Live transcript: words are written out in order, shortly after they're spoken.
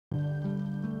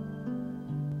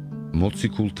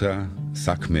მოციქულთა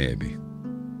საქმეები.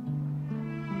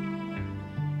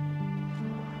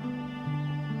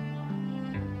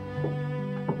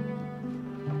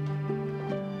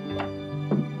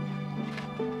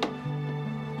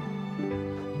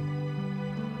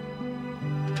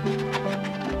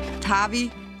 თავი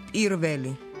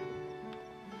პირველი.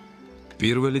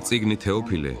 პირველი წიგნი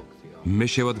თეოფილე, მე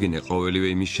შევადგინე ყოველივე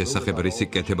იმის შესახებ რისი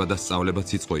კეთება და სწავლებაც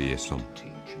იწყო იესომ.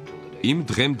 იმ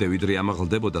დღემდე ვიდრე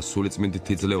ამაღლდებოდა სულიწმინდით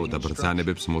იძლეოდა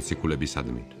ბრძანებებს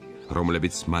მოციქულებისადმი,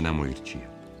 რომლებიც მან ამოირჩია.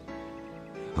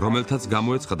 რომელთაც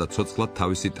გამოეცხადა ცოცხლად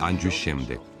თავისი ტანჯვის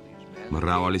შემდეგ,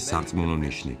 მრავალი სარწმუნო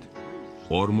ნიშნით,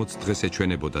 40 დღეს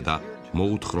ეჩვენებოდა და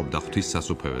მოუთხრობდა ღვთის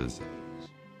სასუფეველზე.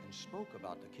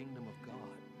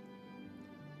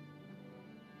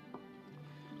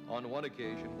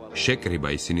 შეკრიბა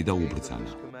ისინი და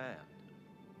უბრძანა.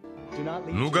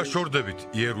 ნუ გაშორდებით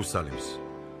იერუსალიმს,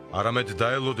 არამედ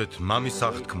დაელოდეთ მამის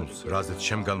აღთქმულს, რაზეც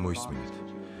შემგან მოისმინეთ.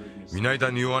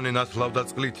 ვინაიდან იოანე ნათლავდა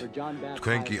წყლით,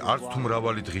 თქვენ კი არც თუ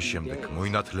მრავალი დღის შემდეგ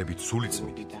მოინათლებით სული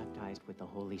წმინდით.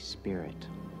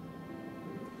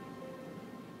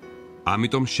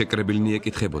 ამიტომ შეკრებილნი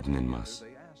ეკითხებოდნენ მას.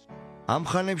 ამ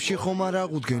ხანებში ხომ არ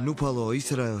აღუდგენ უფალო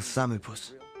ისრაელს სამეფოს?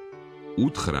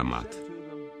 უთხრა მათ.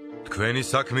 თქვენი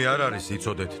საქმე არ არის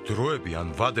იცოდეთ დროები ან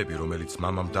ვადები, რომელიც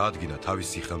მამამ დაადგინა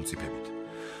თავისი ხელმწიფებით.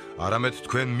 არამედ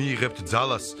თქვენ მიიღებთ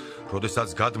ძალას, როდესაც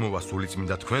გადმოვა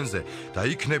სულიწმინდა თქვენზე და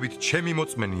იქნებით ჩემი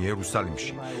მოწმენი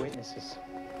იერუსალიმში,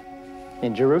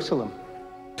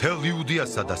 მთელ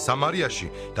იუდეასა და სამარიაში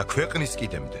და ქვეყნის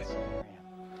კიდემდე.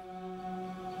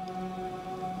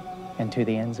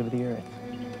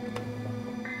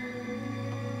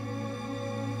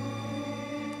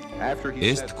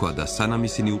 ეს თქვა და სანამ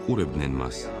ისინი უყურებდნენ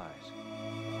მას,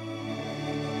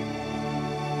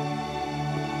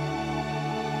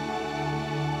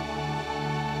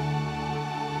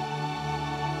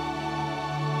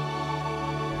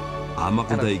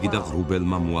 ამაღლდა იგი და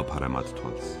ღრუბელმა მოაფარა მათ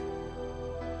თვალს.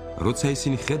 როცა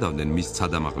ისინი ხედავდნენ მის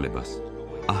ცადამაღლებას,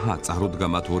 აჰა, წარუდგა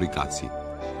მათ ორი კაცი,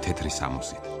 თეთრი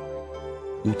სამოსით.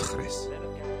 უთხრეს.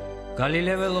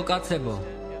 გალილეველო კაცებო,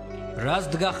 რას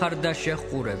დგახარ და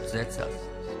შეხყურებ ზეცას?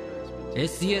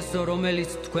 ეს იესო,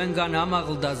 რომელიც თქვენგან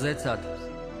ამაღლდა ზეცად,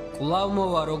 კვლავ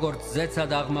მოვა როგორც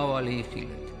ზეცად აღმავალი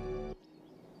იხილეთ.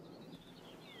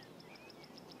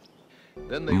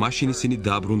 მაშინ ისინი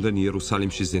დააბრუნდნენ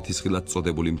იერუსალიმში ზეთისხილად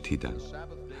წოდებული მთიდან,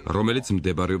 რომელიც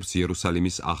მდებარეობს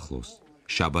იერუსალიმის ახლოს,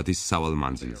 შაბათის სავალ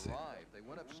მანძილზე.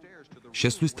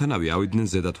 შესვლისთანავე ავიდნენ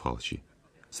ზედათვალში,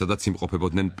 სადაც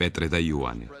იმყოფებოდნენ პეტრე და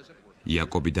იოანე,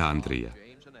 იაკობი და ანდრია,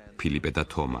 ფილიპე და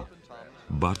თომა,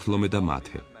 ბართლომე და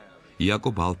მათე,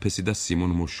 იაკობ ალფესი და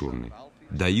სიმონ მოშურნე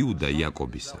და იუდა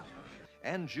იაკობისა.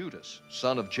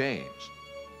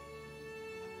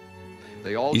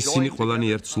 ისინი ყველანი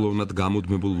ერთსულოვნად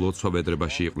გამუდმებულ ლოცვა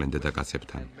ვედრებაში იყვნენ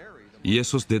დედაკაცებთან,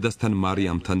 იესოს დედასთან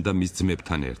მარიამთან და მის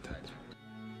ძმებთან ერთად.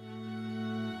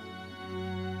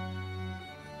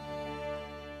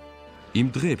 იმ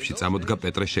დღეებში წამოდგა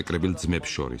პეტრე შეკრებილ ძმებს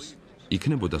შორის,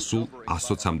 იქნებოდა სულ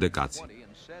 120-მდე კაცი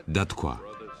და თქვა.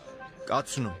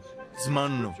 კაცნო,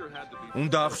 ძმანნო,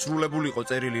 უნდა აღსრულებულიყო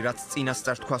წერილი, რაც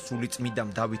წინასწარ თქვა სულიწმიდამ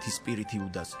დავითის პირით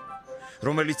იუდაზე,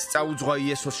 რომელიც წაუძღვა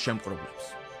იესოს შემყრობლებს.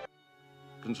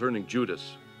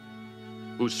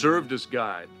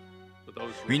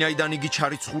 ვინაიდან იგი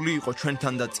ჩარიცხული იყო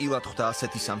ჩვენთან და წილად ხვდა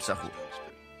ასეთი სამსახური.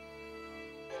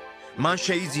 მან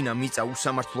შეიძინა მიწა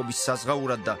უსამართლობის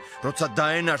საზღაურად და როცა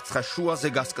დაენარცხა, შუაზე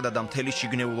გასკდა და მთელი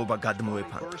შიგნეულობა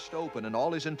გადმოეფანტა.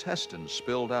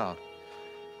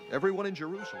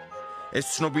 ეს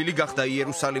ცნობილი გახდა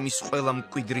იერუსალიმის ყველა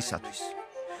მკვიდრისათვის,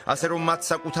 ასე რომ მათ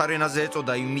საკუთარ ენაზე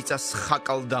ეწოდა იმ მიწას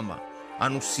ხაკალდამა,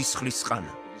 ანუ სისხლის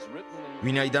ყანა.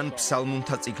 ვინაიდან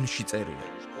ფსალმუნთა წიგნში წერია,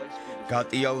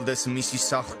 გატიალდეს მისი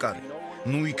სახკარი,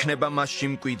 ნუ იქნება მასში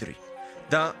მკვიდრი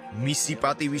და მისი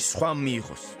პატივის სხვა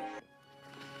მიიღოს.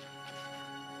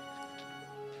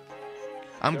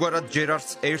 ამგვარად ჯერ არც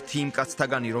ერთი იმ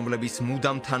კაცთაგანი, რომლებიც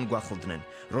მუდამ თან გვახლდნენ,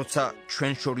 როცა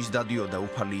ჩვენ შორის დადიოდა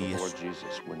უფალი იესო.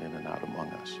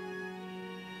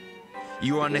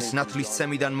 იოანეს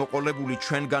ნათლისცემიდან მოყოლებული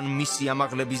ჩვენგან მისი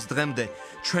ამაღლების დღემდე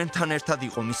ჩვენთან ერთად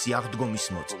იყო მისი აღდგომის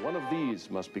მოწმე.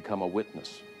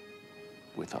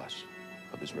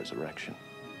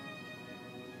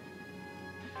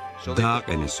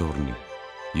 დააყენეს ორნი,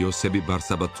 იოსები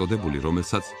ბარსაბად წოდებული,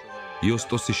 რომელსაც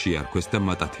იოსტოსი შეარქვეს და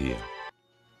მატათია.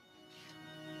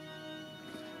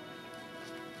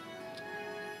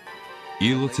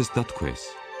 ილოცეს და თქვეს.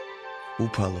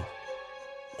 უფალო,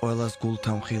 ყველას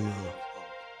გულთან მხილველო,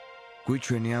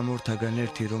 გვიჩვენი ამ ორთაგან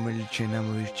ერთი, რომელიც შენ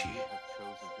ამოირჩიე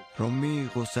რომ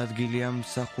მიიღოს ადგილი ამ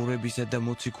მსახურებისა და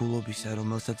მოციქულობისა,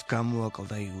 რომელსაც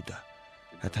გამოაკლდა იუდა,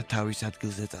 რათა თავის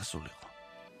ადგილზე წასულიყო.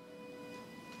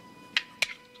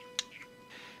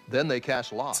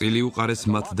 წილი უყარეს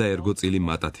მათ და ერგო წილი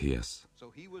მატათიას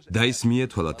და ის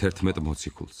მიეთვალა 11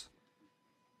 მოციქულს.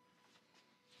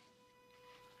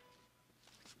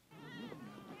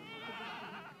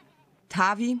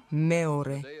 თავი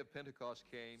მეორე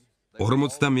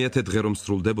 50 დღე რომ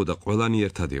სრულდებოდა, ყველანი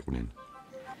ერთად იყვნენ.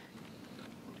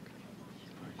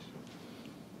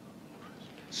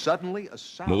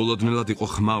 მოულოდნელად იყო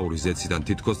ხმაური ზეციდან,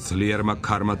 თითქოს ძლიერმა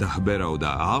ქარმა დაჰბერაო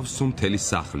და ავსო მთელი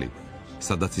სახლი,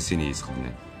 სადაც ისინი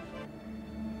ისხდნენ.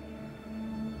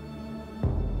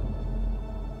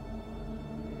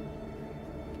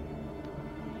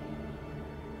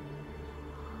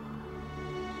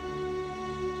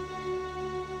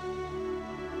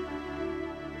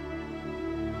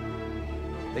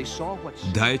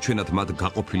 დაეჩვენათ მათ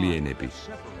გაყოფილი ენები,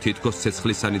 თითქოს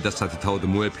ცეცხლისანი და სათითაოდ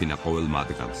მოეფინა ყოველ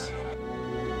მათგანს.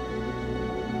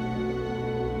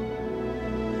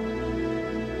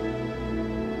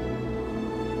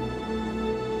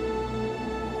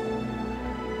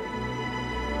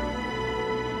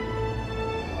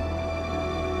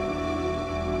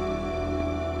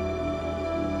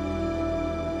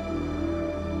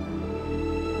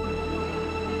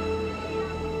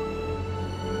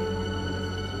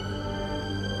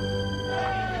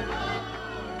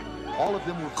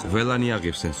 ყველანი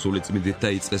აღივსენ სულიწმიდით და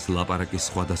იწყეს ლაპარაკი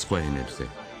სხვადასხვა ენებზე,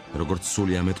 როგორც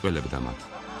სული ამეტყველებდა მათ.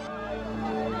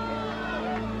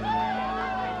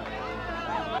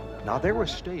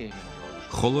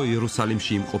 ხოლო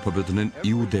იერუსალიმში იმყოფებოდნენ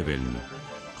იუდეველნი,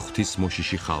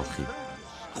 ღვთისმოშიში ხალხი,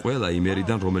 ყველა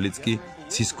იმერიდან, რომელიც კი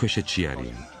ცისქვეშეთში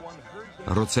არიან.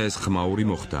 როცა ეს ხმაური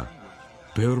მოხდა,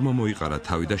 ბევრმა მოიყარა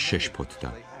თავი და შეშფოთდა,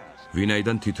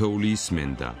 ვინაიდან თითოეული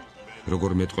ისმენდა,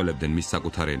 როგორ მეტყველებდნენ მის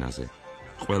საკუთარ ენაზე.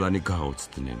 ყველანი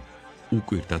გაოცდნენ,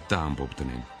 უკვირდათ და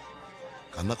ამბობდნენ.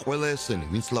 განა ყველა ესენი,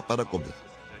 ვინც ლაპარაკობენ,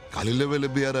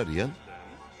 გალილეველები არ არიან?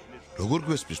 როგორ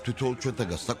გვესმის თითოეულ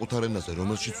ჩვენთაგან საკუთარ ენაზე,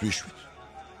 რომელშიც ვიშვით?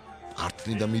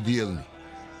 ართლი და მიდიელნი,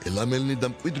 ელამელნი და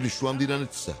მკვიდრი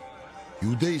შუამდინარეთისა,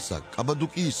 იუდეისა,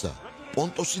 კაბადოკიისა,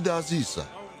 პონტოსი და აზიისა.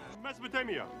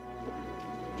 Mesopotamia,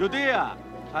 Judea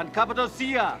and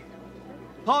Cappadocia,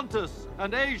 Pontus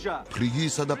and Asia.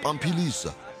 ფრიგიისა და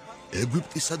პამფილიისა,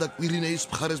 ეგვიპტისა და კვირინეის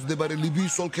მხარეს მდებარე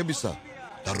ლიბიის ოლქებისა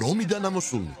და რომიდან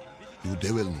ამოსულნი,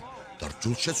 იუდეველნი და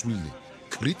რჯულშესვლილნი,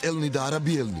 კრიტელნი და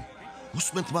არაბიელნი.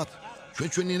 უსმენთ მათ,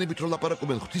 ჩვენი ენებით რომ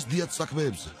ლაპარაკობენ ღვთის დიად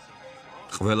საქმეებზე.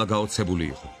 ყველა გაოცებული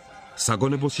იყო.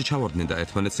 საგონებელში ჩავარდნენ და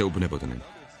ერთმანეთს ეუბნებოდნენ.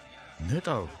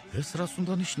 ნეტავ, ეს რას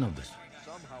უნდა ნიშნავდეს?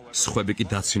 სხვები კი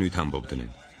დაცინვით ამბობდნენ.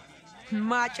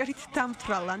 მაჭრით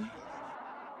დამთვრალან.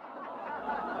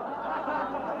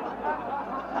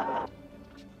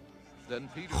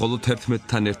 ხოლო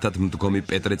 11-თან ერთად მდგომი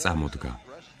პეტრე წამოდგა.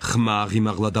 ხმა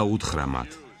აღიმაღლა და უთხრა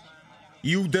მათ.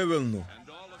 იუდეველნო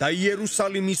და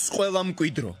იერუსალიმის ყველა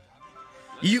მკვიდრო,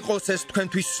 იყოს ეს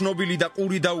თქვენთვის ცნობილი და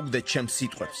ყური დაუგდეთ ჩემს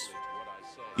სიტყვებს.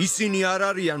 ისინი არ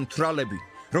არიან მთრალები,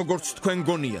 როგორც თქვენ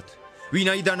გონიათ,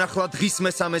 ვინაიდან ახლა დღის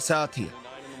მესამე საათია.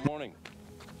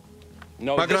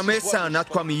 მაგრამ ესაა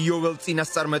ნათქვამი იოველ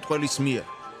წინასწარმეტყველის მიერ.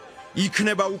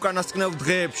 იქნება უკანასკნელ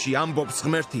დღეებში, ამბობს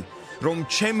ღმერთი, რომ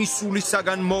ჩემი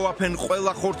სულისაგან მოვაფენ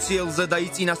ყველა ხორციელზე და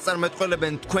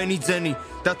იწინასწარმეტყველებენ თქვენი ძენი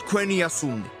და თქვენი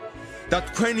ასულნი. და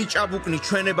თქვენი ჭაბუკნი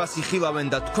ჩვენებას იხილავენ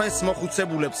და თქვენს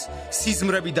მოხუცებულებს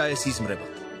სიზმრები და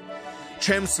ესიზმრებათ.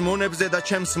 ჩემს მონებზე და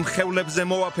ჩემს მხევლებზე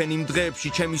მოვაფენ იმ დღეებში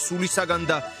ჩემი სულისაგან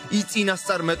და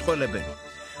იწინასწარმეტყველებენ.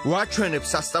 ვაჩვენებ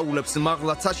სასწაულებს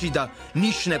მაღლაცაში და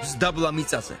ნიშნებს დაბლა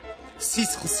მიწაზე,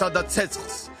 სისხლსა და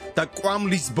ცეცხლს და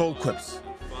კვამლის ბოლქვებს.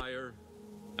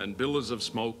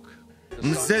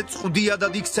 მზე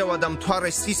წვდიადად იქცევა და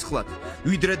მთვარე სისხლად,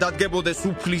 ვიდრე დადგებოდეს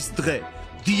უფლის დღე,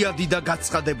 დიადი და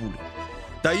გაცხადებული.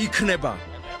 და იქნება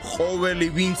ყოველი,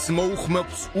 ვინც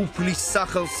მოუხმობს უფლის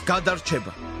სახელს,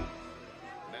 გადარჩება.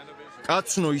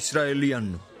 კაცნო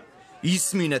ისრაელიანო,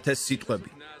 ისმინეთ ეს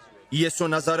სიტყვები. იესო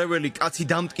ნაზარეველი კაცი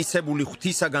დამტკიცებული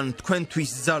ღვთისაგან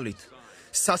თქვენთვის ზალით,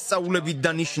 სასწაულებით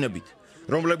და ნიშნებით,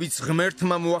 რომლებიც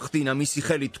ღმერთმა მოახდინა მისი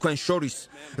ხელით თქვენ შორის,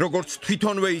 როგორც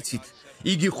თვითონვე იცით,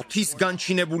 იგი ღვთის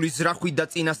განჩინებული ზრახვით და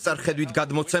წინასწარხედვით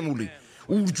გადმოცემული,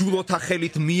 ურჯულოთა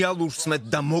ხელით მიალურსმეთ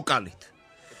და მოკალით.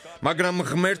 მაგრამ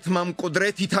ღმერთმა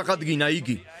მკვდრეთით აღადგინა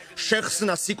იგი,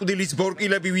 შეხსნა სიკვდილის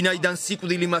ბორკილები, ვინაიდან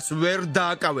სიკვდილი მას ვერ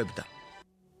დააკავებდა.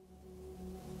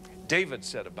 David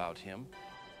said about him,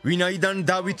 ვინაიდან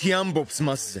დავითი ამბობს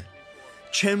მასზე,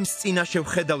 ჩემს წინაშე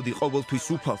ვხედავდი ყოველთვის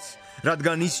უფალს,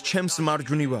 რადგან ის ჩემს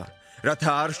მარჯვნივაა,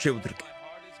 რათა არ შევდრგე.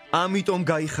 ამიტომ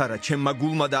გაიხარა ჩემმა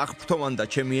გულმა და აღფრთოვანდა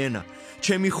ჩემი ენა,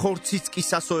 ჩემი ხორციც კი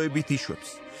სასოებით იშვებს.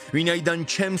 ვინაიდან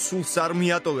ჩემ სულს არ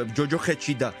მიატოვებ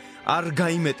ჯოჯოხეთში და არ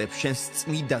გაიმეტებ შენს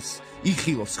წმიდას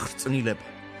იხილოს ხრწნილება.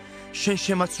 შენ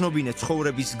შემაცნობინე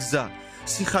ცხოვრების გზა,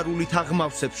 სიხარულით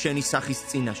აღმავსებ შენი სახის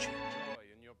წინაშე.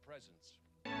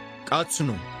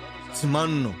 კაცნო,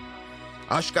 ძმანნო,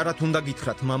 აშკარად უნდა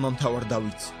გითხრათ მამამთავარ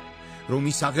დავითს, რომ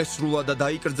ის აღესრულა და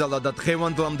დაიკრძალა და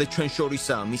დღევანდლამდე ჩვენ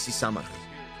შორისაა მისი სამარხი.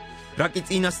 რა კი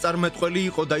წინასწარმეტყველი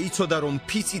იყო და იცოდა რომ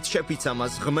ფიცით შეფიცა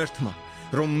მას ღმერთმა,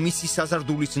 რომ მისი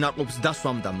საზარდულის ნაყოფს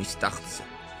დასვამდა მის ტახტზე.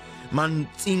 მან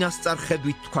წინასწარ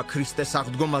ხედვით თქვა ქრისტეს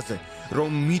აღდგომაზე,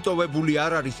 რომ მიტოვებული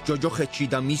არ არის ჯოჯოხეთში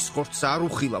და მის ხორცს არ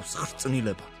უხილავს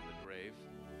ხრწნილება.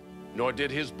 Nor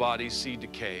did his body see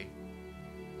decay.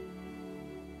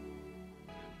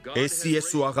 ეს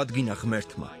იესო აღადგინა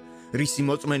ღმერთმა, რისი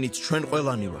მოწმენით ჩვენ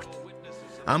ყველანი ვართ.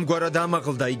 ამგვარად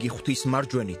ამაღლდა იგი ღვთის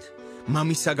მარჯვენით,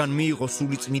 მამისაგან მიიღო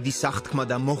სული წმიდის აღთქმა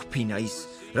და მოჰფინა ის,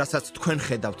 რასაც თქვენ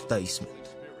ხედავთ და ისმენთ.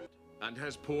 And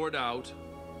has poured out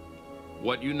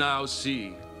what you now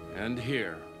see and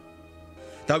hear.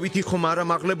 დავითი ხომ არ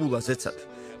ამაღლებულა ზეცად,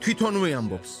 თვითონვე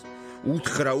ამბობს,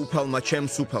 უთხრა უფალმა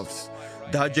ჩემს უფალს,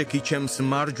 დაჯექი ჩემს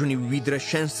მარჯვნივ, ვიდრე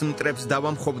შენს მტრებს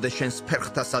დავამხობდე შენს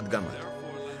ფერხთა სადგამად.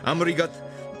 ამრიგად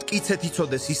მტკიცეთ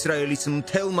იცოდეს ისრაელის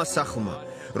მთელმა სახლმა,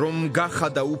 რომ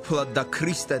გახადა უფლად და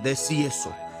ქრისტედ ეს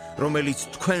იესო, რომელიც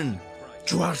თქვენ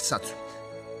ჯვარს აცვით.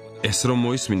 ეს რომ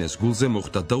მოისმინეს, გულზე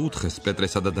მოხვდა და უთხრეს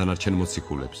პეტრესა და დანარჩენ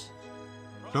მოციქულებს.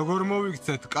 როგორ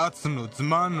მოვიქცეთ კაცნო,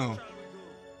 ძმანო?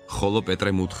 ხოლო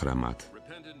პეტრემ უთხრა მათ.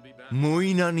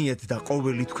 მოინანიეთ და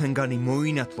ყოველი თქვენგანი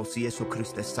მოინათლოს იესო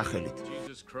ქრისტეს სახელით.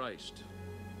 Jesus Christ.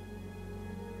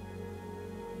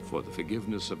 For the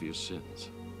forgiveness of your sins.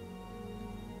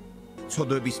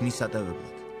 ცოდვების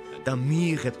მისატევებლად და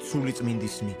მიიღებთ სული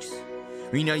წმინდის ნიჭს.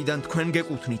 ვინაიდან თქვენ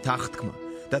გეკუთვნით აღთქმა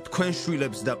და თქვენ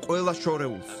შვილებს და ყველა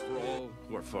შორეულს,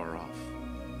 We're far off.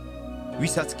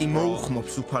 ვისაც კი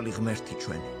მოუხმობს უფალი ღმერთი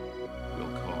ჩვენი.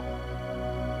 We'll call.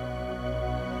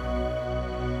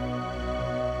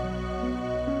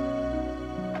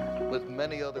 With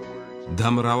many other words. და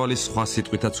მრავალი სხვა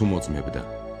სიტყვითაც უმოწმებდა.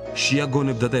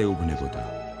 შეაგონებდა და ეუბნებოდა.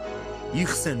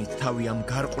 იხსენით თავი ამ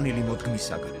გარყვნილი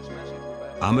მოდგმისაგან.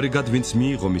 ამრიგად ვინც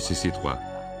მიიღო მისი სიტყვა,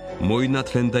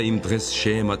 მოინათლენ და იმ დღეს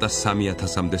შეემატა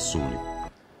 3000-მდე სული.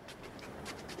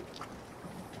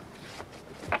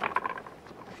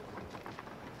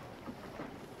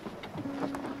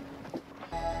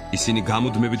 ისინი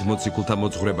გამუდმებით მოციქულთა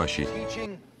მოძღვრებაში,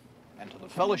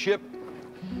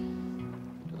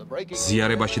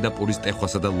 ზიარებაში და პურის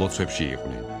ტეხვასა და ლოცვებში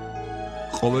იყვნენ.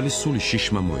 ყოველი სული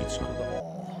შიშმა მოიცვა.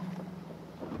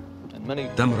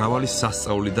 და მრავალი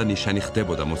სასწაული და ნიშანი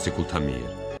ხდებოდა მოციქულთა მიერ.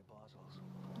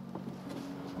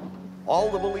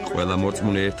 ყველა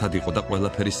მოწმუნე ერთად იყო და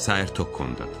ყველაფერი საერთო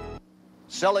ჰქონდათ.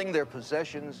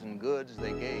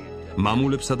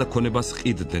 მამულებსა და ქონებას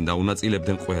ყიდდნენ და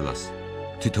უნაწილებდნენ ყველას,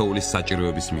 თითოეული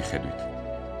საჭიროების მიხედვით.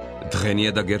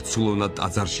 დღენია და გერცულოვნად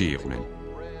ტაძარში იყვნენ.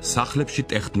 სახლებში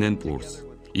ტეხდნენ პურს,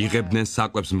 იღებდნენ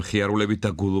საკვებს მხიარულებით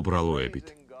და გულუბრალოებით.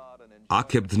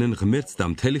 აქებდნენ ღმერთს და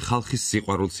მთელი ხალხის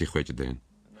სიყვარულს იხვეჭდნენ,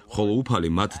 ხოლო უფალი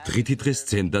მათ დღითი დღეს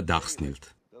ძენდა დახსნილთ.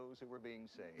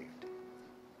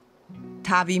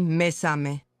 თავი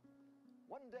მესამე.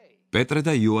 პეტრე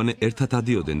და იოანე ერთად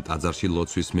ადიოდნენ ტაძარში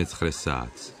ლოცვის მე-9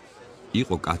 საათს.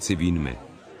 იყო კაცი ვინმე,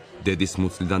 დედის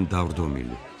მუცლიდან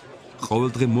დავრდომილი.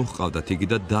 ყოველდღე მოჰყავდათ იგი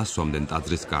და დასვამდნენ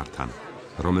ტაძრის კართან,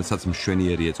 რომელსაც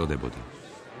მშვენიერი ეწოდებოდა.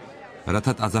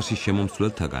 რათა ტაძარში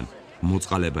შემომსვლელთაგან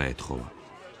მოწყალება ეთხოვა.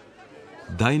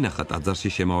 დაინახა ტაძარში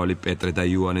შემავალი პეტრე და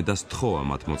იოანე და სთხოვა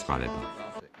მათ მოწყალება.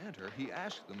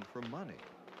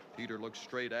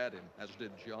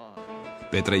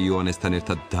 პეტრე იოანესთან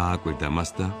ერთად დააკვირდა მას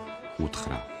და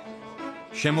უთხრა: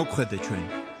 შემოგხედე ჩვენ.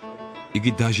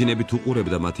 იგი დაჟინებით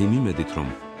უყურებდა მათ იმ იმედით, რომ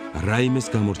რაიმეს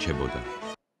გამორჩებოდა.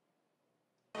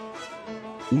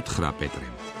 უთხრა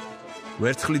პეტრემ: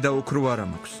 ვერცხლი და ოქრო არა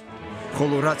მაქვს,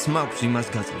 ხოლო რაც მაქვს იმას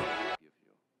გაძლევ.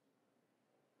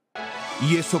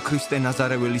 იესო ქრისტე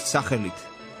ნაზარეველის სახელით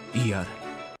იარე.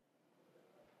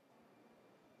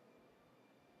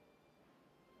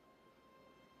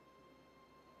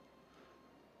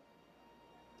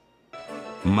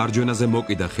 მარჯვენაზე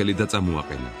მოკიდა ხელი და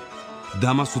წამოაყენა.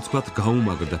 დამას უცბად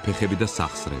გაუმაგრდა ფეხები და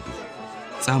სახსრები.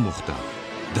 წამოხდა,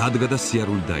 დადგა და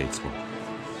სიარული დაიწყო.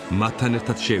 მათთან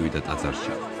ერთად შევიდა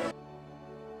ტაძარში.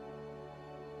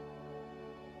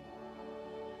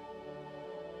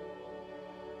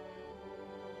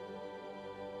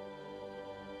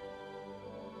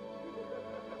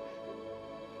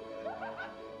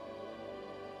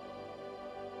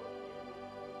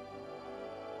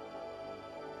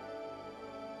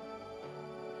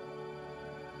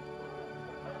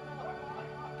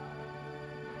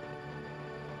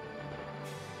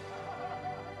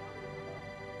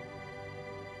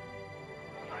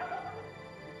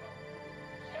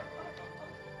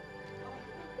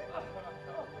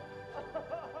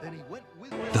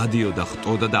 დადიოდა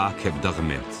ხტოდა და აქებდა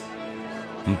ღმერთს.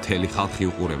 მთელი ხალხი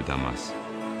უყურებდა მას,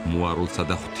 მოარულსა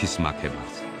და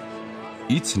ღვთისმაქებას.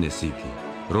 იცნეს იგი,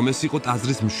 რომ ეს იყო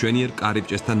ტაძრის მშვენიერ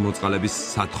კარიბჭესთან მოწყალების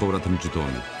სათხოვრად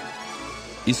მჯდომი.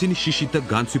 ისინი შიშით და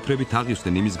განცვიფრებით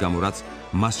აღიოსდნენ იმის გამო, რაც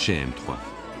მას შეემთხვა.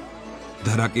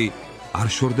 და რა კი არ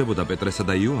შორდებოდა პეტრესა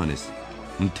და იოანეს,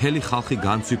 მთელი ხალხი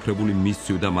განცვიფრებული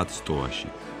მისცივდა მათ სტოაში,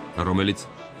 რომელიც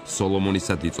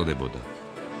სოლომონისად იწოდებოდა.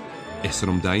 ეს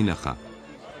რომ დაინახა,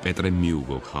 პეტრე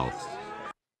მიუგო ხალხს.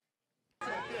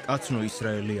 კაცნო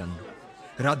ისრაელიანო,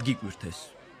 რად გიკვირთ ეს?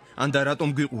 ანდა რატომ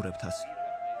გიყურებთ ასე?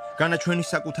 განა ჩვენი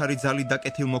საკუთარი ძალით და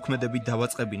კეთილმოქმედებით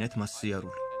დავაწყებინეთ მას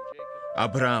სიარული.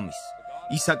 აბრაამის,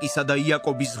 ისაკისა და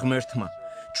იაკობის ღმერთმა,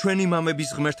 ჩვენი მამების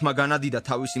ღმერთმა განადიდა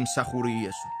თავისი მსახური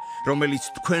იესო, რომელიც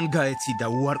თქვენ გაეცი და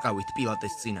უარყავით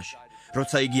პილატეს წინაშე,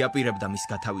 როცა იგი აპირებდა მის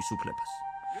გათავისუფლებას.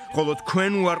 ხოლო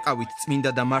თქვენ უარყავით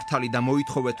წმინდა და მართალი და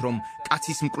მოითხოვეთ, რომ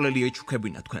კაცის მკვლელი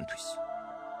ეჩუქებინა თქვენთვის.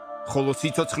 ხოლო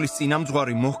სიცოცხლის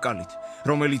წინამძღვარი მოჰკალით,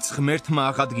 რომელიც ღმერთმა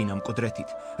აღადგინა მკვდრეთით,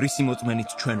 რისი მოწმენით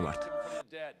ჩვენ ვართ.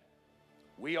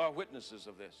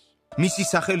 მისი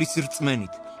სახელის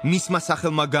რწმენით, მისმა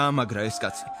სახელმა გაამაგრა ეს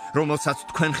კაცი, რომელსაც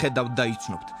თქვენ ხედავთ და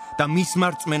იცნობთ, და მისმა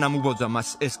რწმენამ უბოძა მას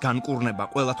ეს განკურნება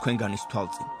ყველა თქვენგანის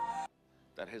თვალწინ.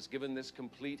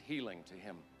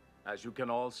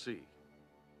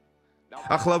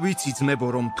 ახლა ვიცი ძმებო,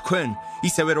 რომ თქვენ,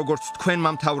 ისევე როგორც თქვენმა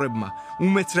მთავრებმა,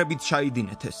 უმეცრებით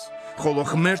ჩაიდინეთ ეს, ხოლო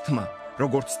ღმერთმა,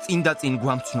 როგორც წინ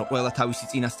გვამცნო ყველა თავისი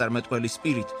წინასწარმეტყველის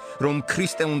პირით, რომ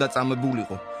ქრისტე უნდა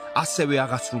წამებულიყო, ასევე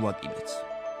აღასრულაკინეთ.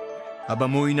 აბა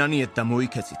მოინანიეთ და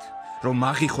მოიქეცით, რომ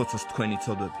აღიხოცოს თქვენი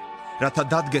ცოდვები, რათა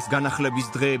დადგეს განახლების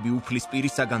დღეები უფლის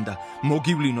პირისაგან და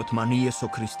მოგივლინოთ მან იესო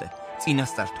ქრისტე,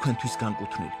 წინასწარ თქვენთვის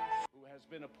განკუთვნილი.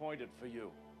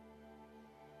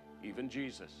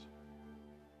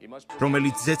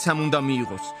 რომელიც ზეცამ უნდა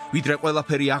მიიღოს, ვიდრე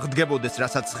ყველაფერი აღდგებოდეს,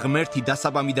 რასაც ღმერთი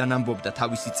დასაბამიდან ამბობდა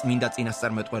თავისი წმინდა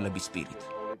წინასწარმეტყველების პირით.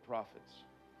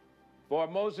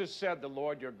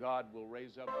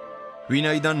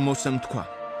 ვინაიდან მოსემ თქვა,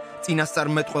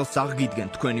 წინასწარმეტყველს აღგიდგენ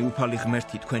თქვენი უფალი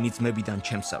ღმერთი თქვენი ძმებიდან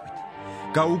ჩემსავით.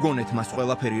 გაუგონეთ მას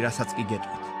ყველაფერი, რასაც კი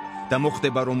გეტყვით, და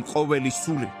მოხდება, რომ ყოველი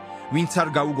სული, ვინც არ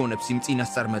გაუგონებს იმ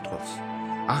წინასწარმეტყველს,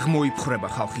 აღმოიფხრება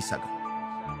ხალხისაგან.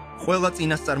 ყველა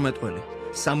წინასწარმეტყველი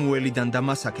სამუელიდან და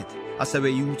მასაკეთ, ასევე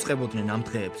იუწყებოდნენ ამ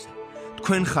დღეებზე.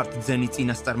 თქვენ ხართ ძენი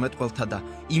წინასწარმეტყველთა და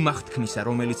იმ აღთქმისა,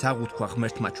 რომელიც აღუთქვა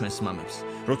ღმერთმა ჩვენს მამებს,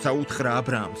 როცა უთხრა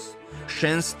აბრაამს,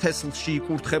 შენს თესლში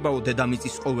იკურთხებაო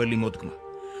დედამიწის ყოველი მოდგმა.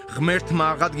 ღმერთმა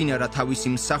აღადგინა რა თავისი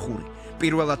მსახური,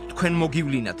 პირველად თქვენ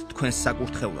მოგივლინათ თქვენს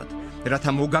საკურთხევლად,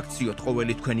 რათა მოგაქციოთ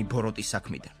ყოველი თქვენი ბოროტი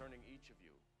საქმიდან.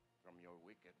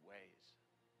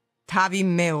 თავი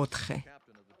მეოთხე.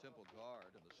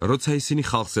 როცა ისინი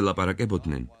ხალხს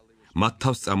ელაპარაკებოდნენ, მათ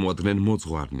თავს წამოადგნენ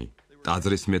მოძღვარნი,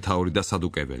 ტაძრის მეთაური და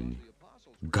სადუკეველნი.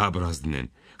 გაბრაზდნენ,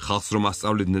 ხალხს რომ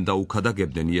ასწავლიდნენ და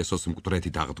უქადაგებდნენ იესოს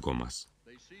მკვდრეთით აღდგომას.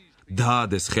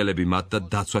 დაადეს ხელები მათ და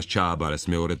დაცვას ჩააბარეს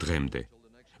მეორე დღემდე,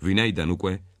 ვინაიდან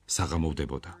უკვე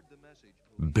საღამოვდებოდა.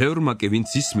 ბევრმა კი ვინც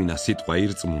ისმინა სიტყვა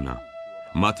ირწმუნა,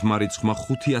 მათმა რიცხვმა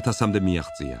 5,000-მდე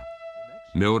მიაღწია.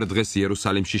 მეორე დღეს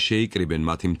იერუსალიმში შეიკრიბენ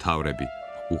მათი მთავრები,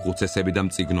 უხუცესები და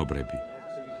მწიგნობრები.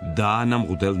 დაანამ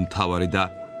მღვდელ მთავარი და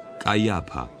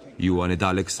კაიაფა, იოანე და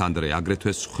ალექსანდრე,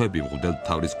 აგრეთვე სხვები მღვდელ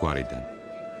მთავრის გვარიდან.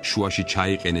 შუაში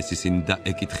ჩაიყენეს ისინი და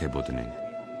ეკითხებოდნენ.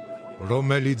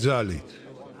 რომელი ძალით?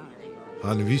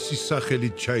 ან ვისის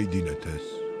სახელით ჩაიდინეთ ეს?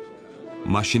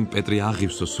 მაშინ პეტრე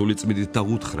აღივსო სულიწმიდით და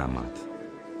უთხრა მათ.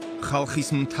 ხალხის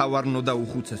მთავარნო და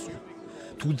უხუცესო,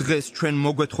 თუ დღეს ჩვენ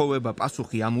მოგვეთხოვება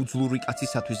პასუხი ამ უძლური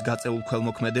კაცისათვის გაწეულ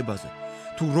ქველმოქმედებაზე,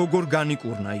 თუ როგორ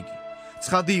განიკურნა იგი,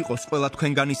 ცხადი იყოს ყველა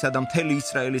თქვენგანისა და მთელი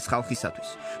ისრაელის ხალხისათვის,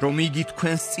 რომ იგი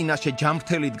თქვენს წინაშე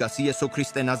ჯანმრთელი დგას იესო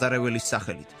ქრისტე ნაზარეველის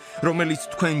სახელით, რომელიც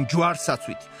თქვენ ჯვარს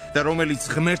აცვით და რომელიც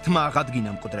ღმერთმა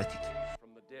აღადგინა მკვდრეთით.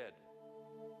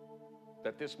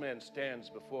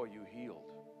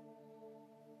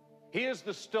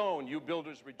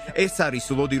 ეს არის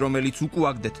ლოდი, რომელიც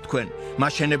უკუაგდეთ თქვენ,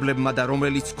 მაშენებლებმა და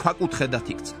რომელიც ქვაკუთხედად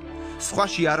იქცა.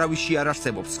 სხვაში არავისი არ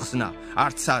არსებობს ხსნა,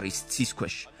 არც არის ცის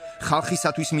ქვეშ.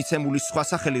 ხალხისათვის მიცემული სხვა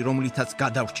სახელი, რომლითაც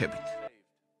გადავრჩებით.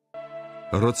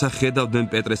 როცა ხედავდნენ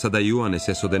პეტრესა და იოანეს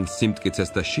ესოდენ სიმტკიცეს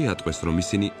და შეატყვეს, რომ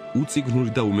ისინი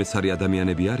უწიგნური და უმეცარი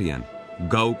ადამიანები არიან,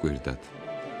 გაუკვირდათ.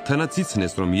 თანაც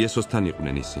იცნეს, რომ იესოსთან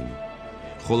იყვნენ ისინი.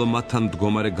 ხოლო მათთან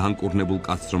მდგომარე განკურნებულ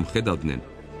კაცს რომ ხედავდნენ,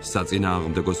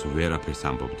 საწინააღმდეგოს ვერაფერს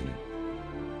ამბობდნენ.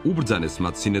 უბრძანეს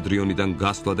მათ სინედრიონიდან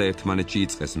გასვლა და ერთმანეთში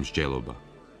იწყეს მსჯელობა.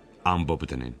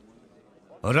 ამბობდნენ.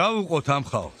 რა უყოთ ამ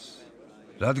ხალხს?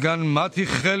 რადგან მათი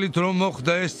ხელით რომ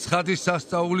მოხდა ეს ცხადის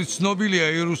სასწაული ცნობილია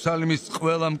იერუსალიმის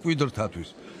ყველა მკვიდრთათვის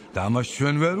და ამას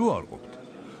ჩვენ ვერ უარყოფთ.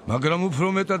 მაგრამ უფრო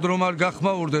მეტად რომ არ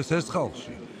გახმაურდეს ეს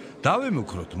ხალხში.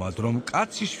 დავემუქროთ მათ, რომ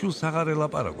კაცის შვილს აღარ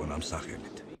ელაპარაკონ ამ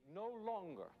სახელით.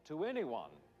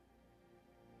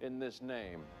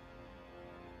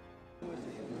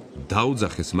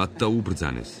 დაუძახეს მათ და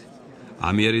უბრძანეს.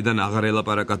 ამიერიდან აღარ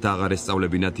ელაპარაკათ და აღარ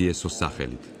ესწავლებინათ იესოს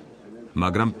სახელით.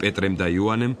 მაგრამ პეტრემ და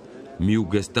იოანემ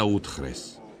მიუგეს და უთხრეს.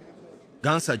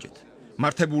 განსაჯეთ,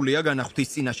 მართებულია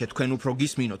განახვთის წინაშე თქვენ უფრო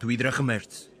გისმინოთ ვიდრე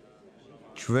ღმერთს.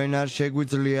 ჩვენ არ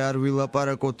შეგვიძლია არ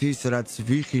ვილაპარაკოთ ის, რაც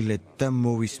ვიხილეთ და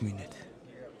მოვისმინეთ.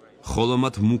 ხოლო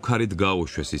მათ მუქარით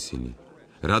გაუშვეს ისინი,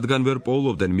 რადგან ვერ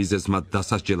პოულობდნენ მიზეზს მათ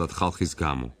დასასჯელად ხალხის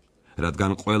გამო,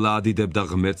 რადგან ყველა ადიდებდა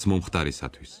ღმერთს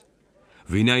მომხდარისათვის.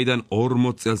 ვინაიდან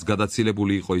 40 წელს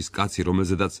გადაცილებული იყო ის კაცი,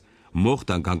 რომელზედაც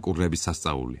მოხდა განკურნების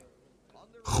სასწაული.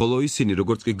 ხოლო ისინი,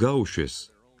 როგორც კი გაუშვეს,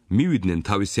 მივიდნენ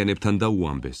თავისიანებთან და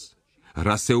უამბეს,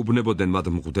 რას ეუბნებოდნენ მათ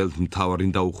მღვდელთ მთავარი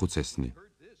და უხუცესნი.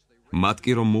 მათ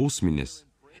კი რომ მოусმინეს,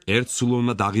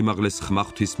 ერთსულოვნად აღიმაღლეს ხმა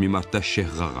ღვთის მიმართ და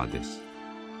შეღაღადეს.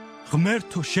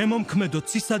 ღმერთო, შემომქმედო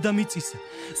ცისა და მიწისა,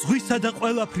 ზღვისა და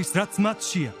ყველაფრის, რაც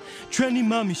მათშია, ჩვენი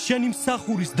მამის, შენი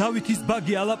მსახურის დავითის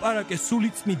ბაგი ალაპარაკე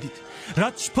სული წმიდით,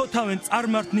 რაც შფოთავენ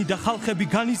წარმართნი და ხალხები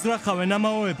განიზრახავენ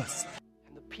ამაოებას.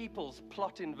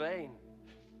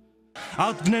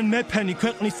 აღდგნენ მეფენი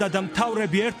ქვეყნისა და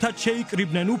მთავრები ერთად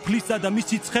შეიკრიბნენ უფლისა და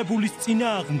მისი ცხებულის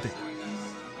წინააღმდეგ.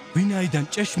 ვინაიდან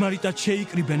ჭეშმარიტად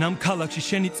შეიკრიბენ ამ ქალაქში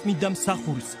შენი წმინდა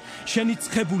მსახურის, შენი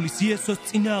ცხებულის იესოს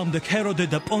წინააღმდეგ ჰეროდე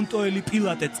და პონტოელი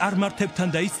პილატე წარმართებთან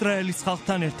და ისრაელის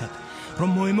ხალხთან ერთად, რომ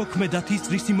მოემოქმედათ ის,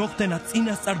 რისი მოხდენა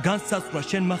წინასწარ განსაზღვრა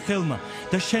შენმა ხელმა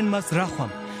და შენ მას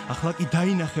რახვამ. ახლა კი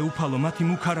დაინახე უფალო, მათი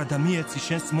მუქარა და მიეცი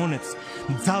შენს მონეთს,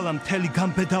 მძალა მთელი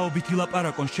გამბედაობით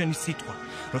ილაპარაკონ შენი სიტყვა,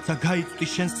 როცა გაიწვი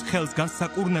შენს ხელს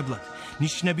განსაკურნებლად,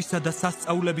 ნიშნებისა და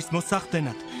სასწაულების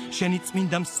მოსახდენად, შენი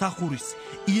წმინდა მსახურის,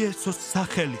 იესოს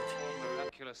სახელით.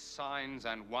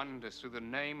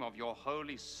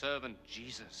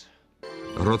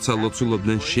 როცა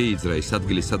ლოცულობდნენ შეიძრა ის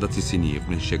ადგილი, სადაც ისინი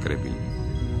იყვნენ შეკრებილი,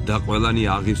 და ყველანი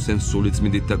აღივსენ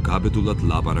სულიწმიდით და გაბედულად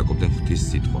ლაპარაკობდნენ ღვთის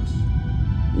სიტყვას.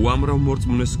 უამრავ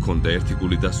მორწმუნეს ჰქონდა ერთი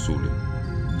გული და სული,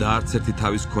 და არც ერთი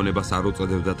თავის ქონებას არ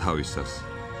უწოდებდა თავისას,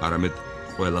 არამედ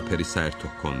ყველაფერი საერთო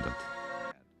ჰქონდათ.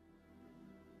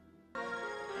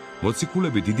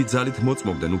 მოციქულები დიდი ძალით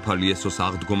მოწმობდნენ უფალ იესოს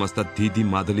აღდგომას და დიდი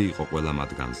მადლი იყო ყველა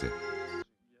მათგანზე.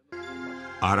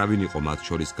 არავინ იყო მათ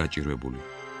შორის გაჭირვებული,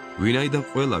 ვინაიდან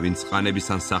ყველა, ვინც ყანების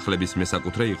ან სახლების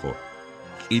მესაკუთრე იყო,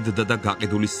 ყიდდა და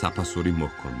გაყიდული საფასური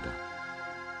მოჰქონდა.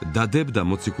 დადებდა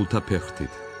მოციქულთა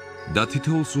ფეხთით და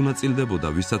თითოეულს უნაწილდებოდა,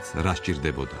 ვისაც რა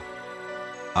სჭირდებოდა.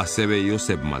 ასევე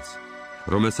იოსებმაც,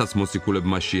 რომელსაც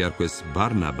მოციქულებმა შეარქვეს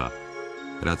ბარნაბა,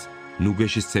 რაც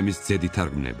ნუგეშის ცემის ძედით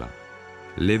არგმნება,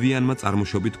 ლევიანმა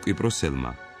წარმოშობით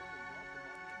კვიპროსელმა,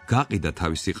 გაყიდა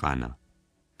თავისი ყანა,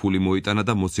 ფული მოიტანა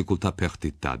და მოციქულთა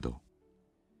ფეხთით დადო.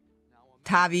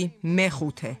 თავი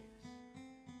მეხუთე.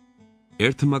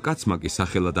 ერთმა კაცმა კი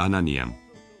სახელად ანანიამ,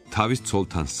 თავის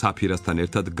ცოლთან საფირასთან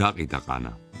ერთად გაყიდა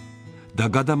ყანა და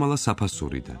გადამალა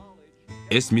საფასურიდან.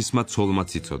 ეს მისმა ცოლმაც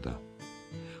იცოდა.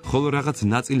 ხოლო რაღაც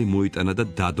ნაწილი მოიტანა და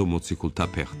დადო მოციქულთა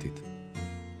ფეხთით.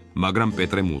 მაგრამ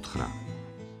პეტრემ უთხრა: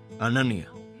 ანანია,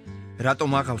 რატომ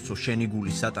აღავსო შენი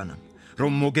გული სატანამ,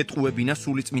 რომ მოგეტყუებინა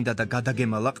სულიწმინდა და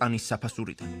გადაგემალა ყანის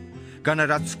საფასურიდან? განა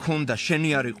რაც ჰქონდა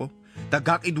შენი არ იყო და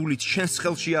გაყიდულიც შენს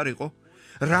ხელში არ იყო?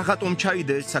 რაღაცომ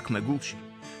ჩაიდე ეს საქმე გულში?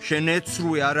 შენ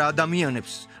ეცრუე არა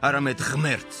ადამიანებს, არამედ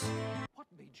ღმერთს.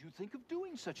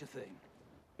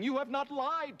 You have not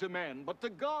lied to men, but to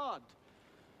God.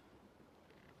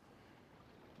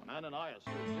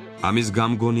 ამის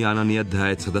გამგონი ანანია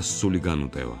დაეცა და სული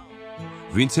განუტევა.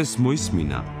 ვინც ეს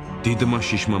მოისმინა, დიდმა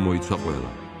შიშმა მოიცვა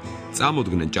ყველა.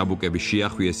 წამოდგნენ ჭაბუკები,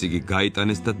 შეახვიეს იგი,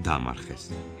 გაიტანეს და დამარხეს.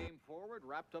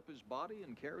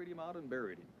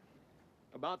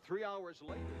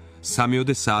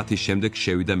 სამიოდე საათის შემდეგ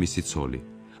შევიდა მისი ცოლი,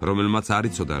 რომელმაც არ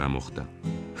იცოდა რა მოხდა.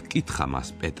 ჰკითხა მას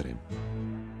პეტრემ: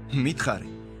 მითხარი,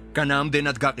 განა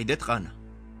ამდენად გაყიდეთ ყანა?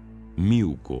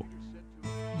 მიუგო.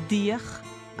 დიახ,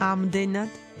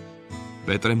 ამდენად.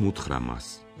 პეტრემ უთხრა მას: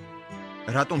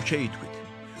 რატომ შეიტყვით,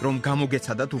 რომ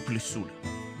გამოგეცადათ უფლის სული?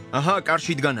 აჰა,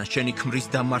 კარში დგანა შენი ქმრის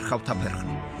და მარხავთა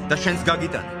ფერხნი და შენს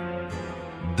გაგიტანე.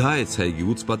 დაეცა იგი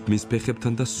უცბად მის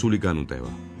ფეხებთან და სული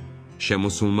განუტევა.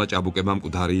 შემოსულმა ჭაბუკებმა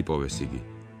მკვდარი იპოვეს იგი,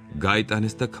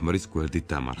 გაიტანეს და ქმრის გვერდით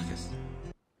დამარხეს.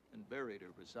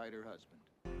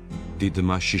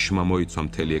 დიდმა შიშმა მოიცვა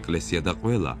მთელი ეკლესია და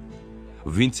ყველა,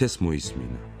 ვინც ეს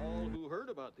მოისმინა.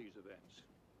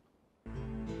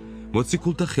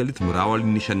 მოციქულთა ხელით მრავალი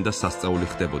ნიშანი და სასწაული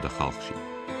ხდებოდა ხალხში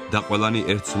და ყველანი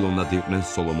ერთსულოვნად იყვნენ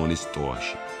სოლომონის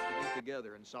ტოაში.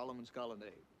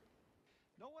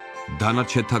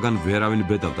 დანარჩენთაგან ვერავინ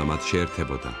ბედავდა მათ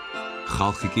შეერთებოდა.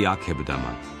 ხალხი კი აქებდა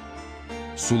მათ.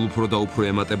 სულ უფრო და უფრო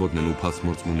ემატებოდნენ უფალს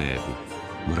მორწმუნეები,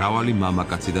 მრავალი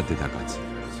მამაკაცი და დედაკაცი.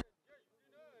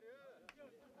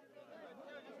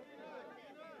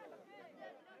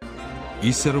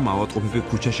 ისე რომ ავადმყოფები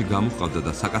ქუჩაში გამოჰყავდა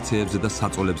და საკაცეებზე და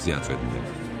საწოლებზე აწვევდნენ,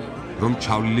 რომ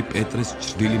ჩავლილი პეტრეს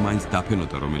ჭრდილი მაინც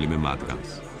დაფენოდა რომელიმე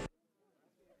მათგანს.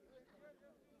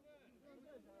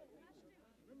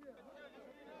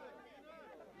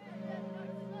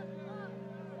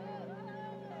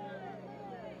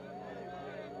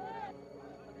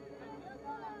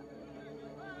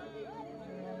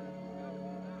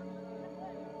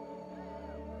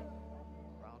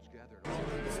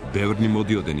 ბევრნი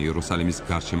მოდიოდნენ იერუსალიმის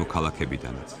გარშემო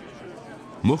ქალაქებიდანაც.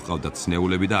 მოჰყავდათ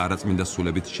ცნეულები და არაწმინდა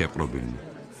სულებით შეპყრობილნი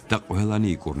და ყველანი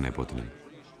იკურნებოდნენ.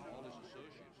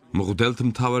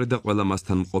 მღვდელთმთავარი და ყველა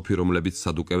მასთან მყოფი, რომლებიც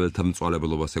სადუკეველთა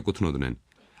მწვალებლობას ეკუთვნოდნენ,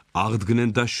 აღდგნენ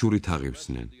და შურით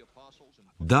აღივსნენ.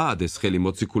 დაადეს ხელი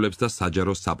მოციქულებს და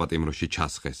საჯარო საპატიმროში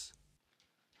ჩასხეს.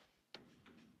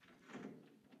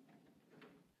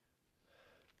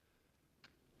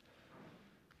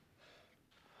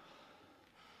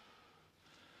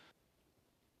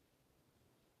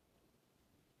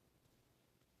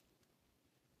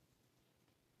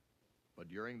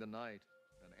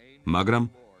 მაგრამ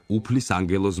უფლის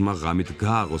ანგელოზმა ღამით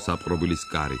გააღო საპყრობილის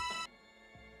კარი.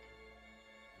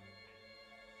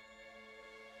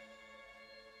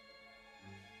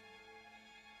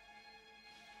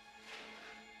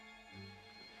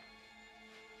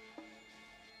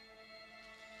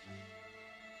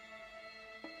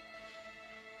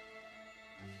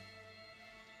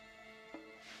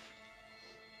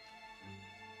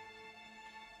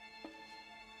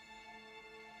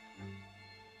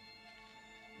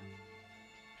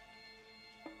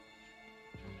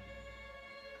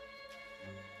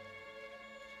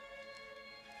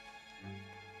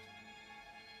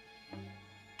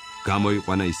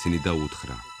 გამოიყვანა ისინი და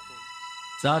უთხრა: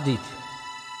 წადით,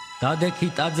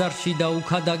 დადექით ტაძარში და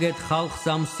უქადაგეთ ხალხს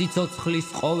ამ სიცოცხლის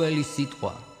ყოველი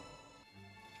სიტყვა.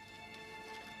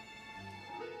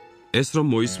 ეს რომ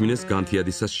მოისმინეს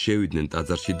განთიადისას შევიდნენ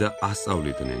ტაძარში და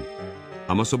ასწავლიდნენ.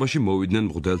 ამასობაში მოვიდნენ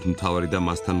მღვდელთმთავარი და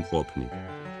მასთან მყოფნი.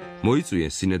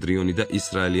 მოიწვიეს სინედრიონი და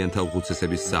ისრაელიანთა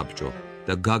უხუცესების საბჭო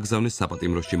და გაგზავნეს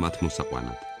საპატიმროში მათ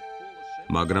მოსაყვანად.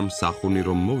 მაგრამ სახუნი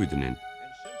რომ მოვიდნენ,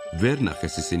 ვერ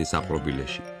ნახეს ისინი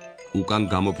საპყრობილეში. უკან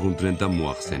გამობრუნდნენ და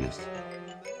მოახსენეს.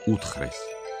 უთხრეს: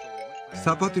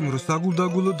 საპატიმრო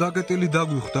საგულდაგულო დაკეტილი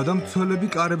დაგვიხვდა და მცველები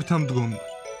კარებთან მდგომდნენ.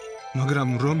 მაგრამ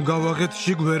რომ გავაღეთ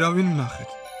შიგ ვერავინ ვნახეთ.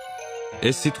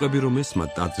 ეს სიტყვები რომ ესმა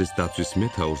ტაძრის დაცვის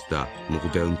მეთაურს და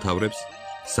მღვდელმთავრებს,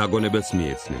 საგონებელს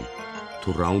მიეცნენ, თუ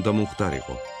რა უნდა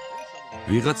მომხდარიყო.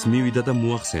 ვიღაც მივიდა და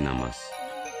მოახსენა მას.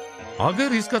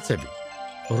 აგერ ის კაცები,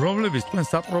 რომლებიც თქვენ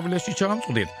საპყრობილეში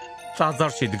ჩამწვდით,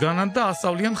 ტაძარში დგანან და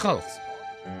ასწავლიან ხალხს.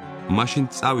 მაშინ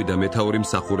წავიდა მეთაური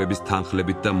მსახურების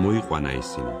თანხლებით და მოიყვანა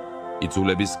ისინი.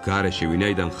 იძულების გარეშე,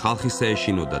 ვინაიდან ხალხის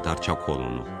ეშინოდა დარჩა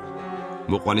ქოლონო.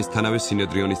 მოყვანისთანავე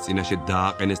სინედრიონის წინაშე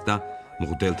დააყენეს და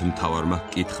მღვდელთმთავარმა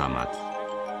ჰკითხა მათ.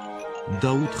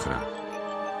 და უთხრა: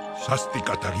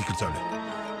 სასტიკად აგიგრძალეთ,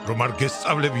 რომ არ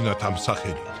გესწავლებინათ ამ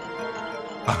სახელით.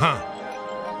 აჰა,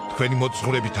 თქვენი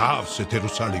მოძღვრებით აავსეთ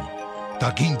იერუსალიმი და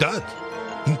გინდათ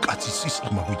იმ კაცის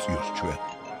სისხლმა გვიწვიოს ჩვენ.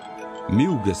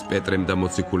 მიუგეს პეტრემ და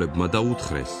მოციქულებმა და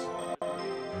უთხრეს: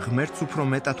 ღმერთს უფრო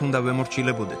მეტად უნდა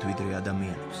ვემორჩილებოდეთ ვიდრე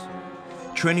ადამიანებს.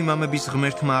 ჩვენი მამების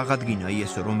ღმერთმა აღადგინა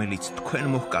იესო, რომელიც თქვენ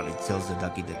მოჰკალით ძელზე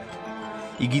დაკიდებით.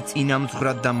 იგი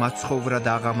წინამძღვრად და მაცხოვრად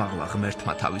აღამაღლა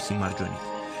ღმერთმა თავისი მარჯვენით,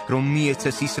 რომ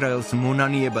მიეცეს ისრაელს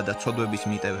მონანიება და ცოდვების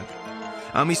მიტევება.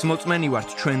 ამის მოწმენი ვართ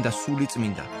ჩვენ და სული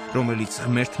წმინდა, რომელიც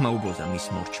ღმერთმა უბოძა მის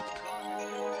მორჩილთ.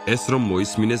 ეს რომ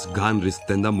მოისმინეს,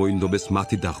 განრისხდნენ და მოინდობეს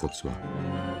მათი დახოცვა.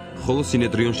 ხოლო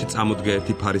სინედრიონში წამოდგა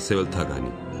ერთი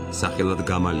ფარისეველთაგანი, სახელად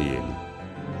გამალიელი,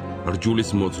 რჯულის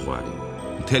მოძღვარი,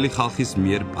 მთელი ხალხის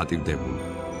მიერ პატივდებული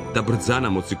და ბრძანა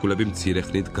მოციქულები მცირე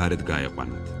ხნით გარეთ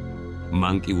გაეყვანათ.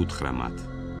 მან კი უთხრა მათ: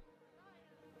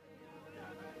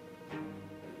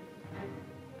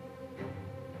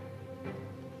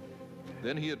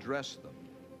 Then he addressed them.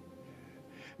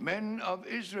 Men of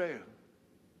Israel,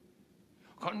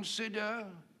 consider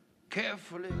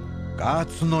carefully.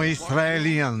 Კაცნო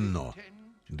ისრაელიანო,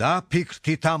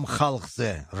 დაფიქრდით ამ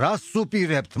ხალხზე, რას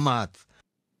უპირებთ მათ?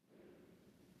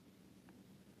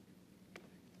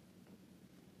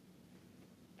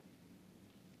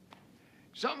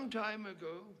 Some time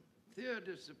ago, there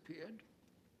disappeared,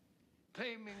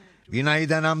 claiming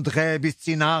ვინაიდან ამ დღეების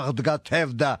წინ აღდგა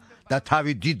თევდა და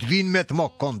თავი დიდ ვინმეთ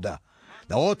მოჰქონდა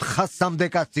და 400-მდე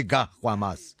კაცი გაჰყვა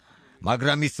მას,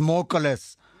 მაგრამ ის მოკლეს,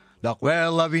 და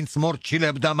ყველა ვინც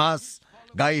მორჩილებდა მას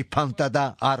გაიფანტა და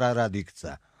არარად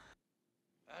იქცა.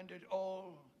 And it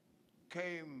all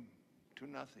came to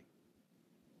nothing.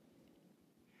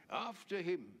 After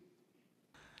him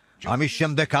ამის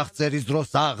შემდეგ აღწერის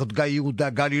დროს აღდგა იუდა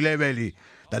გალილეველი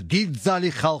და დიდძალი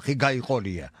ხალხი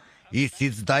გაიყოლია.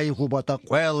 ისიც დაიღუპა და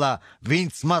ყველა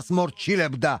ვინც მას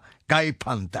მორჩილებდა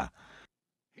გაიფანტა.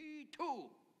 he too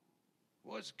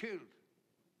was killed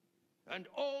and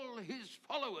all his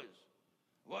followers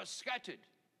were scattered.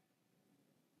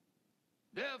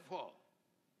 Therefore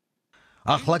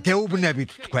ახლა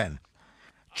გეუბნებით თქვენ,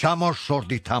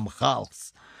 ჩამოშორდით ამ ხალხს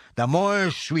და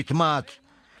მოეშვით მათ,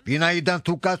 ვინაიდან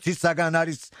თუ კაცისაგან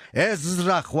არის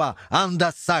ეზრახვა ან და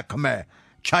საქმე,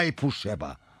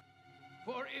 ჩაიფუშება.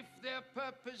 For if their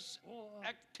purpose or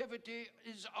activity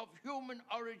is of human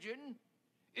origin,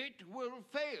 it will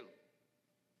fail.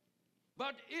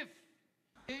 But if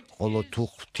it ხოლო თუ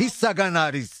ღვთისაგან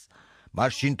არის,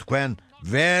 მაშინ თქვენ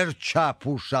ვერ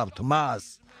ჩაფუშავთ მას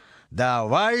და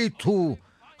ვაი თუ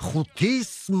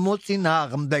ღვთის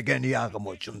მოწინააღმდეგენი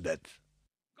აღმოჩნდეთ.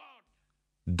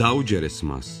 დაუჯერეს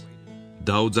მას,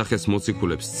 დაუძახეს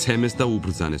მოციქულებს, ცემეს და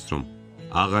უბრძანეს, რომ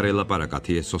აღარ ელაპარაკათ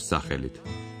იესოს სახელით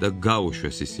და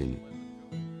გაუშვეს ისინი.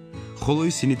 ხოლო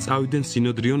ისინი წავიდნენ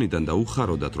სინოდრიონიდან და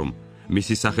უხაროდათ, რომ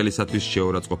მისი სახელისათვის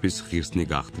შეურაცხყოფის ღირსნი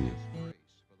გახდნენ.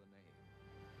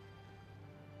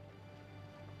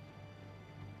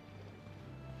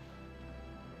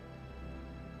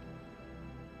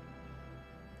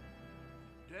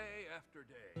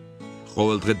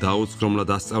 ყოველ დღე დაუცხრომლად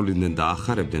ასწავლიდნენ და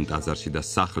ახარებდნენ ტაძარში და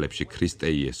სახლებში ქრისტე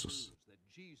იესოს.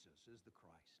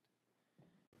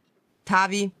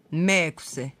 თავი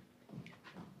მეექვსე.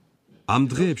 ამ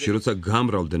დღეებში, როცა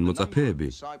გამრავლდნენ მოწაფეები,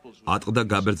 ატყდა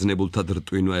გაბერძნებულთა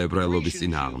რტვინა ებრაელობის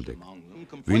წინააღმდეგ.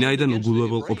 ვინაიდან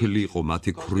უგულებელყოფილი იყო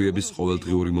მათი ქურვების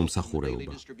ყოველდღიური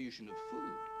მომსახურება.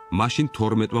 მაშინ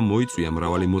 12-მა მოიწვია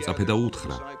მრავალი მოწაფე და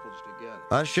უთხრა: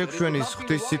 არ შეგშვენის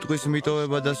ღვთის სიტყვის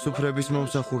მიტოვება და სუფრების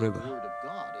მომსახურება.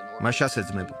 მას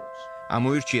ასეძმებო.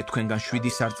 ამოირჩიეთ თქვენგან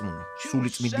 7 სარწმუნო,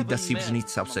 სულიწმიდი და სიბრძნით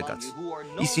სავსე კაცი.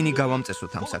 ისინი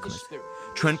გავამწესოთ ამ საქმეს.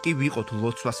 ჩვენ კი ვიყოთ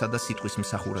ლოცვასა და სიტყვის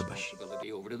მსახურებაში.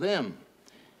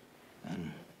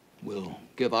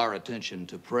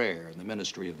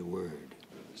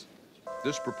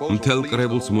 მთელ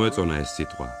კრებულს მოეწონა ეს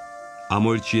სიტყვა.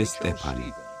 ამოირჩიეს სტეფანი,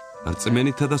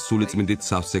 რწმენითა და სულიწმიდით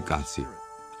სავსე კაცი,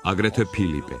 აგრეთვე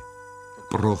ფილიპე,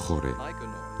 პროხორე,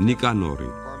 ნიკანორი,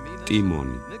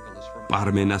 ტიმონი,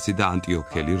 პარმენასი და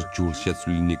ანტიოქელი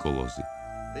რჯულშეცვლილი ნიკოლოზი.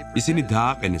 ისინი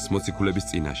დააყენეს მოციქულების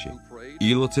წინაშე,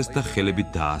 ილოცეს და ხელებით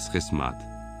დაასხეს მათ.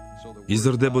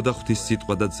 იზრდებოდა ღვთის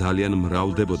სიტყვა და ძალიან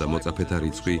მრავლდებოდა მოწაფეთა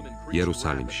რიცხვი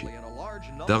იერუსალიმში.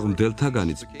 და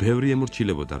ღმრთელთაგანიც ბევრი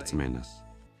ემორჩილებოდა რწმენას.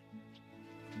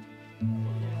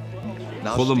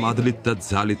 ხოლო მადლით და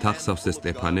ძალით ახსავსე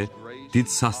სტეფანე დიდ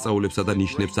სასწაულებსა და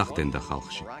ნიშნებს ახდენდა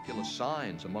ხალხში.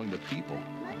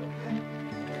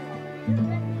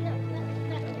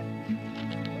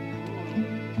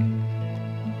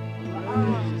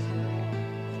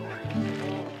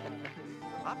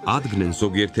 ადგნენ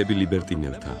ზოგიერთები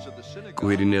ლიბერტინელთა,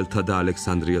 კვირინელთა და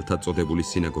ალექსანდრიელთა წოდებული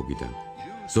სინაგოგიდან,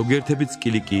 ზოგიერთებიც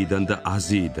კილიკიიდან და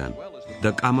აზიიდან და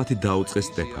კამათი დაუწყეს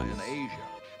სტეფანეს.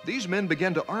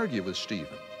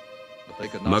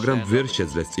 მაგრამ ვერ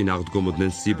შეძლეს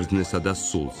წინააღმდგომოდნენ სიბრძნესა და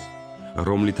სულს,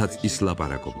 რომლითაც ის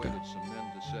ლაპარაკობდა.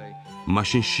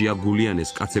 მაშინ შეაგულიანეს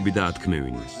კაცები და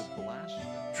ათქმევინეს.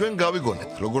 ჩვენ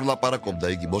გავიგონეთ, როგორ ლაპარაკობდა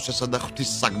იგი მოსესა და ღვთის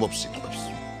საგმობს სიტყვებს.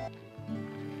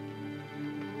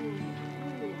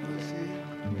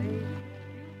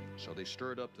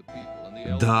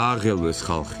 დააღელვეს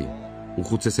ხალხი,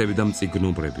 უხუცესები და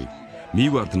მწიგნობრები,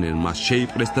 მივარდნენ მას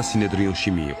შეიპყრეს და სინედრიონში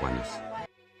მიიყვანეს.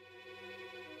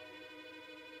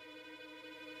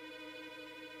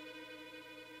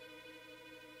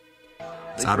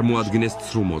 წარმოადგინეს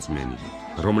ცრუმოწმენი,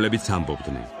 რომლებიც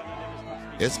ამბობდნენ: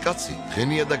 ეს კაცი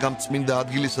ღენია და გამწმინდა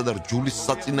ადგილისა და რჯულის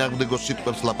საწინააღმდეგო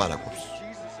სიტყვებს ლაპარაკობს.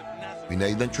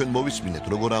 ვინაიდან ჩვენ მოვისმინეთ,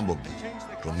 როგორ ამბობდნენ,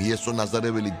 რომ იესო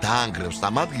ნაზარეველი დაანგრევს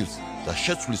ამ ადგილს და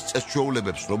შეცვლის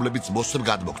წესჩვეულებებს, რომლებიც მოსემ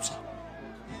გადმოგცა.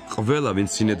 ყველა, ვინც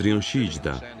სინედრიონში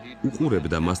იჯდა,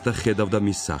 უყურებდა მას და ხედავდა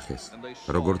მის სახეს,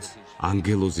 როგორც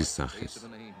ანგელოზის სახეს.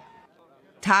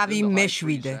 თავი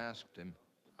მეშვიდე.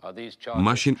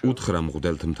 მაშინ უთხრა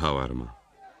მღვდელთ მთავარმა: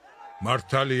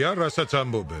 მართალია, რასაც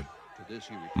ამბობენ?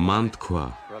 მან თქვა: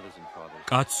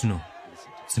 კაცნო,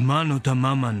 ძმანო და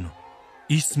მამანო,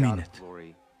 ისმინეთ.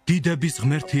 დიდების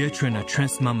ღმერთი ეჩვენა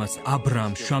ჩვენს მამას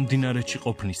აბრაამს შამდინარეთში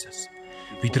ყოფნისას,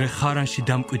 ვიდრე ხარანში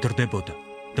დამკვიდრდებოდა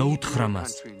და უთხრა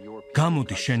მას: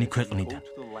 გამოდი შენი ქვეყნიდან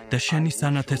და შენი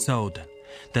სანათესაოდან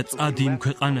და წადი იმ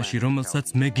ქვეყანაში, რომელსაც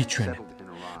მე გიჩვენებ.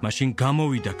 მაშინ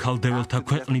გამოვიდა ქალდეველთა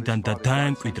ქვეყნიდან და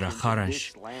დაემკვიდრა ხარანში.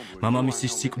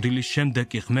 მამამისის სიკვდილის შემდეგ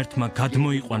კი ღმერთმა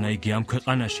გადმოიყვანა იგი ამ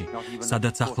ქვეყანაში,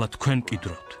 სადაც ახლა თქვენ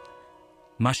მკვიდრობთ.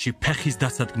 მასში ფეხის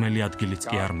დასადგმელი ადგილიც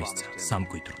კი არ მისცა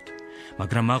სამკვიდროდ.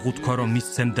 მაგრამ აღუთქვა, რომ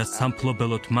მისცემდა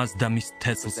სამფლობელოდ მას და მის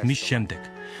თესლს მის შემდეგ,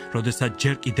 როდესაც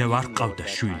ჯერ კიდევ არ ყავდა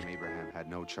შვილი.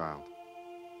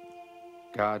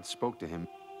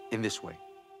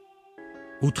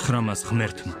 უთხრა მას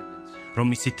ღმერთმა, რომ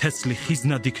მისი თესლი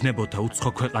ხიზნად იქნებოდა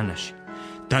უცხო ქვეყანაში.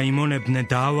 დაიმონებდნენ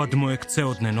და ავად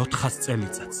მოექცეოდნენ 400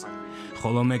 წელიწადს.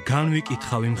 ხოლო მე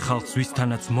განვიკითხავ იმ ხალხს,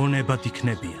 ვისთანაც მონებად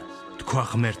იქნებიან, თქვა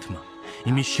ღმერთმა.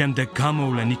 იმის შემდეგ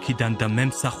გამოვლენ იქიდან და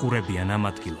მემსახურებიან ამ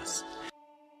ადგილას.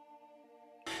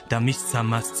 და მისცა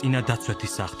მას წინა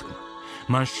დაცვეთის აღთქმა.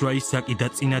 მან შვა ისაკი და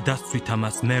წინა დასცვითა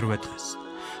მას მერვე დღეს.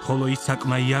 ხოლო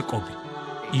ისაკმა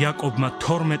იაკობმა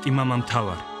 12 მამა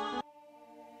მთავარი.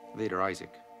 Later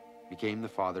Isaac became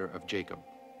the father of Jacob,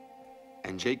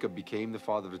 and Jacob became the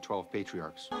father of the 12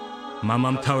 patriarchs. მამა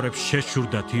მთავრებს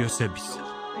შეშურდათ იოსების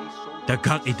და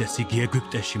გაყიდეს იგი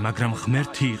ეგვიპტეში, მაგრამ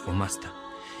ღმერთი იყო მასთან.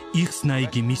 იხსნა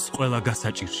იგი მის ყველა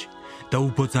გასაჭირში და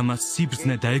უბოძა მას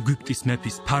სიბრძნე და ეგვიპტის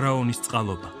მეფის ფარაონის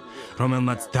წყალობა,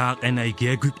 რომელმაც დააყენა იგი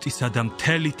ეგვიპტისა და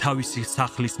მთელი თავისი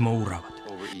სახლის მოურავად.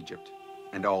 Over Egypt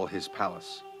and all his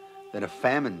palace. Then a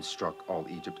famine struck all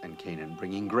Egypt and Canaan,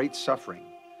 bringing great suffering.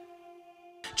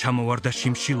 ჩამოვარდა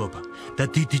შიმშილობა და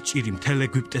დიდი ჭირი მთელ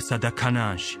ეგვიპტესა და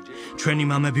ქანაანში. ჩვენი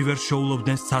მამები ვერ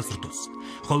შეულობდნენ საზრდოს,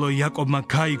 ხოლო იაკობმა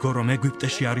გაიგო, რომ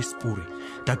ეგვიპტეში არის პური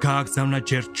და გააგზავნა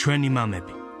ჯერ ჩვენი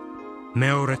მამები.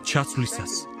 მეორედ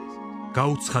ჩასვლისას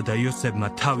გაუცხადა იოსებმა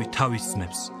თავი თავის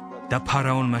ძმებს და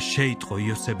ფარაონმა შეიტყო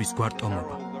იოსების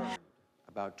გვარტომობა.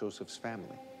 About Joseph's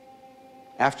family.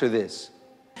 After this,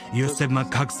 იოსებმა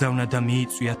გაგზავნა და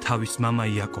მიიწვია თავის მამა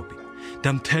იაკობი და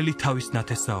მთელი თავის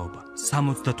ნათესაობა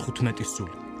 75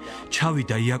 სული.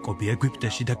 ჩავიდა იაკობი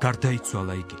ეგვიპტეში და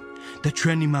გარდაიცვალა იგი და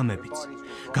ჩვენი მამებიც.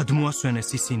 გადმოასვენეს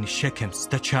ისინი შექემს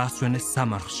და ჩაასვენეს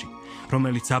სამარხში,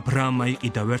 რომელიც აბრაამმა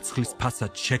იყიდა ვერცხლის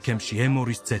ფასად შექემში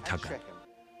ემორის ძეთაგან.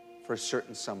 for a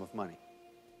certain sum of money.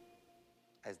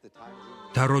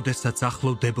 და როდესაც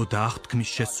ახლოვდებოდა აღთქმის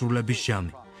შესრულების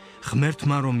ჟამი,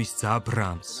 ღმერთმა რომ მისცა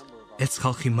აბრაამს, ეს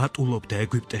ხალხი მატულობდა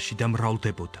ეგვიპტეში და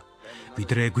მრავლდებოდა,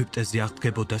 ვიდრე ეგვიპტეზე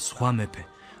აღდგებოდა სხვა მეფე,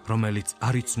 რომელიც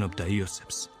არ იცნობდა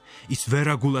იოსებს. ის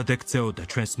ვერაგულად ექცეოდა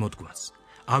ჩვენს მოდგმას,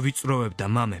 ავიწროვებდა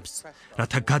მამებს,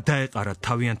 რათა გადაეყარათ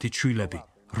თავიანთი ჩვილები,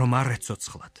 რომ არ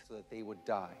ეცოცხლათ.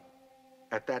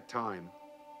 At that time,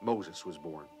 Moses was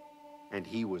born, and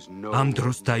he was no. ამ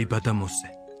დროს დაიბადა მოსე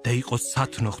და იყო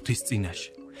სათნო ღვთის წინაშე.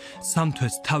 3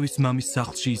 თვეს თავის მამის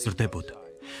სახლში იზრდებოდა.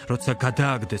 როცა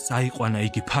გადააგდეს, აიყვანა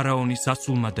იგი ფარაონის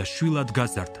ასულმა და შვილად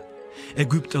გაზარდა.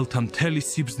 ეგვიპტელთა მთელი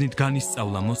სიბრძნით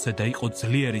განისწავლა მოსე და იყო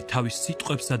ძლიერი თავის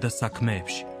სიტყვებსა და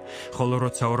საქმეებში. ხოლო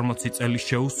როცა 40 წელი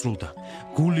შეუსრულდა,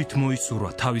 გულით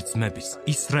მოისურვა თავის ძმების,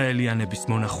 ისრაელიანების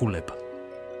მონახულება.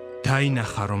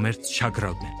 დაინახა, რომ ერთს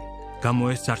ჩაგრავდნენ.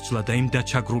 გამოესარჩლა და იმ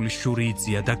დაჩაგრული შური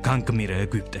იწია და განგმირა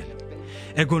ეგვიპტელი.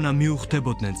 ეგონა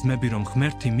მიუხვდებოდნენ ძმები, რომ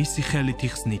ღმერთი მისი ხელით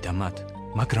იხსნიდა მათ,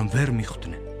 მაგრამ ვერ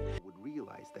მიხვდნენ.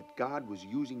 God was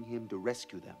using him to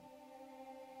rescue them,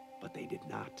 but they did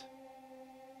not.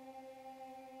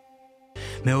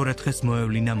 მეორე დღეს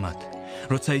მოევლინა მათ,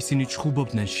 როცა ისინი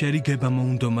ჩხუბობდნენ, შერიგება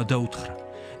მოუნდომა და უთხრა: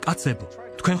 კაცებო,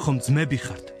 თქვენ ხომ ძმები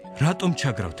ხართ, რატომ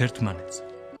ჩაგრავთ ერთმანეთს?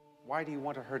 Why do you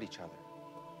want to hurt each other?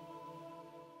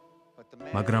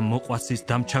 მაგრამ მოყვასის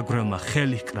დამჩაგვრელმა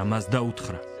ხელი ჰკრა მას და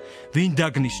უთხრა: ვინ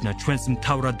დაგნიშნა ჩვენს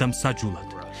მთავრად და მსაჯულად?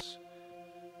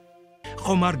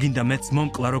 ხომ არ გინდა მეც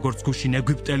მომკლა, როგორც გუშინ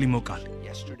ეგვიპტელი მოკალი?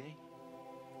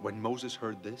 When Moses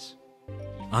heard this,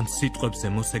 ამ სიტყვებზე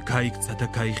მოსე გაიქცა და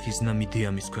გაიხიზნა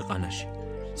მიდიამის ქვეყანაში,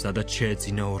 სადაც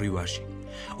შეეძინა 2 ვაჟი.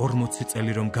 40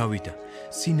 წელი რომ გავიდა,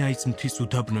 სინაის მთის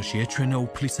უდაბნოში ეჩვენა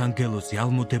უფლის ანგელოზი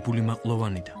ალმოდებული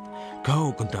მაყლოვანიდან.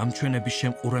 გაოგნდა ამჩვენების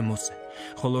შემყურე მოსე,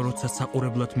 ხოლო როცა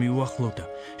საყურებლად მიუახლოვდა,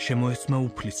 შემოესმა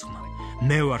უფლის ხმა: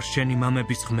 მე ვარ შენი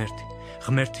მამების ღმერთი,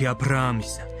 ღმერთი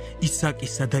აბრაამისა,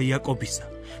 ისაკისა და იაკობისა.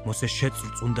 მოსე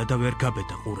შეწრწუნდა და ვერ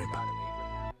გაბედა ყურება.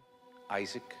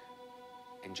 Isaac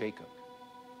and Jacob.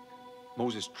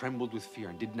 Moses trembled with fear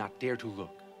and did not dare to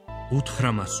look.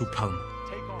 უთხრა მას უფალმა: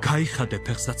 გაიხადე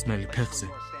ფეხსაცმელი ფეხზე,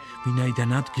 ვინაიდან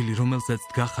ადგილი, რომელზეც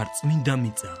დგახარ, წმინდა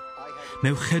მიწაა. მე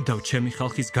ვხედავ ჩემი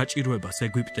ხალხის გაჭირვებას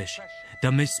ეგვიპტეში და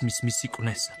მესმის მისი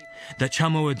კვნესა და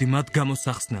ჩამოვედი მათ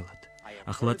გამოსახსნელად.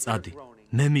 ახლა წადი,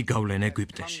 მე მიგავლენ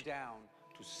ეგვიპტეში.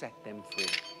 To set them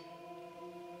free.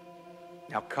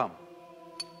 Now come.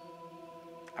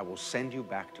 I will send you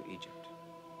back to Egypt.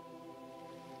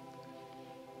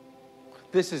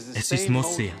 This is the ეს ის same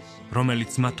მოსეა,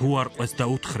 რომელიც მათ უარყვეს და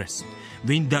უთხრეს,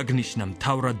 ვინ დაგნიშნა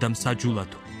მთავრად და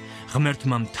მსაჯულადო.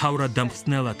 ღმერთმა მთავრად და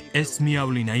მხსნელად ეს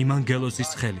მიავლინა იმ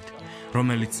ანგელოზის ხელით,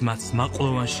 რომელიც მას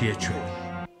მაყლოვანში ეჩვევა.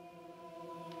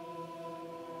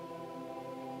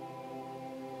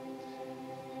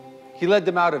 He led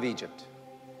them out of Egypt.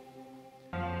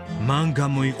 მან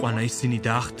გამოიყვანა ისინი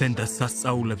და ახდენდა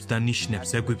სასწაულებს და ნიშნებს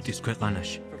ეგვიპტის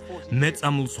ქვეყანაში.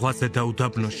 მეწამულ ზღვაზე და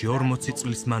უდაბნოში 40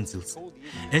 წლის მანძილზე.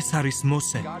 ეს არის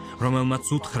მოსე, რომელმაც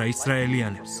უთხრა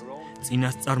ისრაელიანებს: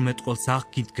 წინასწარმეტყველს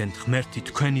აღგიდგენთ ღმერთი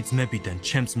თქვენი ძმებიდან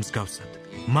ჩემს მსგავსად.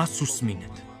 მას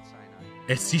უსმინეთ.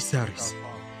 ეს ის არის,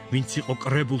 ვინც იყო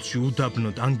კრებულში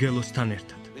უდაბნოდ ანგელოსთან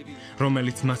ერთად,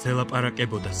 რომელიც მას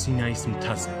ელაპარაკებოდა სინაის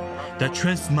მთაზე და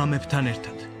ჩვენს მამებთან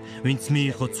ერთად, ვინც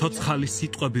მიიღო ცოცხალი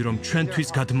სიტყვები, რომ ჩვენთვის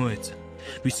გადმოეცა,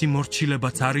 ვისი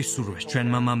მორჩილებაც არ ისურვეს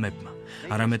ჩვენმა მამებმა,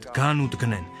 არამედ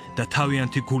განუდგნენ და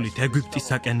თავიანთი გულით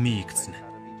ეგვიპტისაკენ მიიქცნენ.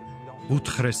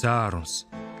 უთხრეს აარონს: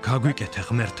 გაგვიკეთე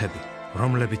ღმერთები,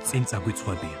 რომლებიც წინ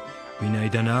წაგვიწყვებიან.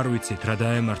 ვინაიდან არ ვიცით რა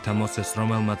დაემართა მოსეს,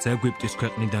 რომელმაც ეგვიპტის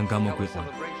ქვეყნიდან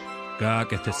გამოგვიყვანა.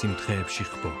 გააკეთეს იმ დღეებში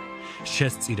ხბო,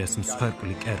 შესწირეს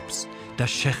მსხვერპლი კერპს და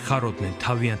შეხაროდნენ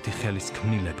თავიანთი ხელის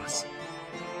ქმნილებას.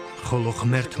 ხოლო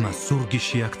ღმერთმა ზურგი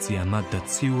შეაქცია მათ და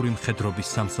ციური მხედრობის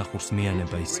სამსახურს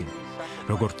მიანება ისინი,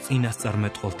 როგორც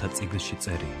წინასწარმეტყველთა წიგნში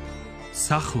წერია.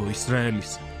 სახლო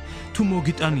ისრაელის, თუ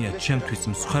მოგიტანიათ ჩემთვის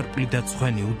მსხვერპლი და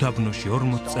ცხვენი უდაბნოში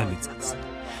 40 წელიწადს,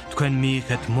 თქვენ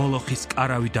მიიღეთ მოლოხის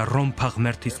კარავი და რომფა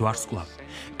ღმერთის ვარსკვლავი,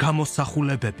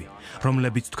 გამოსახულებები,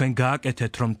 რომლებიც თქვენ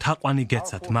გააკეთეთ, რომ თაყვანი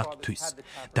გეცათ მათთვის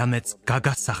და მეც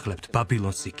გაგასახლებთ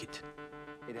ბაბილონს იქით.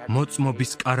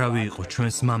 მოწმობის კარავი იყო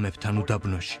ჩვენს მამებთან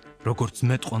უდაბნოში, როგორც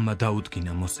მეტყველმა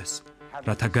დაუდგინა მოსეს,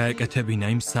 რათა გაეკეთებინა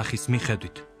იმ სახის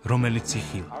მიხედვით, რომელიც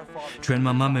იხილა.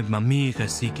 ჩვენმა მამებმა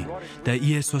მიიღეს იგი და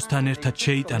იესოსთან ერთად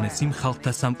შეიტანეს იმ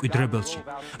ხალხთა სამკვიდრებელში,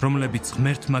 რომლებიც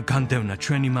ღმერთმა განდევნა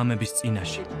ჩვენი მამების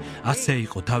წინაშე. ასე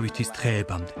იყო დავითის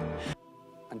დღეებამდე.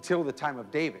 Until the time of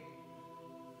David,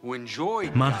 who enjoyed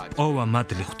მან პოვა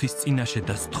მადლი ღვთის წინაშე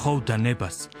და სთხოვდა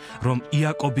ნებას, რომ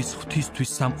იაკობის ღვთისთვის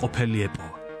სამყოფელი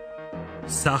ეპოვა.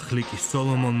 სახლი კი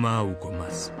სოლომონმა აუგო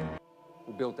მას.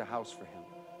 who built a house for him.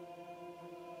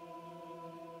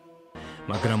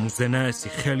 მაგრამ უზენაესი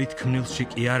ხელით ქმნილში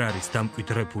კი არ არის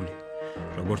დამკვიდრებული,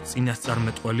 როგორც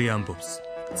წინასწარმეტყველი ამბობს: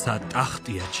 ცა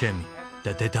ტახტია ჩემი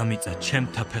და დედამიწა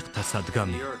ჩემთა ფეხთა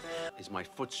სადგამია. Is my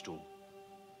footstool.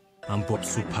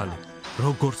 ამბობს უფალი,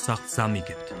 როგორ სახლს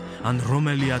ამიგებთ, ან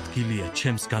რომელი ადგილია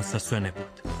ჩემს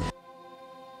განსასვენებლად.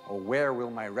 Or where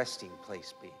will my resting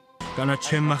place be? განა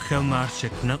ჩემმა ხელმა არ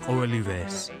შექმნა ყოველივე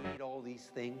ეს. All these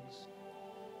things.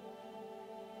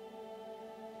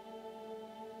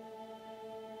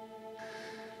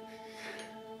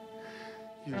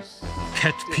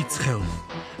 ქეთფიცხელმა,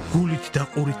 გულით და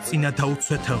ყურით წინა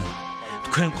დაუცვეთელმა,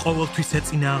 თქვენ ყოველთვის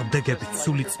ეწინააღმდეგებით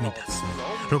სულიწმიდას,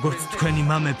 როგორც თქვენი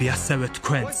მამები, ასევე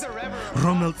თქვენც,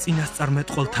 რომელ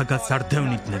წინასწარმეტყველთაგანს არ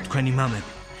დევნიდნენ თქვენი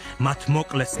მამები, მათ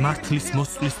მოკლეს მართლის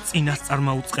მოსვლის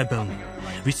წინასწარმაუწყებელმა,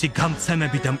 ვისი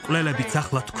გამცემები და მკვლელებიც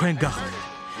ახლა თქვენ გახდეთ,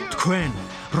 თქვენ,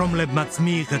 რომლებმაც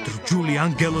მიიღეთ რჯული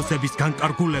ანგელოზების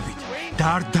განკარგულებით და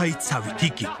არ დაიცავით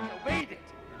იგი.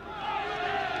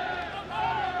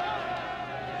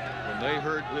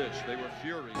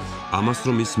 ამას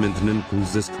რომ ისმენდნენ,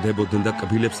 გულზე სკდებოდნენ და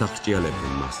კბილებს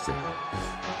აღჭიალებდნენ მასზე.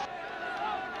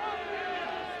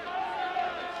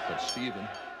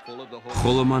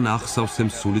 ხოლო მან ახსავსემ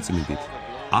სულიწმიდით,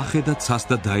 ახედა ცას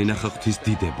და დაინახა ღვთის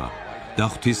დიდება და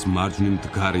ღვთის მარჯვნივ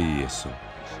მდგარი იესო.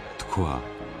 თქვა: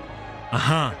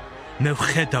 აჰა, მე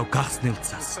ვხედავ გახსნილ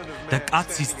ცას და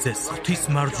კაცის ძეს ღვთის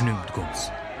მარჯვნივ მდგომს.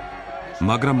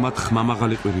 მაგრამ მათ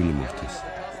ხმამაღალი ყვირილი მოხდეს.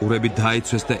 ყურები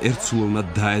დაიცვეს და ერთსულოვნად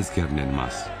დაეზგერნენ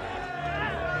მას.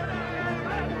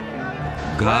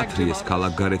 გაათრიეს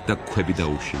ქალაქგარეთ და ქვები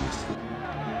დაუშინეს.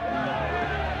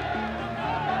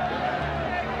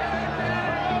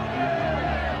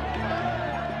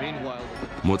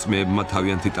 მოწმეებმა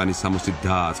თავიანთი ტანის სამოსით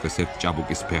დააწყეს ერთ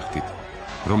ჭაბუკის ფეხთით,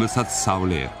 რომელსაც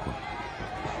სავლე ერქვა.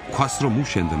 ქვას რომ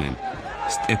უშენდნენ,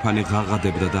 სტეფანე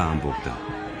ღაღადებდა და ამბობდა: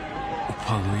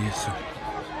 უფალო იესო,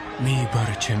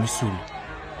 მიიბარე ჩემი სული.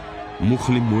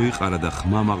 მუხლი მოიყარა და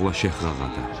ხმამაღლა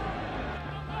შეღაღადა.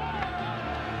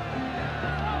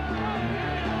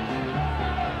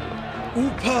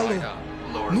 უფალო,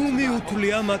 ნუ მიუთვლი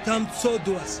ამათ ამ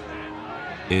ცოდვას.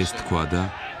 ეს თქვა და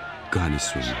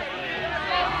განისვენა.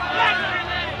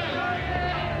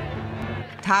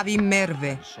 თავი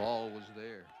მერვე.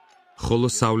 ხოლო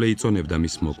სავლე იწონებდა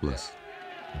მის მოკვლას.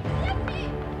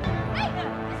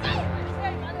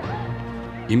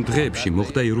 იმ დღეებში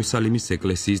მოხდა იერუსალიმის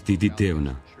ეკლესიის დიდი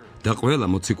დევნა და ყველა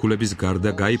მოციქულების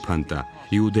გარდა გაიფანტა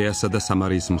იუდეასა და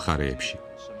სამარიის მხარეებში.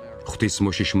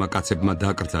 ღვთისმოშიშმა კაცებმა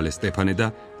დააკრძალეს სტეფანე და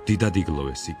დიდად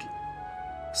იგლოვეს იგი.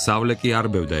 სავლე კი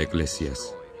არბევდა ეკლესიას,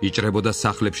 იჭრებოდა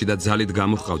სახლებში და ძალით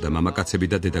გამოჰყავდა მამაკაცები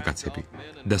და დედაკაცები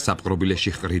და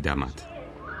საპყრობილეში ჰყრიდა მათ.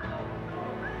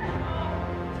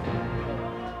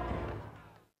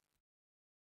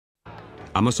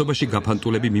 ამასობაში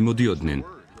გაფანტულები მიმოდიოდნენ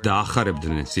და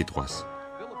ახარებდნენ სიტყვას.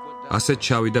 ასეთ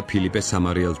ჩავიდა ფილიპე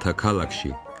სამარიელთა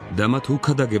ქალაქში და მათ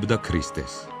უქადაგებდა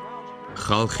ქრისტეს.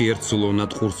 ხალხი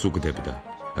ერთსულოვნად ყურს უგდებდა,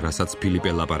 რასაც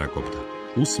ფილიპე ლაპარაკობდა,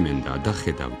 უსმენდა და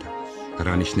ხედავდა,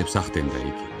 რა ნიშნებს ახდენდა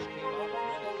იგი.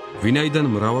 ვინაიდან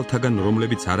მრავალთაგან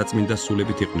რომლებიც არაწმინდა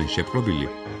სულებით იყვნენ შეპყრობილი,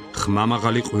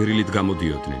 ხმამაღალი ყვირილით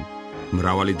გამოდიოდნენ,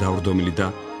 მრავალი დავრდომილი და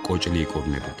კოჭლი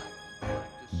იკურნებოდა.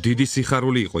 დიდი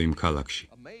სიხარული იყო იმ ქალაქში.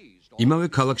 იმავე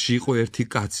ქალაქში იყო ერთი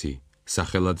კაცი,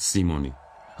 სახელად სიმონი,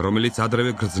 რომელიც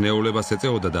ადრევე გრძნეულებას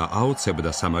ეწეოდა და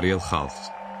აოცებდა სამარიელ ხალხს.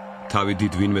 თავი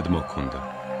დიდ ვინმედ მოჰქონდა.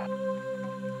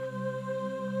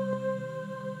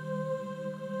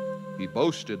 He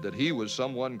boasted that he was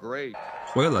someone great.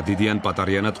 ყველა დიდიან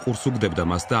პატარიანად ყურს უგდებდა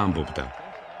მას და ამბობდა: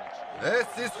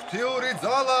 ეს ის ღვთიური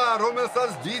ძალა,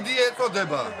 რომელსაც დიდი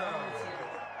ეწოდება.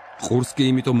 ყურს კი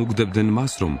იმიტომ უგდებდნენ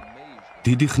მას, რომ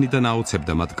დიდი ხნიდან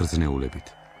აოცებდა მათ გრძნეულებით.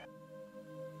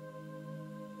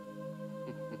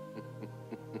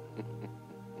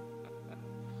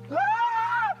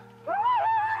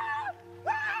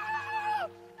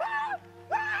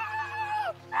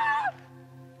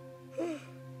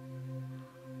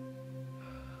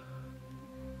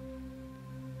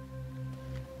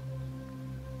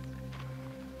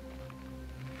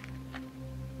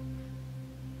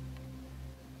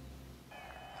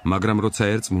 მაგრამ როცა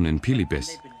ერწმუნენ ფილიპეს,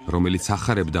 რომელიც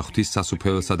ახარებდა ღვთის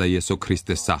სასუფეველსა და იესო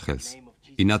ქრისტეს სახელს,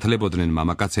 ინათლებოდნენ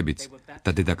მამაკაცებიც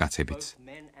და დედაკაცებიც.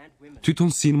 თვითონ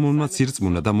სიმონმაც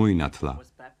ირწმუნა და მოინათლა.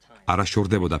 არა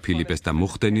შორდებოდა ფილიპეს და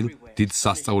მოხდენილ დიდ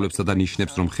სასწაულებსა და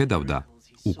ნიშნებს რომ ხედავდა,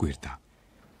 უკვირდა.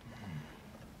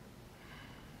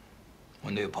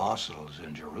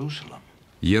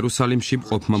 იერუსალიმში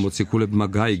მყოფმა მოციქულებმა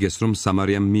გაიგეს, რომ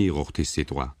სამარიამ მიიღო ღვთის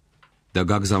სიტყვა და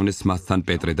გაგზავნეს მასთან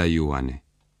პეტრე და იოანე,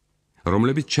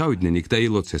 რომლებიც ჩავიდნენ იქ და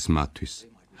ილოცეს მათთვის,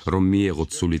 რომ მიეღოთ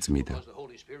სული წმინდა.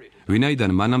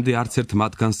 ვინაიდან მანამდე არც ერთ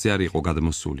მათგანზე არ იყო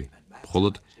გადმოსული,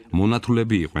 მხოლოდ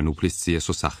მონათლულები იყვნენ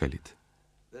უფლისწიესო სახელით.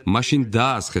 მაშინ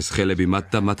დაასხეს ხელები მათ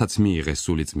და მათაც მიიღეს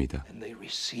სული წმინდა.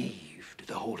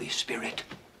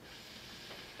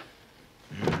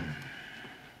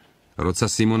 როცა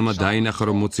სიმონმა დაინახა,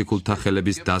 რომ მოციქულთა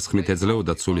ხელების დასხმით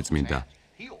ეძლეოდა სული წმინდა,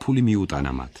 ფული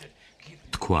მიუტანა მათ.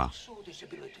 თქვა: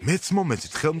 მეც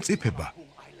მომეწით ხელმწიფება,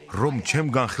 რომ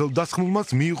ჩემგან ხელდასხმულმაც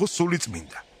მიიღო სული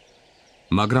წმინდა.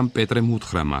 მაგრამ პეტრემ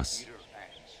უთხრა მას: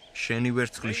 შენი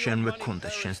ვერცხლი შენვე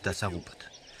გქონდეს შენს დასაღუპად.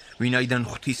 ვინაიდან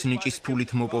ღვთის ნიჭის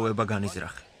ფულით მოპოვება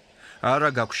განიზრახე. არა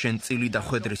გაქვს შენ წილი და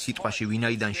ხვედრი სიტყვაში,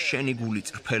 ვინაიდან შენი გული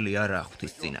წრფელი არაა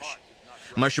ღვთის წინაშე.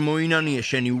 მაშ მოინანიე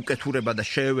შენი უკეთურება და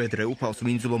შეევედრე უფალს,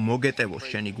 ვინძლო მოგეტევოს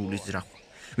შენი გულის ზრახვა.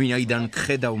 ვინაიდან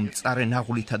გხედავ მწარე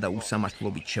ნაღვლითა და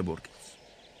უსამართლობით შებორგილს.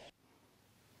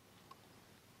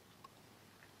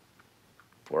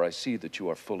 For I see that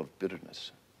you are full of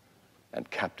bitterness and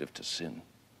captive to sin.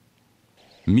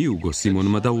 მიუგო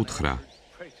სიმონმა და უთხრა: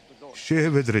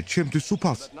 შეევედრეთ ჩემთვის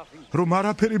უფალს, რომ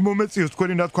არაფერი მომეწიოს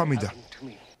თქვენი ნათქვამიდან.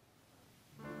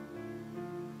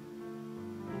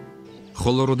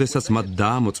 ხოლო როდესაც მათ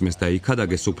დაამოწმეს და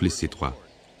იქადაგეს უფლის სიტყვა,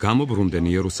 გამობრუნდნენ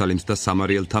იერუსალიმს და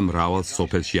სამარიელთა მრავალ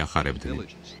სოფელში ახარებდნენ.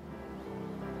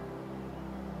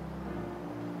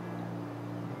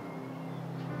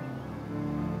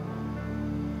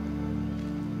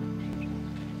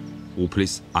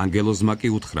 უფლის ანგელოზმა კი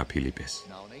უთხრა ფილიპეს: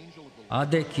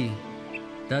 ადექი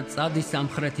და წადი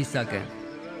სამხრეთისაკენ,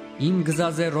 იმ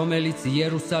გზაზე, რომელიც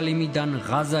იერუსალიმიდან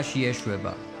ღაზაში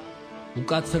ეშვება.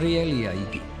 უკაცრიელია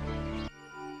იგი.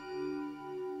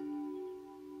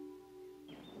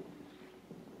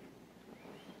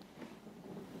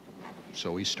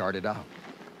 So he started out.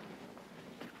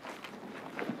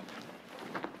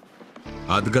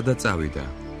 ადგა და წავიდა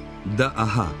და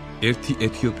აჰა, ერთი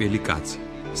ეთიოპიელი კაცი,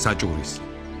 საჭურის,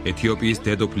 ეთიოპიის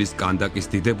დედოფლის კანდაკის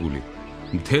დიდებული,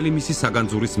 მთელი მისი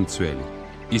საგანძურის მცველი,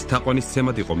 ის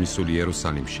თაყვანისცემად იყო მისული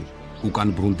იერუსალიმში, უკან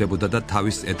ბრუნდებოდა და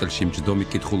თავის ეტლში მჯდომი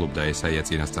კითხულობდა ესაია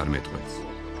წინასწარმეტყველს.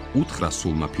 უთხრა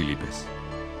სულმა ფილიპეს: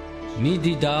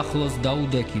 მიდი და ახლოს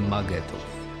დაუდექი მაგეთოს.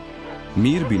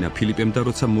 მიირბინა ფილიპემ და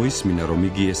როცა მოისმინა, რომ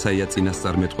იგი ესაია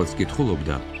წინასწარმეტყველს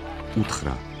კითხულობდა,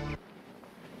 უთხრა: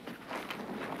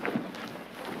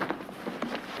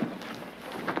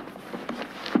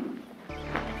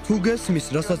 თუ გესმის,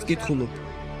 რასაც კითხულობ.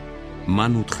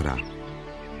 მან უთხრა: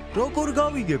 როგორ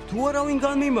გავიგებ, თუ არავინ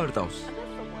განმიმარტავს?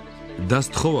 და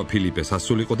სთხოვა ფილიპეს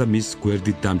ასულიყო და მის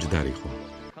გვერდით დამჯდარიყო.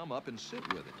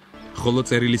 ხოლო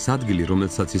წერილის ადგილი,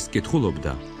 რომელსაც ის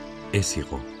კითხულობდა, ეს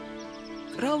იყო.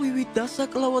 კრავივით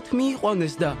დასაკლავად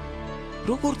მიიყვანეს და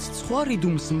როგორც ცხვარი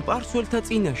დუმს მპარსველთა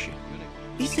წინაშე,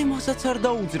 ისე მასაც არ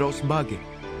დაუძრავს ბაგე.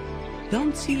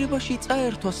 დამცირებაში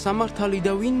წაერთვა სამართალი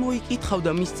და ვინ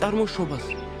მოიკითხავდა მის წარმოშობას,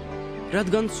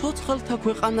 რადგან ცოცხალთა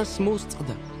ქვეყანას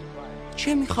მოსწყდა.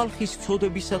 ჩემი ხალხის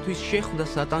ცოდებისათვის შეხვდა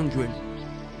სატანჯველი.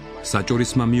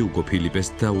 საჭურისმა მიუგო ფილიპეს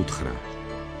და უთხრა.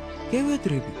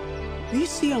 გევედრები,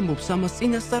 ვისი ამბობს ამას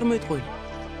წინასწარმეტყველი?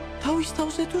 თავის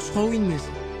თავზე თუ სხვა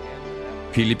ვინმეზე?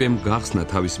 ფილიპემ გახსნა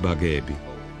თავის ბაგეები,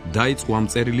 დაიწყო ამ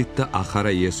წერილით და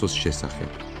ახარა იესოს შესახებ.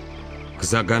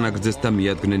 გზა განაგრძეს და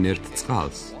მიადგნენ ერთ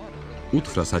წყალს.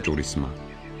 უთხრა საჭურისმა.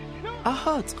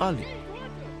 აჰა, წყალი.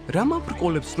 რა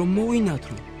მაბრკოლებს რომ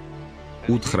მოვინათლო?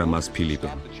 უთხრა მას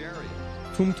ფილიპემ.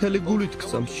 თუ მთელი გულით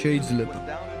გწამს შეიძლება.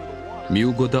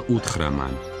 მიუგო და უთხრა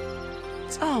მან.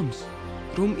 წამს,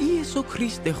 რომ იესო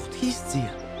ქრისტე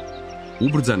ღვთისძია.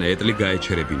 უბრძანა ეტლი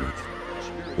გაეჩერებინათ.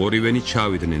 ორივენი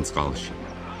ჩავიდნენ წყალში,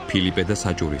 ფილიპე და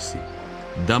საჭურისი,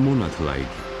 და მონათლა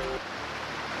იგი.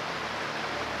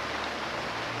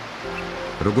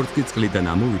 როგორც კი წყლიდან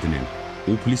ამოვიდნენ,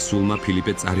 უფლის სულმა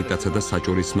ფილიპე წარიტაცა და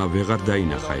საჭურისმა ვეღარ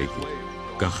დაინახა იგი.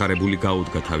 გახარებული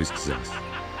გაუდგა თავის გზას.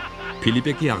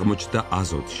 ფილიპე კი აღმოჩნდა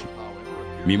აზოტში.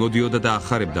 მიმოდიოდა და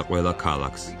ახარებდა ყველა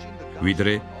ქალაქს,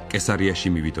 ვიდრე კესარიაში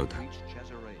მივიდოდა.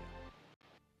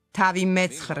 თავი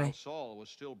მეცხრე.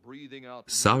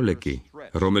 სავლე კი,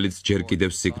 რომელიც ჯერ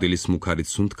კიდევ სიკვდილის მუქარით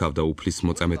სუნთქავდა უფლის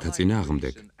მოწამეთა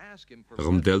წინააღმდეგ,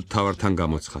 ღმრთელ მთავართან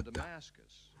გამოცხადდა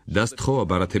და სთხოვა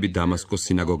ბარათები დამასკოს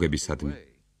სინაგოგებისადმი,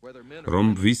 რომ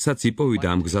ვისაც იპოვიდა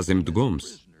ამ გზაზე მდგომს,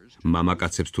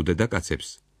 მამაკაცებს თუ დედაკაცებს,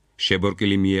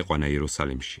 შებორკილი მიეყვანა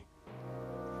იერუსალიმში.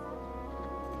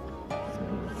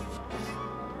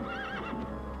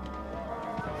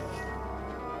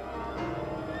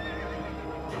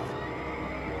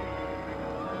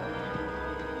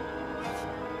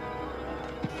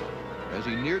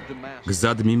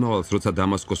 გზად მიმავალს, როცა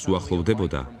დამასკოს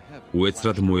უახლოვდებოდა,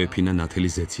 უეცრად მოეფინა ნათელი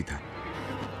ზეციდან.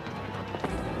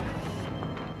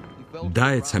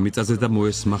 დაეცა მიწაზე და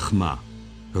მოესმა ხმა,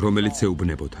 რომელიც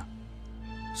ეუბნებოდა.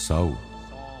 საულ,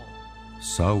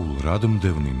 საულ, რად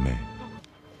მდევნი მე?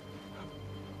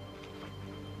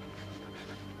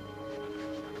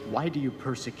 Why do you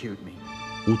persecute me?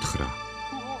 უთხრა.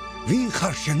 ვინ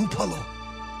ხარ შენ უფალო?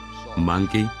 მან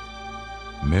კი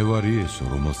მე ვარ იესო,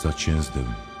 რომელსაც შენს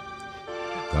დევნი.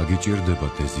 გაგიჭირდება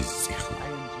თეზის წიხლი.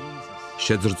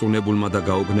 შეძრწუნებულმა და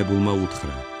გაოგნებულმა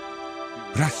უთხრა.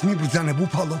 რას მიბრძანებ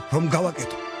უფალო, რომ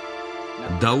გავაკეთო?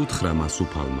 დაუთხრა მას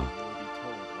უფალმა.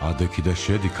 ადექი და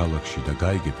შედი ქალაქში და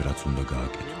გაიგებ, რაც უნდა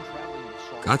გააკეთო.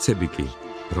 კაცები კი,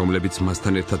 რომლებიც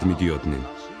მასთან ერთად მიდიოდნენ,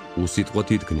 უსიტყვოდ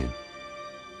იდგნენ.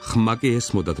 ხმა კი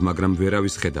ესმოდათ, მაგრამ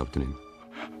ვერავის ხედავდნენ.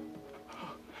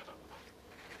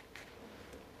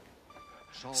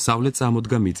 სავლე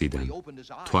წამოდგა მიწიდან,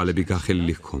 თვალები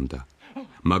გახელილი ჰქონდა,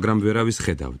 მაგრამ ვერავის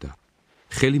ხედავდა.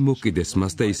 ხელი მოკიდეს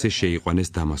მას და ისე შეიყვანეს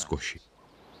დამასკოში.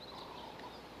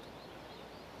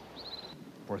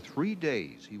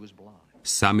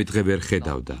 სამი დღე ვერ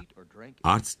ხედავდა,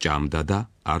 არც ჭამდა და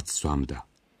არც სვამდა.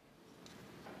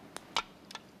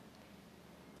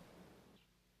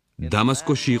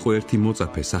 დამასკოში იყო ერთი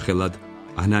მოწაფე სახელად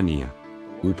ანანია,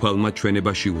 უფალმა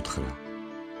ჩვენებაში უთხრა.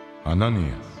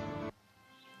 ანანია,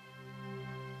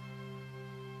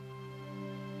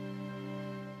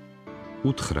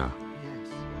 უთხრა.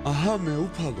 აჰა, მე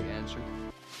უფალო.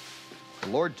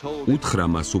 უთხრა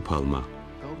მას უფალმა.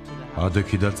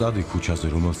 ადექი და წადი ქუჩაზე,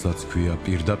 რომელსაც ქვია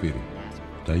პირდაპირი,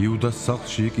 და იუდას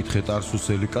სახლში იკითხეთ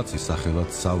არსუსელი კაცი სახელად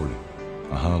საული.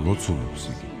 აჰა, ლოცულობს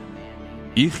იგი.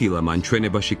 იხილა მან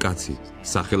ჩვენებაში კაცი,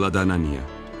 სახელად ანანია,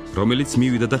 რომელიც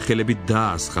მივიდა და ხელებით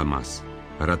დაასხა მას,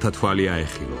 რათა თვალი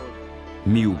აეხილო.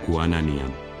 მიუგო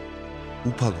ანანიამ.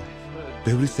 უფალო,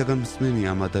 ბევრისაგან მსმენი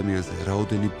ამ ადამიანზე,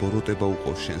 რაოდენი ბოროტება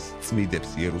უყურს შენს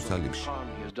წმიდებს იერუსალიმში.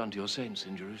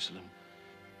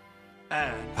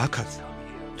 აქაც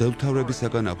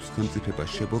დელთავრებისაგან აქვს ხელმწიფება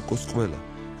შებორკოს ყველა,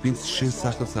 ვინც შენს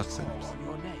სახელს ახსენებს.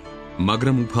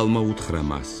 მაგრამ უფალმა უთხრა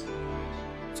მას.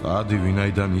 წადი,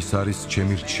 ვინაიდან ის არის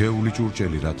ჩემი რჩეული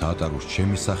ჭურჭელი, რათა ატაროს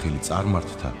ჩემი სახელი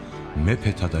წარმართთა,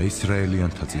 მეფეთა და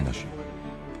ისრაელიანთა წინაშე.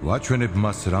 ვაჩვენებ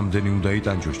მას, რამდენი უნდა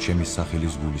იტანჯოს ჩემი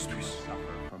სახელის გულისთვის.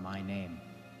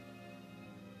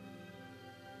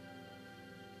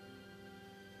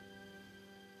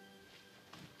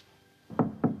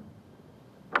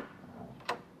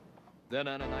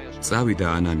 წავიდა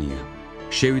ანანია,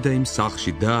 შევიდა იმ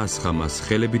სახლში, დაასხა მას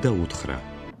ხელები და უთხრა.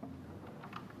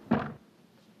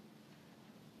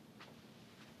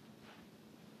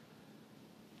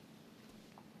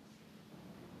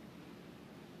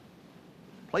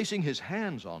 Placing his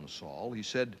hands on Saul, he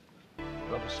said,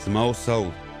 ძმაო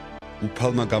საულ,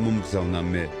 უფალმა გამომგზავნა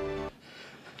მე.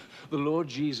 The Lord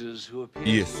Jesus who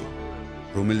appeared იესო,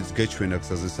 რომელიც გეჩვენა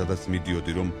გზაზე, სადაც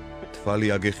მიდიოდი, რომ თვალი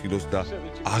აგეხილოს და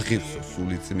აღივსო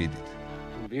სული წმიდით.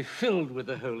 be filled with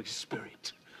the Holy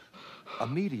Spirit.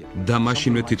 და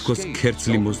მაშინვე თითქოს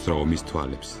ქერცლი მოსძრაო მის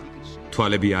თვალებს.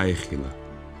 თვალები აეხილა,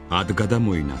 ადგა და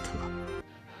მოინათლა.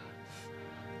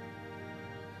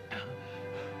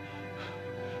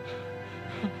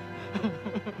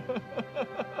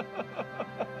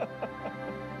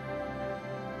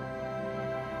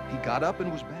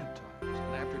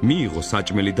 მიიღო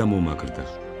საჭმელი და მომაგრდა.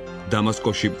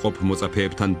 დამასკოში მყოფ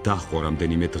მოწაფეებთან დაჰყო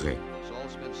რამდენიმე დღე.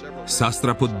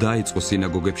 სასტრაფოდ დაიწყო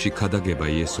სინაგოგებში ქადაგება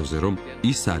იესოზე, რომ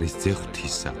ის არის ძე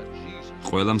ღვთისა.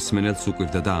 ყველა მსმენელს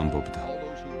უკვირდა და ამბობდა: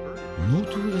 ნუ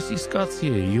თუ ეს ის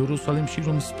კაცია იერუსალიმში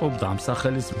რომ სტობდა ამ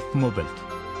სახელის მობელთ.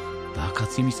 და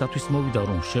აქაც იმისათვის მოვიდა,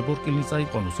 რომ შებორკილი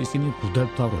წაიყვანოს ისინი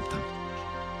მღვდელმთავრებთან.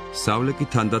 სავლე კი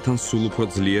თანდათან სულ უფრო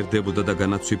ძლიერდებოდა და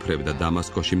განაცვიფრებდა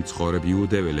დამასკოში მცხოვრებ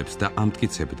იუდეველებს და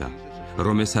ამტკიცებდა,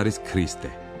 რომ ეს არის ქრისტე.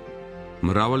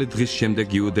 მრავალი დღის შემდეგ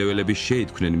იუდეველები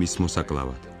შეიტქვნენ მის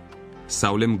მოსაკლავად.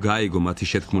 სავლემ გაიგო მათი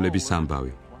შეთქმულების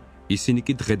ამბავი. ისინი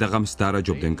კი დღედაღამს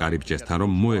დარაჯობდნენ კარიბჭესთან,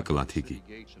 რომ მოეკლათ იგი.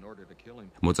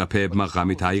 მოწაფეებმა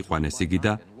ღამით აიყვანეს იგი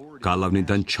და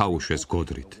გალავნიდან ჩაუშვეს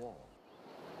გოდრით.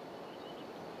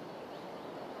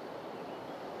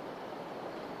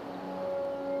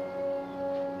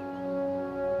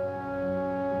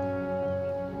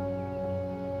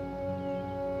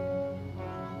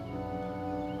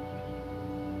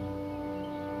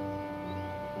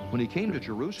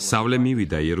 სავლე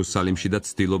მივიდა იერუსალიმში და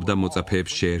ცდილობდა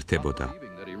მოწაფეებს შეერთებოდა.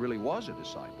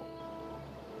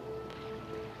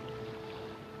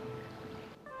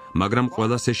 მაგრამ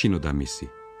ყველას ეშინოდა მისი.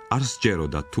 არ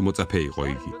სჯეროდა თუ მოწაფე იყო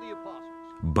იგი.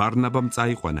 ბარნაბამ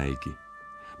წაიყვანა იგი.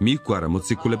 მიჰგვარა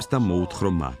მოციქულებს და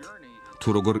მოუთხრო მათ, თუ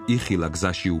როგორ იხილა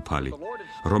გზაში უფალი,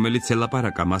 რომელიც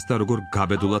ელაპარაკა მას და როგორ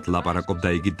გაბედულად ლაპარაკობდა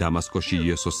იგი დამასკოში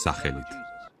იესოს სახელით.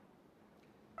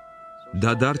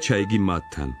 და დარჩა იგი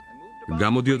მათთან.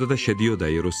 გამოდიოდა და შედიოდა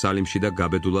იერუსალიმში და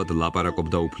გაბედულად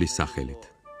ლაპარაკობდა უფლის სახელით.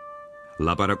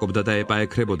 ლაპარაკობდა და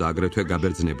ეპაექრებოდა აგრეთვე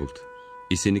გაბერძნებულთ.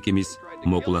 ისინი კი მის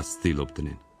მოკვლას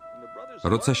ცდილობდნენ.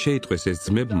 როცა შეიტყვეს ეს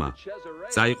ძმებმა,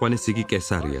 წაიყვანეს იგი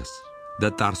კესარიას და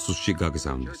ტარსუსში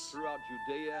გაგზავნეს.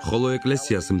 ხოლო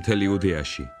ეკლესიას მთელ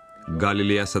იუდეაში,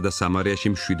 გალილეასა და სამარიაში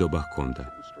მშვიდობა ჰქონდა.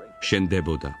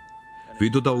 შენდებოდა.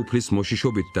 ვიდოდა უფლის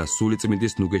მოშიშობით და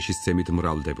სულიწმინდის ნუგეშის ცემით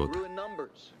მრავლდებოდა.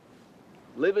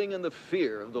 Living in the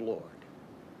fear of the Lord.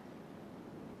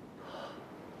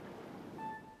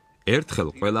 ერთხელ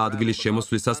ყველა ადგილის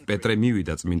შემოსვლისას პეტრე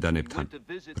მივიდა წმინდანებთან,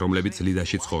 რომლებიც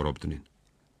ლიდაში ცხოვრობდნენ.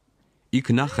 იქ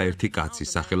ნახა ერთი კაცი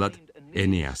სახელად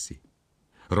ენეასი,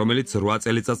 რომელიც 8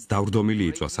 წელიწადს დავრდომილი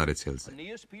იწვა სარეცელზე.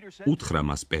 უთხრა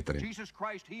მას პეტრე: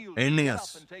 ენეას,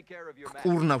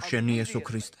 გკურნავ შენ იესო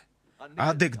ქრისტე.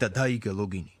 ადეგ და დაიგე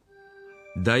ლოგინი.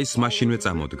 და ის მაშინვე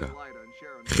წამოდგა.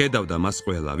 ხედავდა მას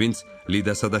ყველა, ვინც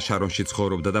ლიდასა და შარონში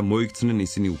ცხოვრობდა და მოიქცნენ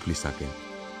ისინი უფლისაკენ.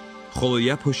 ხოლო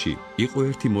იაფოში იყო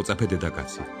ერთი მოწაფე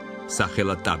დედაკაცი,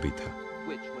 სახელად ტაბითა,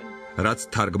 რაც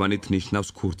თარგმანით ნიშნავს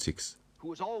ქურციკს.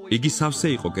 იგი სავსე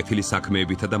იყო კეთილი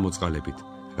საქმეებითა და მოწყალებით,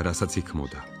 რასაც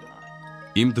იქმოდა.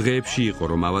 იმ დღეებში იყო,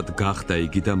 რომ ავად გახდა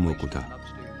იგი და მოკვდა.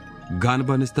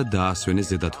 განბანეს და დაასვენეს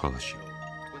ზედათვალაში.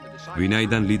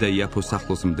 ვინაიდან ლიდა იაფოს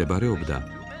ახლოს მდებარეობდა,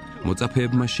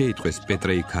 მოწაფეებმა შეიტყვეს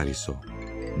პეტრე იქარისო.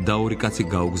 და ორი კაცი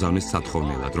გაუგზავნეს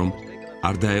სათხოვნელად, რომ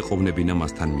არ დაეყოვნებინა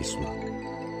მასთან მისვლა.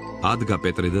 ადგა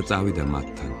პეტრე და წავიდა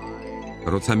მათთან.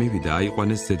 როცა მივიდა,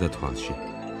 აიყვანეს ზედათვალში.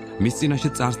 მის წინაშე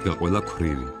წარსდგა ყველა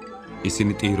ქვრივი.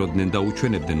 ისინი ტიროდნენ და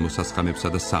უჩვენებდნენ მოსასხამებსა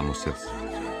და სამოსელს,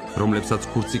 რომლებსაც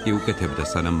ქურციკი უკეთებდა,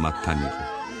 სანამ მათთან იყო.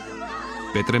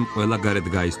 პეტრემ ყველა გარეთ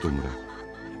გაისტუმრა.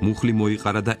 მუხლი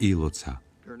მოიყარა და ილოცა.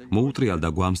 მოუტრიალდა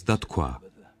გვამს და თქვა: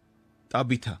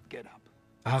 ტაბითა,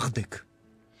 აღდეკ.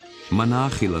 მან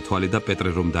აახილა თვალი და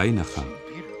პეტრე რომ დაინახა,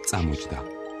 წამოჯდა.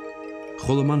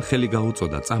 ხოლო მან ხელი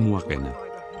გაუწოდა, წამოაყენა,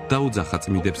 დაუძახა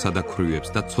წმიდებსა და ქვრივებს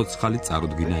და ცოცხალი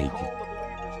წარუდგინა იგი.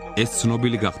 ეს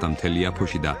ცნობილი გახდა მთელი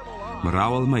იაფოში და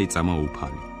მრავალმა იწამა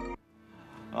უფალი.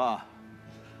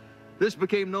 This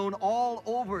became known all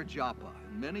over Joppa.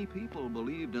 Many people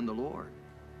believed in the Lord.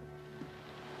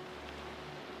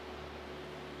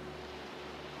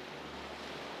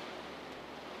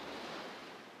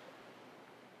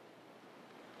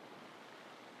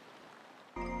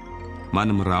 მან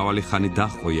მრავალი ხანი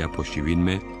დაჰყო იაფოში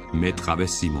ვინმე მეტყავე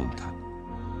სიმონთან.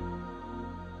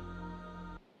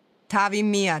 თავი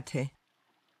მიათე.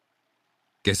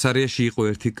 კესარიაში იყო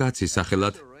ერთი კაცი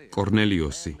სახელად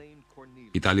კორნელიოსი.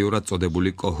 იტალიურად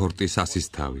წოდებული კოჰორტის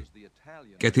ასისთავი.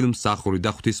 კეთილმსახური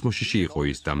და ღვთისმოშიში იყო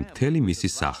ის და მთელი მისი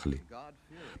სახლი.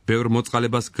 ბევრ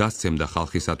მოწყალებას გასცემდა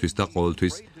ხალხისათვის და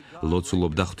ყოველთვის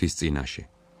ლოცულობდა ღვთის წინაშე.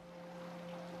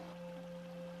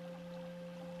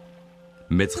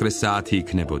 მე-9 საათი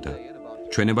იქნებოდა.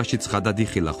 ჩვენებაში ცხადად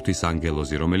იხილა ღვთის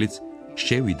ანგელოზი, რომელიც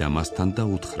შევიდა მასთან და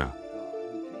უთხრა: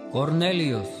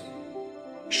 კორნელიოს.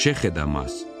 შეხედა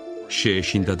მას,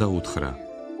 შეეშინდა და უთხრა: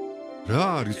 რა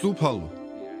არის უფალო?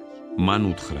 მან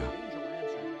უთხრა: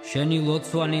 შენი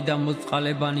ლოცვანი და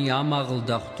მოწყალებანი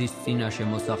ამაღლდა ღვთის წინაშე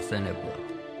მოსახსენებლად.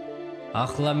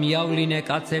 ახლა მიავლინე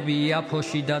კაცები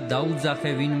იაფოში და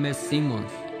დაუძახე ვინმე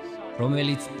სიმონს,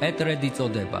 რომელიც პეტრე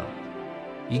დიწოდება.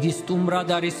 იგი სტუმრად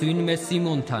არის ვინმე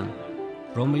სიმონთან,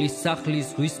 რომლის სახლი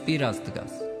ზღვის პირას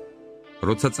დგას.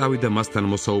 როცა წავიდა მასთან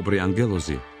მოსაუბრე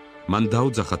ანგელოზი, მან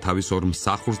დაუძახა თავის ორ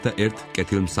მსახურს და ერთ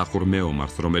კეთილმსახურ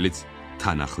მეომარს, რომელიც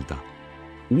თან ახლდა.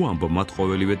 უამბო მათ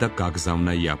ყოველივე და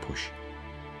გაგზავნა იაფოში.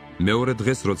 მეორე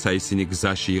დღეს, როცა ისინი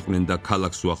გზაში იყვნენ და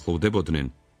ქალაქს უახლოვდებოდნენ,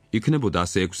 იქნებოდა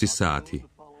ასე 6 საათი,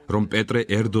 რომ პეტრე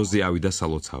ერდოზე ავიდა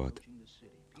სალოცავად.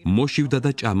 მოშივდა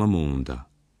და ჭამა მოუნდა.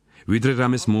 ვიდრე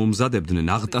რამეს მოუმზადებდნენ,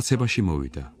 აღტაცებაში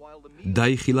მოვიდა.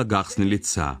 დაიხილა გახსნილი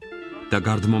ცა და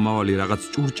გარდმომავალი რაღაც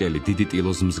ჭურჭელი დიდი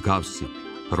ტილოს მსგავსი,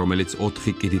 რომელიც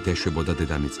 4 კიდით ეშვებოდა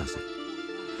დედამიწაზე.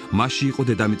 მასში იყო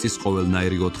დედამიწის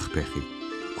ყოველნაირი 4 ფეხი,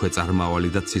 ქვეწარმავალი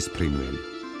და ცისფრინველი.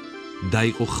 და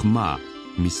იყო ხმა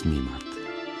მის მიმართ.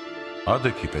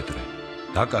 ადექი პეტრე,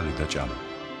 დაკალი და ჭამა.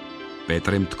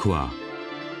 პეტრემ თქვა: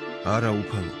 არა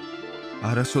უფალო,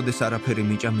 არასოდეს არაფერი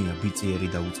მიჭამია ბიწიერი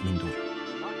და უწმინდური.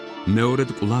 მეორედ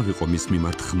კვლავ იყო მის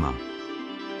მიმართ ხმა.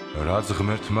 რაც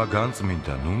ღმერთმა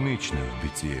განწმინდა, ნუ მიიჩნევ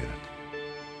ბიწიერად.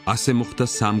 ასე მოხდა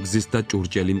სამგზის და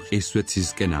ჭურჭელი მყისვე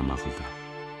ცისკენ ამაღლდა.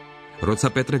 როცა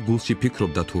პეტრე გულში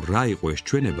ფიქრობდა თუ რა იყო ეს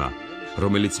ჩვენება,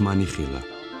 რომელიც მან იხილა,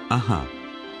 აჰა,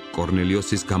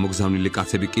 კორნელიოსის გამოგზავნილი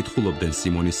კაცები კითხულობდნენ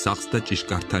სიმონის სახლს და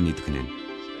ჭიშკართან იდგნენ.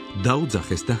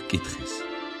 დაუძახეს და ჰკითხეს: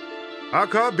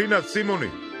 აქა ბინათ სიმონი,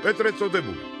 პეტრე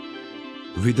წოდებული.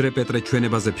 ვიდრე პეტრე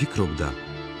ჩვენებაზე ფიქრობდა,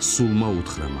 სულმა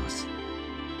უთხრა მას: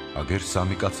 აგერ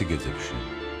 3 კაცი გეძებში.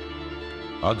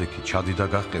 ადექი ჩადი და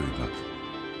გაჰყევი მათ.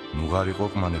 ნუ ღარ იყო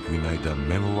ყმანებ ვინაიდან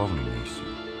მე მოვავლინე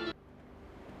ისინი.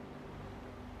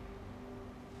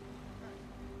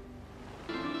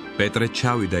 პეტრე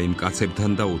ჩავიდა იმ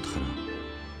კაცებთან და უთხრა: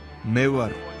 მე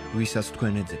ვარ, ვისაც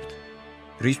თქვენ ეძებთ.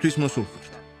 რისთვის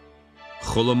მოსულხართ?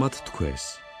 ხოლო მათ თქვეს: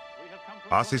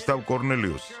 ასისთავ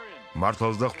კორნელიოს,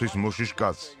 მართალს და ღვთის მოშიშ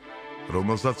კაცს,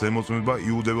 რომელსაც ემოწმება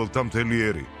იუდეველთა მთელი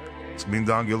ერი.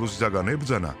 წმინდა ანგელოზისაგან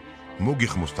ებრძანა,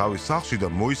 მოგიხმოს თავის სახლში და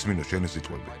მოისმინო შენი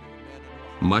სიტყვები.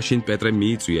 მაშინ პეტრე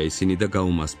მიიწვია ისინი და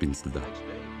გაუმასპინძლდა.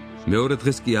 მეორე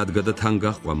დღეს კი ადგა და თან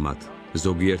გაჰყვა მათ,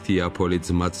 ზოგიერთი იაფოლი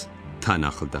ძმაც თან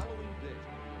ახლდა.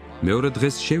 მეორე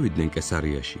დღეს შევიდნენ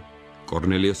კესარიაში.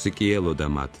 კორნელიოსი კი ელოდა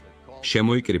მათ.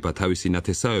 შემოიკრიბა თავისი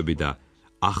ნათესავები და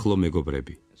ახლო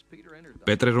მეგობრები.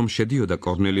 პეტრე რომ შედიოდა,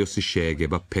 კორნელიოსი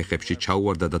შეეგება ფეხებში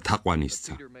ჩაუვარდა და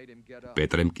თაყვანისცა.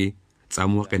 პეტრემ კი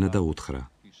წამოაყენა და უთხრა: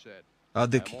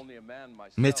 ადექი,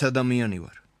 მეც ადამიანი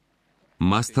ვარ.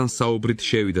 მასთან საუბრით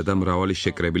შევიდა და მრავალი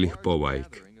შეკრებილი ჰპოვა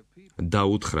იქ. და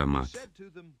უთხრა მათ: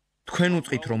 თქვენ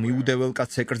უწყით, რომ იუდეველ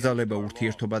კაცს ეკრძალება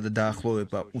ურთიერთობა და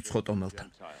დაახლოვება უცხოტომელთან.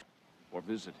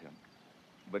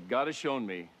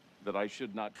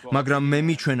 მაგრამ მე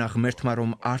მიჩვენა ღმერთმა,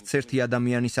 რომ არც ერთი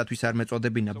ადამიანისათვის არ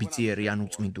მეწოდებინა ბიწიერი ან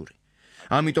უწმინდური.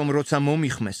 ამიტომ როცა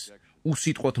მომიხმეს,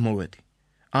 უსიტყვოდ მოვედი.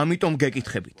 ამიტომ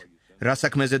გეკითხებით, რა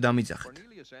საქმეზე დამიძახეთ?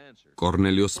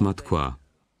 კორნელიოსმა თქვა: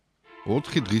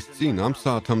 4 დღის წინ ამ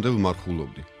საათამდე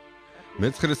ვმარხულობდი.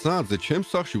 მე-9 საათზე ჩემს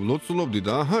სახლში ვლოცულობდი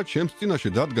და აჰა, ჩემს წინაშე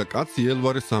დადგა კაცი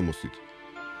ელვარე სამოსით.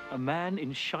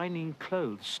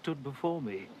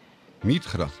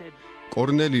 მითხრა: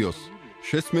 კორნელიოს,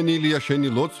 შესმენილია შენი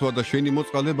ლოცვა და შენი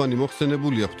მოწყალებანი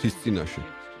მოხსენებულია ღვთის წინაშე.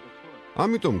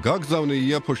 ამიტომ გაგზავნე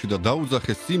იაფოში და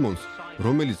დაუძახე სიმონს,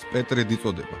 რომელიც პეტრე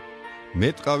დიწოდება.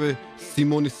 მეტყავე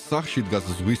სიმონის სახლში დგას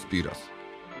ზღვის პირას.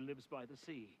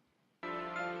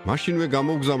 მაშინვე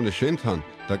გამოვგზავნე შენთან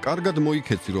და კარგად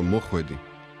მოიქეცი, რომ მოხვედი.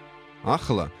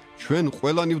 ახლა ჩვენ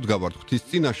ყველანი ვდგავართ ღვთის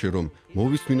წინაშე, რომ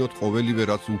მოვისმინოთ ყოველივე,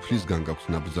 რაც უფლისგან გაქვს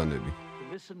ნაბრძანები.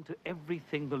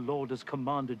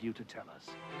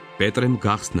 პეტრემ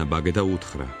გახსნა ბაგე და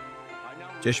უთხრა: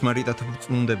 ჭეშმარიტად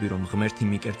ვწმუნდები, რომ ღმერთი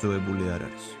მიკერძოებული არ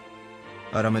არის.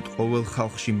 არამედ ყოველ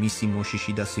ხალხში მისი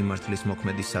მოშიში და სიმართლის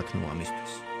მოქმედი სათნოა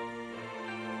მისთვის.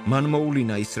 მან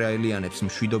მოულინა ისრაელიანებს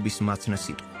მშვიდობის მაცნე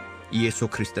სიტყვა, იესო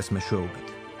ქრისტეს მეშვეობით.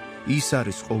 ის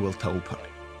არის ყოველთა უფალი.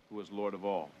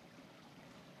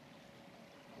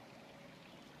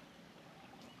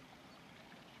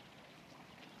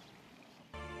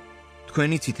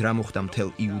 თქვენ იცით რა მოხდა მთელ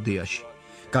იუდეაში,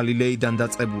 გალილეიდან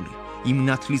დაწყებული, იმ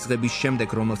ნათლისღების შემდეგ,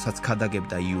 რომელსაც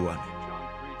ქადაგებდა იოანე.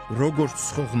 როგორც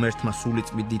ხო ღმერთმა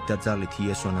სულიწმიდით და ძალით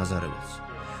იესო ნაზარეველს.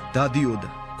 დადიოდა,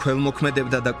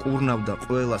 ქველმოქმედებდა და კურნავდა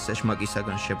ყველას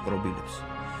ეშმაკისაგან შეპყრობილებს,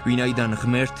 ვინაიდან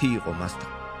ღმერთი იყო მასთან.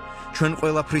 ჩვენ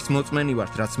ყველაფრის მოწმენი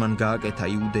ვართ, რაც მან გააკეთა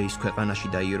იუდეის ქვეყანაში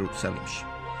და იერუსალიმში,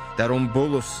 და რომ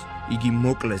ბოლოს იგი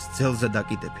მოკლეს ძელზე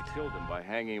დაკიდებით.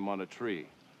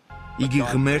 იგი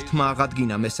ღმერთმა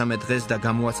აღადგინა მესამე დღეს და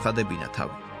გამოაცხადებინა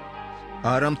თავი.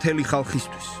 არა მთელი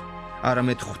ხალხისთვის,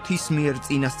 არამედ ღვთის მიერ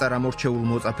წინასწარ ამორჩეულ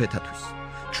მოწაფეთათვის,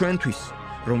 ჩვენთვის,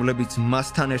 რომლებიც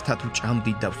მასთან ერთად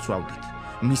ვჭამდით და ვსვავდით,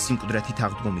 მისი მკვდრეთით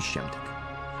აღდგომის შემდეგ.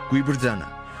 გვიბრძანა,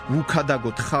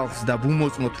 ვუქადაგოთ ხალხს და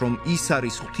ვუმოწმოთ, რომ ის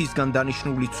არის ღვთისგან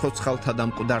დანიშნული ცოცხალთა და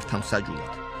მკვდართა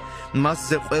მსაჯულად.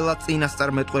 მასზე ყველა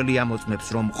წინასწარმეტყველი ამოწმებს,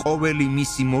 რომ ყოველი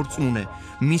მისი მორწმუნე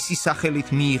მისი სახელით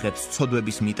მიიღებს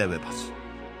ცოდვების მიტევებას.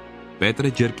 პეტრე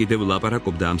ჯერ კიდევ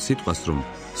ლაპარაკობდა ამ სიტყვას, რომ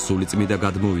სულიწმიდა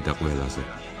გადმოვიდა ყველაზე,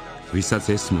 ვისაც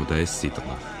ესმოდა ეს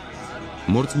სიტყვა.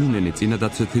 მორწმუნენი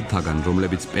წინადაცვეთილთაგან,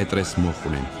 რომლებიც პეტრეს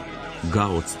მოხვდნენ,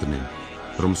 გაოცდნენ,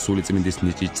 რომ სულიწმინდის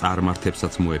ნიჭი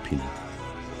წარმართებსაც მოეფინათ.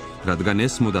 რადგან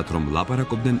ესმოდათ, რომ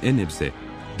ლაპარაკობდნენ ენებზე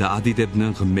და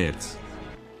ადიდებდნენ ღმერთს.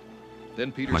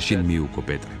 მაშინ მიუგო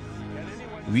პეტრე.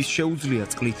 ვის შეუძლია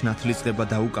წყლით ნათლისღება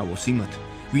დაუკავოს იმათ,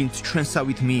 ვინც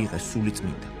ჩვენსავით მიიღეს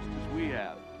სულიწმინდა.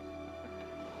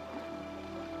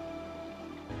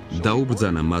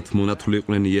 დაუბრძანა მათ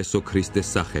მონათულიყვნენ იესო ქრისტეს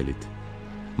სახელით.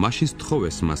 მაშინ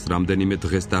სთხოვეს მას რამდენიმე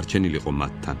დღეს დარჩენილიყო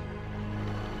მათთან.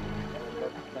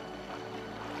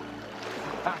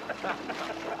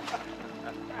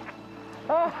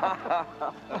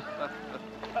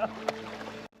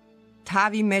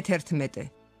 თავი მე-11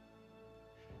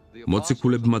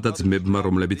 მოციქულებმა და ძმებმა,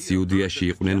 რომლებიც იუდეაში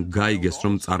იყვნენ, გაიგეს,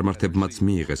 რომ წარმართებმაც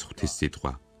მიიღეს ღვთის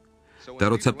სიტყვა. და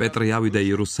როცა პეტრე ავიდა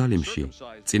იერუსალიმში,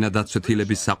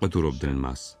 წინადაცვეთილები საყვედურობდნენ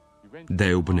მას და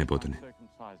ეუბნებოდნენ.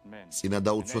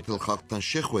 წინადაუცვეთილ ხალხთან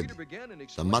შეხვედი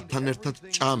და მათთან ერთად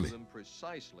ჭამე.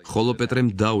 ხოლო პეტრემ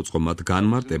დაუწყო მათ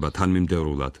განმარტება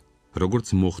თანმიმდევრულად, როგორც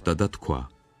მოხდა და თქვა.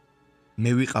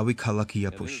 მე ვიყავი ქალაქ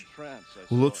იაფოში.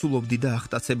 ულოცულობდი და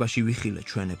ახტაცებაში ვიხილე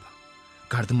ჩვენება.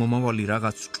 გარდმომავალი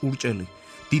რაღაც ჭურჭელი,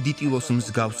 დიდი ტილოს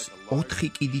მსგავს 4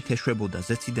 კიდით ეშვებოდა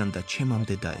ზეციდან და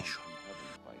ჩემამდე დაეშვა.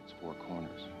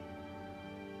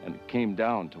 And it came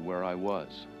down to where I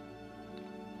was.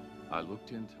 I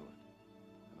looked into it.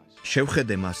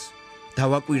 შევხედე მას,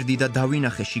 დავაკვირდი და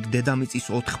დავინახე შიგ დედამიწის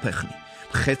 4 ფეხნი,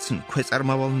 მხეცნი,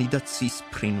 ქვეწარმავალნი და ცის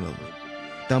ფრინველნი.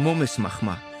 და მომესმა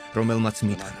ხმა, რომელმაც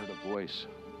მითხრა.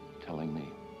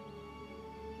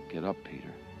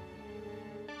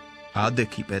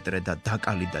 ადექი პეტრე და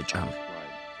დაკალი და ჭამე.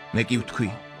 მე კი ვთქვი,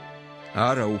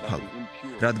 არა უფალო,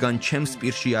 რადგან ჩემს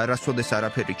პირში არასოდეს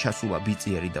არაფერი ჩასულა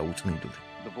ბიწიერი და უწმინდური.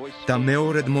 და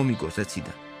მეორედ მომიგო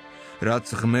ზეციდან, რაც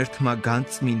ღმერთმა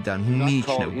განწმინდა, ნუ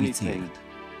მიიჩნევ ბიწიერად.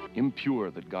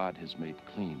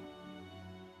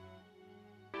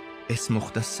 ეს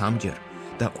მოხდა 3-ჯერ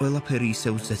და ყველაფერი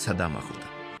ისევ ზეცად ამაღლდა.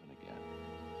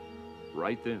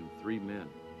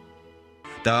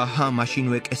 და აჰა,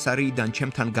 მაშინვე კესარიიდან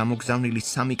ჩემთან გამოგზავნილი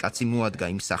 3 კაცი მოადგა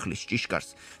იმ სახლის ჭიშკარს,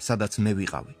 სადაც მე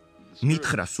ვიყავი.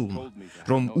 მითხრა სულმა,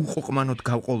 რომ უყოყმანოდ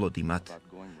გავყოლოდი მათ.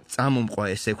 წამომყვა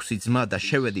ეს 6 ძმა და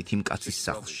შევედით იმ კაცის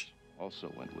სახლში.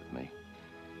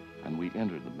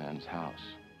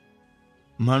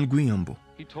 მან გვიამბო,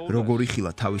 როგორ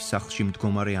იხილა თავის სახლში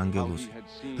მდგომარე ანგელოზი,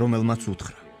 რომელმაც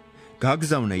უთხრა,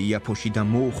 გაგზავნე იაფოში და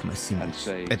მოუხმე სიმონს,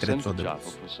 პეტრე წოდებულს.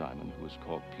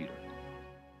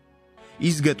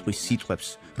 ის გეტყვის სიტყვებს,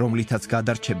 რომლითაც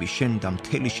გადარჩები შენ და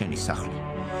მთელი შენი სახლი.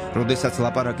 როდესაც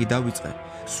ლაპარაკი დავიწყე,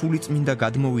 სულიწმინდა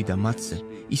გადმოვიდა მათზე,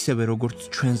 ისევე როგორც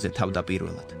ჩვენზე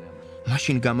თავდაპირველად.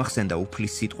 მაშინ გამახსენდა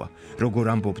უფლის სიტყვა, როგორ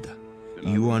ამბობდა,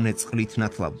 იოანე წყლით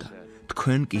ნათლავდა,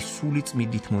 თქვენ კი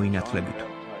სულიწმიდით მოინათლებით.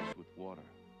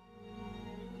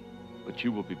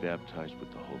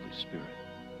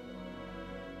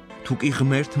 თუ კი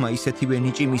ღმერთმა ისეთივე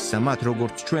ნიჭი მისცა მათ,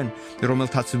 როგორც ჩვენ,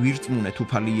 რომელთაც ვირწმუნეთ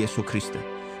უფალი იესო ქრისტე,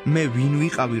 მე ვინ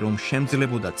ვიყავი, რომ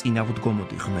შემძლებოდა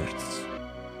წინავდგომოდი ღმერთს?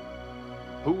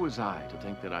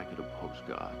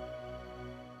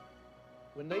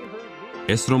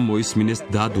 ეს რომ მოისმინეს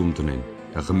დადუმდნენ,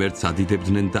 ღმერთს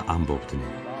ადიდებდნენ და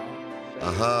ამბობდნენ.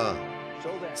 აჰა,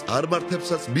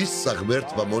 წარმართებსაც მისცა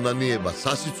ღმერთმა მონანიება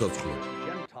სასიცოცხლო.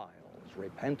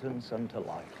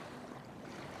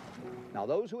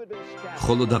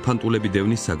 ხოლო დაფანტულები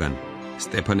დევნისაგან,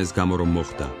 სტეფანეს გამო რომ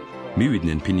მოხდა,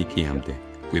 მივიდნენ ფინიკიამდე,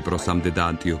 კვიპროსამდე და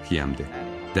ანტიოქიამდე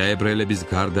და ებრაელების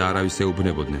გარდა არავის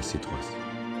ეუბნებოდნენ სიტყვას.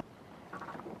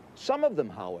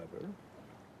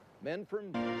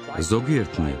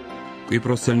 ზოგიერთნი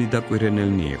კვიპროსელნი და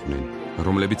კვირენელნი იყვნენ,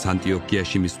 რომლებიც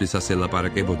ანტიოქიაში მისვლისას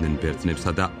ელაპარაკებოდნენ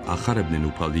ბერძნებსა და ახარებდნენ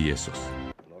უფალ იესოს.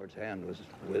 Lord's hand was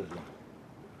with them,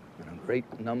 and a great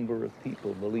number of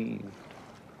people believed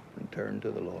and turned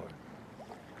to the Lord.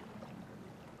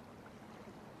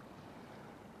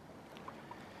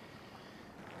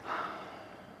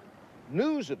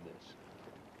 News of this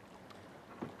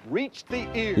reached the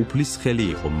ears. უფლის ხელი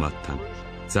იყო მათთან.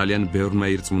 ძალიან ბევრმა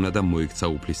ირწმუნა და მოიქცა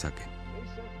უფლისაკენ.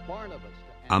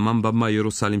 ამ ამბავმა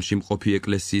იერუსალიმში მყოფი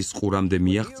ეკლესიის ყურამდე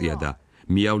მიაღწია და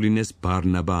მიავლინეს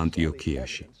ბარნაბა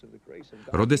ანტიოქიაში.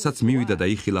 როდესაც მივიდა და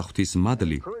იხილა ღვთის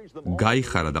მადლი,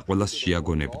 გაიხარა და ყველას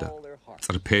შეაგონებდა.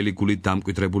 წრფელი გულით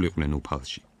დამკვიდრებულიყვნენ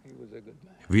უფალში.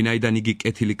 ვინაიდან იგი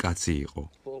კეთილი კაცი იყო,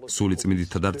 სული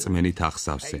წმინდითა და რწმენით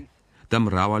აღსავსე და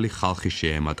მრავალი ხალხი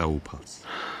შეემატა უფალს.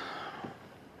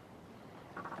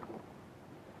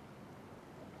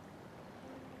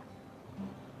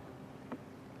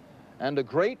 And a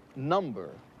great number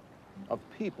of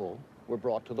people were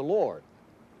brought to the Lord.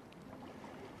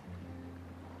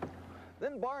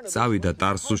 წავიდა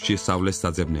ტარსუსში სავლეს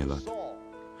საძებნელად.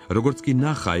 როგორც კი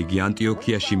ნახა, იგი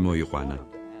ანტიოქიაში მოიყვანა.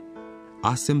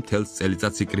 ასე მთელს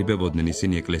წელიწადს იკრიბებოდნენ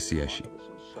ისინი ეკლესიაში.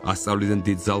 ასწავლიდნენ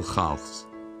დიდ ზალ ხალხს.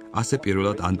 ასე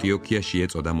პირველად ანტიოქიაში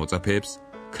ეწოდა მოწაფეებს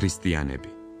ქრისტიანები.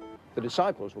 The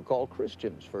disciples were called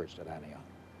Christians first at Antioch.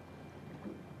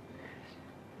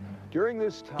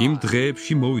 იმ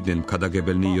დღეებში მოვიდნენ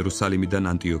მქადაგებელნი იერუსალიმიდან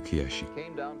ანტიოქიაში.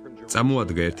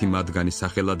 წამოადგა ერთი მათგანი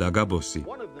სახელად აგაბოსი,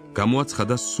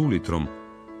 გამოაცხადა სულით, რომ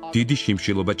დიდი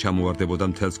შიმშილობა ჩამოვარდებოდა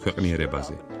მთელს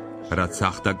ქვეყნიერებაზე, რაც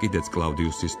ახდა კიდეც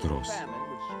კლავდიუსის დროს.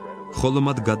 ხოლო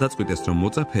მათ გადაწყვიტეს, რომ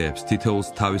მოწაფეებს თითოეულს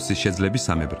თავისი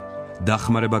შეძლებისამებრ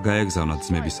დახმარება გაეგზავნათ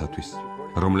ძმებისათვის,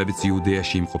 რომლებიც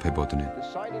იუდეაში იმყოფებოდნენ.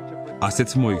 ასეც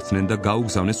მოიქცნენ და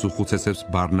გაუგზავნეს უხუცესებს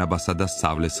ბარნაბასა და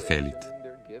სავლეს ხელით.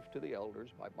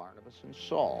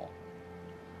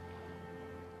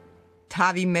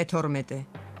 თავი მე-12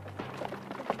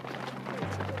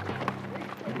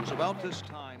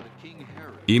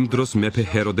 იმ დროს მეფე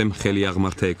ჰეროდემ ხელი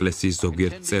აღმართა ეკლესიის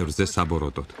ზოგიერთ წევრზე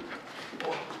საბოროტოდ.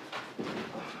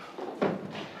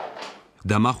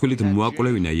 და מחვილით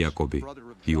მოაკვლევინა იაკობი,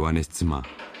 იოანეს ძმა.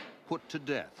 Put to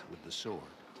death with the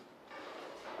sword.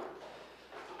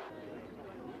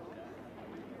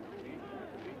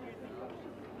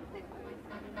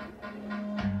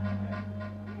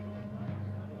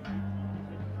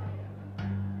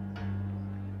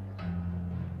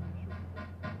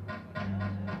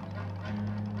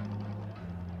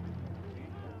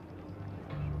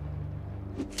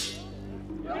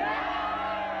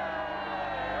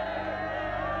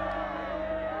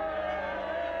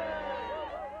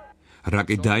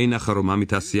 რაკი დაინახა, რომ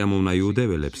ამით ასიამოვნა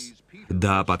იუდეველებს,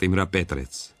 დააპატიმრა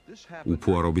პეტრეც.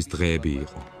 უფუარობის დღეები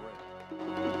იყო.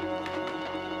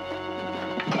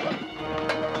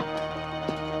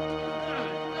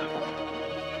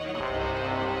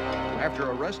 After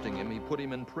arresting him, he put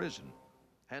him in prison,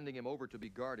 handing him over to be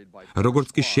guarded by როგორც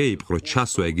კი შეიპყრო,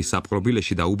 ჩასვა იგი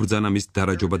საპყრობილეში და უბრძანა მის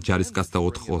დარაჯობად ჯარისკაცთა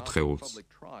 4 ოთხეულს.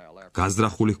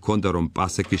 გაზრახული ჰქონდა, რომ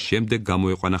პასექის შემდეგ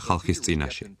გამოეყვანა ხალხის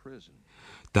წინაშე.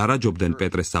 დარაჯობდნენ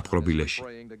პეტრეს საპყრობილეში.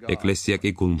 ეკლესია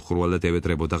კი გულმხრუალად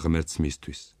ევედრებოდა ღმერთს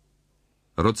მისთვის.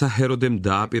 როცა ჰეროდემ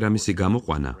დააპირა მისი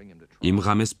გამოყვანა, იმ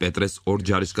ღამეს პეტრეს ორ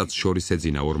ჯარისკაცს შორის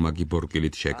ეძინა ორმაგი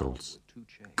ბორკილით შეკრულს.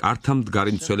 კართა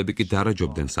მდგარი მცველები კი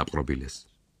დარაჯობდნენ საპყრობილეს.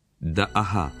 და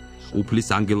აჰა, უფლის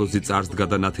ანგელოზი წარსდგა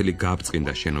და ნათელი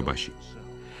გააბწყინდა შენობაში.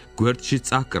 გვერდში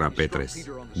წაკრა პეტრეს,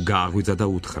 გააღვიძა და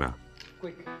უთხრა: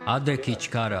 ადექი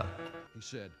ჩქარა.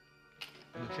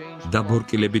 და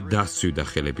ბორკილები დასცვიდა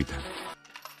ხელებიდან.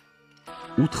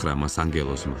 უთხრა მას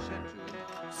ანგელოზმა: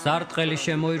 სარტყელი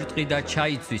შემოირტყი და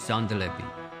ჩაიცვის ანდლები.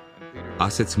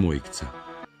 ასეც მოიქცა.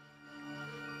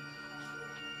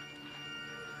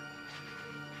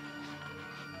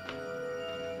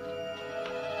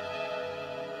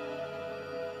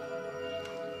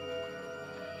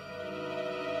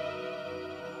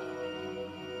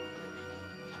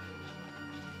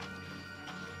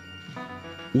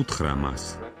 უთხრა მას: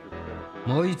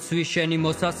 მოიცვი შენი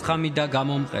მოსასხამი და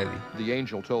გამომყევი. The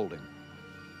angel told him.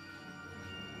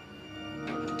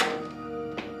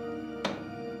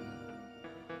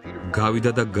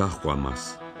 გავიდა და გაჰყვა მას.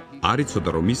 არ იცოდა,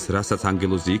 რომ ის, რასაც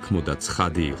ანგელოზი იქმოდა,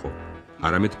 ცხადი იყო.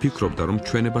 არამედ ფიქრობდა, რომ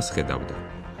ჩვენებას ხედავდა.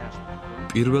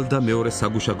 პირველ და მეორე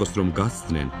საგუშაგოს რომ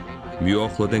გასცდნენ,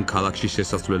 მიუახლოვდნენ ქალაქში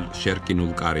შესასვლელ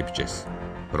შერკინულ კარიბჭეს,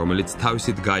 რომელიც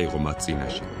თავისით გაიღო მათ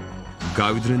წინაშე.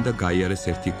 გავიდნენ და გაიარეს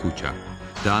ერთი ქუჩა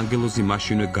და ანგელოზი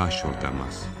მაშინვე გაშორდა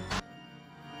მას.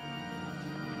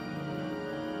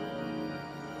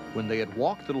 When they had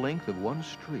walked the length of one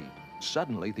street,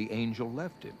 suddenly the angel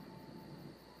left him.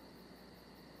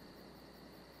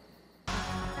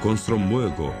 გონს რომ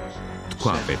მოეგო,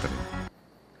 თქვა პეტრე.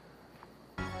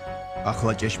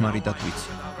 ახლა ჭეშმარიტად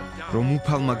ვიცი, რომ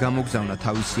უფალმა გამოგზავნა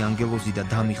თავისი ანგელოზი და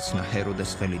დამიხსნა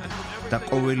ჰეროდეს ხელიდან და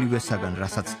ყოველივესაგან,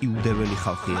 რასაც იუდეველი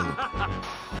ხალხი ელოდა.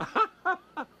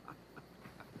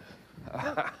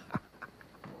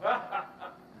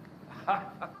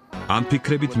 ამ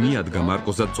ფიქრებით მიადგა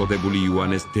მარკოზად წოდებული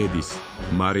იოანეს დედის,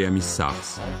 მარიამის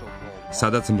სახლს,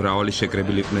 სადაც მრავალი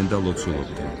შეკრებილი იყვნენ და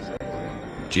ლოცულობდნენ.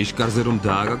 ჭიშკარზე რომ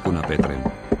დააგაკუნა პეტრემ,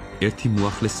 ერთი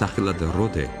მოახლეს სახელად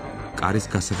როდე კარის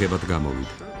გასაღებად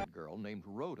გამოვიდა.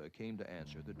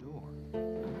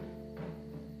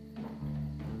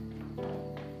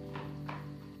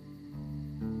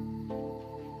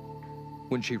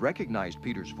 When she recognized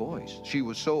Peter's voice, she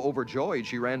was so overjoyed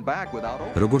she ran back without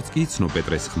opening. როგორც კი იცნო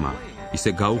პეტრეს ხმა,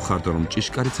 ისე გაუხარდა რომ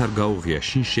ჭიშკარიც არ გაუღია,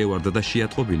 შინ შევარდა და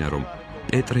შეატყობინა რომ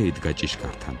პეტრე იდგა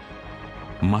ჭიშკართან.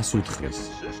 მას უთხრეს: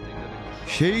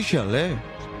 შეიშალე?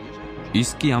 ის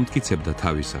კი ამტკიცებდა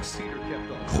თავისას.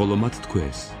 ხოლო მათ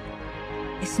თქვეს: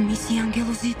 ეს მისი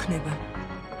ანგელოზი იქნება.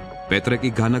 პეტრე კი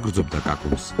განაგრძობდა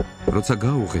კაკუნს. როცა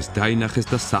გაუღეს, დაინახეს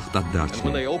და სახტად When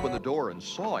დარჩნენ. they opened the door and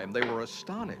saw him, they were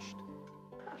astonished.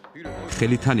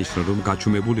 ხელით ანიშნა რომ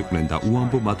გაჩუმებულიყვნენ და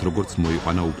უამბო მათ როგორც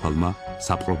მოიყვანა უფალმა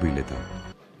საპყრობილედან.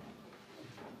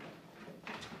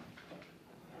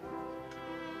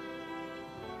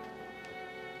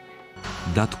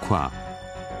 და თქვა: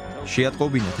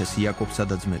 შეატყობინეთ ეს იაკობსა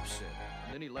და ძმებს.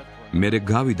 მერე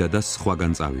გავიდა და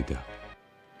სხვაგან წავიდა.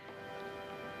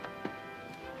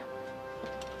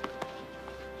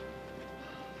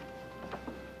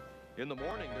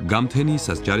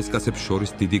 გამთენიისას ჯარისკაცებს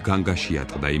შორის დიდი განგა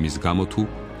შეატყდა იმის გამო თუ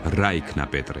რა იქნა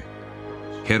პეტრე.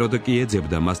 ჰეროდე კი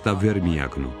ეძებდა მას და ვერ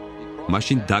მიაგნო.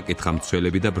 მაშინ დაკითხა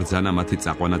მცველები და ბრძანა მათი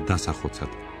წაყვანა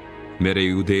დასახოცად. მერე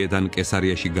იუდეიდან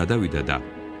კესარიაში გადავიდა და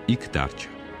იქ დარჩა.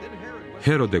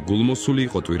 ჰეროდე გულმოსული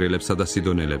იყო ტვირელებსა და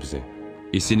სიდონელებზე.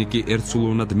 ისინი კი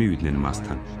ერთსულოვნად მივიდნენ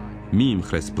მასთან.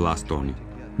 მიიმხრეს ბლასტონი,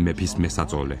 მეფის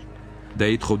მესაწოლე და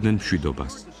ითხოვდნენ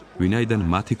მშვიდობას. ვინაიდან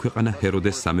მათი ქვეყანა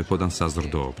ჰეროდეს სამეფოდან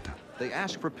საზრდოობდა. They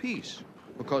asked for peace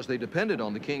because they depended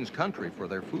on the king's country for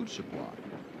their food supply.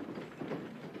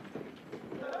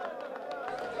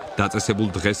 დაწესებულ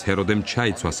დღეს ჰეროდემ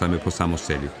ჩაიცვა სამეფო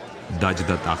სამოსელი,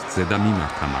 დაჯდა ტახტზე და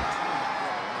მიმართა მათ.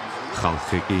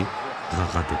 ხალხი კი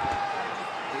ღაღადებდა.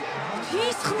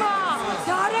 ის ხმა,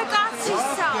 ზარე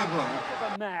კაცისა!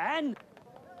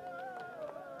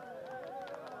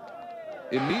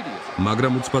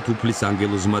 მაგრამ უცბად უფლის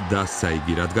ანგელოზმა დასცა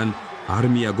იგი, რადგან არ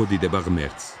მიაგო დიდება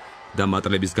ღმერთს და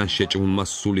მატლებისგან შეჭმულმა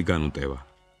სული განუტევა.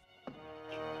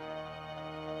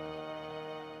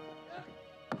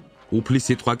 უფლის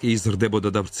სიტყვა კი იზრდებოდა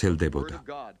და ვრცელდებოდა.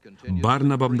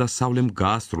 ბარნაბამ და სავლემ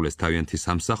გაასრულეს თავიანთი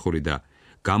სამსახური და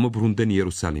გამობრუნდნენ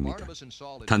იერუსალიმიდან.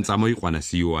 თან წამოიყვანეს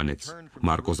იოანეც,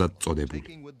 მარკოზად წოდებული.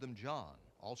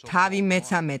 თავი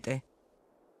მეცამეტე.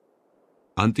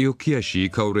 ანტიოქიაში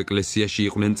იქაურ ეკლესიაში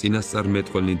იყვნენ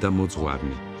წინასწარმეტყველნი და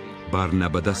მოძღვარნი,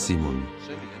 ბარნაბა და სიმონი,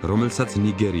 რომელსაც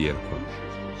ნიგერი ერქვა,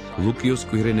 ლუკიოს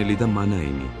კვირენელი და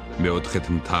მანაინი, მეოთხეთ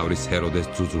მთავრის ჰეროდეს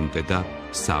ძუძუმტე და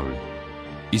სავლე.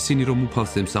 ისინი რომ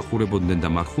უფალს ემსახურებოდნენ და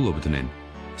მარხულობდნენ,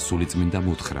 სული წმინდა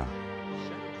მოთხრა: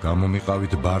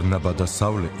 გამომიყავით ბარნაბა და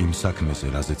სავლე იმ საქმეზე,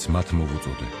 რაზეც მათ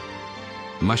მოვუწოდე.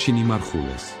 მაშინ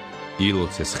იმარხულეს,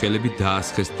 ილოცეს, ხელები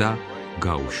დაასხეს და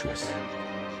გაუშვეს.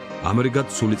 ამრიგად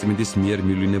სულიწმინდის მიერ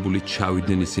მივლინებული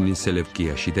ჩავიდნენ ისინი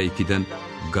სელევკიაში და იქიდან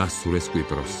გასურეს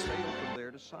კვიპროსზე.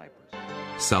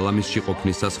 სალამისში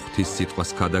ყოფნისას ღვთის სიტყვას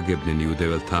გადაგებდნენ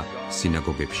იუდეველთა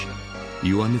სინაგოგებში.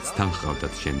 იოანეც თან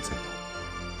ჰყავდათ შემწე.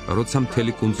 როცა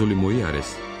მთელი კუნძული მოიარეს,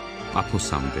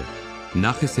 პაფოსამდე,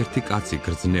 ნახეს ერთი კაცი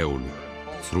გრძნეული,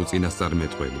 ცრუ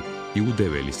წინასწარმეტყველი,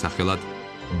 იუდეველი სახელად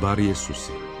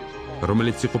ბარ-იესუსი,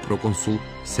 რომელიც იყო პროკონსულ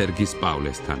სერგის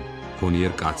პავლესთან,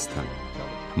 გონიერ კაცთან.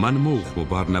 მან მოუხმო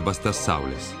ბარნაბას და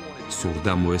სავლეს,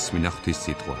 სურდა მოესმინა ღვთის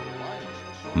სიტყვა.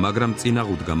 მაგრამ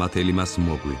წინაღუდგა მათ ელიმას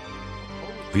მოგვი.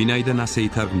 ვინაიდან ასე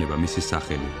ითარგმნება მისი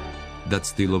სახელი და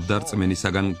ცდილობდა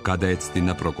რწმენისაგან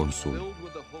გადაეცდინა პროკონსული.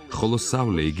 ხოლო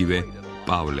სავლე იგივე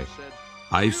პავლე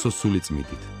აივსო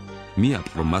სულიწმიდით.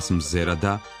 მიაპყრო მას მზერა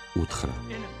და უთხრა: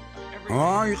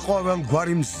 აი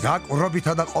ყოველგვარი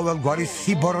მზაკვრობითა და ყოველგვარი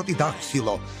სიბოროტი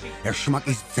დახსილო,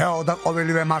 ეშმაკის ძეო და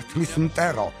ყოველივე მართლის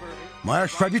მტერო.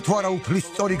 მოეშვები თუ არა უფლის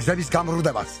სწორი გზების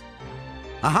გამრუდებას?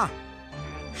 აჰა,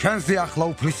 შენზე ახლა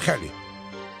უფლის ხელი.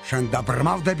 შენ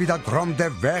დაბრმავდები და დრომდე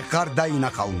ვეღარ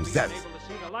დაინახავ მზეს.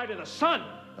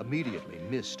 Immediately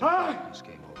mist and darkness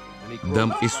came over him, and he და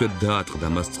მყისვედ დაატყდა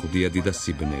მას წყდიადი და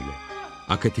სიბნელე.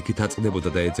 აქეთ-იქით აწყდებოდა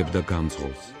და ეძებდა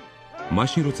გამძღოლს.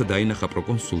 მაშინ როცა დაინახა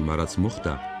პროკონსულმა, რაც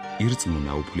მოხდა,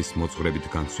 ირწმუნა უფლის მოძღვრებით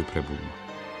განცვიფრებულმა.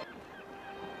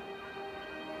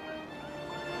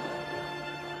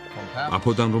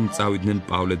 აფოდან რომ წავიდნენ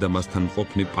პავლე და მასთან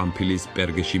მყოფნი პამფილიის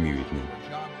პერგეში მივიდნენ,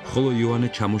 ხოლო იოანე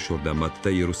ჩამოშორდა მათ და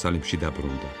იერუსალიმში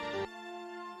დაბრუნდა.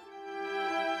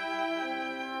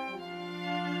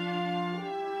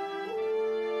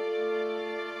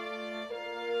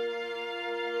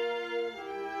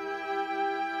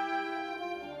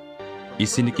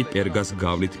 ისინი კი პერგას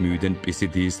გავლით მივიდნენ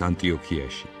პისიდიის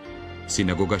ანტიოქიაში.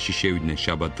 სინაგოგაში შევიდნენ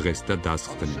შაბათ დღეს და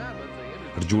დასხდნენ.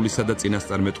 რჯულისა და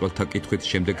წინასწარმეტყველთა კითხვით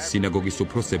შემდეგ სინაგოგის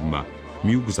უფროსებმა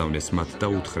მიუგზავნეს მათ და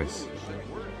უთხრეს: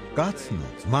 კაცნო,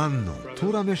 ძმანო, თუ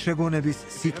რამე შეგონების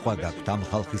სიტყვა გაქვთ ამ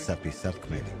ხალხისათვის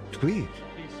საქმეები, თქვით?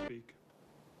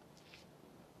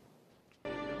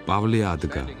 პავლე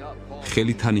ადგა,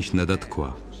 ხელი თანიშნა და თქვა: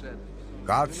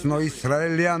 კაცნო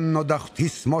ისრაელიანო და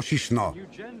ღვთის მოშიშნო,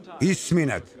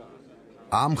 ისმინეთ,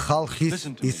 ამ ხალხის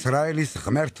ისრაელის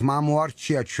ღმერთმა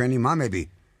მოარჩია ჩვენი მამები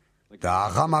და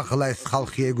აღამაღლა ეს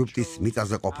ხალხი ეგვიპტის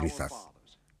მიწაზე ყოფნისას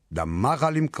და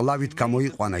მაღალი მკლავით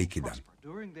გამოიყვანა იქიდან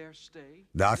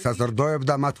და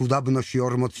ასაზრდოებდა მათ უდაბნოში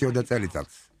 40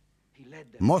 წელიწადს.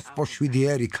 მოსპო 7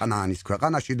 ერი ქანაანის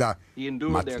ქვეყანაში და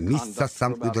მათ მისცა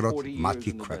სამკვიდროდ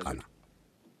მათი ქვეყანა.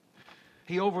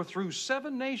 He overthrew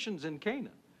 7 nations in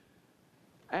Canaan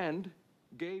and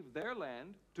gave their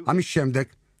land to ამის შემდეგ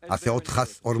ასე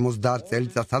 450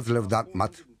 წელიწადს აძლევდა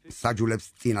მათ საჯულებს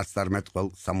წინასწარმეტყველ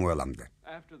სამუელამდე.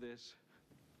 After this,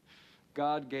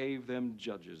 God gave them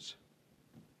judges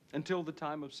until the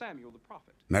time of Samuel the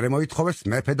prophet. მერე მოითხოვეს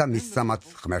მეფე და მისცა მათ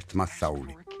ღმერთმა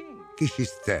საული.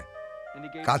 კიშის ძე,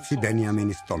 კაცი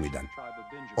ბენიამინის ტომიდან,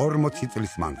 40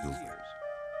 წლის მანძილზე.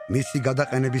 მისი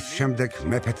გადაყენების შემდეგ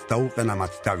მეფეთ დაუყენა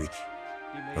მათ დავითი,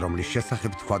 რომლის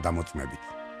შესახებ თქვა დამოწმებით: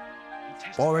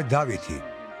 "ოვე დავითი,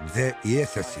 ძე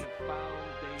იესესი,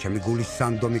 ჩემი გულის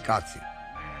სანდომი კაცი,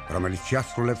 რომელიც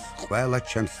შეასრულებს ყველა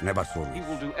ჩემს ნებასურვილს." He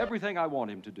will do everything I want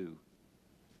him to do.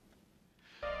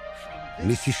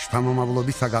 მისი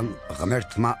შთამომავლობისაგან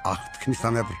ღმერთმა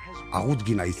აღთქმისამებრ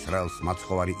აღუდგინა ისრაელს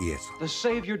მაცხოვარი იესო. The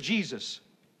Savior Jesus,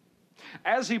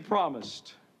 as he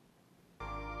promised.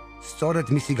 სწორედ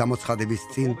მისი გამოცხადების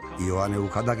წინ იოანე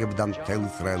უკადაგებდა მთელ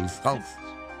ისრაელის ხალხს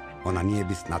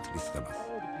ონანიების ნათლისღებას.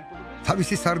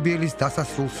 თავისი სარბიელის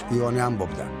დასასრულს იოანე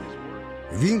ამბობდა: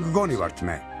 "ვინ გგონი ვართ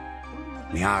მე?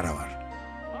 მე არა ვარ.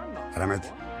 არამედ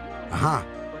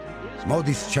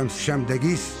მოდის ჩემს შემდეგ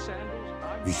ის,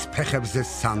 ვის ფეხებზე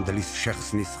სანდლის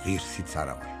შეხსნის ღირსიც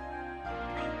არა ვარ."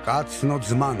 კაცნო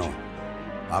ძმანო,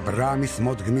 აბრაამის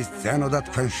მოდგმის ძენო და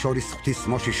თქვენ შორის ღვთის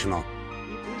მოშიშნო,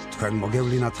 თქვენ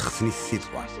მოგევლინათ ხსნის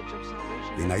სიტყვა,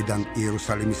 ვინაიდან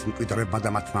იერუსალიმის მკვიდრებმა და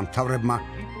მათმა მთავრებმა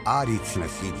არ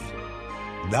იცნეს იგი.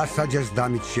 დასაჯეს და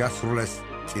მით შეასრულეს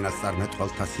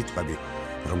წინასწარმეტყველთა სიტყვები,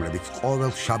 რომლებიც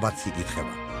ყოველ შაბათს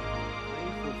იკითხება.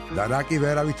 და რა კი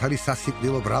ვერავით არის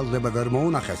სასიკვდილო ბრალდება ვერ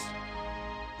მოუნახეს,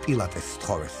 პილატეს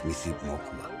სთხოვეს მისი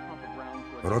მოკვლა.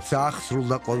 როცა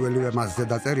აღსრულდა ყოველივე მასზე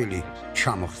დაწერილი,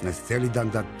 ჩამოხსნეს ძელიდან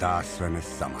და დაასვენეს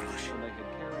სამარხში.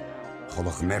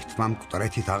 ხოლო ღმერთმა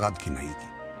მკვდრეთით აღადგინა იგი.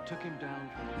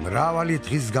 მრავალი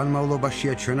დღის განმავლობაში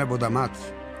ეჩვენებოდა მათ,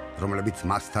 რომლებიც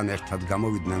მასთან ერთად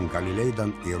გამოვიდნენ გალილეიდან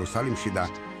იერუსალიმში და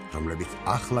რომლებიც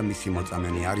ახლა მისი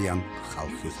მოწამენი არიან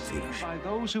ხალხის წინაშე. By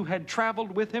those who had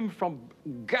traveled with him from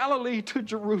Galilee to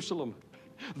Jerusalem.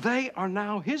 They are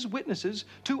now his witnesses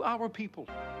to our people.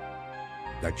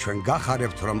 და ჩვენ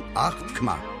გახარებთ, რომ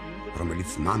აღთქმა, რომელიც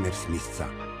მამებს მისცა,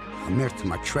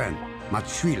 ღმერთმა ჩვენ, მათ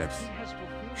შვილებს,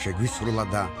 შეგვისრულა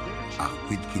და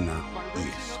აღგვიდგინა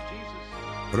იესო.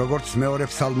 როგორც მეორე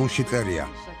ფსალმუნში წერია: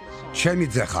 "ჩემი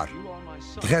ძე ხარ,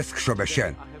 დღეს გშობე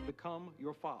შენ."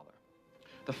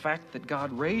 The fact that God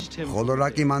raised him ხოლო რა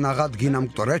კი მან აღადგინა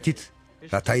მკვდრეთით,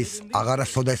 რათა ის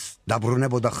აღარასოდეს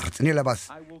დაბრუნებოდა ხრწნილებას,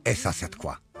 ეს ასე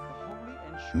თქვა: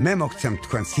 "მე მოგცემ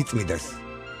თქვენ სიწმიდეს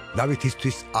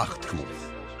დავითისთვის აღთქმულს."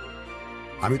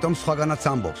 ამიტომ სხვაგანაც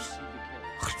ამბობს: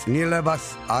 "ხრწნილებას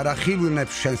არ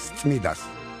ახილვინებს შენს წმიდას."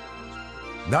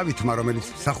 დავითმა, რომელიც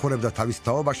მსახურებდა თავის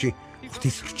თაობაში,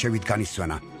 ღვთის რჩევით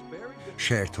განისვენა: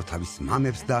 "შეერთო თავის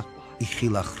მამებს და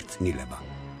იხილა ხრწნილება."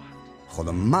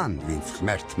 ხოლო მან, ვინც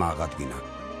ღმერთმა აღადგინა,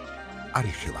 არ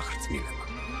იხილა ხრწნილება.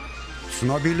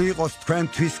 ცნობილი იყოს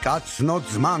თქვენთვის, კაცნო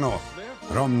ძმანო,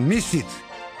 რომ მისით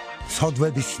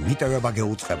ცოდვების მიტევება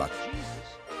გეუწყებათ.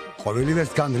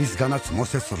 ყოველივესგან, რისგანაც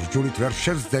მოსეს რჯულით ვერ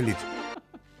შევსძელით,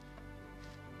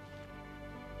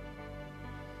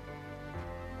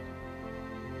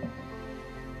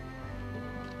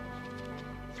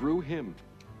 through him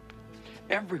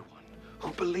everyone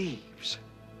who believes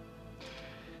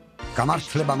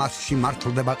გამართლება მასში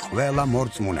მართლდება ყველა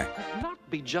მორწმუნე. not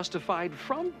be justified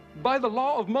from by the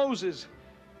law of Moses.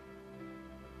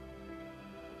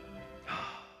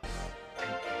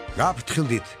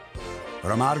 გაფრთხილდით,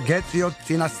 რომ არ გეწიოთ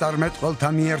წინასწარმეტყველთა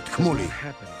მიერ თქმული.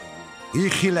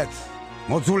 იხილეთ,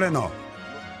 მოძულენო,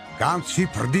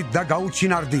 განცვიფრდით და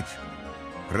გაუჩინარდით,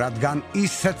 რადგან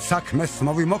ისეთ საქმეს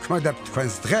მოვიმოქმედებთ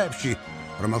თქვენს დღეებში,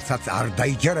 რომელსაც არ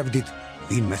დაიჯერებდით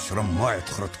ვინმეს რომ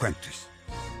მოეთხრო თქვენთვის.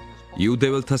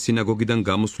 იუდეველთა სინაგოგიდან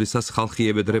გამოსვლისას ხალხი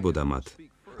ებედრებოდა მათ,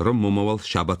 რომ მომავალ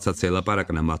შაბათსაც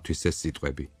ელაპარაკნა მათთვის ეს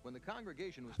სიტყვები.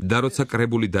 და როცა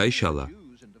კრებული დაიშალა,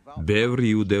 ბევრი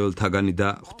იუდეველთაგანი და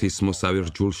ღვთისმოსავი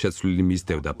რჯულშეცვლილი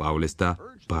მისდევდა პავლეს და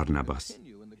ბარნაბას.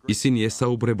 ისინი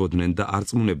ესაუბრებოდნენ და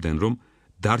არწმუნებდნენ, რომ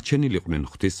დარჩენილიყვნენ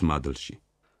ღვთის მადლში.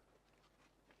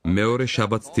 მეორე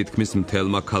შაბათს თითქმის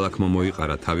მთელმა ქალაქმა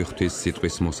მოიყარა თავი ღვთის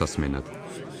სიტყვის მოსასმენად.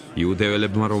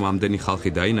 იუდეველებმა რომ ამდენი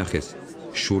ხალხი დაინახეს,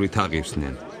 შურით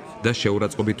აღივსნენ და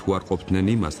შეურაცხყოფით უარყოფდნენ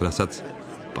იმას, რასაც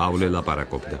პავლე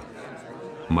ლაპარაკობდა.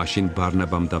 მაშინ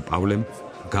ბარნაბამ და პავლემ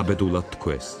გაბედულად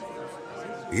თქვეს: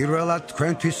 პირველად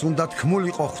თქვენთვის უნდა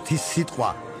თქმულიყო ღვთის სიტყვა,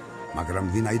 მაგრამ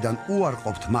ვინაიდან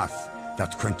უარყოფთ მას და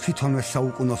თქვენ თვითონვე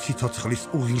საუკუნო სიცოცხლის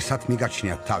უღილსად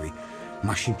მიგაჩნიათ თავი,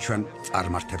 მაშინ ჩვენ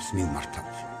წარმართებს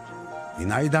მივმართავთ.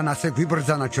 ვინაიდან ასე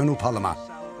გვიბრძანა ჩვენ უფალმა,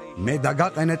 მე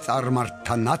დაგაყენე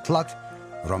წარმართთა ნათლად,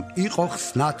 რომ იყო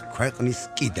ხსნად ქვეყნის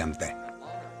კიდემდე.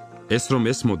 ეს რომ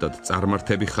ესმოდათ,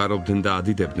 წარმართები ხარობდნენ და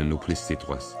ადიდებდნენ უფლის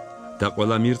სიტყვას და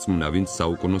ყველა მირწმუნა, ვინც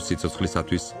საუკუნო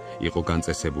სიცოცხლისათვის იყო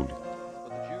განწესებული.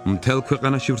 მთელ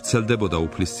ქვეყანაში ვრცელდებოდა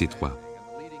უფლის სიტყვა,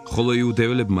 ხოლო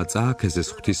იუდეველებმა წააქეზეს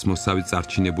ღვთისმოსავი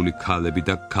წარჩინებული ქალები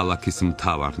და ქალაქის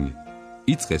მთავარნი.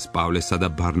 იწყეს პავლესა და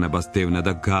ბარნაბას დევნა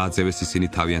და გააძევეს ისინი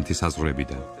თავიანთი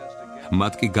საზღვრებიდან.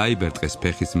 მათ კი გაიბერტყეს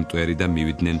ფეხის მტვერი და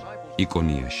მივიდნენ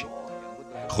იკონიაში.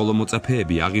 ხოლო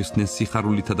მოწაფეები აღივსდნენ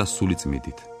სიხარულითა და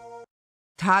სულიწმიდით.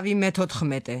 თავი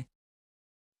მე-14.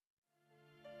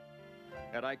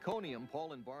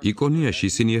 იკონიაში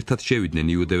ისინი ერთად შევიდნენ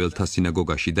იუდეველთა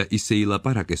სინაგოგაში და ისე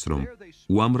ილაპარაკეს, რომ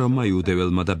უამრავმა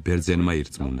იუდეველმა და ბერძენმა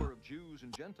ირწმუნა.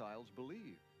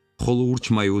 ხოლო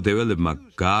ურჩმა იუდეველებმა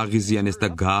გააღიზიანეს და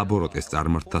გააბოროტეს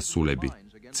წარმართთა სულები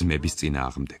ძმების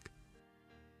წინააღმდეგ.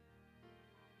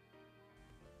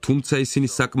 თუმცა ისინი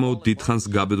საკმაოდ დიდხანს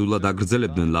გაბედულად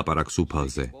აგრძელებდნენ ლაპარაკს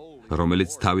უფალზე,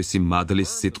 რომელიც თავისი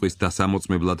მადლის სიტყვის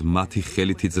დასამოწმებლად მათი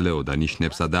ხელით იძლეოდა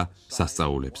ნიშნებსა და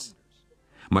სასწაულებს.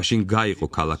 მაშინ გაიყო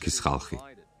ქალაქის ხალხი.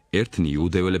 ერთნი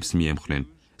იუდეველებს მიემხრნენ,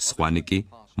 სხვანი კი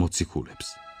მოციქულებს.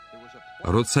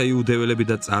 როცა იუდეველები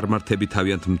და წარმართები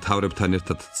თავიანთ მთავრებთან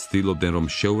ერთად ცდილობდნენ, რომ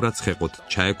შეურაცხეყოთ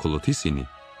ჩაექოლოთ ისინი,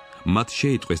 მათ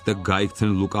შეიტყვეს და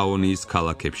გაიქცნენ ლუკაონიის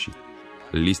ქალაქებში,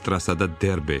 ლისტრასა და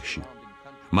დერბეში,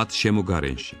 მათ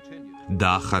შემოგარენში და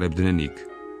ახარებდნენ იქ.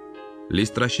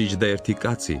 ლისტრაში იჯდა ერთი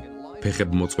კაცი, ფეხებ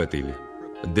მოწყვეტილი,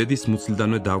 დედის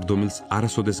მუცლიდანვე დავრდომილს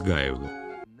არასოდეს გაევლო.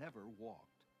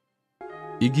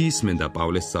 იგი ისმენდა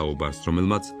პავლეს საუბარს,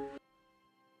 რომელმაც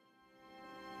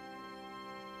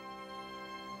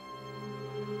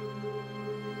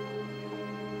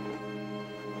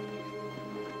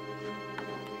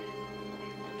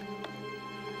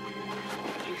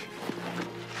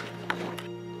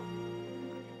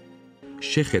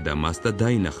შეხედა მას და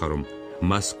დაინახა, რომ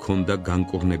მას ჰქონდა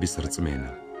განკურნების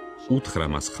რწმენა. უთხრა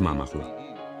მას ხმამაღლა: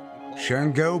 შენ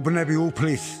გეუბნები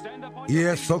უფლის,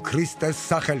 იესო ქრისტეს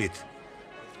სახელით.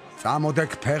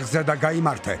 წამოდეკ ფეხზე და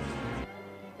გაიმართე.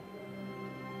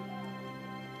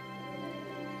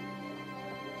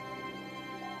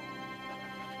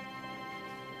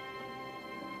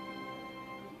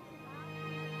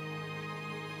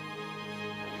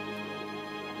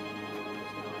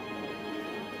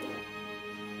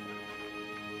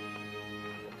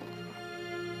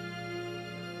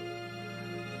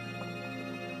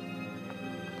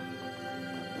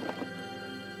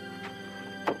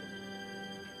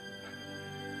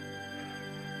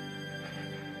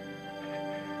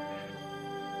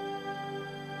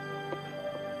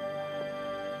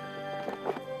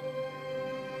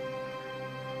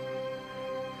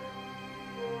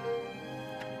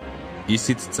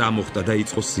 ისიც წამოხდა და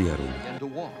იწყო სიარული.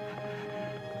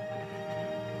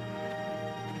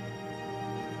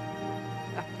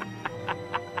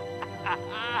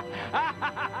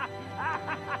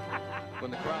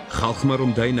 ხალხმა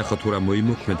რომ დაინახა თუ რა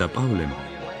მოიმოქმედა პავლემ,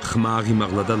 ხმა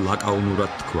აღიმაღლა და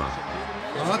ლაკაუნურად თქვა: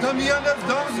 ადამიანებს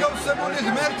დამსგავსებული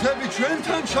ღმერთები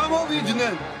ჩვენთან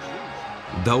ჩამოვიდნენ.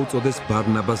 დაუწოდეს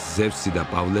ბარნაბას ზევსი და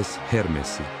პავლეს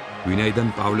ჰერმესი, ვინაიდან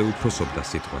პავლე უფროსობდა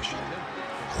სიტყვაში.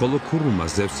 ხოლო ქურუმა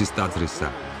ზევსის ტაძრისა,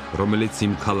 რომელიც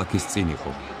იმ ქალაქის წინ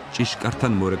იყო,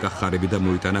 ჭიშკართან მორეკა ხარები და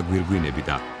მოიტანა გვირგვინები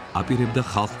და აპირებდა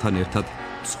ხალხთან ერთად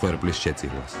მსხვერპლის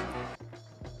შეწირვას.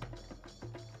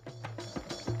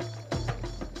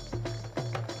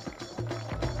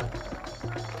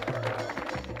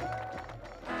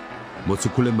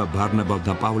 მოციქულებმა ბარნაბამ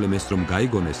და პავლემ ეს რომ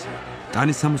გაიგონეს,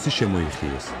 ტანისამოსი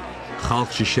შემოიხიეს.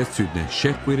 ხალხში შეცვიდნენ,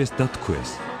 შეჰყვირეს და თქვეს: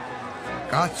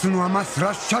 კაცნო ამას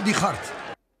რას ჩადიხართ?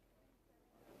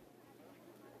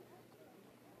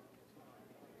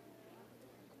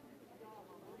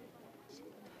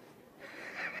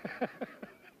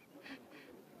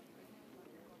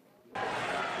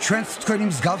 ჩვენც თქვენი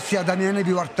მსგავსი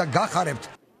ადამიანები ვართ და გახარებთ.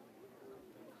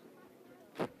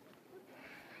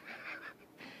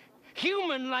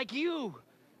 Human like you.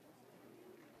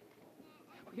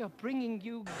 We are bringing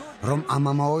you რომ ამ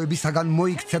ამაოებისაგან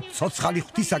მოიქცეთ ცოცხალი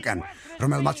ღვთისაკენ,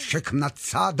 რომელმაც შექმნა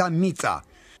ცა და მიწა.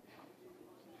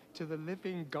 to the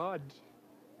living God.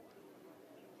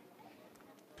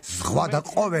 ზღვა და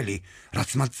ყოველი, რაც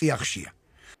მათ წიაღშია.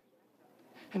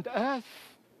 And earth.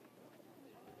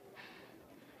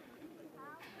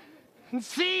 And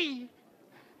sea.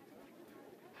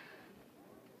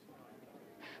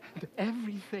 And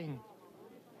everything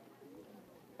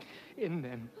in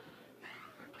them.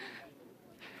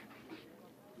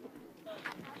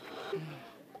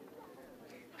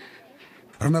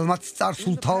 რომელმაც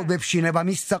წარსულ თაობებში ნება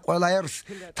მისცა ყველა ერს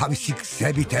თავისი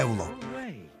გზებით ევლო.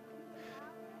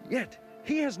 Yet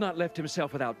he has not left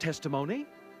himself without testimony.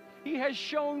 He has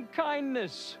shown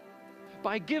kindness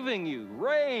by giving you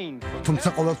rain. თუმცა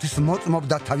ყოველთვის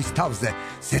მოწმობდა თავის თავზე,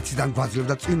 ზეციდან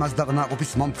გვაძლევდა წვიმას და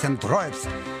ყნაყოფის მომცემ დროებს,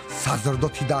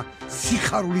 საზრდოთი და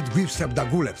სიხარულით გვივსებდა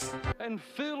გულებს. And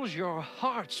fills your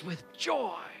hearts with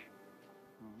joy.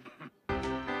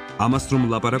 ამას რომ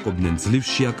ლაპარაკობდნენ, ძლივს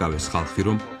შეაკავეს ხალხი,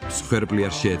 რომ მსხვერპლი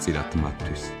არ შეეწირათ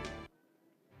მათთვის.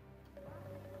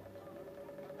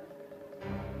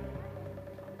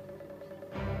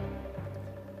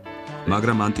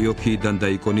 მაგრამ ანტიოქიიდან და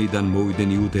იკონიიდან მოვიდნენ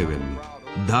იუდეველნი.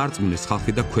 დაარწმუნეს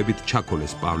ხალხი და ქვებით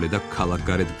ჩაქოლეს პავლე და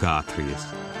ქალაქგარეთ გაათრიეს.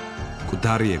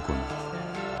 მკვდარი ეგონათ.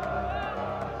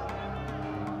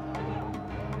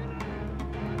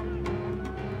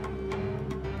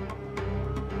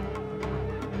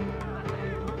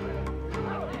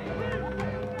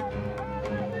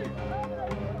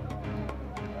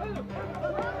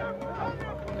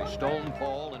 They stoned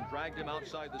Paul and dragged him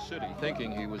outside the city,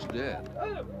 thinking he was dead.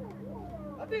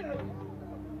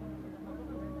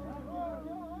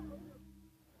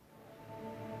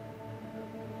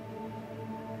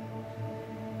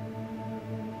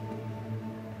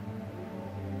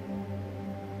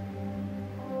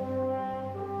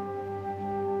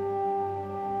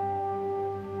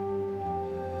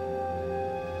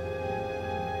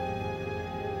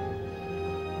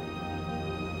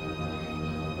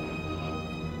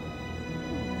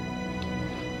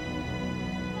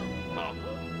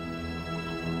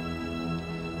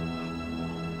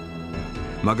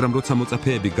 მაგრამ როცა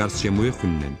მოწაფეები გარს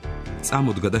შემოეხვიდნენ,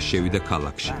 წამოდგა და შევიდა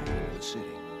ქალაქში.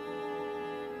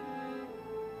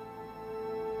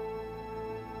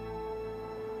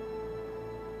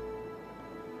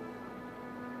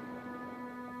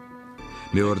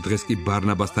 მეორე დღეს კი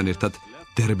ბარნაბასთან ერთად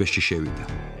დერბეში შევიდა.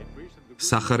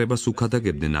 სახარებას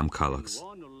უქადაგებდნენ ამ ქალაქს.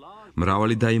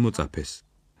 მრავალი დაიმოწაფეს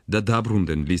და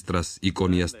დაბრუნდნენ ლისტრას,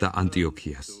 იკონიას და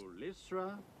ანტიოქიას.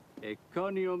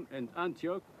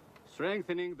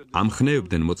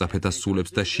 ამხნევებდნენ მოწაფეთა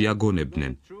სულებს და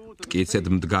შეაგონებდნენ, მტკიცედ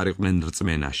მდგარიყვნენ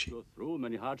რწმენაში.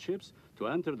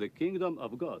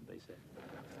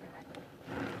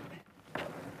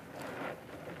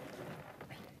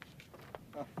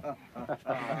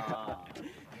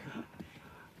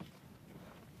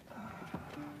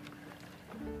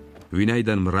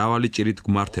 ვინაიდან მრავალი ჭირით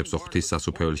გმართებს ღვთის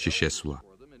სასუფეველში შესვლა.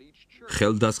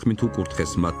 ხელდასხმით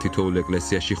უკურთხეს მათ თითოეულ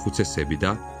ეკლესიაში ხუცესები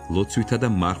და ლოცვითა და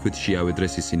მარხვით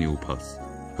შეავედრეს ისინი უფალს,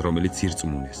 რომელიც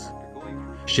ირწმუნეს.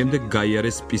 შემდეგ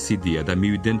გაიარეს პისიდია და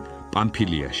მივიდნენ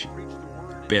პამფილიაში.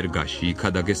 პერგაში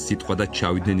იქადაგეს სიტყვა და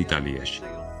ჩავიდნენ იტალიაში.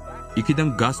 იქიდან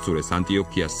გასწურეს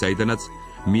ანტიოქიას, საიდანაც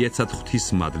მიეცათ ღვთის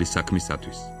მადლი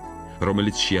საქმისათვის,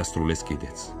 რომელიც შეასრულეს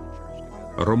კიდეც.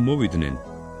 რომ მოვიდნენ,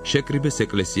 შეკრიბეს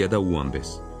ეკლესია და უამბეს,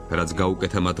 რაც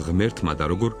გაუკეთა მათ ღმერთმა და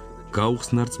როგორ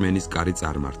გაუხსნა რწმენის კარი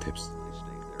წარმართებს.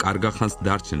 კარგახანს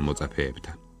დარჩნენ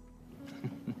მოწაფეებთან.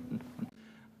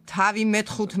 თავი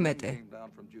მე-15.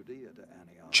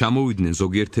 ჩამოვიდნენ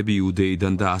ზოგიერთები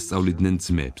იუდეიდან და ასწავლიდნენ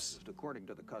ძმებს.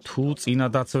 თუ წინა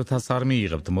დაცვეთას არ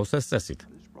მიიღებთ მოსეს წესით,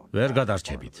 ვერ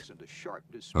გადარჩებით.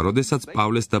 როდესაც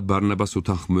პავლეს და ბარნაბას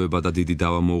უთანხმოება და დიდი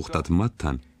დავა მოუხდათ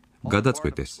მათთან,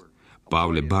 გადაწყვეტეს,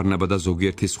 პავლე, ბარნაბა და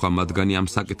ზოგიერთი სხვა მათგანი ამ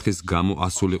საკითხის გამო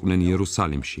ასულიყვნენ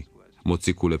იერუსალიმში,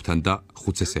 მოციქულებთან და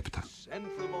ხუცესებთან.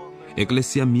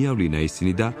 ეკლესია მიავლინა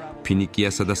ისინი და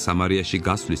ფინიკიასა და სამარიაში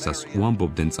გასვლისას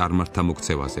უამბობდნენ წარმართთა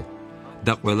მოქცევაზე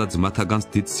და ყველა ძმათაგანს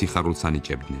დიდ სიხარულს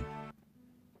ანიჭებდნენ.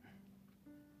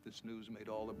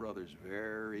 brother's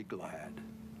very glad.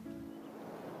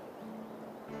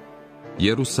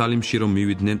 იერუსალიმში რომ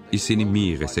მივიდნენ, ისინი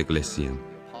მიიღეს ეკლესიამ,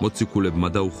 მოციქულებმა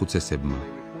და უხუცესებმა.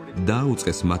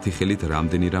 დაუწყეს მათი ხელით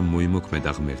რამდენი რამ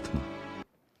მოიმოქმედა ღმერთმა.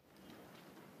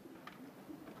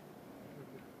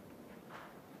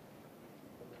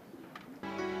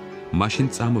 მაშინ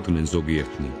წამოდგნენ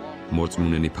ზოგიერთნი,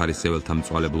 მორწმუნენი ფარისეველთა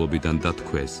მწვალებლობიდან და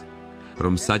თქვეს,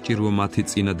 რომ საჭიროა მათი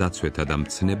წინა დაცვეთა და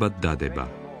მცნებად დადება,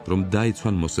 რომ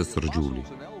დაიცვან მოსეს რჯული.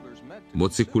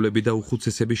 მოციქულები და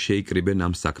უხუცესები შეიკრიბენ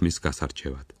ამ საქმის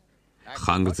გასარჩევად.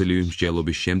 ხანგრძლივი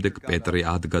მსჯელობის შემდეგ პეტრე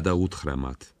ადგა და უთხრა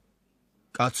მათ: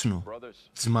 კაცნო,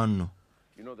 ძმანო,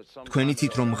 თქვენ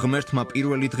იცით, რომ ღმერთმა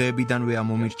პირველი დღეებიდანვე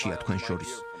ამომირჩია თქვენ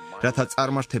შორის, რათა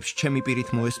წარმართებს ჩემი პირით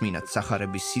მოესმინათ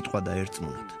სახარების სიტყვა და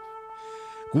ერწმუნათ.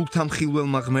 გულთან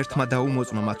ხილველმა ღმერთმა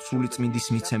დაუმოწმა მათ სული წმინდის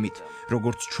მიცემით,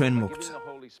 როგორც ჩვენ მოგცა.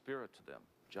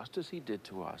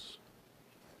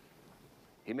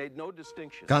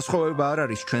 განსხვავება არ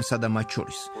არის ჩვენსა და მათ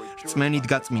შორის, რწმენით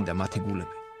გაწმინდა მათი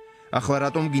გულები. ახლა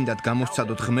რატომ გინდათ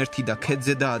გამოსცადოთ ღმერთი და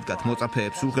ქედზე დაადგათ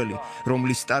მოწაფეებს უღელი,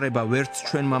 რომლის სტარება ვერც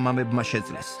ჩვენმა მამებმა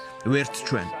შეძლეს, ვერც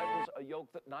ჩვენ.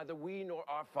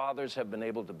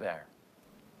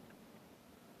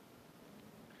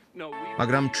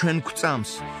 მაგრამ ჩვენ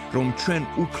გვწამს, რომ ჩვენ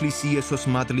უფლის იესოს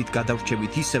მადლით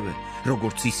გადავრჩებით ისევე,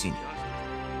 როგორც ისინი.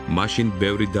 მაშინ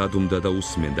ბევრი დადუმდა და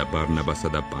უსმენდა ბარნაბასა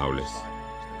და პავლეს,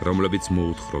 რომლებიც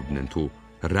მოუთხრობდნენ თუ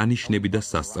რა ნიშნები და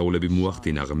სასწაულები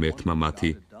მოახდინა ღმერთმა მათი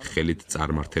ხელით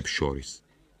წარმართებს შორის.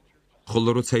 ხოლო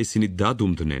როცა ისინი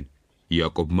დადუმდნენ,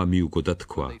 იაკობმა მიუგო და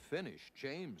თქვა: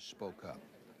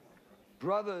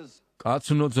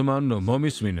 კაცნო ძმანო,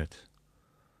 მომისმინეთ.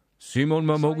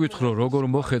 სიმონმა მოგვითხოვრო, როგორ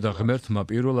მოხედა ღმერთმა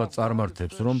პირველად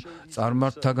წარმართებს, რომ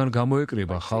წარმართთაგან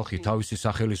გამოეკრიბა ხალხი თავისი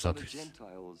სახელისათვის.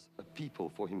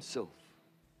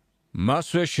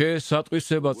 მასვე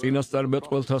შეესატყვისება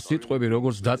წინასწარმეტყველთა სიტყვები,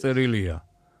 როგორც დაწერილია.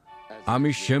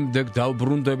 ამის შემდეგ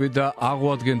დავბრუნდები და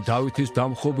აღვადგენ დავითის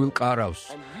დამხობილ კარავს,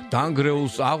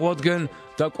 დანგრეულს აღვადგენ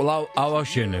და კვლავ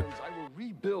ავაშენებ.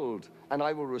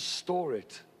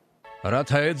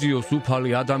 რათა ეძიოს უფალი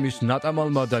ადამის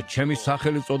ნატამალმა და ჩემი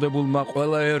სახელი წოდებულმა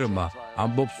ყველა ერმა,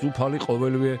 ამბობს უფალი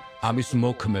ყოველივე ამის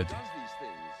მოქმედი.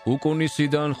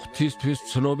 უკუნისიდან ღვთისთვის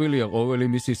ცნობილია ყოველი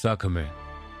მისი საქმე.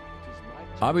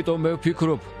 ამიტომ მე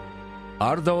ვფიქრობ,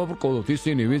 არ დავაბრკოლოთ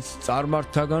ისინი, ვინც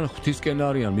წარმართთაგან ღვთისკენ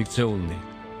არიან მიქცეულნი.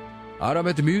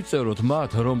 არამედ მივწეროთ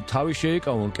მათ, რომ თავი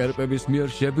შეიკავონ კერპების მიერ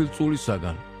შებილ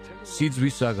წულისაგან,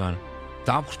 სიძვისაგან,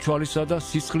 დამხრჩვალისა და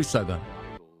სისხლისაგან.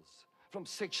 From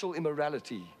sexual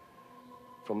immorality,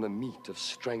 from the meat of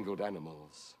strangled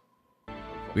animals.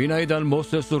 ვინაიდან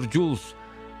მოსეს რჯულს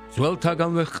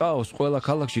ძველთაგანვე ჰყავს ყველა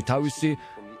ქალაქში თავისი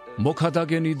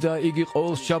მოქადაგენი და იგი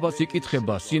ყოველ შაბათს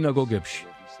იკითხება სინაგოგებში.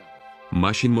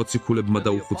 მაშინ მოციქულებმა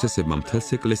და უხუცესებმა მთელს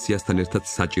ეკლესიასთან ერთად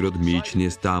საჭიროდ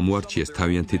მიიჩნიეს და ამოარჩიეს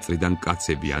თავიანთი წრიდან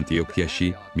კაცები ანტიოქიაში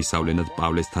მისავლენად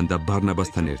პავლესთან და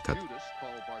ბარნაბასთან ერთად.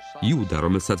 იუდა,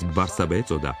 რომელსაც ბარსაბა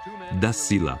ეწოდა, და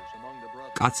სილა,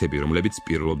 კაცები, რომლებიც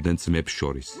პირობდნენ ძმებს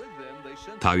შორის.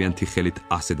 თავიანთი ხელით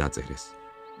ასე დაწერეს: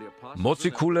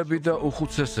 მოციქულები და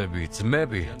უხუცესები,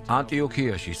 ძმები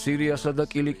ანტიოქიაში, სირიასა და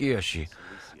კილიკიაში,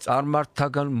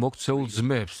 წარმართთაგან მოქცეულ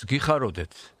ძმებს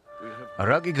გიხაროდეთ.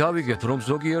 რა კი გავიგეთ, რომ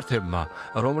ზოგიერთებმა,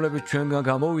 რომლებიც ჩვენგან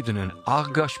გამოვიდნენ,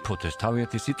 აღგაშფოთეს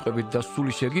თავიანთი სიტყვებით და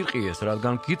სული შეგირყიეს,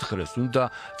 რადგან გითხრეს, უნდა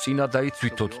წინა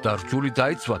დაიცვითოთ და რჯული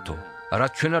დაიცვათო,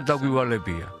 რაც ჩვენ არ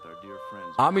დაგვივალებია.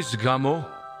 ამის გამო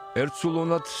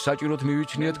ერთსულოვნად საჭიროდ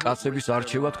მივიჩნიეთ კაცების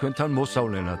არჩევა თქვენთან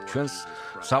მოსავლენად, ჩვენს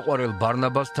საყვარელ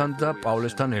ბარნაბასთან და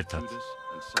პავლესთან ერთად.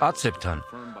 კაცებთან,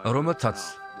 რომელთაც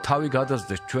თავი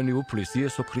გადასდეს ჩვენი უფლის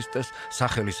იესო ქრისტეს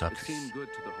სახელისათვის.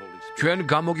 ჩვენ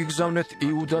გამოგიგზავნეთ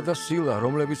იუდა და სილა,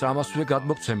 რომლებიც ამასვე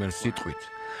გადმოგცემენ სიტყვით.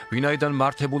 ვინაიდან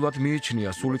მართებულად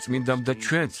მიიჩნია სული წმინდამ და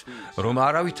ჩვენც, რომ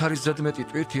არავითარი ზედმეტი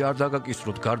ტვირთი არ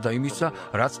დაგაკისროთ გარდა იმისა,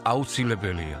 რაც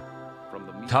აუცილებელია.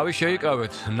 თავი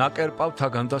შეიკავეთ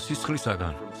ნაკერპავთაგან და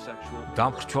სისხლისაგან,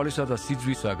 დამხრჩვალისა და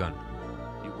სიძვისაგან.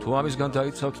 თუ ამისგან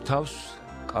დაიცავთ თავს,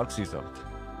 კარგს იზავთ.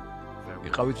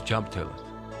 იყავით ჯანმრთელად.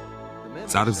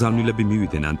 წარგზავნილები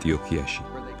მივიდნენ ანტიოქიაში.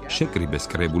 შეკრიბეს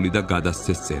კრებული და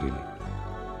გადასცეს წერილი.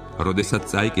 როდესაც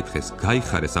წაიკითხეს,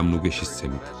 გაიხარეს ამ ნუგეშის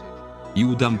ცემით.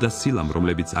 იუდამ და სილამ,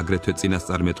 რომლებიც აგრეთვე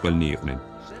წინასწარმეტყველნი იყვნენ,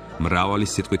 მრავალი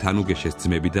სიტყვით ანუგეშეს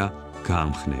ძმები და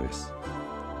გაამხნევეს.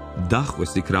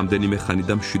 დახვეს იქ რამდენიმე ხანი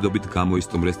და მშვიდობით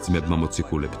გამოისტუმრეს ძმებმა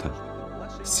მოციქულებთან.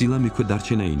 სილამ იქვე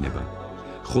დარჩენაინება,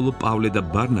 ხოლო პავლე და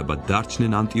ბარნაბა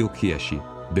დარჩნენ ანტიოქიაში,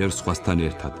 ბევრ სხვასთან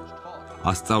ერთად.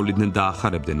 ასწავლიდნენ და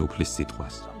ახარებდნენ უფლის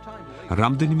სიტყვას.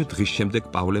 რამდენიმე დღის შემდეგ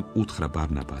პავლემ უთხრა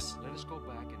ბარნაბას: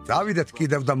 დავიდეთ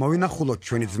კიდევ და მოვინახულოთ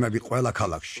ჩვენი ძმები ყველა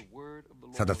ქალაქში.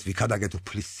 სადაც ვიქადაგეთ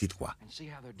უფლის სიტყვა.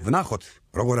 ვნახოთ,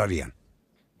 როგორ არიან.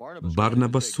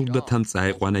 ბარნაბას სურდა თან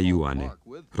წაეყვანა იოანე,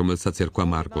 რომელსაც ერქვა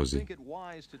მარკოზი.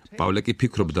 პავლე კი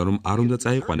ფიქრობდა, რომ არ უნდა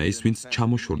წაეყვანა ის, ვინც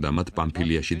ჩამოშორდა მათ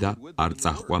პამფილიაში და არ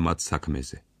წაჰყვა მათ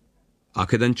საქმეზე.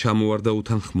 აქედან ჩამოვარდა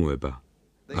უთანხმოება,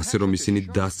 ასე რომ ისინი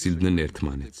დასცილდნენ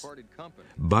ერთმანეთს.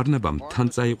 ბარნაბამ თან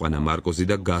წაიყვანა მარკოზი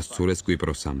და გასცურეს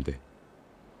კვიპროსამდე.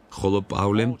 ხოლო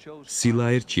პავლემ სილა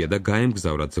ერჩია და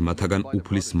გაემგზავრა ძმათაგან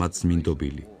უფლის მათ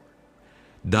წმინდობილი.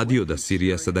 დადიოდა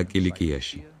სირიასა და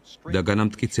კილიკიაში და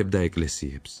განამტკიცებდა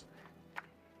ეკლესიებს.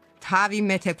 თავი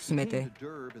მე-16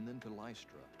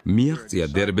 მიაღწია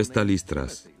დერბეს და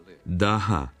ლისტრას და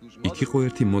აჰა, იქ იყო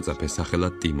ერთი მოწაფე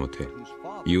სახელად ტიმოთე,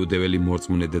 იუდეველი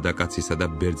მორწმუნე დედაკაცისა და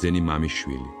ბერძენი მამის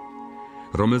შვილი,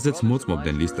 რომელზეც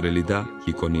მოწმობდნენ ლისტრელი და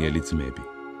იკონიელი ძმები.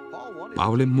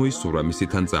 პავლემ მოისურვა მისი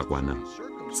თან წაყვანა.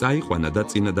 წაიყვანა და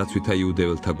წინა დაცვითა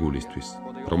იუდეველთა გულისთვის,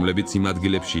 რომლებიც იმ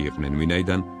ადგილებში იყვნენ,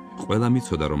 ვინაიდან ყველა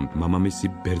მიცოდა, რომ მამამისი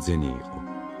ბერძენი იყო.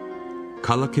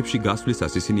 ქალაქებში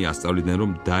გასვლისას ისინი ასწავლიდნენ,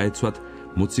 რომ დაეცვათ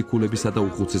მოციქულებისა და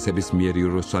უხუცესების მიერ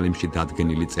იერუსალიმში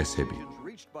დადგენილი წესები.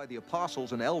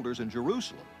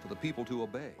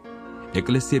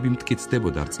 ეკლესიები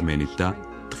მტკიცდებოდა რწმენით და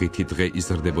დღითი დღე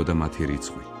იზრდებოდა მათი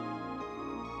რიცხვი.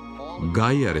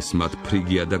 გაიარეს მათ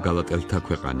ფრიგია და გალატელთა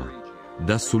ქვეყანა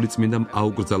და სულიწმინდამ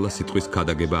აუკრძალა სიტყვის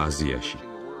ქადაგება აზიაში.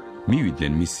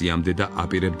 მივიდნენ მისიამდე და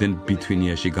აპირებდნენ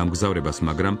ბითვინიაში გამგზავრებას,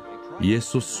 მაგრამ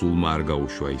იესოს სულმა არ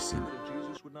გაუშვა ისინი.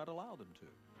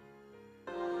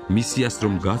 მისიას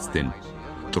რომ გაცდნენ,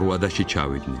 ტროადაში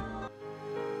ჩავიდნენ.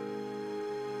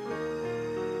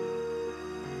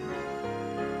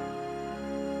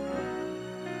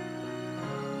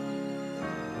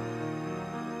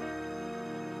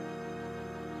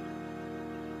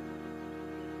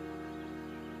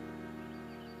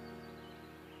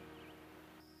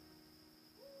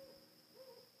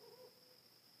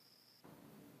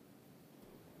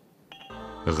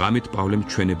 ღამით პავლემ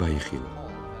ჩვენება იხილა.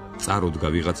 წარუდგა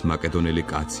ვიღაც მაკედონელი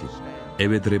კაცი,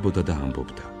 ევედრებოდა და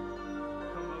ამბობდა: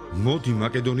 მოდი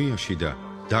მაკედონიაში და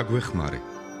დაგვეხმარე.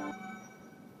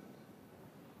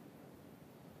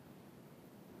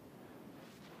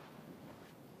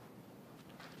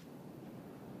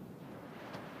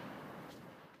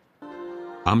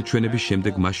 ამ ჩვენების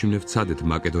შემდეგ მაშინვე ვცადეთ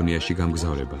მაკედონიაში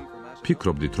გამგზავრება.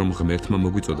 ფიქრობდით, რომ ღმერთმა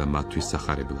მოგვიწოდა მათთვის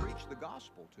სახარებლად.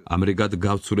 ამრიგად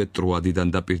გავცურეთ ტროადიდან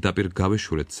და პირდაპირ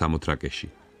გავეშურეთ სამოთრაკეში,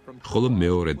 ხოლო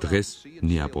მეორე დღეს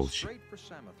ნეაპოლში.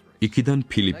 იქიდან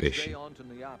ფილიპეში,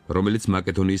 რომელიც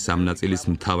მაკედონიის ამ ნაწილის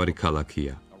მთავარი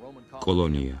ქალაქია,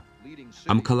 კოლონია.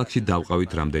 ამ ქალაქში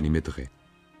დავყავით რამდენიმე დღე.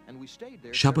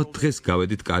 შაბათ დღეს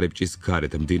გავედით კარიბჭის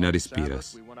გარეთ მდინარის პირას,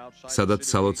 სადაც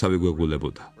სალოცავი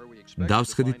გვეგულებოდა.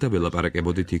 დავსხედით და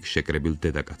ველაპარაკებოდით იქ შეკრებილ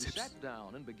დედაკაცებს.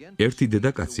 ერთი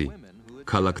დედაკაცი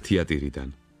ქალაქ თიატირიდან,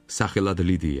 სახელად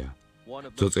ლიდია,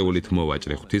 ძოწეულით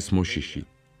მოვაჭრე ღვთის მოშიში,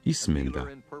 ისმენდა.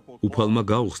 უფალმა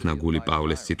გაუხსნა გული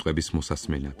პავლეს სიტყვების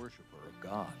მოსასმენად.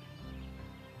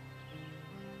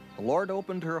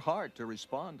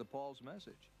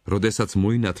 როდესაც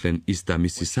მოინათლენ ის და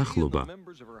მისი სახლობა,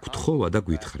 გთხოვა და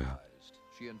გვითხრა: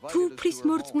 თუ უფლის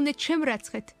მორწმუნე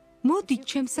ჩემრაცხეთ, მოდით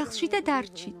ჩემ სახლში და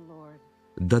დარჩით.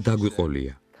 და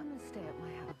დაგვიყოლია.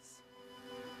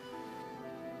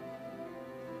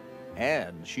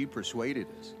 And she persuaded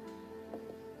us.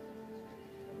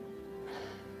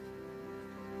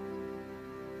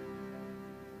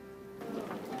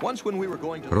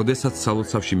 როდესაც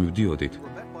სალოცავში მივდიოდით,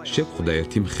 შევხვდა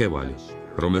ერთი მხევალი,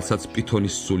 რომელსაც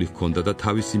პითონის სული ჰქონდა და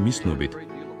თავისი მისნობით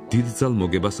დიდძალ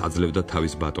მოგებას აძლევდა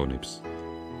თავის ბატონებს.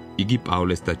 იგი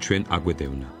პავლეს და ჩვენ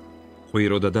აგვედევნა,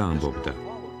 ყვიროდა და ამბობდა: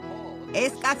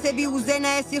 ეს კაცები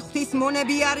უზენაესი ღვთის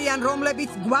მონები არიან,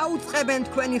 რომლებიც გვაუწყებენ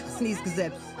თქვენი ხსნის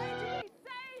გზებს.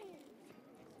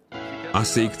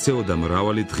 ასე იქცეოდა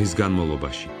მრავალი დღის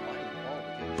განმავლობაში.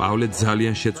 პავლე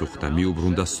ძალიან შეწუხდა,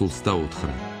 მიუბრუნდა სულს და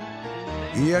უთხრა: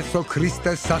 იესო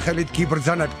ქრისტეს სახელით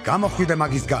გიბრძანებ, გამოხვიდე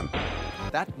მაგისგან.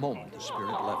 That moment the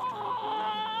spirit left her.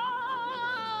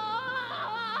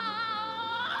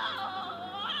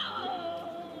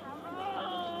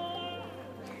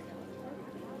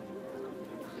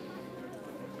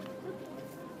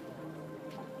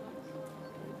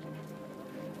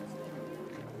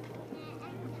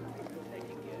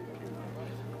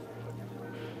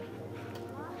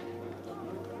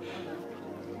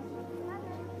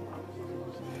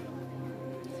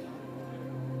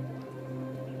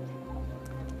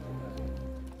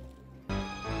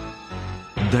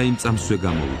 და იმ წამსვე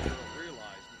გამოვიდა.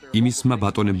 იმისმა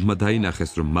ბატონებმა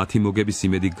დაინახეს, რომ მათი მოგების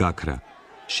იმედი გაქრა,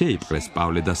 შეიპყრეს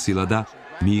პავლე და სილა და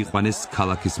მიიყვანეს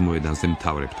ქალაქის მოედანზე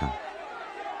მთავრებთან.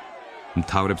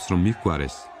 მთავრებს რომ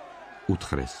მიჰგვარეს,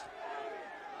 უთხრეს: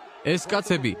 ეს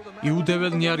კაცები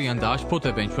იუდეველნი არიან და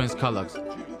აშფოთებენ ჩვენს ქალაქს.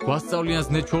 გვასწავლიან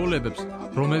ზნე-ჩვეულებებს,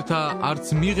 რომელთა არც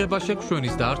მიღება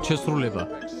შეგვშვენის და არც შესრულება,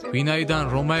 ვინაიდან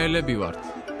რომაელები ვართ.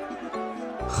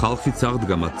 ხალხი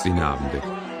წაღდგა მათ წინააღმდეგ,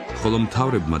 ხოლო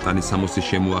მთავრებმა ტანისამოსი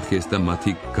შემოახიეს და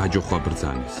მათი გაჯოხვა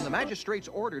ბრძანეს. And the magistrates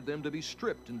ordered them to be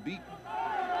stripped and beaten.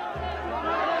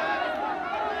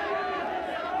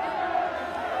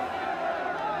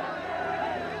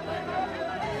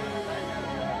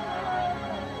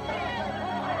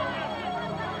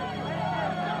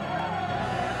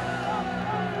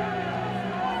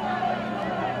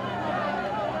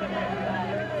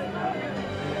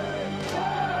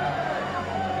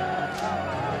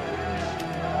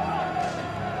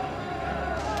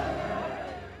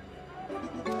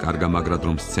 კარგა მაგრად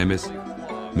რომ სცემეს,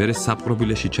 მერე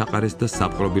საპყრობილეში ჩაყარეს და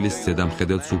საპყრობილის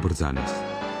ზედამხედელს უბრძანეს.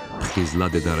 ფხიზლა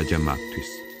დედარაჯა მათთვის.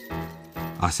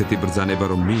 ასეთი ბრძანება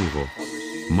რომ მიიღო,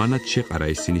 მანაც შეყარა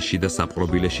ისინი შიდა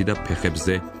საპყრობილეში და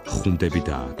ფეხებზე ხუნდები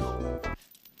დაადო.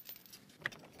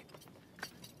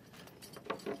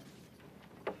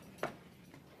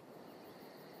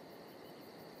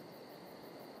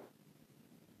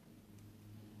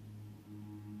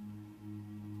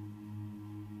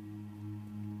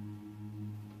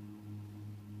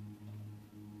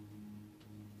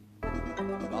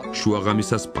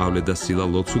 შუაღამისას პავლე და სილა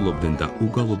ლოცულობდნენ და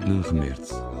უგალობდნენ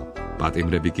ღმერთს.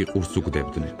 პატიმრები კი ყურს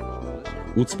უგდებდნენ.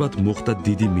 უცბად მოხდა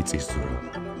დიდი მიწისძვრა,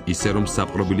 ისე რომ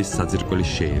საპყრობილის საძირკველი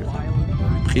შეერგა.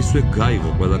 მყისვე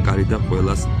გაიღო ყველა კარი და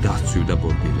ყველას დასცვივდა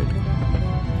ბორბილები.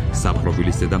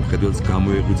 საპყრობილის ზედამხედველს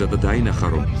გამოეღვიძა და დაინახა,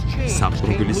 რომ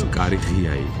საპყრობილის კარი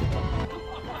ღია იყო.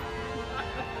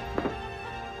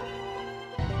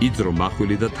 იძრო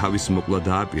მახვილი და თავის მოკლა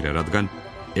დააპირა, რადგან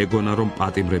ეგონა რომ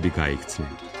პატიმრები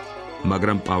გაიქცნენ.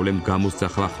 მაგრამ პავლემ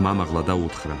გამოსძახლა ხმამაღლა და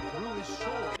უთხრა: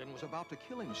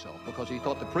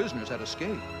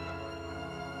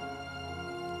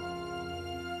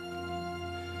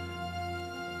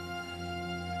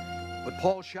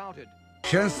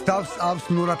 შენს თავს ავს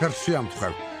ნურაფერს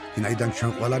შეამთხვევ, ვინაიდან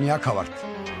ჩვენ ყველანი აქა ვართ.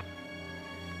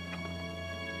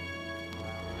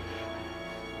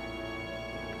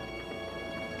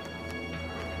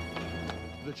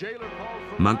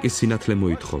 მან კი სინათლე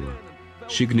მოითხოვა.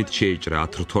 შიგნით შეიჭრა,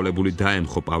 ათრთოლებული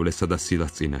დაემხო პავლესა და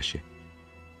სილას წინაშე.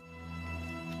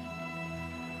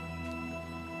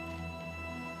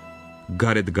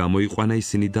 გარეთ გამოიყვანა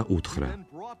ისინი და უთხრა: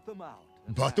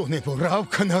 ბატონებო, რა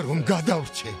ვქნა რომ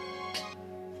გადავრჩე?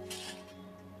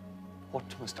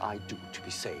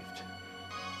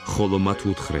 ხოლო მათ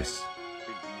უთხრეს: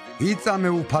 იწამე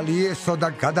უფალი იესო და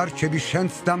გადარჩები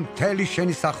შენც და მთელი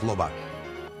შენი სახლობა.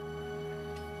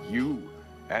 You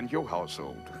and your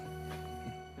household.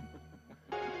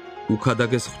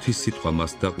 უკადაგეს ღვთის სიტყვა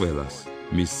მას და ყველას,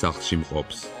 მის სახლში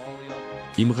მყოფს.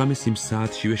 იმ ღამეს იმ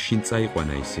საათშივე შინ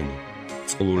წაიყვანა ისინი.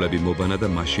 წყლულები მობანა და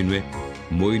მაშინვე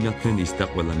მოინათლნენ ის და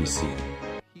ყველა მისიანი.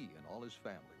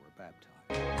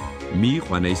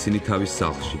 მიიყვანა ისინი თავის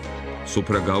სახლში.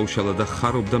 სუფრა გაუშალა და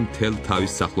ხარობდა მთელ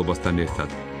თავის სახლობასთან ერთად,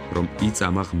 რომ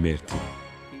იწამა ღმერთი.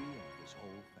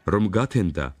 რომ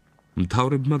გათენდა,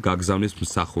 მთავრებმა გაგზავნეს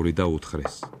მსახური და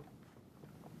უთხრეს: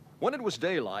 When it was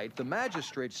daylight, the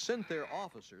magistrates sent their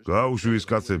officers გაუშვის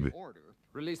კაცები.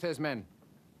 Release those men.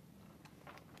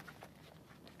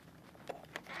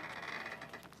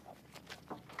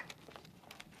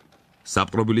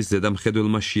 საპყრობილის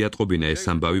ზედამხედველმა შეატყობინა ეს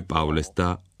ამბავი პავლეს და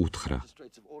უთხრა: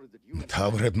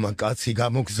 მთავრებმა კაცი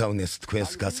გამოგზავნეს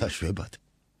თქვენს გასაშვებად.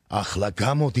 ახლა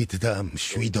გამოდით და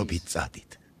მშვიდობით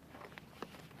წადით.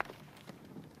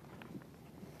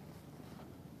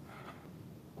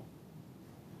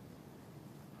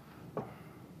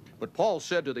 But Paul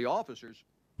said to the officers,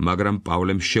 მაგრამ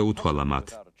პავლემ შეუთვალა მათ: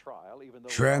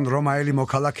 ჩვენ რომაელი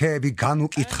მოქალაქეები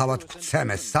განუკითხავად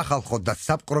გვცემეს სახალხოდ და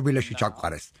საპყრობილეში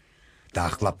ჩაგვყარეს. და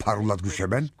ახლა ფარულად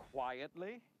გვიშვებენ?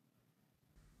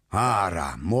 არა,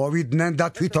 მოვიდნენ და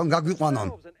თვითონ გაგვიყვანონ.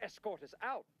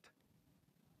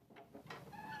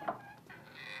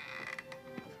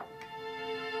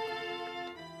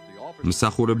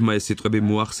 მსახურებმა ეს სიტყვები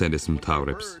მოახსენეს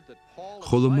მთავრებს,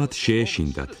 ხოლო მათ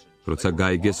შეეშინდათ, როცა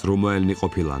გაიგეს რომაელნი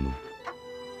ყოფილანო.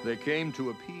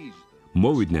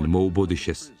 მოვიდნენ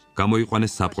მოუბოდიშეს,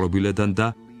 გამოიყვანეს საპყრობილედან და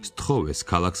სთხოვეს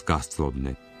ქალაქს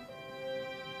გასცლოდნენ.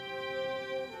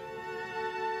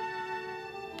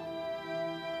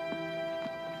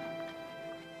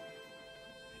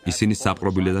 ისინი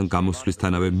საპყრობილედან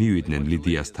გამოსვლისთანავე მივიდნენ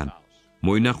ლიდიასთან.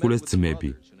 მოინახულეს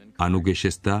ძმები,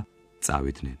 ანუგეშეს და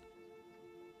წავიდნენ.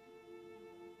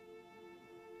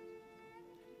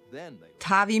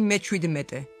 თავი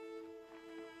მე-17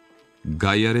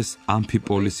 გაიარეს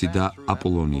ამფიპოლისი და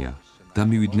აპოლონია, და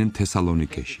მივიდნენ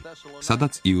თესალონიკეში,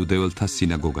 სადაც იუდეველთა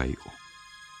სინაგოგა იყო.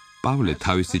 პავლე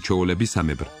თავისი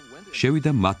ჩვეულებისამებრ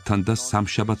შევიდა მათთან და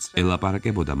სამშაბათს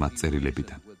ელაპარაკებოდა მათ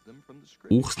წერილებიდან.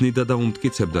 უხსნიდა და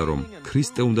უმტკიცებდა, რომ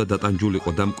ქრისტე უნდა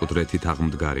დატანჯულიყო და მკვდრეთით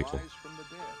აღმდგარიყო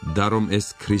და რომ ეს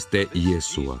ქრისტე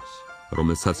იესოა,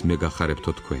 რომელსაც მე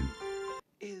გახარებთო თქვენ.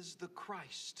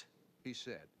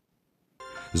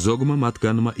 ზოგმა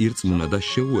მათგანმა ირწმუნა და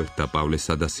შეუერთდა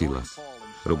პავლესა და სილას,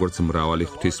 როგორც მრავალი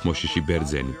ღვთისმოშიში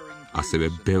ბერძენი, ასევე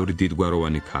ბევრი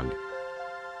დიდგვაროვანი ქალი.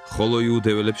 ხოლო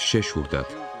იუდეველებს შეშურდათ,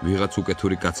 ვიღაც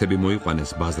უკეთური კაცები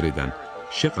მოიყვანეს ბაზრიდან,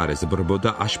 შეყარეს ბრბო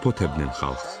და აშფოთებდნენ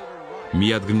ხალხს.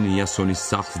 მიადგნენ იასონის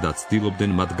სახლს და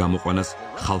ცდილობდნენ მათ გამოყვანას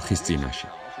ხალხის წინაშე.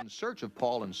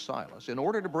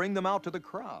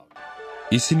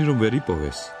 ისინი რომ ვერ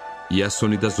იპოვეს,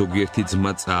 იასონი და ზოგიერთი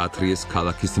ძმა წაათრიეს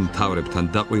ქალაქის მთავრებთან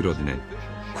დაყვიროდნენ.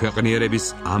 ქვეყნიერების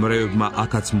ამრევებმა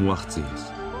აქაც მოაღწიეს.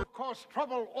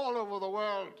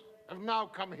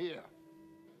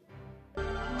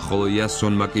 ხოლო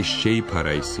იასონმა კი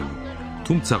შეიფარა ისინი,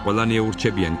 თუმცა ყველანი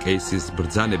ეურჩებიან კეისრის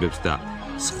ბრძანებებს და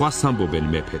სხვას ამბობენ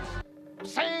მეფედ.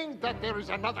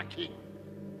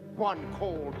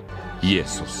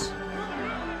 იესოს.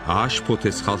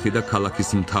 აშფოთეს ხალხი და ქალაქის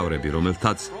მთავრები,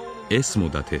 რომელთაც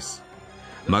ესმოდათ ეს.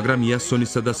 მაგრამ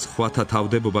იასონისა და სხვათა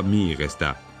თავდებობა მიიღეს და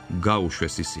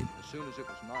გაუშვეს ისინი.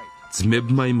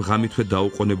 ძმებმა იმ ღამითვე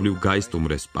დაუყოვნებლივ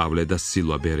გაისტუმრეს პავლე და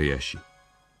სილა ბერეაში,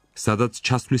 სადაც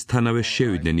ჩასვლისთანავე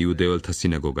შევიდნენ იუდეველთა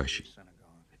სინაგოგაში.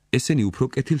 ესენი უფრო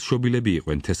კეთილშობილები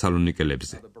იყვენ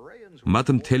თესალონიკელებზე. მათ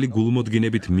მთელი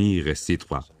გულმოდგინებით მიიღეს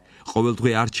სიტყვა,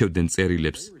 ყოველდღე არჩევდნენ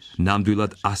წერილებს,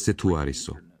 ნამდვილად ასე თუ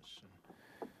არისო.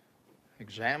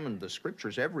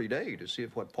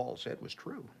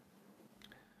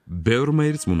 ბევრმა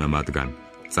ირწმუნა მათგან,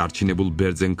 წარჩინებულ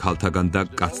ბერძენ ქალთაგან და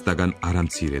კაცთაგან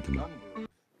არამცირედმა.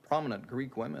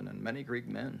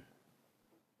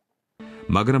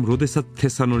 მაგრამ როდესაც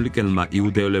თესალონიკელმა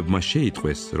იუდეელებმა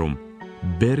შეიტყვეს, რომ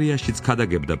ბერეაშიც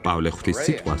ქადაგებდა პავლე ღვთის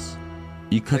სიტყვას,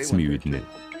 იქაც მივიდნენ,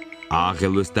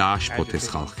 ააღელვეს და აშფოთეს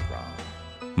ხალხი.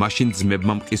 მაშინ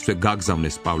ძმებმა მყისვე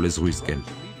გაგზავნეს პავლე ზღვისკენ,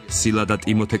 სილა და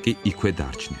ტიმოთე კი იქვე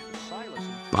დარჩნენ.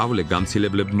 პავლე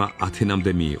გამცილებლებმა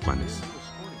ათენამდე მიიყვანეს.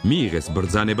 მიიღეს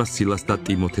ბრძანება სილას და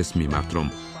ტიმოთეს მიმართ, რომ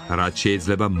რაც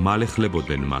შეიძლება მალე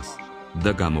ხლებოდნენ მას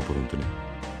და გამობრუნდნენ.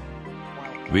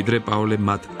 ვიდრე პავლე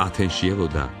მათ ათენში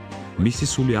ელოდა, მისი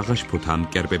სული აღაშფოთა ამ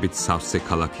კერპებით სავსე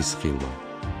ქალაქის ხილვა.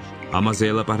 ამაზე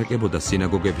ელაპარაკებოდა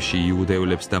სინაგოგებში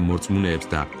იუდეველებს და მორწმუნეებს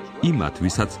და იმათ,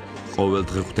 ვისაც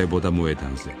ყოველდღე ხვდებოდა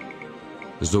მოედანზე.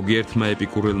 ზოგიერთმა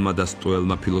ეპიკურელმა და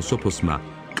სტოელმა ფილოსოფოსმა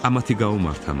კამათი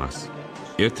გაუმართა მას.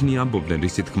 ერთნი ამბობდნენ,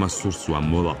 რისი თქმა სურსუა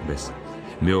მოლაყდეს.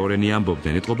 მეორენი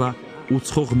ამბობდნენ, ეტყობა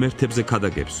უცხო ღმერთებზე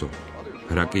ქადაგებსო,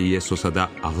 რა კი იესოსა და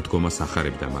აღდგომას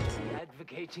ახარებდა მათ.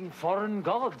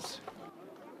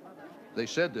 They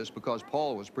said this because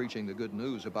Paul was preaching the good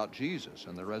news about Jesus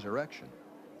and the resurrection.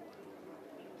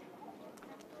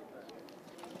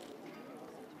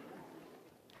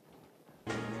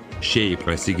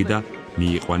 შეიპყრეს იგი და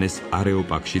მიიყვანეს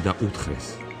არეოპაგში და უთხრეს.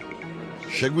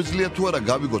 შეგვიძლია თუ არა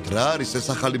გავიგოთ რა არის ეს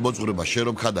ახალი მოძღვრება შენ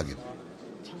რომ ხადაგებ?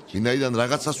 ვინაიდან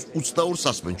რაღაცას უცდაურს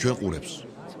ასმენ ჩვენ ყურებს.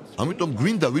 ამიტომ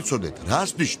გვინდა ვიცოდეთ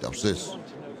რას ნიშნავს ეს.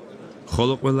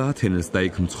 ხოლო ყველა ათენელს და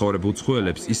იქ მცხოვრებულ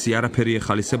უცხოელებს ისი არაფერი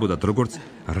ეხალისებოდათ, როგორც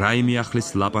რაიმე ახლის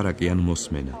ლაპარაკი ან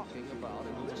მოსმენა.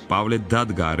 პავლე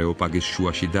დადგა არეოპაგის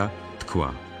შუაში და თქვა: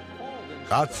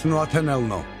 კაცნო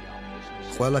ათენელნო,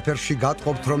 ყველაფერში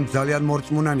გატყობთ, რომ ძალიან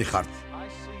მორწმუნენი ხართ.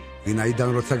 ვინაიდან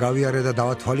როცა გავიარე და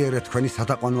დავათვალიერე თქვენი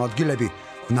სათაყვანო ადგილები,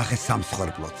 ვნახე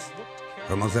სამსხვერპლოც,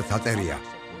 რომელზეც აწერია: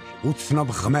 უცნობ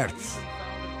ღმერთს,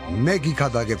 მე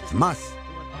გიქადაგებთ მას,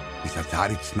 ვისაც არ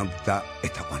იცნობთ და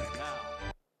ეთაყვანებთ.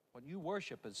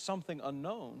 Worship as something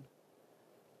unknown,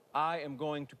 I am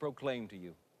going to proclaim to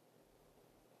you.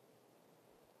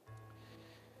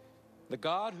 The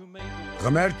God who made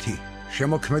ღმერთი,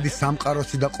 შემოქმედი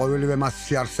სამყაროსი და ყოველივე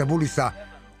მასში არსებულისა,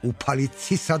 უფალი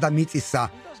ცისა და მიწისა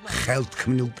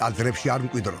ხელთქმნილ ტაძრებში არ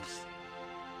მკვიდრობს.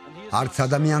 არც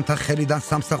ადამიანთა ხელიდან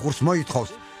სამსახურს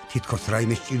მოითხოვს, თითქოს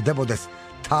რაიმე სჭირდებოდეს,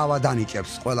 თავად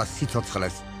ანიჭებს ყველა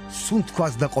სიცოცხლეს,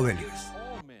 სუნთქვას და ყოველივეს.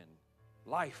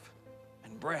 Life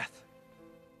and breath.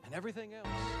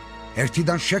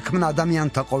 ერთიდან შექმნა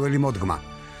ადამიანთა ყოველი მოდგმა,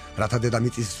 რათა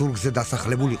დედამიწის ზურგზე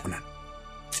დასახლებულიყვნენ.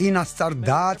 წინასწარ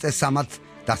დააწესა მათ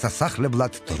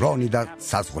დასასახლებლად დრონი და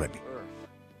საზღვრები.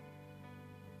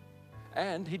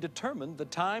 And he determined the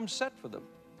time set for them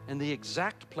and the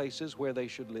exact places where they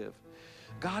should live.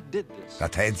 God did this.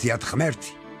 რათა ეძიათ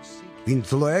ღმერთი, ვინც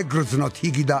ძლო ეგრძნოთ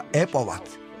იგი და ეპოვათ.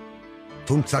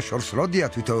 თუმცა შორს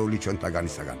როდია თვითეული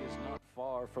ჩვენთაგანისაგან.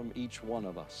 Far from each one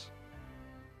of us.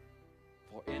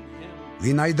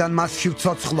 ვინაიდან მასში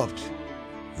ვცოცხლობთ,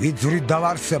 ვიძვრით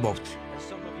დავარსებობთ.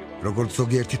 როგორც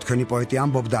ზოგიერთი თქვენი პოეტი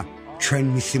ამბობდა, ჩვენ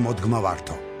მისი მოდგმა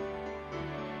ვართო.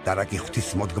 და რა კი ღვთის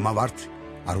მოდგმა ვართ,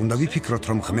 არ უნდა ვიფიქროთ,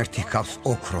 რომ ღმერთი ჰგავს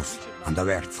ოქროს, ანდა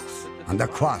ვერცხლს, ანდა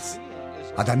ქვას,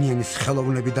 ადამიანის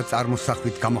ხელოვნები და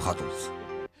წარმოსახვით გამოხატულს.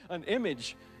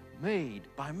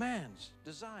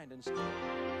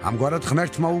 ამგვარად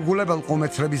ღმერთმა უგულებელ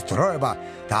ყუმეცრების დროება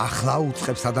და ახლა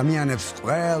უწყებს ადამიანებს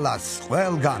ყველას,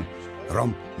 ყველგან, რომ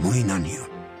მოინანიონ.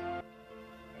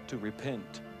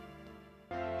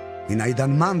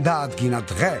 ვინაიდან მან დაადგინა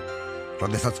დღე,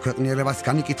 როდესაც ქვეყნიერებას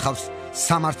განიკითხავს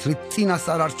სამართლით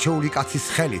წინასწარ არჩეული კაცის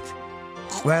ხელით,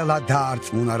 ყველა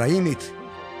დაარწმუნა რა იმით,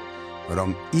 რომ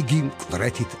იგი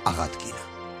მკვდრეთით აღადგინა.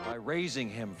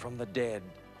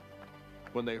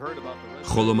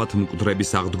 ხოლო მათ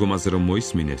მკვდრების აღდგომაზე რომ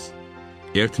მოისმინეს,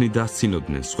 ერთნი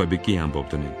დასცინოდნენ, სხვები კი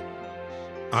ამბობდნენ.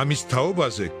 ამის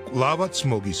თაობაზე კვლავაც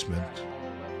მოგისმენთ.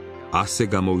 ასე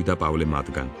გამოვიდა პავლე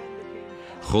მათგან.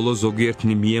 ხოლო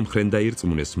ზოგიერთნი მიემხრენ და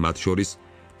ირწმუნეს, მათ შორის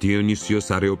დიონისიოს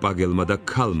არეოპაგელმა და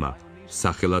ქალმა,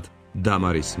 სახელად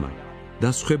დამარისმა და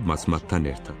სხვებმაც მათთან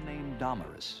ერთად.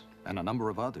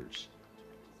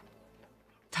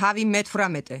 თავი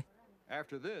მე-18.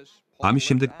 ამის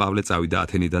შემდეგ პავლე წავიდა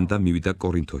ათენიდან და მივიდა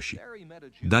კორინთოში.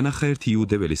 დანახა ერთი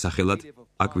იუდეველი სახელად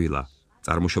აკვილა,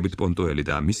 წარმოშობით პონტუელი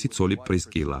და მისი ცოლი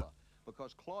პრისკილა,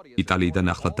 იტალიიდან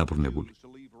ახლად დაბრუნებული.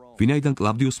 ვინაიდან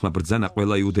კლავდიუსმა ბრძანა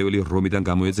ყველა იუდეველი რომიდან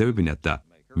გამოეძევებინათ და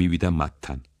მივიდა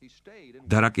მათთან.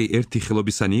 და რა კი ერთი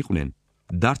ხელობისანი იყვნენ,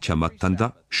 დარჩა მათთან და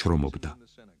შრომობდა.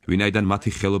 ვინაიდან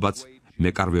მათი ხელობაც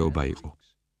მეკარვეობა იყო.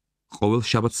 ყოველ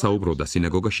შაბათს საუბრობდა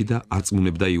სინაგოგაში და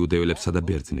არწმუნებდა იუდეველებსა და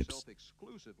ბერძნებს.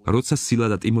 როცა სილა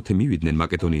და ტიმოთე მივიდნენ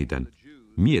მაკედონიიდან,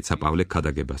 მიეცა პავლე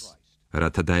ქადაგებას,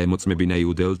 რათა დაემოწმებინა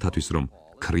იუდეველთათვის, რომ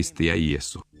ქრისტეა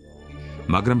იესო.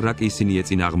 მაგრამ რა კი ისინი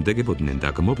ეწინააღმდეგებოდნენ და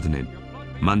გმობდნენ,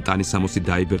 მან ტანისამოსი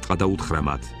დაიბერტყა და უთხრა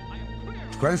მათ: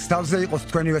 თქვენს თავზე იყოს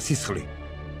თქვენივე სისხლი.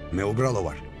 მე უბრალო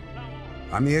ვარ.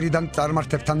 ამიერიდან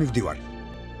წარმართებთან მივდივარ.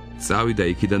 წავიდა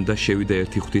იქიდან და შევიდა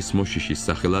ერთი ღვთის მოშიშის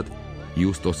სახელად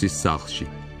იუსტოსის სახლში,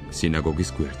 სინაგოგის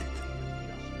გვერდით.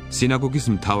 სინაგოგის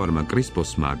მთავარმა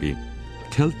კრისპოსმა კი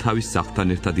მთელ თავის სახლთან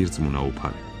ერთად ირწმუნა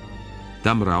უფალი.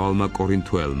 და მრავალმა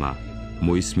კორინთოელმა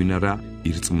მოისმინა რა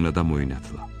ირწმუნა და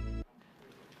მოინათლა.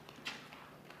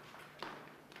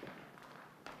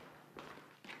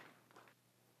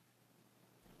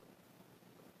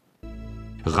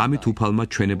 ღამით უფალმა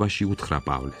ჩვენებაში უთხრა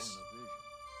პავლეს: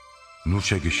 ნუ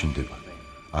შეგეშინდება,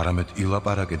 არამედ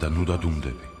ილაპარაკე და ნუ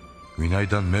დადუმდები.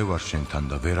 ვინაიდან მე ვარ შენთან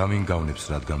და ვერავინ გავნებს,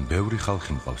 რადგან ბევრი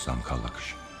ხალხი მყავს ამ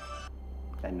ქალაქში.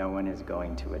 And no one is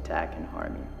going to attack and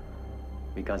harm you,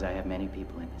 because I have many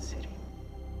people in the city.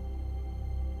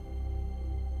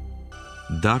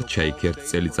 დარჩა იქ ერთ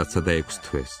წელიწადსა და 6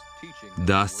 თვეს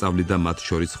და ასწავლიდა მათ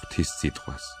შორის ღვთის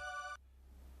სიტყვას.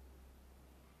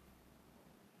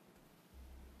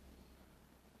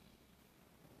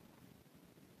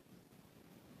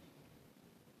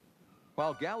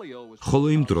 ხოლო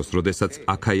იმ დროს, როდესაც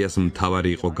აქაიას მთავარი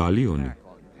იყო გალიონი,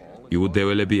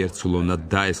 იუდეველები ერთსულოვნად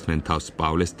დაესხნენ თავს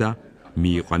პავლეს და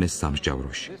მიიყვანეს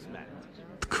სამსჯავროში.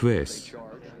 თქვეს: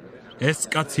 ეს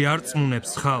კაცი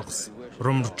არწმუნებს ხალხს,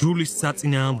 რომ რჯულის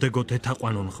საწინააღმდეგოდ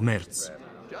ეთაყვანონ ღმერთს.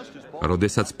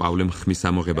 როდესაც პავლემ ხმის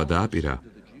ამოღება დააპირა,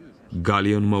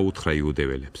 გალიონმა უთხრა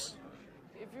იუდეველებს: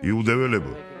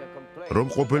 იუდეველებო, რომ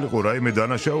ყოფილიყო რაიმე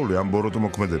დანაშაული ამ ბოროტ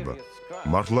მოქმედება,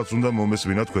 მართლაც უნდა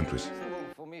მომესმინა თქვენთვის.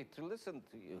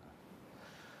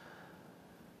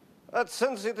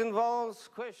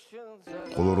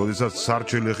 ხოლო როდესაც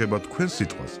სარჩელი ეხება თქვენს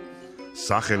სიტყვას,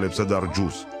 სახელებსა და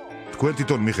რჯულს, თქვენ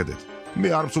თვითონ მიხედეთ, მე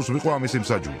არ მსურს ვიყო ამის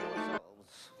მსაჯული.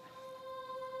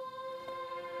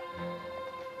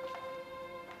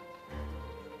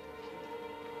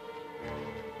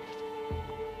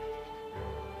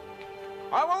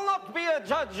 I will not be a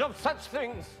judge of such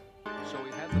things.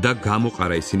 და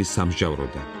გამოყარა ისინი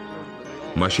სამსჯავროდან.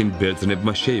 მაშინ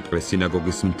ბერძნებმა შეიპყრეს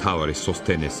სინაგოგის მთავარი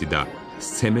სოსთენესი და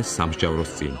სცემეს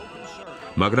სამსჯავროს წინ.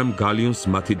 მაგრამ გალიონს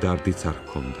მათი დარდიც არ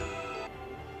ჰქონდა.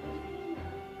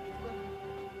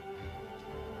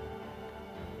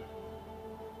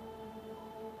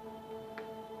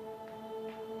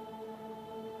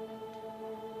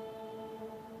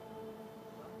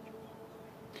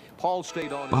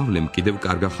 პავლემ კიდევ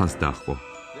კარგა ხანს დაჰყო.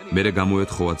 მერე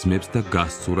გამოეთხოვა ძმებს და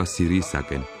გასცურა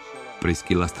სირიისაკენ,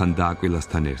 პრისკილასთან და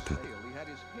აკვილასთან ერთად.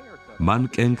 მან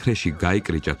კენქრეში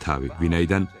გაიკრიჭა თავი,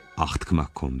 ვინაიდან აღთქმა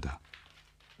ჰქონდა.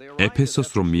 ეფესოს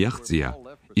რომ მიაღწია,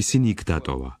 ისინი იქ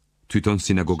დატოვა. თვითონ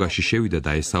სინაგოგაში შევიდა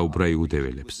და ესაუბრა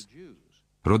იუდეველებს.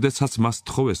 როდესაც მას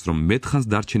თხოვეს, რომ მეტხანს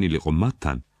დარჩენილიყო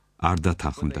მათთან, არ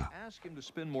დათანხმდა.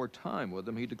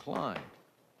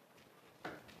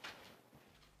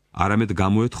 არამედ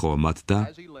გამოეთხოვა მათ და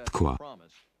თქვა: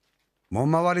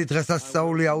 მომავალი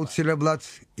დღესასწაული აუცილებლად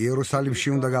იერუსალიმში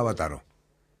უნდა გავატარო.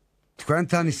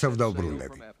 თქვენთან ისევ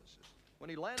დავბრუნდები.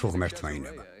 თუ ღმერთმა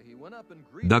ინება.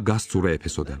 და გასცურა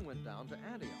ეფესოდან.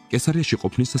 კესარიაში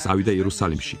ყოფნისას ავიდა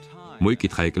იერუსალიმში.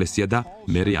 მოიკითხა ეკლესია და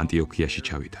მერე ანტიოქიაში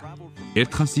ჩავიდა.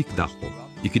 ერთხანს იქ დაჰყო.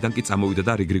 იქიდან კი წამოვიდა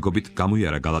და რიგრიგობით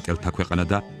გამოიარა გალატელთა ქვეყანა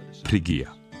და ფრიგია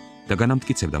და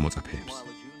განამტკიცებდა მოწაფეებს.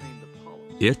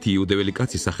 ერთი იუდეველი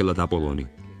კაცი სახელად აპოლონი,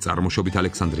 წარმოშობით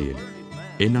ალექსანდრიელი,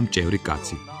 ენა მჭევრი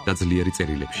კაცი და ძლიერი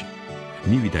წერილებში,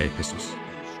 მივიდა ეფესოს.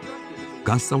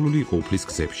 განსწავლული იყო უფლის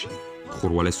გზებში.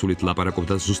 ხურვალესულით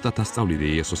ლაპარაკობდა ზუსტად ასწავლიდა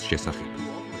იესოს შესახებ.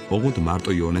 ოღონდ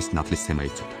მარტო იოანეს ნათლისცემა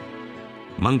იცოდა.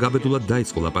 მან გაბედულად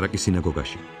დაიწყო ლაპარაკი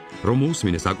სინაგოგაში, რომ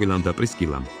მოусმინეს აკვილამ და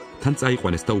პრისკილამ, თან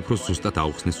წაიყვანეს და უფრო ზუსტად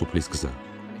აუხსნეს უფლის გზა.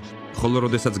 ხოლო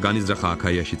როდესაც განიზრახა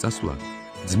აქაიაში წასვლა,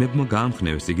 ძმებმა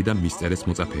გაამხნევეს იგი და მისწერეს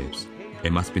მოწაფეებს,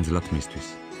 ემასპინძლად მისთვის.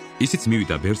 ისიც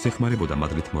მივიდა ბერს ეხმარებოდა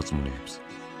მადლით მოწმუნეებს.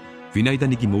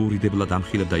 ვინაიდან იგი მოურიდებლად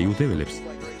ამხილებდა იუდეველებს,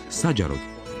 საჯაროდ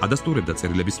ადასტურებდა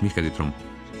წერილების მიხედვით, რომ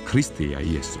ქრისტეა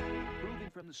იესო.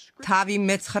 თავი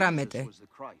მე-19.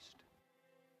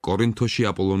 კორინთოში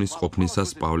აპოლონის ყოფნისას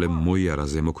პავლემ მოიარა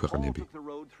ზემო ქვეყნები.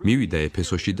 მივიდა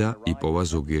ეფესოში და იპოვა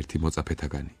ზოგიერთი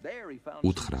მოწაფეთაგანი.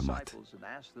 უთხრა მათ: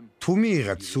 თუ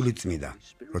მიიღებთ სული წმინდა,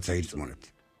 როცა ირწმუნებთ.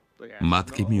 მათ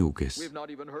კი მიუგეს.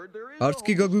 არც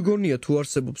კი გაგვიგონია თუ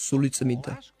არსებობს სული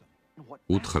წმინდა.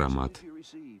 უთხრა მათ: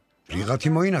 რიღათი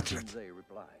მოინათლეთ.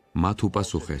 მათ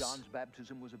უპასუხეს: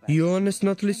 იოანეს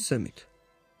ნათლისცემით.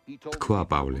 თქვა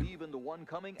პავლემ: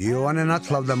 იოანე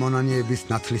ნათლავდა მონანიების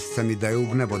ნათლისცემით და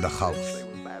ეუბნებოდა ხალხს,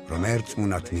 რომ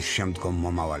ერწმუნათ მის შემდგომ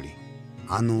მომავალი,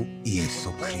 ანუ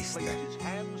იესო ქრისტე.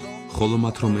 ხოლო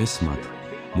მათ რომ ესმათ,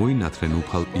 მოინათლენ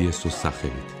უფალ იესოს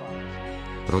სახელით.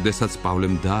 როდესაც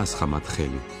პავლემ დაასხა მათ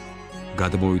ხელი,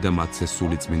 გადმოვიდა მათზე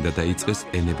სული წმინდა და იწყეს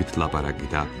ენებით ლაპარაკი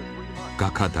და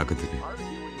გაქადაგდნენ.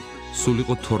 სულ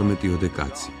იყო 12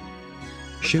 კაცი.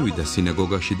 შევიდა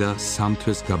სინაგოგაში და 3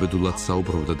 თვეს გაბედულად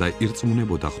საუბრობდა და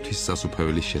ირწმუნებოდა ღვთის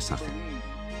სასუფეველის შესახებ.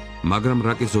 მაგრამ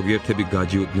რაკი ზოგიერთები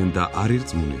გაჯიუდნენ და არ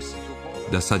ირწმუნეს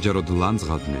და საჯაროდ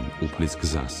ლანძღავდნენ უფლის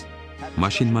გზას.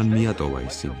 მაშინ მან მიატოვა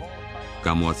ისინი.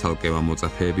 გამოაცალკევა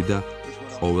მოწაფეები და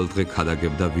ყოველდღე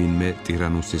ქადაგებდა ვინმე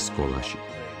ტირანუსის სკოლაში.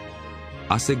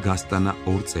 ასე გასტანა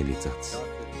 2 წელიწადს.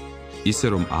 ისე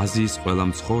რომ აზიის ყველა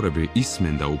მცხოვრები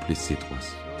ისმენდა უფლის სიტყვას,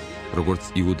 როგორც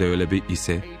იუდეველები,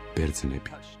 ისე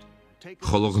ბერძნები.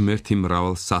 ხოლო ღმერთი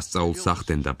მრავალ სასწაულს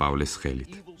ახდენდა პავლეს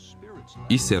ხელით.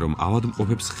 ისე რომ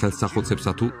ავადმყოფებს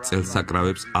ხელსახოცებსა თუ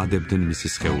წელსაკრავებს ადებდნენ მისი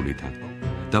სხეულიდან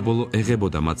და ბოლო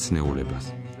ეღებოდა მათ სნეულებას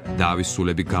და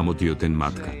ავისულები გამოდიოდნენ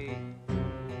მათგან.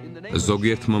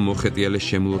 ზოგიერთმა მოხეტიალე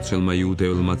შემლოცველმა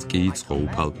იუდეველმაც კი იწყო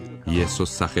უფალ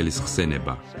იესოს სახელის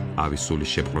ხსენება ავისულის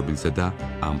შეპყრობილზე და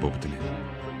ამბობდნენ: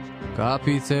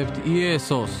 გაფიცებთ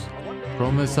იესოს,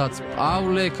 რომელსაც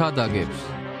პავლე ქადაგებს.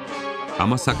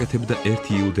 ამას აკეთებდა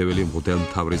ერთი იუდეველი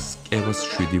მღვდელმთავრის კევას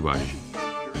 7 ვაჟი,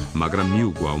 მაგრამ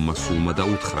მიუგვა უმასულმა და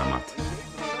უთხრა მათ: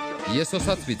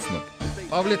 იესოსაც ვიცნობ,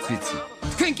 პავლეც ვიცი,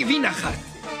 თქვენ კი ვინა ხართ?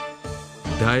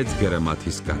 დაეძგერა მათ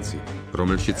ის კაცი,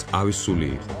 რომელშიც ავისული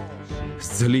იყო.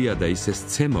 სძლია და ისე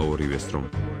სცემა ორივეს, რომ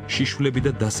შიშვლები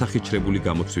და დასახიჩრებული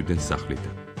გამოცვიდნენ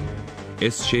სახლიდან.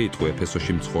 ეს შეიტყო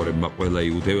ეფესოში მცხოვრებმა ყველა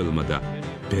იუდეველმა და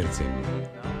ბერძენმა.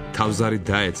 თავზარი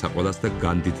დაეცა ყველას და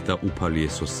განდიდდა უფალ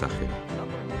იესოს სახელი.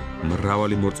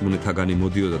 მრავალი მორწმუნეთაგანი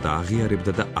მოდიოდა და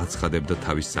აღიარებდა და აცხადებდა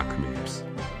თავის საქმეებს.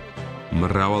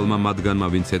 მრავალმა მათგანმა,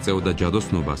 ვინც ეწეოდა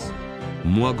ჯადოსნობას,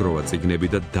 მოაგროვა წიგნები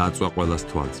და დააწვა ყველას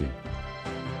თვალწინ.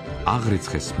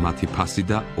 აღრიცხეს მათი ფასი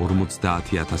და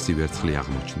 50,000 ვერცხლი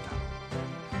აღმოჩნდა.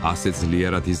 ასე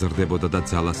ძლიერად იზრდებოდა და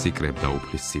ძალას იკრებდა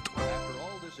უფლის სიტყვა.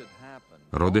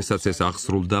 როდესაც ეს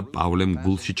აღსრულდა, პავლემ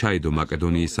გულში ჩაიდო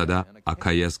მაკედონიისა და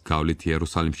აქაიას გავლით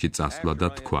იერუსალიმში წასვლა და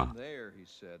თქვა: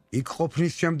 იქ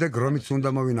ყოფნის შემდეგ რომიც უნდა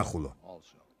მოვინახულო.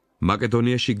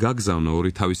 მაკედონიაში გაგზავნა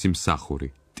 2 თავისი მსახური,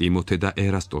 ტიმოთე და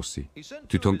ერასტოსი,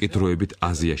 თვითონ კი დროებით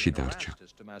აზიაში დარჩა.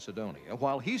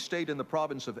 While he stayed in the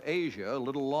province of Asia a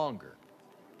little longer.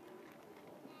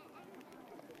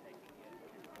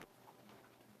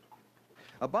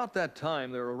 About that time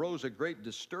there arose a great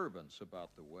disturbance about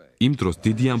the way. იმ დროს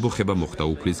დიდი ამბოხება მოხდა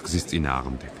უფლის გზის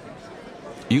წინააღმდეგ.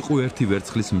 იყო ერთი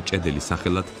ვერცხლის მჭედელი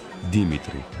სახელად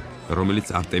დიმიტრი, რომელიც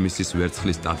არტემისის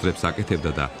ვერცხლის ტაძრებს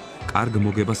აკეთებდა და კარგ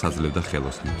მოგებას აძლევდა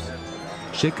ხელოსნებს.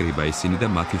 შეკრიბა ისინი და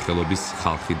მათი ხელობის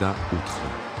ხალხი და უთხრა: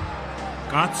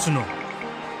 კაცნო,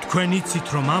 თქვენ იცით,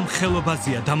 რომ ამ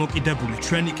ხელობაზეა დამოკიდებული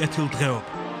ჩვენი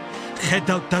კეთილდღეობა.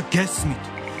 ხედავთ და გესმით,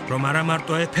 რომ არა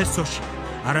მარტო ეფესოში,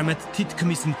 არამედ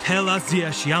თითქმის მთელ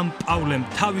აზიაში ამ პავლემ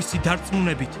თავისი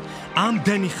დარწმუნებით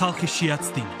ამდენი ხალხი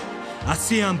შეაცდინა.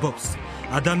 ასე ამბობს,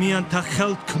 ადამიანთა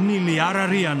ხელთქმნილი არ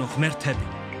არიანო ღმერთები.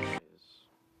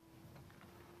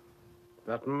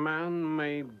 That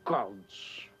man-made gods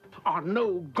are no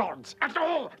gods at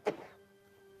all.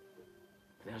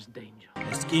 There's danger.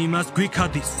 ეს კი იმას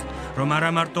გვიქადის, რომ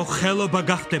არა მარტო ხელობა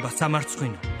გახდება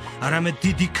სამარცხვინო, არამედ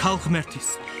დიდი ქალღმერთის,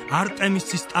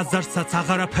 არტემისის ტაძარსაც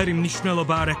აღარაფერი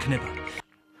მნიშვნელობა არ ექნება.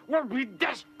 Will be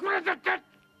discredited.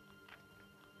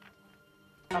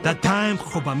 და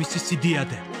დაემხობა მისი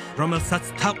სიდიადე, რომელსაც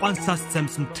თაყვანს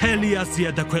ასცემს მთელი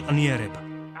აზია და ქვეყნიერება.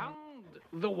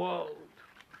 The world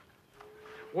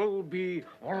will be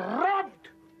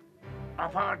robbed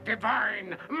of our divine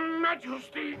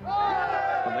majesty.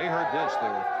 When they heard this,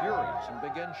 they were furious and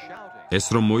began shouting. ეს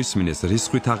რომ მოისმინეს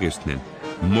რისხვით აღივსდნენ,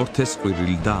 მორთეს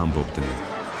ყვირილი და ამბობდნენ.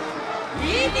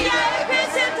 Biblia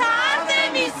ეფესელთა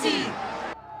არტემისი!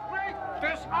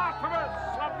 This Artemis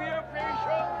of the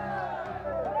Ephesians!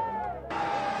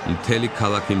 მთელი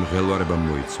ქალაქი მღელვარება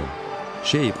მოიცვა.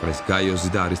 შეიპყრეს გაიოზი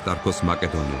და არისტარქოს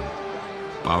მაკედონელი.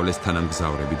 პავლეს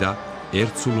თანამგზავრები და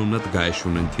ერთსულოვნად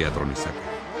გაეშუნენ თეატრონისაკენ.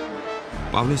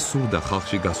 პავლეს სურდა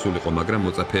ხალხში გასულიყო, მაგრამ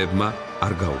მოწაფეებმა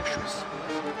არ გაუშვეს.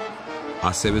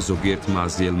 ასევე ზოგიერთმა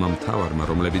აზიელმა მთავარმა,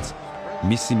 რომლებიც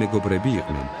მისი მეგობრები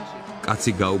იყვნენ,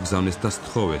 კაცი გაუგზავნეს და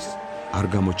სთხოვეს, არ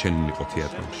გამოჩენილიყო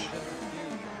თეატრონში.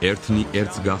 ერთნი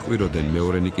ერთს გახვიროდნენ,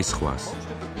 მეორენი კი სხვას.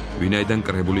 ვინაიდან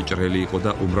კრებული ჭრელი იყო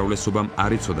და უმრავლესობამ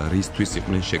არ იცოდა რისთვის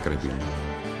იყვნენ შეკრებილი.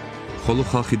 ხოლო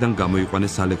ხალხიდან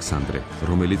გამოიყვანეს ალექსანდრე,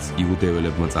 რომელიც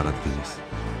იუდეველებმა წარადგინეს.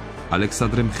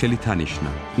 ალექსანდრემ ხელი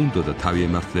თანიშნა, უნდოდა თავი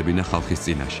ემართლებინა ხალხის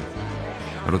წინაშე.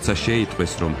 როცა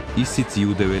შეიტყვეს, რომ ისიც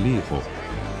იუდეველი იყო,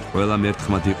 ყველამ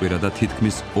ერთხმად იყვირა და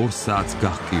თითქმის 2 საათს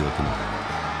გაჰყიოდნენ.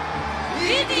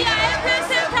 Biblia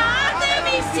ეფესელთა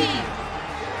არტემისი!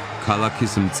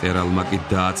 ქალაქის მწერალმა კი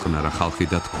დააწყნარა ხალხი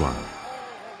და თქვა: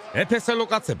 ეფესელო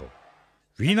კაცებო,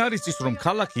 ვინ არის ის, რომ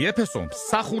ქალაქი ეფესო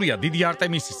მსახურია დიდი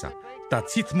არტემისისა და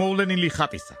ცით მოვლენილი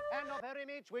ხატისა?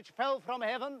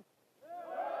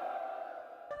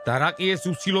 და რა კი ეს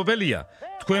უცილობელია,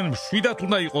 თქვენ მშვიდად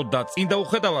უნდა იყოთ და წინდა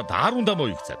უხედავად არ უნდა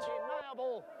მოიქცეთ.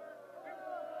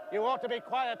 You ought to be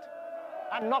quiet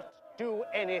and not do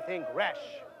anything rash.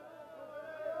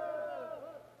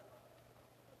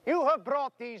 You have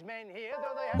brought these men here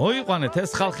though they have მოიყვანეთ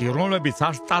ეს ხალხი, რომლებიც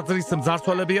არ ტაძრის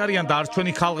მძარცველები არიან და არ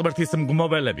ჩვენი ხალხმერთის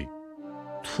მგმობელები.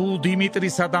 თუ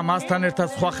დიმიტრისა და მასთან ერთად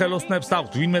სხვა ხელოსნებს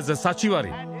აქვთ ვინმეზე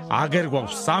საჩივარი, აგერ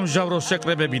გვაქვს სამჟავრო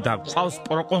შეკრებები და გვყავს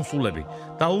პროკონსულები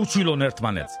და უჩილონ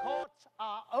ერთმანეთს.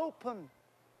 are open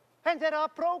and there are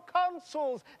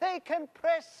proconsuls. They can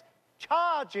press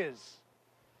charges.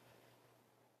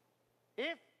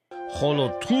 If ხოლო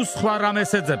თუ სხვა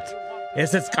რამეს ეძებთ,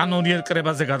 ესეც კანონიერ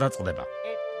კრებაზე გადაწყდება.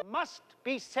 it must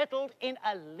be settled in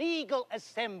a legal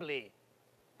assembly.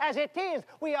 As it is,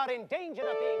 we are in danger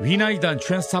of being ვინაიდან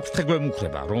ჩვენ საფრთხე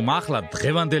გვემუქრება, რომ ახლა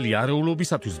დღევანდელი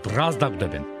არეულობისათვის ბრალს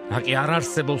დაგდებენ, რა კი არ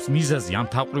არსებობს მიზეზი ამ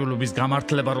თავყრილობის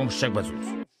გამართლება რომ შეგვეძლოს.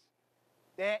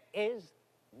 There is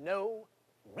no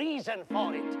reason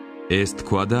for it. ეს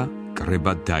თქვა და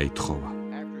კრება დაითხოვა.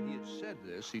 After he had said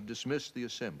this, he dismissed the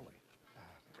assembly.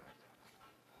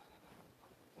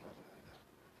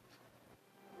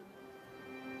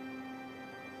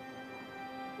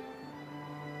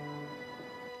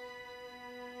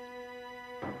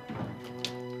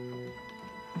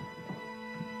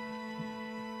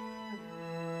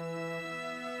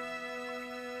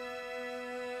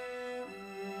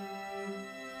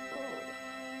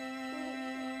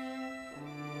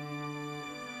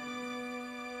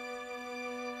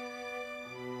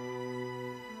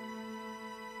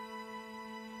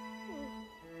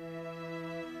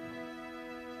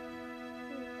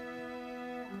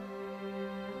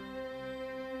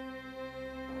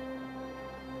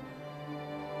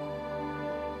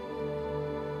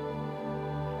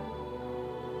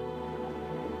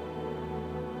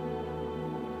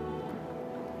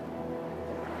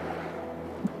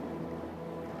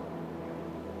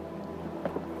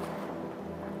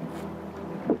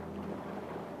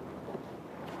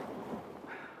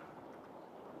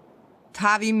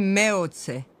 თავი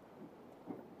მეოცე.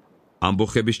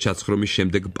 ამბოხების ჩაცხრომის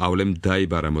შემდეგ პავლემ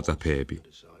დაიბარა მოწაფეები,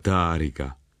 დაარიგა,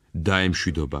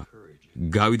 დაემშვიდობა,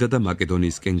 გავიდა და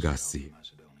მაკედონიისკენ გასცი.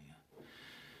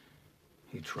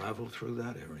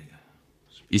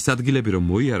 ის ადგილები რომ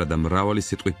მოიარა და მრავალი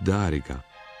სიტყვით დაარიგა,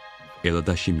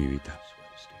 ელადაში მივიდა.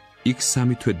 იქ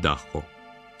 3 თვე დაჰყო,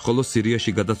 ხოლო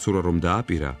სირიაში გადაცურა რომ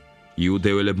დააპირა,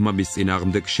 იუდეველებმა მის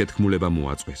წინააღმდეგ შეთქმულება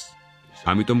მოაწყვეს.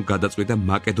 ამიტომ გადაწყვიტა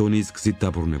მაკედონიის გზით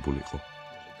დაბრუნებულიყო.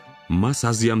 მას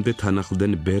აზიამდე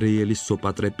თანახლდნენ ბერეიელის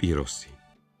სოპატრე პიროსი.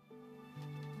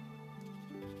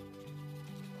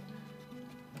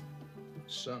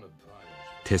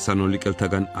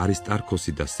 თესალონიკელთაგან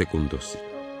არისტარქოსი და სეკუნდოსი,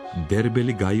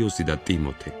 დერბელი გაიოსი და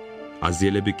ტიმოთე,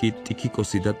 აზიელები კი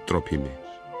ტიქიკოსი და ტროფიმე.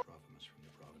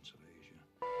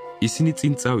 ისინი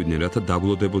წინ წავიდნენ, რათა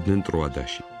დაგლოდებოდნენ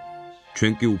ტროადაში.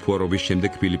 ჩვენ კი უფუარობის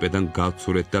შემდეგ ფილიპედან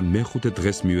გავცურეთ და მეხუთე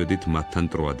დღეს მივედით მათთან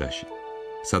ტროადაში,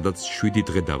 სადაც 7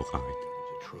 დღე დავყავით.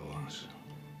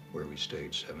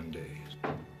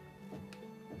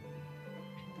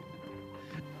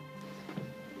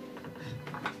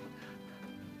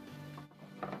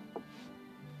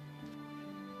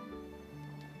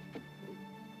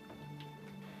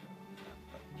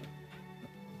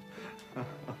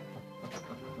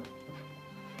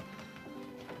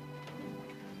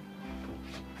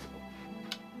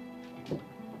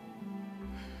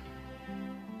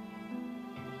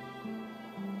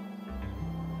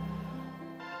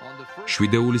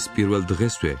 შვიდეულის პირველ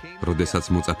დღესვე, როდესაც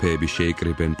მოწაფეები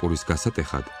შეიკრიბნენ პურის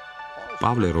გასატეხად,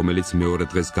 პავლე, რომელიც მეორე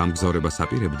დღეს გამგზავრებას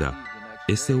აპირებდა,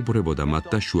 ესეუბრებოდა მათ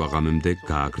და შუაღამემდე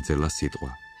გააგრძელა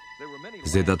სიტყვა.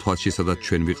 ზედა თვალში, სადაც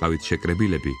ჩვენ ვიყავით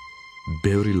შეკრებილები,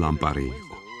 ბევრი ლამპარი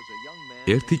იყო.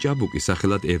 ერთი ჭაბუკი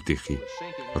სახელად ევტიხი,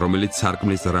 რომელიც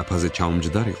სარკმლის რაფაზე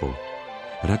ჩაუმჯდარიყო,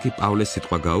 რა კი პავლეს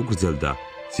სიტყვა გაუგრძელდა,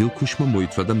 ძილქუშმა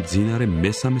მოიცვა და მძინარე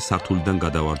მესამე სართულიდან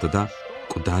გადავარდა და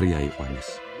მკვდარი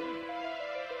აიყვანეს.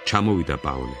 ჩამოვიდა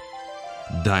პავლე.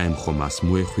 დაემხო მას,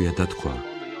 მოეხვია და თქვა: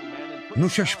 ნუ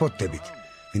შეშფოთდებით,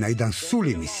 ვინაიდან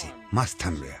სული მისი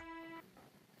მასთანვეა.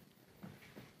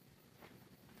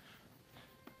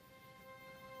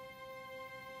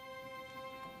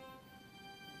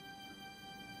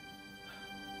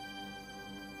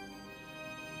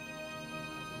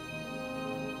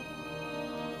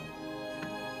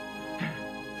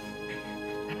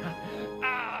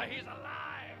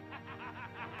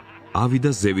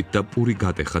 ავიდა ზევით და პური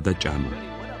გატეხა და ჭამა.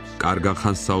 კარგან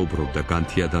ხანს საუბრობდა,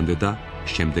 განთიადამდე და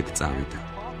შემდეგ წავიდა.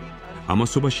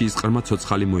 ამასობაში ისყრმა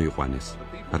ცოცხალი მოიყვანეს,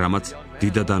 რამაც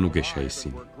დიდად ანუგეშა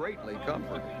ისინი.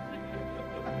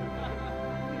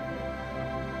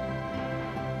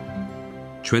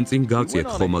 ჩვენ წინ გავწიეთ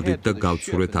ხომალდით და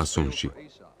გავცურეთ ასონში,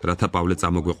 რათა პავლე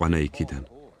წამოგვეყვანა იქიდან.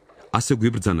 ასე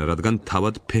გვიბრძანა, რადგან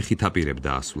თავად ფეხით აპირებდა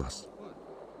ასვლას.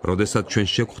 როდესაც ჩვენ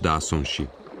შეგხვდა ასონში,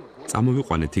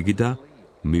 წამოვიყვანეთ იგი და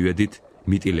მივედით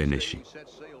მიტილენეში.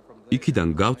 იქიდან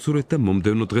გავცურეთ და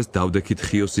მომდევნო დღეს დავდექით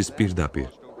ხიოსის პირდაპირ.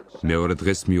 მეორე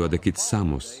დღეს მივადექით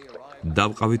სამოს.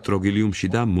 დავყავით ტროგილიუმში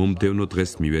და მომდევნო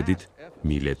დღეს მივედით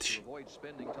მილეთში.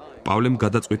 პავლემ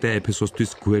გადაწყვიტა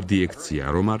ეფესოსთვის გვერდი ექცია,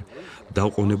 რომ არ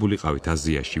დავყოვნებულიყავით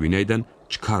აზიაში, ვინაიდან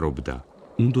ჩქარობდა,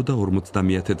 უნდოდა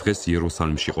 50-ე დღეს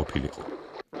იერუსალიმში ყოფილიყო.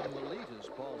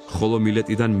 ხოლო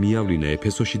მილეტიდან მიავლინა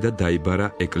ეფესოში და დაიბარა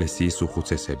ეკლესიის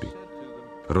უხუცესები.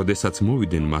 როდესაც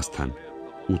მოვიდნენ მასთან,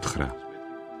 უთხრა: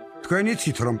 თქვენ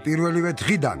იცით, რომ პირველივე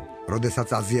დღიდან, როდესაც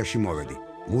აზიაში მოვედი,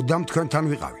 მუდამ თქვენთან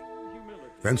ვიყავი.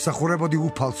 ვემსახურებოდი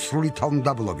უფალს სრული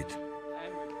თავმდაბლობით,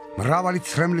 მრავალი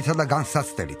ცრემლითა და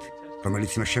განსაცდელით,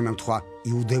 რომელიც მე შემემთხვა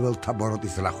იუდეველთა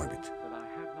ბოროტის ლახვებით.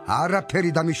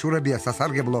 არაფერი დამიშურებია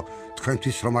სასარგებლო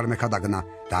თქვენთვის რომ არ მეკადაგნა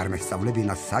და არ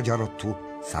მესწავლებინა საჯაროდ თუ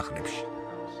სახლებში.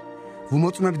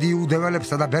 ვუმოწმებდი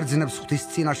იუდეველებსა და ბერძნებს ღვთის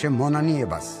წინაშე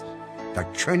მონანიებას და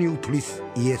ჩვენი უფლის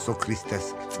იესო ქრისტეს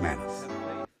რწმენას.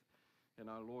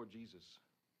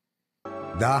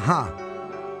 და აჰა,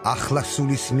 ახლა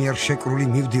სულის მიერ შეკრული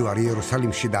მივდივარ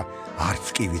იერუსალიმში და არც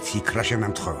კი ვიცი იქ რა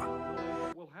შემემთხვევა.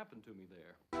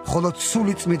 ხოლო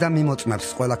სული წმიდა მიმოწმებს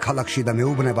ყველა ქალაქში და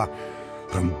მეუბნება,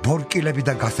 რომ ბორკილები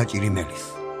და გასაჭირი მელის.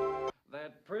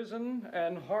 Prison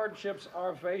and hardships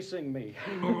are facing me.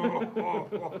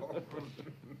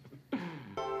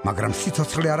 მაგრამ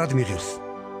სიცოცხლე არად მიღირს.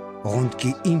 ოღონდ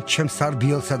კი იმ ჩემს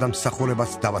არბიელსა და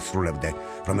მსახურებას დავასრულებდე,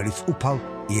 რომელიც უფალ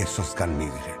იესოსგან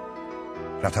მივიღე.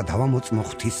 რათა დავამოწმო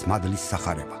ღვთის მადლის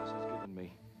სახარება.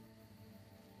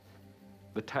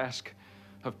 The task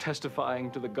of testifying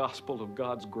to the gospel of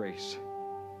God's grace.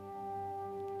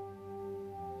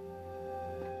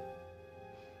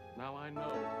 Now I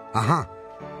know. აჰა,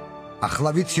 ახლა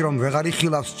ვიცი რომ ვეღარ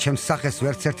იხილავს ჩემს სახეს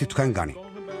ვერც ერთი თქვენგანი,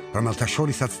 რომელთა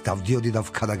შორისაც დავდიოდი და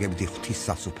ვქადაგებდი ღვთის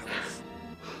სასუფეველს.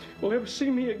 Will ever see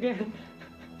me again?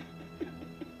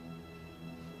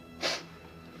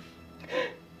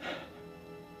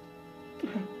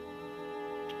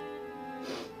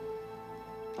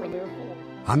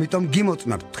 ამიტომ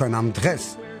გიმოწმებთ თქვენ ამ დღეს,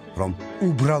 რომ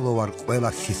უბრალო ვარ ყველა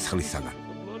სისხლისაგან.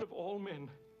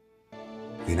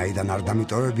 ვინაიდან არ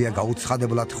დამიტოვებია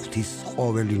გაუცხადებლად ღვთის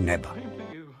ყოველი ნება.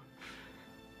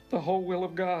 The whole will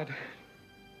of God.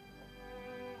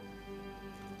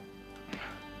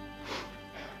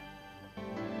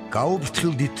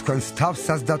 გაუფრთხილდით თქვენს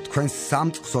თავსას და თქვენს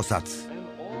სამწყსოსაც,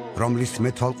 რომლის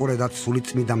მეთვალყურედად სული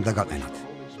წმიდამ დაგაყენათ,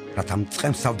 რათა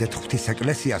მწყემსავდეთ ღვთის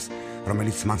ეკლესიას,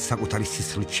 რომელიც მან საკუთარი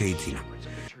სისხლით შეიძინა.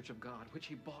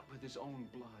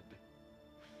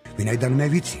 ვინაიდან მე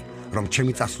ვიცი, რომ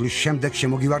ჩემი წასვლის შემდეგ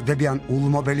შემოგივარდებიან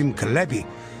ულმობელი მგლები,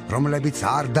 რომლებიც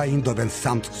არ დაინდობენ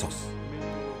სამწყსოს.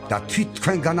 და თვით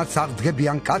თქვენგანაც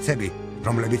აღდგებიან კაცები,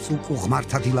 რომლებიც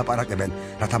უღმართად ილაპარაკებენ,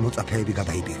 რათა მოწაფეები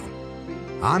გადაიბირონ.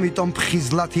 ამიტომ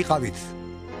ფხიზლად იყავით.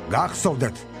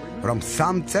 გახსოვდეთ, რომ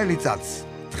 3 წელიწადს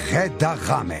დღე და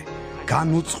ღამე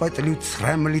განუწყვეტლივ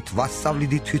ცრემლით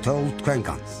ვასწავლიდით თითოეულ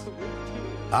თქვენგანს.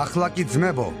 ახლა კი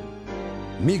ძმებო,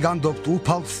 მიგანდობთ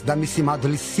უფალს და მისი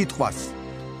მადლის სიტყვას,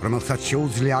 რომელსაც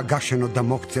შეუძლია აგაშენოთ და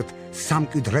მოგცეთ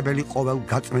სამკვიდრებელი ყოველ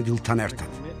გაწმენდილთან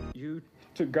ერთად.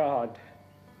 To God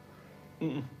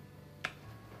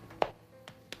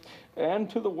and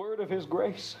to the word of his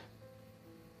grace,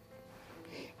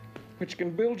 which can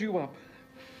build you up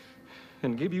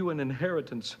and give you an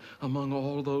inheritance among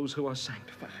all those who are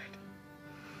sanctified.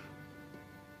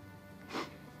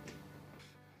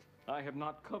 I have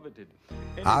not coveted.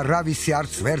 არავისი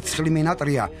არც ვერცხლი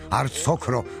მინატრია, არც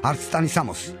ოქრო, არც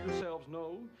ტანისამოსი.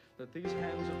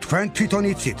 თქვენ თვითონ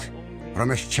იცით, რომ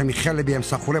ეს ჩემი ხელები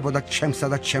ემსახურებოდა ჩემსა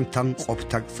და ჩემთან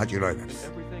მყოფთა საჭიროებებს.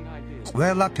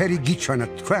 ყველაფერი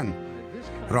გიჩვენეთ თქვენ,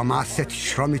 რომ ასეთი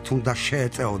შრომით უნდა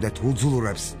შეეწეოდეთ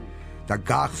უძულურებს და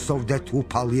გახსოვდეთ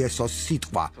უფალ იესოს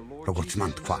სიტყვა, როგორც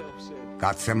მან თქვა: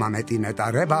 გაცემა მეტი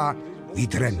ნეტარება,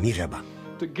 ვიდრე მიღება.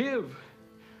 To give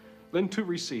than to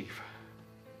receive.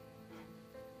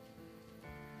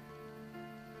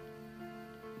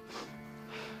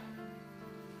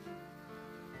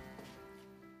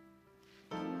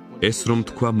 ეს რომ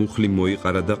თქვა მუხლი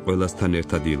მოიყარა და ყველასთან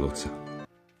ერთად ილოცა.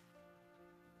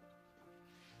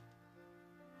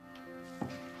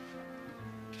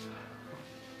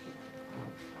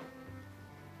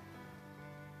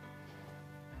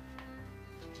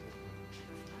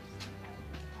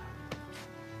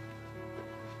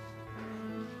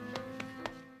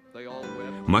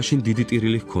 მაშინ დიდი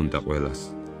ტირილი ჰქონდა ყველას.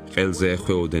 ყელზე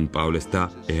ეხვეოდნენ პავლეს და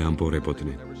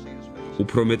ეამბორებოდნენ.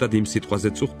 უფრო მეტად იმ სიტყვაზე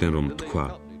წუხდნენ, რომ თქვა: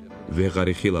 ვეღარ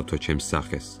იხილავთო ჩემს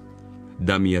სახეს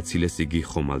და მიაცილეს იგი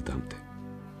ხომალდამდე.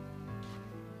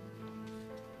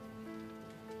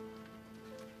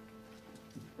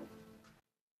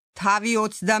 თავი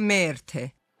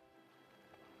 21.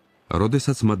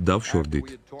 როდესაც მათ დავშორდით,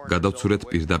 გადავცურეთ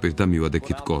პირდაპირ და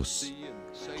მივადექით კოსს,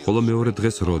 ხოლო მეორე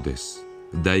დღეს როდეს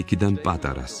და იქიდან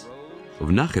პატარას.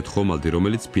 ვნახეთ ხომალდი,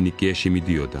 რომელიც ფინიკიაში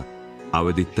მიდიოდა,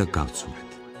 ავედით და გავცურეთ.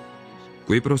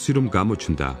 კვიპროსი რომ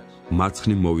გამოჩნდა,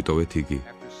 მარცხნივ მოვიტოვეთ იგი,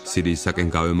 სირიისაკენ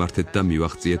გავემართეთ და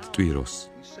მივაღწიეთ ტვიროს,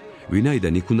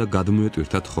 ვინაიდან იქ უნდა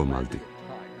გადმოეტვირთათ ხომალდი.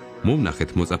 მოვნახეთ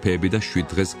მოწაფეები და 7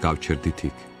 დღეს გავჩერდით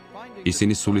იქ.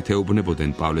 ისინი სულით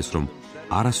ეუბნებოდნენ პავლეს, რომ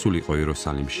არასულიყო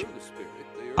იერუსალიმში.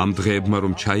 ამ დღეებმა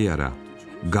რომ ჩაიარა,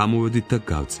 გამოვედით და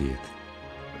გავწიეთ.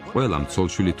 ყველამ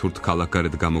ცოლშვილი თურთ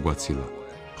ქალაქგარეთ გამოგვაცილა,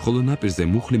 ხოლო ნაპირზე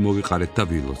მუხლი მოვიყარეთ და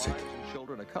ვილოცეთ.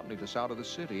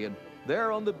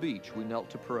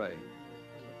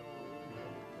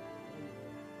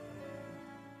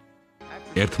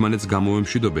 ერთმანეთს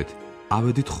გამოვემშვიდობეთ,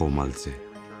 ავედით ხომალდზე.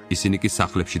 ისინი კი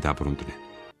სახლებში დაბრუნდნენ.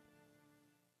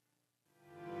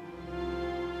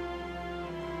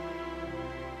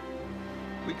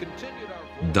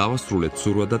 დავასრულეთ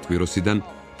ცურვა და ტვიროსიდან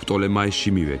პტოლემაისში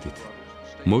მივედით.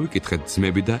 მოვიკითხეთ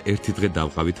ძმები და ერთი დღე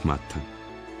დავყავით მათთან.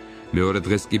 მეორე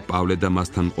დღეს კი პავლე და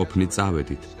მასთან მყოფნი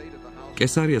წავედით.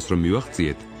 კესარიას რომ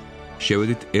მივაღწიეთ,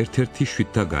 შევედით ერთ-ერთი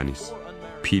 7-დაგანის,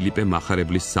 ფილიპე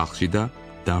მახარებლის სახლში და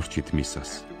დავრჩით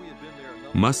მისას.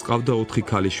 მას ყავდა 4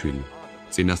 ქალიშვილი,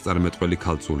 წინასწარმეტყველი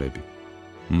ქალწულები.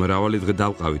 მრავალი დღე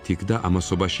დავყავით იქ და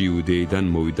ამასობაში იუდეიდან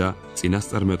მოვიდა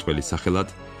წინასწარმეტყველი სახელად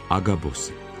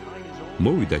აგაბოსი.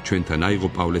 მოვიდა ჩვენთან, აიღო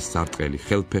პავლეს სარტყელი,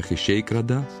 ხელფეხი შეიკრა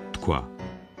და თქვა: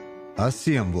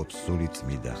 ასე ამბობს სული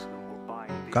წმინდა.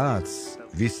 კაცს,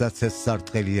 ვისაც ეს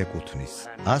სარტყელი ეკუთვნის,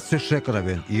 ასე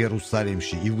შეკრებენ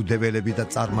იერუსალიმში იუდეველები და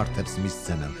წარმართებს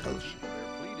მისცემენ ხელში.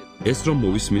 ეს რომ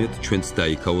მოვისმინეთ ჩვენც და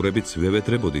იქაურებიც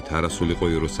ვევედრებოდით არასულიყო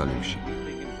იერუსალიმში.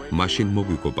 მაშინ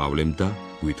მოგვიგო პავლემ და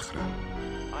გვითხრა: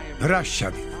 რა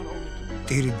შევით?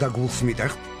 ტირით და გულს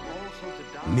მიტეხთ?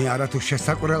 მე არათუ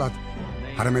შესაკვირველად,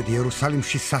 არამედ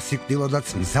იერუსალიმში სასიკვდილოდაც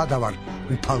მზადა ვარ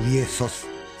უფალ იესოს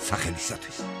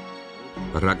სახელისათვის.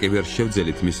 რა კი ვერ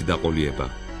შევძელით მისი დაყოლიება,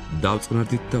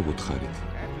 დავწყნარდით და ვუთხარით.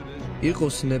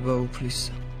 იყოს ნება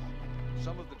უფლისა.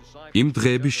 იმ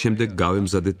დღეების შემდეგ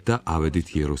გავემზადეთ და ავედით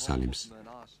იერუსალიმს.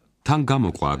 თან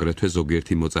გამოყვა აგრეთვე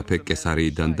ზოგიერთი მოწაფე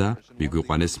კესარიიდან და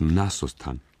მიგვიყვანეს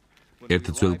მნასოსთან. ერთ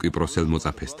ძველ კვიპროსელ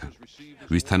მოწაფესთან,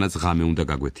 ვისთანაც ღამე უნდა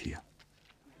გაგვეთია.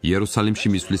 იერუსალიმში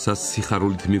მისვლისას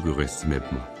სიხარულით მიგვიღეს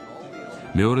ძმებმა.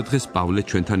 მეორე დღეს პავლე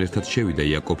ჩვენთან ერთად შევიდა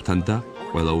იაკობთან და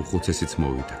ყველა უხუცესიც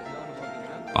მოვიდა.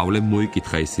 პავლემ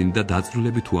მოიკითხა ისინი და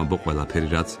დაწვრილებით უამბო ყველაფერი,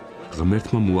 რაც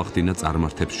ღმერთმა მოახდინა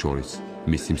წარმართებს შორის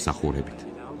მისი მსახურებით.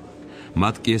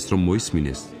 მათ კი ეს რომ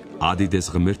მოისმინეს, ადიდეს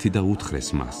ღმერთი და უთხრეს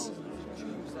მას.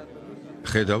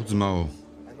 ხედავ ძმაო,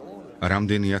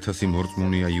 რამდენი ათასი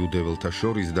მორწმუნეა იუდეველთა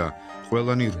შორის და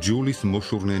ყველანი რჯულის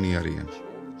მოშურნენი არიან.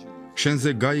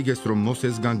 შენზე გაიგეს რომ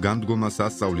მოსესგან განდგომას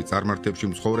ასწავლი წარმართებში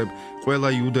მსხოვრებ ყველა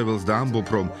იუდეველს და ამბობ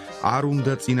რომ არ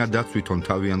უნდა წინა დაცვითონ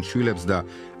თავიანთ შვილებს და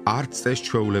არც წეს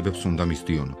ჩვეულებებს უნდა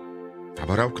მისდიონო.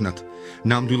 აბა რა ვქნათ,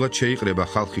 ნამდვილად შეიყრება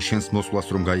ხალხი შენს მოსვლას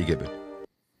რომ გაიგებენ.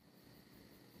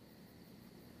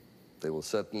 They will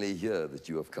certainly hear that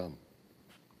you have come.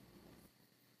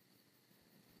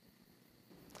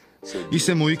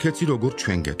 ისე მოიქეცი როგორ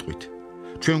ჩვენ გეტყვით.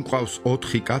 ჩვენ გვყავს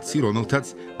 4 კაცი, რომელთაც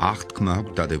აღთქმა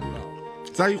აქვს დადებული.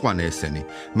 წაიყვანე ესენი,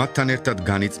 მათთან ერთად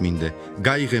განიწმინდე,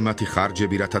 გაიღე მათი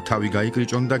ხარჯები, რათა თავი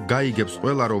გაიკრიჭონ და გაიგებს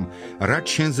ყველა რომ რაც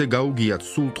შენზე გაუგიათ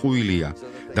სულ ტყუილია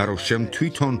და რომ შენ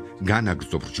თვითონ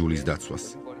განაგრძობ რჯულის დაცვას.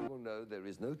 There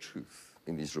is no truth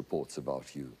in these reports about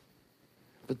you,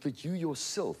 but that you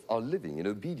yourself are living in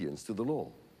obedience to the law.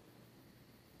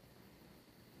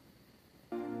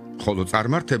 ხოლო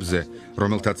წარმართებზე,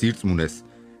 რომელთაც ირწმუნეს,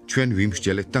 ჩვენ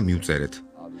ვიმსჯელეთ და მივწერეთ.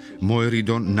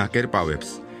 მოერიდონ ნაკერპავებს,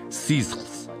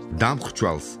 სიზღლს,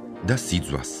 დამხჩვალს და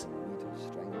სიძვას.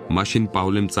 მაშინ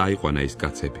პავლემ წაიყვანა ის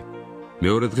კაცები.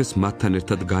 მეორე დღეს მათთან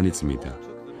ერთად განიწმიდა.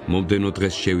 მომდენო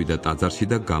დღეს შევიდა ტაძარში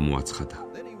და გამოაცხადა,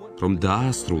 რომ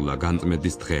დაასრულა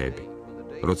განწმენდის დღეები,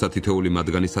 როცა თითოეული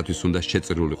მათგანისათვის უნდა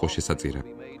შეწირულიყო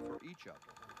შესაწირავი.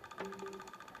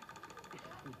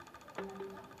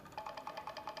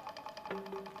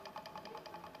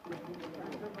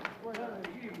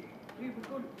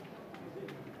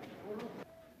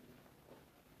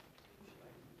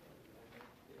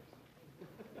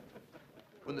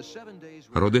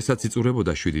 როდესაც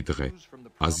იწურებოდა 7 დღე,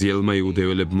 აზიელმა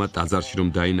იუდეველებმა ტაძარში რომ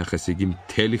დაინახეს იგი,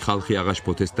 მთელი ხალხი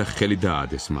აღაშფოთეს და ხელი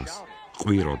დაადეს მას.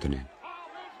 ყვიროდნენ.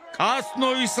 კაცნო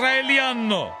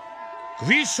ისრაელიანო,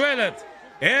 გვიშველეთ,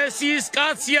 ეს ის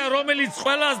კაცია, რომელიც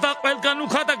ყველას და ყველგან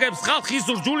უქადაგებს ხალხის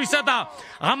რჯულისა და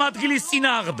ამ ადგილის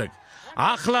წინააღმდეგ.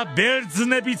 ახლა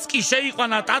ბერძნებიც კი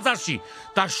შეიყვანა ტაძარში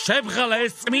და შებღალა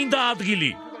ეს წმინდა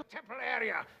ადგილი.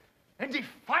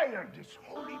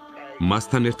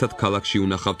 მასთან ერთად ქალაქში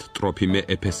უნახავთ ტროფიმე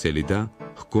ეფესელი და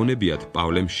ჰგონებიათ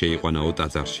პავლემ შეიყვანაო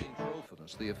ტაძარში.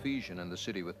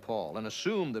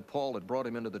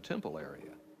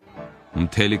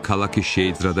 მთელი ქალაქი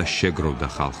შეიძრა და შეგროვდა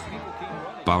ხალხი.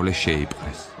 პავლე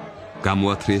შეიპყრეს.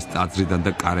 გამოათრიეს ტაძრიდან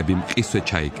და კარები მყისვე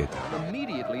ჩაიკეტა.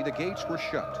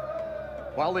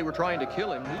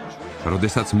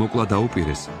 როდესაც მოკლა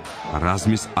დაუპირეს,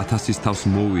 რაზმის 1000-ის თავს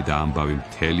მოუვიდა ამბავი,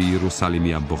 მთელი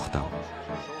იერუსალიმი ამბოხდა.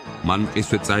 მან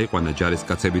მყისვე წაიყვანა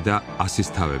ჯარისკაცები და 100-ის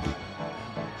თავები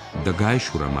და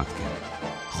გაეშურა მათგან.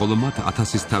 ხოლო მათ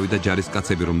 1000-ის თავი და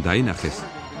ჯარისკაცები რომ დაინახეს,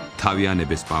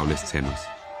 თავიანებეს პავლეს ცემას.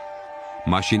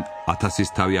 მაშინ 1000-ის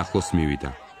თავი ახლოს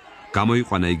მივიდა.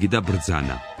 გამოიყვანა იგი და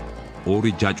ბრძანა. 2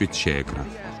 ჯაჭვით შეეკრა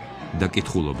და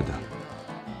კითხულობდა.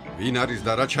 ვინ არის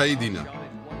და რა ჩაიდინა?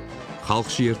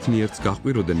 ხალხში ერთნი ერთს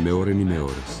გაჰყვიროდნენ მეორენი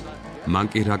მეორეს. მან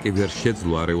კი რაკი ვერ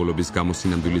შეძლო არეულობის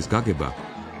გამოსინამდვილის გაგება,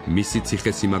 მისი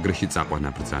ციხე-სიმაგრეში წაყვანა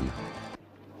ბრძანა.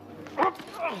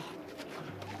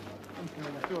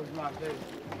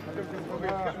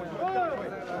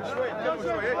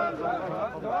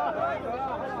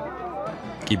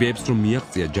 კიბეებს რომ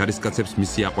მიაღწია, ჯარისკაცებს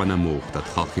მისი აყვანა მოუხდათ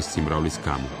ხალხის სიმრავლის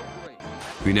გამო.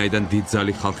 ვინაიდან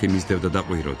დიდძალი ხალხი მისდევდა და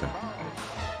ყვიროდა.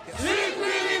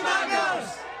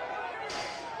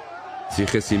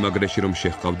 ციხე-სიმაგრეში რომ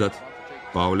შეჰყავდათ,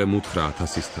 პავლემ უთხრა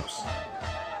 1000-ის თავს.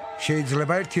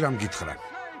 შეიძლება ერთი რამ გითხრა.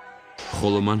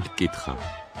 ხოლო მან კითხა.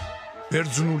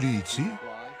 ბერძნული იცი?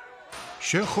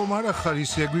 შენ ხომ არა ხარ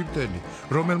ის ეგვიპტელი,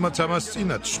 რომელმაც ამას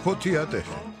წინათ შფოთი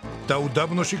ატეხე და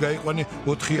უდაბნოში გაიყვანი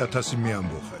 4000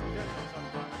 მეამბოხე.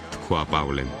 თქვა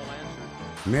პავლემ.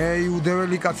 მე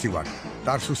იუდეველი კაცი ვარ,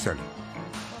 ტარსუსელი.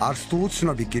 არც თუ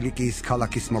უცნობი კილიკიის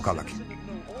ქალაქის მოქალაქე.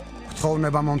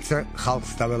 გთხოვნება მომცე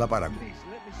ხალხს დაველაპარაკო.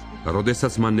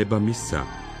 როდესაც მან ნება მისცა,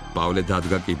 პავლე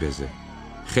დადგა კიბეზე.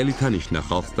 ხელი თანიშნა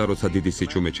ხალხს და როცა დიდი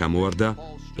სიჩუმე ჩამოარდა,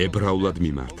 ებრაულად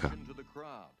მიმართა.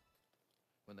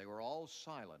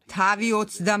 თავი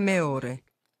 22.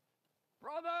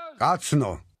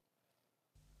 კაცნო,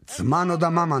 ძმანო და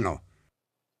მამანო,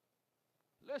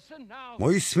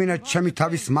 მოისმინეთ ჩემი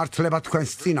თავის მართლება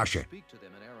თქვენს წინაშე.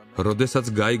 როდესაც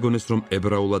გაიგონეს რომ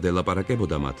ებრაულად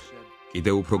ელაპარაკებოდა მათ,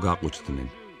 კიდევ უფრო გაყუჩდნენ.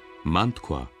 მან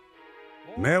თქვა: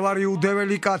 მე ვარ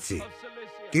იუდეველი კაცი,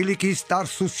 კილიკიის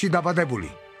ტარსუსში დაბადებული,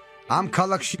 ამ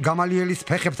ქალაქში გამალიელის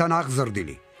ფეხებთან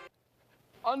აღზრდილი.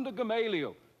 Under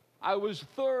Gamaliel, I was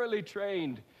thoroughly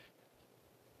trained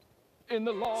in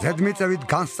the law. ზედმიწევით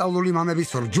განსწავლული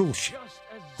მამების რჯულში,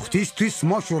 ღვთისთვის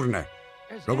მოშურნე,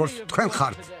 როგორც თქვენ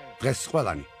ხართ დღეს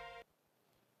ყველანი.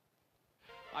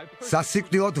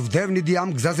 სასიკვდილოდ ვდევნიდი ამ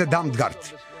გზაზე დამდგართ,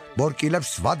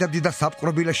 ბორკილებს ვადებდი და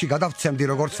საპყრობილეში გადავცემდი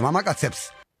როგორც მამაკაცებს,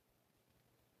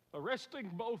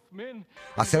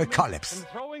 ასევე ქალებს.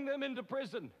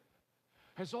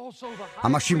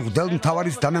 ამაში მღვდელ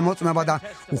მთავარის დამემოწმება და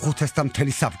უხუცესთა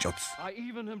მთელი საბჭოც.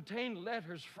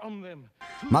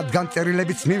 მათგან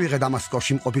წერილებიც მივიღე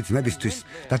დამასკოში მყოფი ძმებისთვის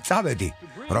და წავედი,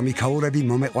 რომ იქაურები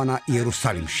მომეყვანა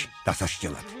იერუსალიმში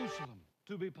დასასჯელად.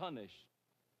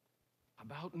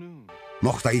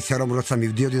 მოხდა ისე, რომ როცა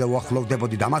მივდიოდი და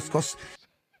უახლოვდებოდი დამასკოს,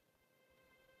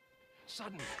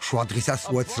 შუა დღისას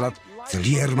უეცრად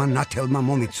ძლიერმა ნათელმა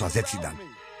მომიცვა ზეციდან.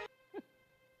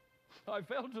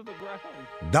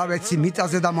 დავეცი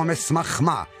მიწაზე და მომესმა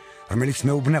ხმა, რომელიც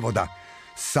მეუბნებოდა: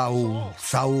 საულ,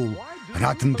 საულ,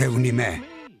 რად მდევნი მე?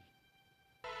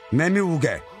 მე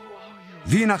მიუგე: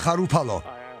 ვინ ახარ უფალო?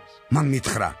 მან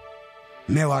მითხრა: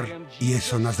 მე ვარ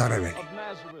იესო ნაზარეველი,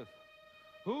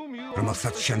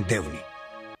 რომელსაც შენ დევნი.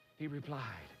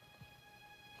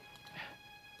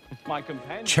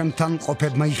 ჩემთან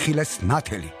ყოფებმა იხილეს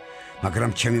ნათელი,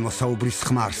 მაგრამ ჩემი მოსაუბრის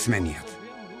ხმა არ სმენიათ.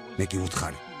 მე კი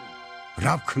უთხარი: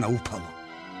 რა ვქნა უფალო?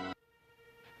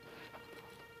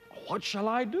 What shall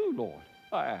I do, Lord?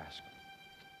 I asked.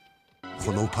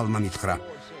 ხოლო უფალმა მითხრა: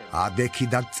 ადექი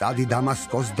და წადი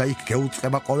დამასკოს და იქ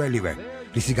გეუწყება ყოველივე,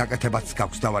 რისი გაკეთებაც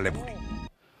გაქვს დავალებული.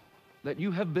 That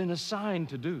you have been assigned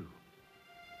to do.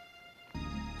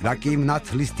 რა კი იმ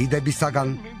ნათლის დიდებისაგან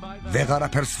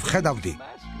ვეღარაფერს ვხედავდი,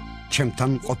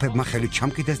 ჩემთან ყოფებმა ხელი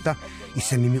ჩამკიდეს და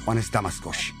ისე მიმიყვანეს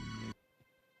დამასკოში.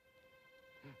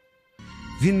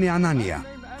 ვინმე ანანია,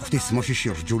 ღვთის მოშიში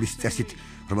რჯულის წესით,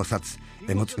 რომელსაც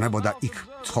ემოწმებოდა იქ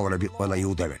ცხოვრები ყველა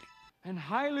იუდეველი. And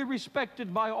highly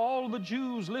respected by all the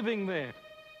Jews living there.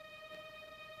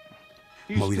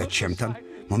 მოვიდა ჩემთან,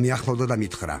 მომიახლოვდა და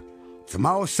მითხრა: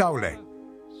 ძმაო საულე,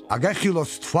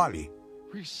 აგეხილოს თვალი.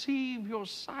 Receive your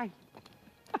sight.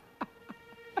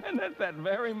 And at that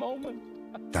very moment.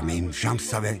 და მე იმ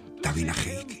ჟამსავე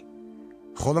დავინახე იგი.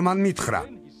 ხოლო მან მითხრა: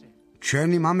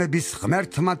 ჩვენი მამების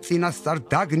ღმერთმა წინასწარ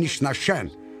დაგნიშნა შენ,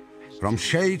 რომ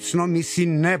შეიცნო მისი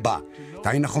ნება,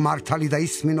 დაინახო მართალი და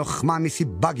ისმინო ხმა მისი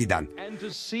ბაგიდან. And to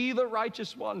see the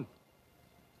righteous one.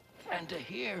 And to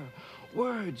hear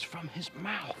words from his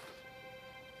mouth.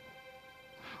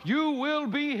 You will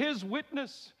be his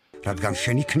witness. რადგან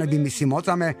შენ იქნები მისი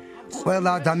მოწამე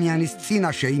ყველა ადამიანის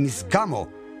წინაშე იმის გამო,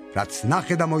 რაც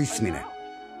ნახე და მოისმინე.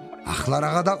 ახლა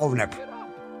რაღა დაყოვნებ?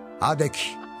 ადექი,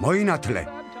 მოინათლე,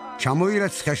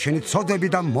 ჩამოირეცხე შენი ცოდები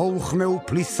და მოუხმე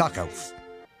უფლის სახელს.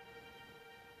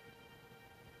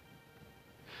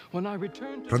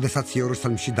 როდესაც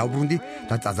იერუსალიმში დავბრუნდი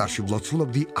და ტაძარში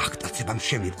ვლოცულობდი, აღტაცებამ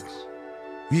შემიყო.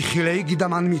 ვიხილე იგი და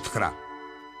მან მითხრა: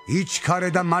 იჩქარე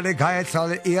და მალე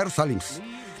გაეცალე იერუსალიმს,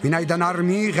 ვინაიდან არ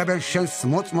მიიღებენ შენს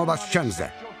მოწმობას ჩემზე.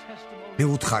 მე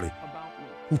უთხარი: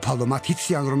 უფალო, მათ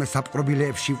იციან, რომ ეს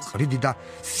საპყრობილეებში ვყრიდი და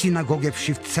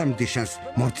სინაგოგებში ვცემდი შენს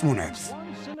მორწმუნეებს.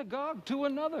 Synagogue to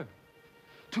another,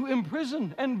 to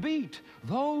imprison and beat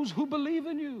those who believe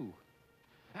in you.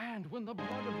 And when the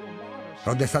blood of your martyrs.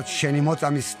 როდესაც შენი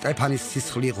მოწამის სტეფანის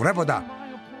სისხლი იღვრებოდა,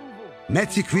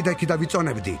 მეც იქ ვიდექი და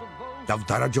ვიწონებდი და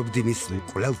ვდარაჯობდი მის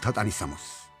მკვლელთა ტანისამოს.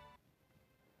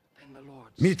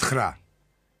 მითხრა: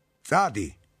 წადი,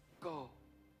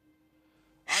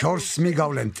 შორს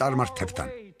მიგავლენ წარმართებთან.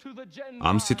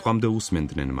 ამ სიტყვამდე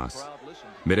უსმენდნენ მას.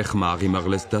 მერე ხმა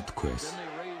აღიმაღლეს და თქვეს: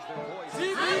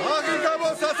 აღი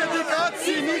გამოს ასეთი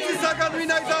კაცი მიწისაგან,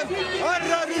 ვინაიდან არ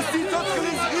არის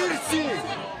სიცოცხლის ღირსი.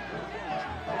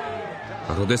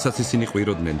 როდესაც ისინი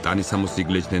ყვიროდნენ, ტანისამოს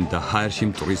იგლეჯდნენ და ჰაერში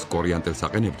მტვრის კორიანტელს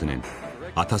აყენებდნენ,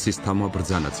 1000 თამვა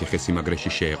ბრძანა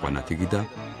ციხესიმაგრეში შეეყვანათ იგი და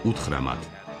უთხრა მათ: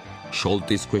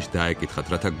 შოლტის ქვეშ დაეკითხათ,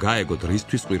 რათა გაეგოთ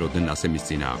რისთვის ყვიროდნენ ასე მის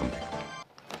წინააღმდეგ.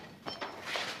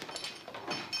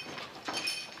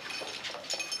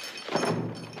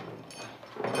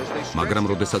 მაგრამ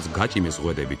როდესაც გაჭიმეს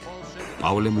ღვედებით,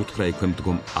 პავლემ უთხრა იქვე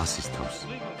მდგომ 100 თავს: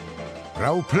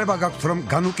 რა უფლება გაქვთ, რომ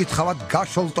განუკითხავად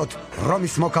გაშოლტოთ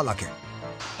რომის მოქალაქე?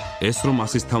 ეს რომ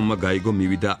 100 თავმა გაიგო,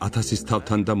 მივიდა 1000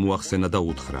 თავთან და მოახსენა და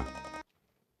უთხრა: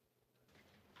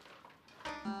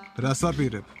 რას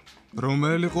აპირებ?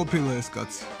 რომელი ყოფილა ეს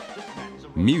კაცი?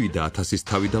 მივიდა 1000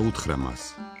 თავი და უთხრა მას: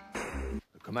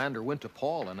 The commander went to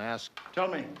Paul and asked, Tell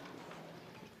me.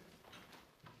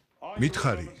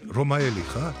 მითხარი, რომაელი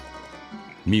ხარ?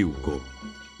 მიუგო.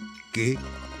 კი?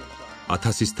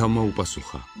 1000 თავმა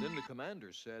უპასუხა.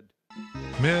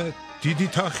 მე დიდი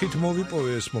თანხით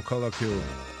მოვიპოვე ეს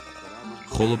მოქალაქეობა.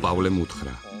 ხოლო პავლემ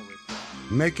უთხრა.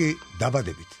 მე კი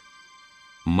დაბადებით.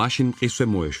 მაშინ მყისვე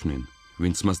მოეშვნენ,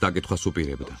 ვინც მას დაკითხვას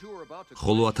უპირებდა.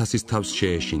 ხოლო 1000 თავს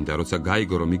შეეშინდა, როცა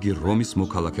გაიგო, რომ იგი რომის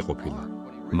მოქალაქე ყოფილა.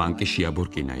 მან კი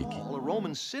შეაბორკინა იგი.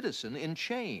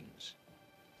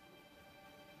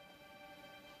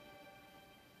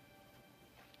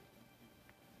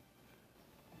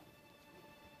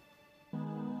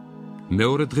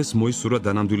 მეორე დღეს მოისურვა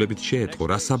დანამდვილებით შეეწყო,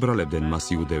 რა საბრალებდნენ მას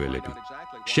იუდეველები.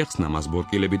 შეხსნა მას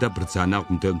ბორკილები და ბრძანა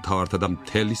მღვდელ მთავართა და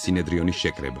მთელი სინედრიონის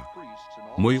შეკრება.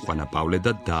 მოიყვანა პავლე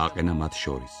და დააყენა მათ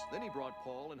შორის.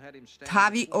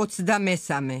 თავი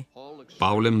 23.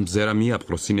 პავლემ მზერა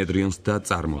მიაპყრო სინედრიონს და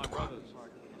წარმოთქვა.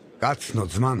 კაცნო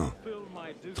ძმანო,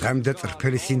 დღემდე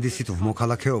წრფელი სინდისით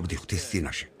ვმოქალაქეობდი ღვთის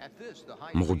წინაშე.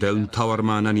 მღვდელ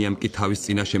მთავარმა ანანიამ კი თავის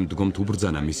წინაშე მდგომთ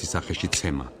უბრძანა მისი სახეში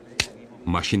ცემა.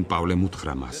 მაშინ პავლემ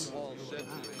უთხრა მას.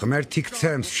 ღმერთი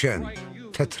გცემს შენ,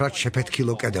 თეთრად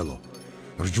შეფეთქილო კედელო.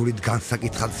 რჯულით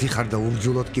განსაკითხად ზიხარ და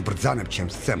ურჯულოდ კი ბრძანებ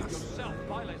ჩემს ცემას.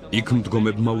 იქ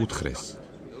მდგომებმა უთხრეს.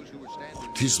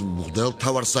 ღვთის მღვდელ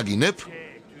მთავარს აგინებ?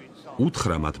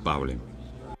 უთხრა მათ პავლემ.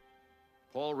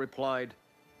 Paul replied,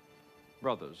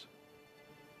 brothers.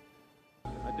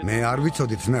 მე არ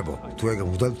ვიცოდი ძმებო, თუ ეგ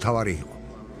მღვდელ მთავარი იყო.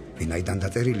 ვინაიდან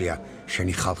დაწერილია,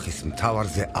 შენი ხალხის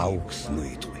მთავარზე აუგს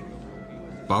მოიტყვი.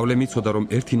 პავლემ იცოდა, რომ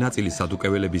ერთი ნაწილი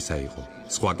სადუკეველებისა იყო,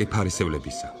 სხვა კი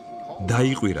ფარისევლებისა.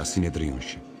 დაიყვირა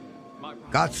სინედრიონში.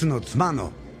 კაცნო ძმანო,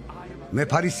 მე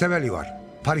ფარისეველი ვარ,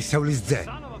 ფარისევლის ძე.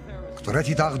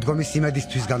 კტრეთით აღდგომის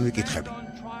იმედისთვის განვიკითხები.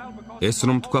 ეს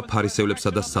რომ თქვა ფარისევლებსა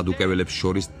და სადუკეველებს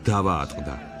შორის დავა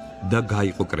ატყდა და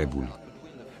გაიყო კრებული.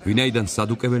 ვინაიდან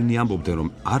სადუკეველნი ამბობდნენ, რომ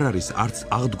არ არის არც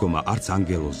აღდგომა, არც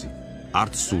ანგელოზი,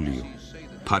 არც სულიო.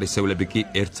 ფარისევლები კი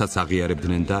ერთსაც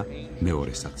აღიარებდნენ და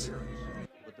მეორესაც.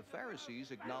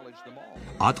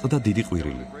 ატყდა დიდი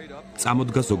ყვირილი.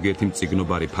 წამოდგა ზოგიერთი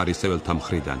მწიგნობარი ფარისეველთა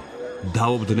მხრიდან.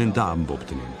 დაობდნენ და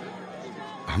ამბობდნენ.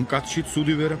 ამ კაცში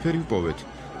ცუდი ვერაფერი ვპოვეთ.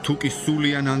 თუ კი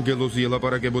სულიან ანგელოზი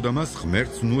ელაპარაკებოდა მას,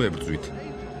 ღმერთს ნუ ებრძვით.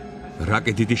 რა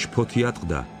კი დიდი შფოთი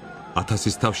ატყდა,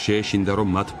 1000 თავს შეეშინდა, რომ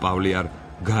მათ პავლე არ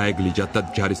გაეგლიჯათ და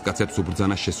ჯარისკაცებს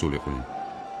უბრძანა შესულიყვნენ.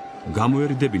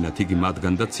 გამოერიდებინათ იგი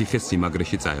მათგან და ციხეს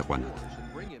სიმაგრეში წაეყვანათ.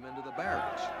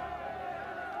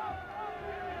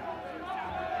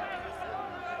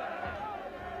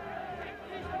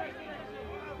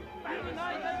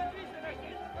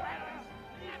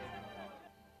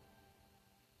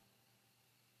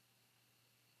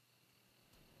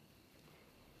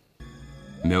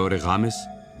 მეორე ღამეს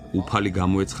უფალი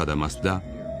გამოეცხადა მას და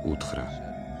უთხრა.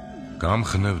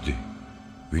 გამხნევდი,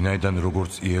 ვინაიდან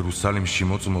როგორც იერუსალიმში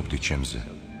მოწმობდი ჩემზე,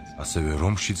 ასევე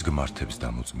რომშიც გმართებს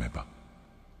დამოწმება.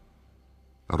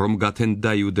 რომ გათენ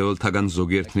და იუდეველთაგან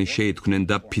ზოგიერთნი შეითქმნენ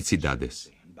და ფიცი დადეს.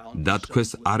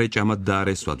 დათქვეს არ ეჭამათ და არ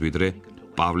ესვათ, ვიდრე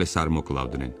პავლეს არ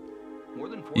მოკლავდნენ.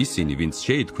 ისინი, ვინც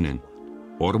შეითქმნენ,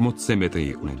 40-ზე მეტი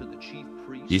იყვნენ.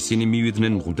 ისინი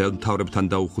მივიდნენ მღვდელ მთავრებთან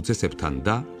და უხუცესებთან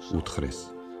და უთხრეს.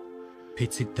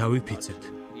 ფიცით დავიფიცეთ,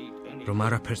 რომ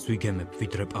არაფერს ვიგემებ,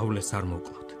 ვიდრე პავლეს არ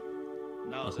მოკლავთ.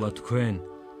 ახლა თქვენ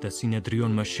და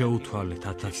სინედრიონმა შეუთვალეთ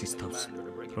 1000 თავს,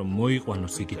 რომ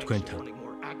მოიყვანოს იგი თქვენთან.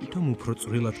 თვითონ უფრო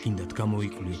წვრილად გინდათ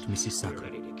გამოიკვლიოთ მისი საქმე.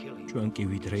 ჩვენ კი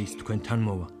ვიდრე ის თქვენთან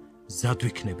მოვა, ზად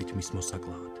ვიქნებით მის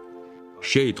მოსაკლავად.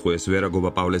 შეიტყო ეს ვერაგობა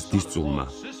პავლეს დისწულმა.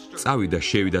 წავიდა,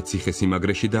 შევიდა ციხეს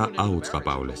იმაგრეში და აუწყა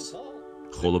პავლეს.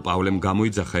 ხოლო პავლემ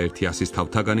გამოიძახა ერთი 100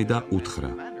 თავთაგანი და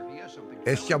უთხრა.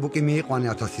 ეს ჭაბუკი მიიყვანე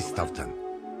 1000 თავთან.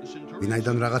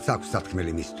 ვინაიდან რაღაც აქვს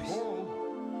სათქმელი მისთვის.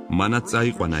 მანაც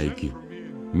წაიყვანა იგი.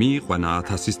 მიიყვანა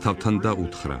 1000 თავთან და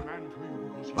უთხრა.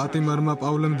 პატიმარმა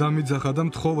პავლემ დამიძახა და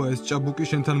მთხოვა ეს ჭაბუკი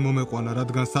შენთან მომეყვანა,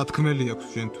 რადგან სათქმელი აქვს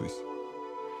შენთვის.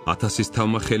 1000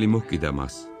 თავმა ხელი მოჰკიდა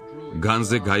მას.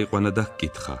 განზე გაიყვანა და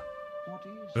ჰკითხა.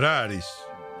 რა არის?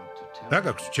 რა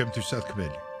გაქვს ჩემთვის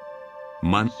სათქმელი?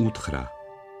 მან უთხრა.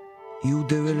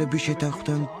 იუდეველები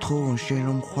შეთანხმდნენ თხოვონ შენ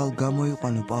რომ ხვალ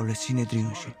გამოიყვანო პავლეს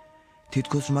სინედრიონში.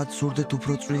 თითქოს მათ სურდეთ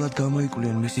უფრო წვრილად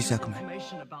გამოიკვლიონ მისი საქმე.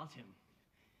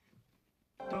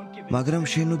 მაგრამ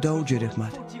შენ ნუ დაუჯერებ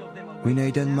მათ.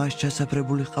 ვინაიდან მას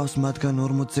ჩასაფრებული ჰყავს მათგან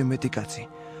 40-ზე მეტი კაცი,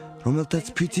 რომელთაც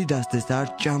ფიცი დასდეს და არ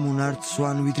ჭამუნ, არც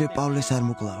სვან, ვიდრე პავლეს არ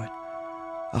მოკლავენ.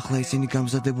 ახლა ისინი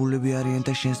გამზადებულები არიან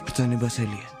და შენს ბრძანებას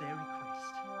ელიან.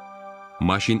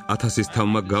 მაშინ 1000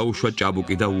 თავმა გაუშვა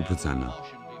ჭაბუკი და უბრძანა.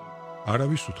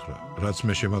 არავის უთხრა, რაც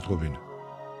მე შემატყობინა.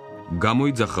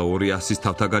 გამოიძახა 200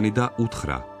 თავთაგანი და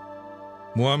უთხრა.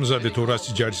 მოამზადეთ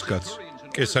 200 ჯარისკაცი,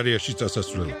 კესარიაში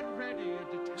წასასვლელად.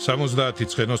 70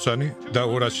 ცხენოსანი და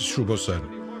 200 შუბოსანი.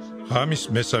 ღამის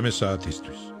მესამე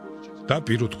საათისთვის და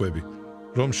პირუტყვები,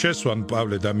 რომ შესვან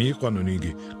პავლე და მიიყვანონ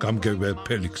იგი გამგებელ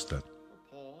ფელიქსთან.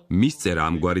 მისწერა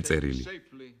ამგვარი წერილი.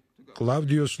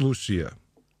 კლავდიოს ლუსია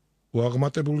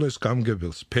უაღმატებულეს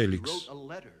გამგებელს ფელიქსს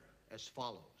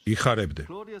იხარებდე.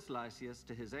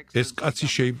 ეს კაცი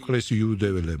შეიპყრეს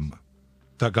იუდეველებმა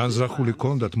და განზრახული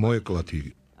ჰქონდათ მოეკლათ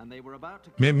იგი.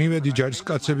 მე მივედი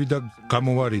ჯარისკაცები და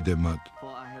გამოვარიდე მათ,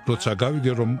 როცა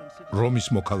გავიგე რომ რომის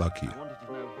მოქალაქეა.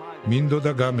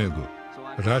 მინდოდა გამეგო,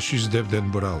 რა შიზდებდნენ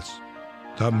ბრალს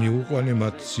და მიუყვანე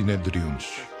მათ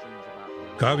სინედრიონში.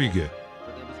 გავიგე,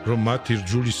 რომ მათი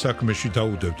რჯულის საქმეში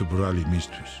დაუდებთ ბრალი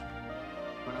მისთვის.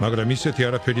 მაგრამ ისეთი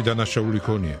არაფერი დანაშაული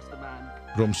ქონია,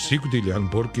 რომ სიკვდილი ან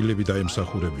ბორკილები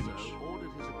დაემსახურებინოს.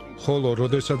 ხოლო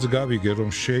როდესაც გავიგე, რომ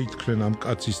შეითქმენ ამ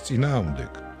კაცის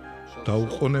წინააღმდეგ,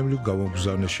 დაუყოვნებლივ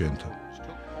გავამგზავნე შენთან.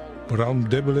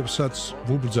 ბრალმდებლებსაც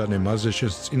ვუბრძანე მასზე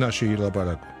შენს წინაშე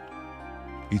ილაპარაკო.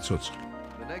 იცოცხლე.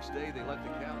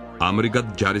 ამრიგად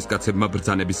ჯარისკაცებმა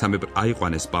ბრძანებისამებრ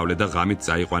აიყვანეს პავლე და ღამით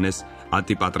წაიყვანეს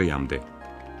ანტიპატრიამდე.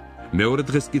 მეორე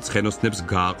დღეს კი ცხენოსნებს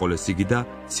გააყოლეს იგი და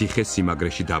ციხე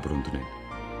სიმაგრეში დაბრუნდნენ.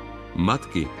 მათ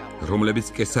კი, რომლებიც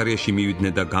კესარიაში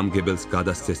მივიდნენ და გამგებელს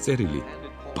გადასცეს წერილი,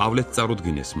 პავლეც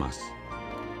წარუდგინეს მას.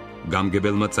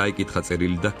 გამგებელმა წაიკითხა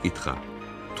წერილი და კითხა,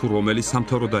 თუ რომელი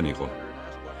სამთავროდან იყო.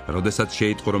 როდესაც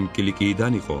შეიტყო, რომ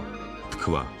კილიკიიდან იყო,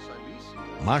 თქვა: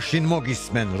 მაშინ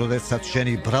მოგისმენ, როდესაც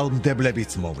შენი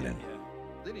ბრალმდებლებიც მოვლენ.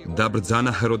 და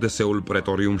ბრძანა ჰეროდესეულ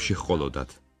პრეტორიუმში ჰყოლოდათ.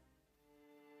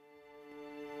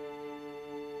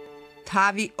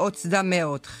 თავი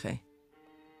 24.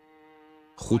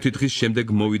 5 დღის შემდეგ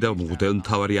მოვიდა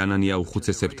მღვდელმთავარი ანანია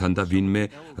უხუცესებთან და ვინმე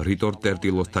რიტორ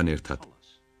ტერტილოსთან ერთად,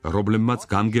 რომლებმაც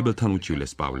გამგებელთან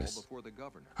უჩივლეს პავლეს.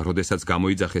 როდესაც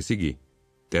გამოიძახეს იგი,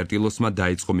 ტერტილოსმა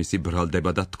დაიწყო მისი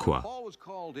ბრალდება და თქვა: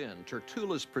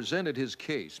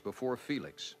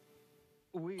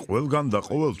 ყველგან და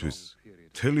ყოველთვის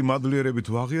მთელი მადლიერებით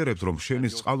ვაღიარებთ, რომ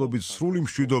შენის წყალობით სრული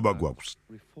მშვიდობა გვაქვს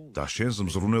და შენს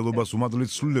მზრუნველობას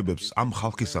უმადლით ცვლილებებს ამ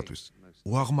ხალხისათვის,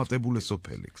 უაღმატებულესო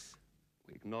ფელიქსს.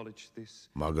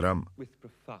 მაგრამ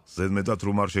ზედმეტად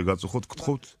რომ არ შეგაწუხოთ,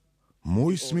 გთხოვთ,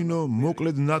 მოისმინო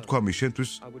მოკლედ ნათქვამი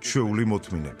შენთვის ჩვეული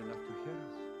მოთმინები.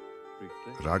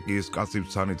 რა კი ეს კაცი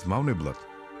ვცანით მავნებლად,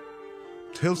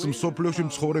 მთელს მსოფლიოში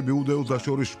მცხოვრები იუდეველთა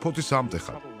შორის შფოთის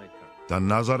ამტეხა და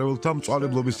ნაზარეველთა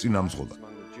მწვალებლობის წინამძღოდა,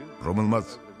 რომელმაც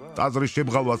ტაძრის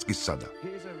შებრალვაც კი სცადა.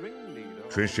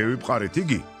 ჩვენ შევიფყარეთ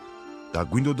იგი და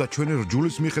გვინდოდა ჩვენი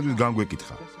რჯულის მიხედვით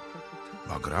განგვეკითხა.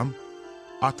 მაგრამ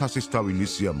 1000-ის თავი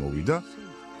ლისია მოვიდა,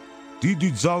 დიდი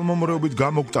ძალმომრეობით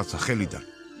გამოგტაცა ხელიდან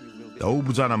და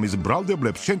უბრძანა მის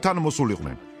ბრალდებლებს შენთან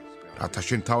მოსულიყვნენ, რათა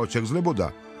შენ თავად შეგძლებოდა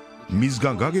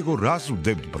მისგან გაგეგო რას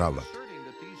ვდებთ ბრალად.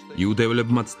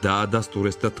 იუდეველებმაც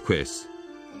დაადასტურეს და თქვეს: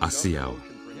 ასიაო.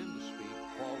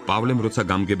 პავლემ როცა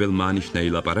გამგებელმა ანიშნა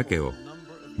ილაპარაკეო,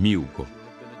 მიუგო.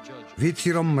 ვიცი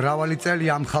რომ მრავალი წელი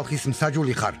ამ ხალხის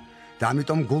მსაჯული ხარ და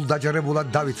ამიტომ გულდაჯერებულად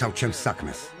დავიცავ ჩემს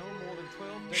საქმეს.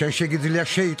 შენ შეგიძლია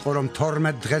შეიტყო, რომ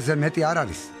 12 დღეზე მეტი არ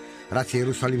არის, რაც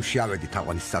იერუსალიმში ავედი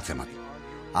თაყვანის საცემად.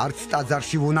 არც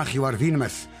ტაძარში ვუნახი ვარ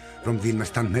ვინმეს, რომ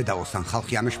ვინმესთან მედაოს ან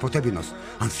ხალხი ამეშფოთებინოს,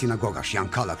 ან სინაგოგაში, ან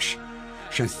ქალაქში.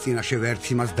 შენს წინაშე ვერც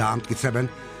იმას დაამტკიცებენ,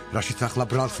 რაშიც ახლა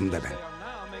ბრალს მდებენ.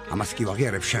 ამას კი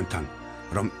ვაღიარებ შენთან,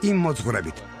 რომ იმ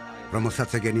მოძღვრებით, რომელსაც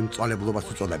ეგენი მწვალებლობას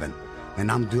უწოდებენ, მე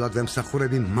ნამდვილად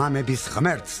ვემსახურები მამების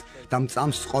ღმერთს და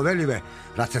მწამს ყოველივე,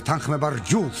 რაც ეთანხმება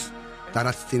რჯულს და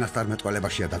რაც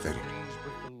წინასწარმეტყველებაშია დაწერილი.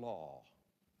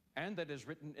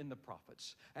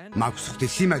 მაქვს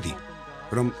ღვთის იმედი,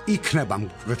 რომ იქნება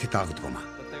მკვეთრით აღდგომა,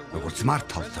 როგორც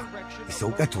მართალთა, ისე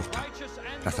უკეთურთა,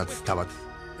 რასაც თავად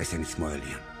ესენიც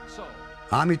მოელიან.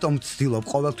 ამიტომ ვცდილობ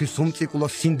ყოველთვის უმწიკვლო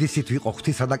სინდისით ვიყო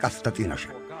ღვთისა და კაცთა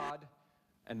წინაშე.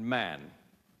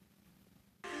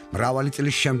 მრავალი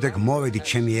წლის შემდეგ მოვედი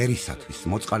ჩემი ერისათვის,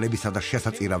 მოწყალებისა და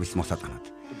შესაწირავის მოსატანად.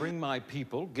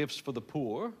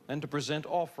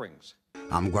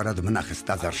 ამგვარად მნახეს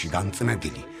ტაძარში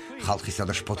განწმენდილი ხალხისა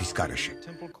და შფოთის გარეშე.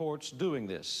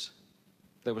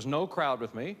 There was no crowd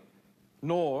with me,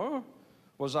 nor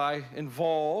was I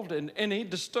involved in any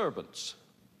disturbance.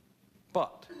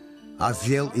 But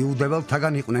აზიელ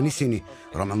იუდეველთაგან იყვნენ ისინი,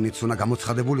 რომელნიც უნდა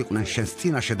გამოცხადებულიყვნენ შენს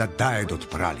წინაშე და დაედოთ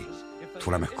ბრალი, თუ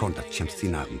რამე ჰქონდათ ჩემს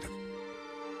წინააღმდეგ.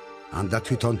 ანდა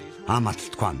თვითონ ამათ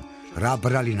თქვან, რა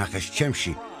brალი ნახეს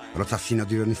ჩემში, როცა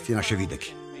სინედრიონის წინაშე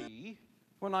ვიდექი.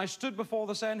 When I stood before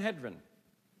the Sanhedrin,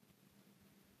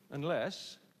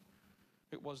 unless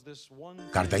it was this one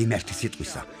გარდა იმ ერთი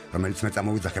სიტყვისა, რომელიც მე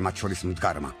წამოვიძახე მათ შორის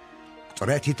მდგარმა,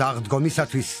 წრეთით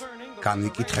აღდგომისათვის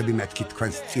გამიკითხები მეთქი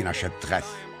თქვენს წინაშე დღეს.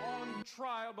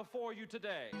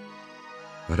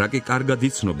 რა კი კარგად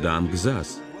იცნობდა ამ გზას,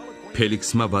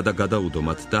 ფელიქსმა ვადა გადაუდო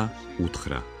მათ და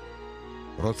უთხრა: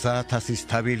 როცა 1000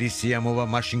 თავილი სიამოვა,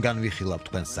 მაშინ განვიხილავ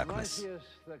თქვენს საქმეს.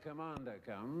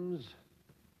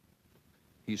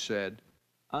 He said,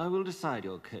 I will decide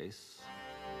your case.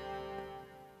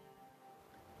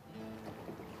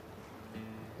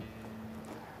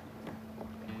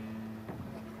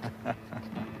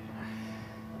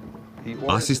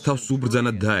 ასის თავს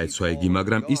უბრძანად დაეცვა იგი,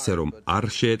 მაგრამ ისე რომ არ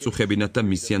შეეწუხებინათ და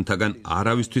მისიანთაგან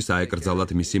არავისთვის აეკრძალათ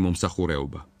მისი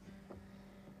მომსახურეობა.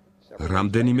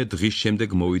 რამდენიმე დღის შემდეგ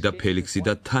მოვიდა ფელიქსი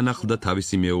და თან ახლდა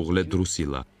თავისი მეუღლე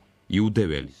დრუსილა,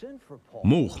 იუდეველი.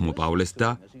 მოუხმო პავლეს და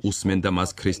უსმენდა მას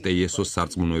ქრისტე იესოს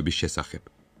სარწმუნოების შესახებ.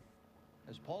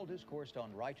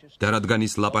 და რადგან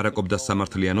ის ლაპარაკობდა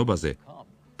სამართლიანობაზე,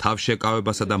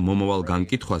 თავშეკავებასა და მომავალ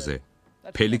განკითხვაზე,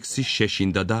 ფელიქსი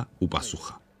შეშინდა და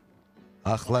უპასუხა: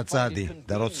 ახლა წადი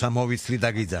და როცა მოვიცლი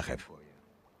დაგიძახებ.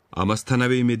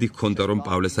 ამასთანავე იმედი ჰქონდა, რომ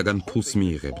პავლესაგან ფულს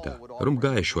მიიღებდა, რომ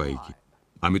გაეშვა იგი.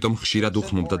 ამიტომ ხშირად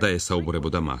უხმობდა და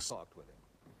ესაუბრებოდა მას.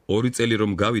 2 წელი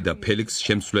რომ გავიდა, ფელიքს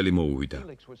შემსვლელი მოუვიდა.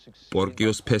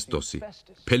 პორკიოს ფესტოსი.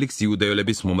 ფელიքს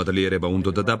იუდეველების მომადლიერება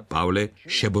უნდოდა და პავლე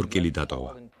შებორკილი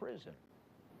დატოვა.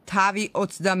 თავი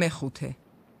 25.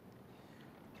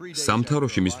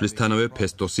 სამთავროში მისვლისთანავე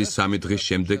ფესტოსი 3 დღის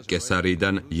შემდეგ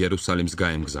კესარიიდან იერუსალიმს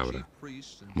გაემგზავრა.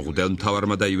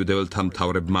 მღვდელმთავარმა და იუდეველთა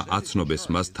მთავრებმა აცნობეს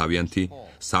მას თავიანთი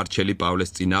სარჩელი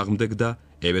პავლეს წინააღმდეგ და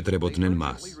ევედრებოდნენ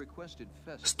მას.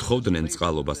 სთხოვდნენ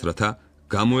წყალობას, რათა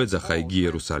გამოეძახა იგი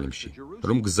იერუსალიმში,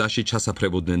 რომ გზაში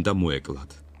ჩასაფრებოდნენ და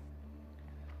მოეკლათ.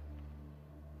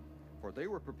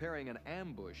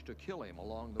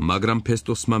 მაგრამ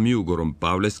ფესტოსმა მიუგო, რომ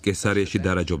პავლეს კესარიაში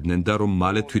დარაჯობდნენ და რომ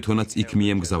მალე თვითონაც იქ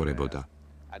მიემგზავრებოდა.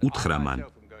 უთხრა მან: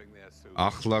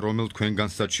 ახლა რომელ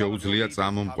თქვენგანსაც შეუძლია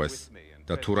წამომყვეს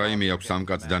და თუ რაიმე აქვს ამ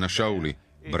კაცს დანაშაული,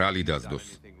 ბრალი დასდოს.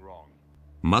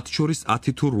 მათ შორის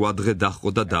 10 თუ 8 დღე დაჰყო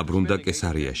და დაბრუნდა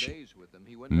კესარიაში.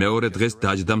 მეორე დღეს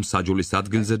დაჯდა მსაჯულის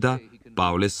ადგილზე და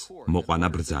პავლეს მოყვანა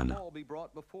ბრძანა.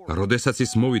 როდესაც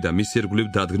ის მოვიდა, მის ირგვლივ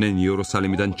დადგნენ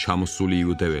იერუსალიმიდან ჩამოსული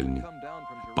იუდეველნი.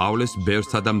 პავლეს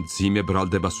ბევრსა და მძიმე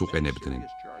ბრალდებას უყენებდნენ,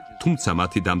 თუმცა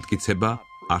მათი დამტკიცება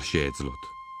არ შეეძლოთ.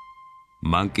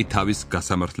 მან კი თავის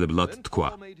გასამართლებლად თქვა: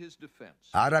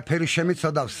 არაფერი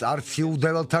შემიცოდავს არც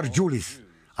იუდეველთა რჯულის,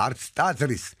 არც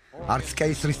ტაძრის, არც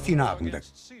კეისრის წინააღმდეგ.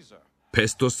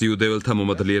 ფესტოს იუდეველთა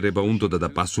მომადლიერება უნდოდა და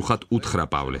პასუხად უთხრა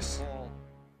პავლეს: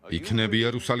 იქნებ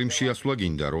იერუსალიმში ასვლა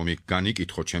გინდა, რომ იქ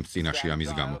განიკითხო ჩემს წინაშე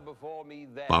ამის გამო.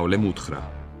 პავლემ უთხრა: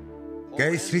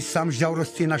 კეისრის სამსჯავროს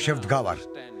წინაშე ვდგავარ,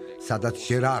 სადაც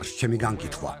ჯერ არ ჩემი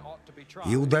განკითხვა.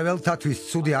 იუდეველთათვის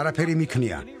ცუდი არაფერი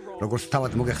მიქნია, როგორც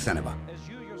თავად მოგეხსენება.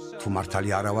 თუ მართალი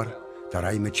არა ვარ და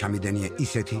რაიმე ჩამიდენია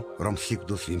ისეთი, რომ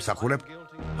სიკვდილს ვიმსახურებ,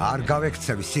 არ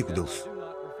გავექცევი სიკვდილს.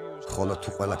 ხოლო თუ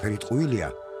ყველაფერი ტყუილია,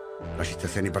 რაშიც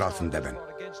ესენი ბრალს ნდებენ,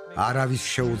 არავის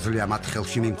შეუძლია მათ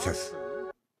ხელში მიმცეს.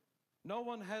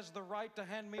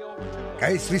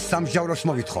 კეისრის სამსჯავროს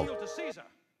მოვითხოვ.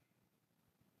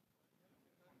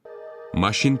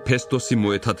 მაშინ ფესტოსი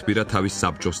მოეთათბირა თავის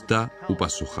საბჭოს და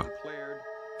უპასუხა: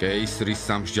 კეისრის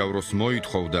სამსჯავროს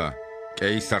მოითხოვ და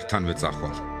კეისართანვე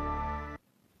წახვალ.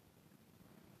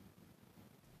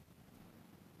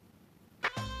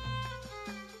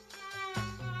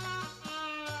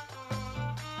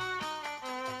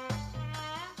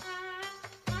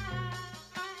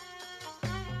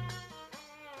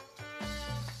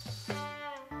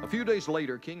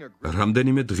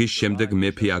 რამდენიმე დღის შემდეგ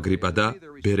მეფე აგრიპა და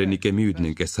ბერენიკე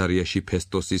მივიდნენ კესარიაში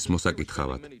ფესტოსის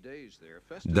მოსაკითხავად.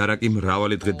 და რა კი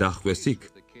მრავალი დღე დაჰყვეს იქ,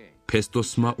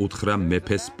 ფესტოსმა უთხრა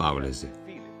მეფეს პავლეზე: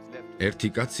 ერთი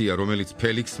კაცია, რომელიც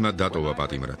ფელიქსმა დატოვა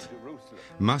პატიმრად.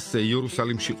 მასზე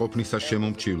იერუსალიმში ყოფნისას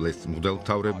შემომჩივლეს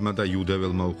მღვდელმთავრებმა და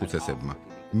იუდეველმა უხუცესებმა.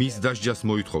 მის დასჯას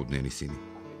მოითხოვდნენ ისინი.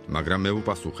 მაგრამ მე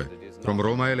უპასუხე, რომ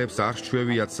რომაელებს არ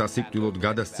სჩვევიათ სასიკვდილოდ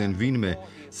გადასცენ ვინმე,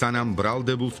 სანამ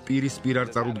ბრალდებულს პირისპირ არ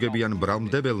წარუდგებიან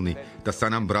ბრალმდებელნი და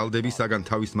სანამ ბრალდებისაგან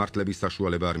თავის მართლების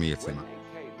საშუალება არ მიეცემა.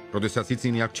 როდესაც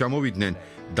ისინი აქ ჩამოვიდნენ,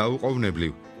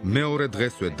 დაუყოვნებლივ მეორე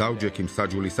დღესვე დავჯექი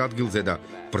მსაჯულის ადგილზე და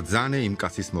ბრძანე იმ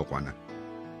კაცის მოყვანა.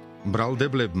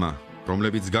 ბრალდებლებმა,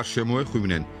 რომლებიც გარშემო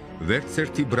მოეხვივნენ, ვერც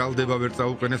ერთი ბრალდება ვერ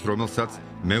წაუყენეს, რომელსაც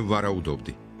მე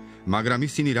ვარაუდობდი. მაგრამ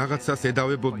ისინი რაღაცას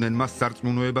ედავებოდნენ მას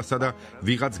სარწმუნოებასა და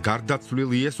ვიღაც გარდაცვლილ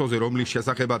იესოზე, რომლის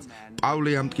შესახებაც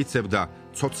პავლე ამტკიცებდა,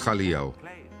 ცოცხალიაო.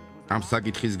 ამ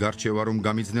საკითხის გარჩევა რომ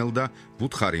გამიძნელდა,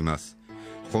 ვუთხარი მას: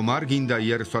 ხომ არ გინდა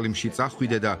იერუსალიმში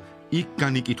წახვიდე და იქ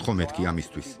განიკითხო მეთქი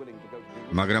ამისთვის.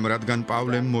 მაგრამ რადგან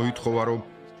პავლემ მოითხოვა, რომ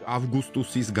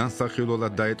ავგუსტუსის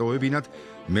განსახილველად დაეტოვებინათ,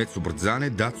 მეც ბრძანე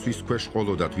დაცვის ქვეშ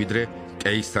ყოლოდათ, ვიდრე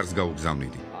კეისარს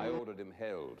გაუგზავნიდი.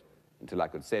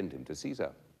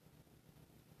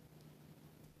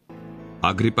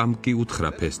 აგრიპამ კი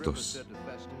უთხრა ფესტოს.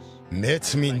 მეც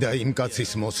მინდა იმ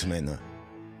კაცის მოსმენა.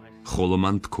 ხოლო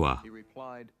მან თქვა: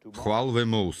 ხვალვე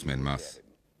მოусმენ მას.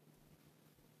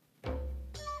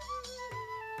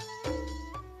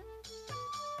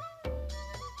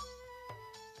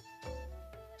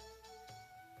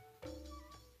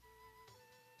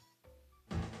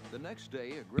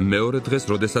 მეორე დღეს,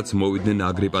 როდესაც მოვიდნენ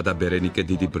აგრიპა და ბერენიკე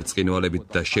დიდი ბრწყინვალებით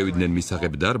და შევიდნენ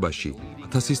მისაღებ დარბაზში,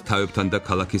 1000-ის თავებთან და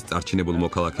ქალაქის წარჩინებულ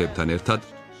მოქალაქეებთან ერთად,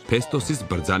 ფესტოსის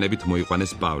ბრძანებით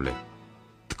მოიყვანეს პავლე.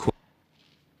 თქვა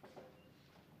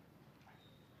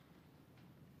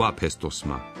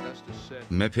ფესტოსმა: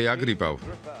 მეფე აგრიპავ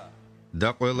და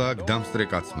ყველა აქ დამსწრე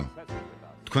კაცნო,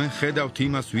 თქვენ ხედავთ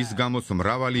იმას, ვის გამოც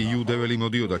მრავალი იუდეველი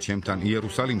მოდიოდა ჩემთან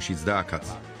იერუსალიმშიც და აქაც.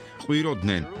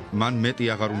 ყვიროდნენ, მან მეტი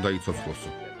აღარ უნდა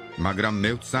იცოცხლოსო. მაგრამ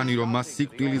მე ვცანი, რომ მას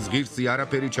სიკვდილის ღირსი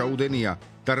არაფერი ჩაუდენია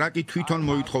და რა კი თვითონ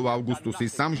მოითხოვა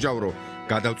ავგუსტუსის სამსჯავრო,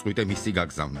 გადავწყვიტე მისი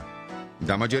გაგზავნა.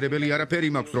 დამაჯერებელი არაფერი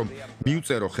მაქვს, რომ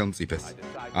მივწერო ხელმწიფეს.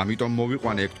 ამიტომ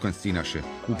მოვიყვანე ეგ თქვენს წინაშე,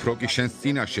 უფრო კი შენს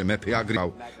წინაშე, მეფე აგრიპავ,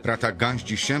 რათა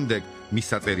განსჯის შემდეგ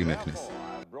მისაწერი მექნეს.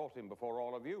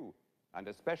 And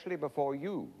especially before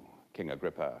you, King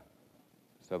Agrippa,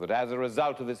 so that as a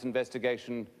result of this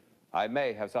investigation, I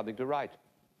may have something to write.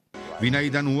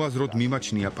 ვინაიდან უაზროდ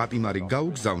მიმაჩნია პატიმარი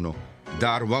გაუგზავნო და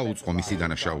არ ვაუწყო მისი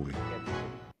დანაშაული.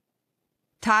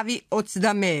 თავი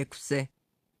 26-ზე.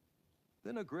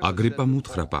 აგრიპამ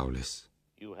უთხრა პავლეს: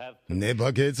 ნება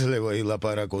გეძლევა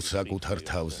ილაპარაკო საკუთარ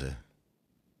თავზე.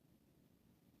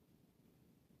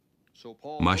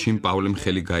 მაშინ პავლემ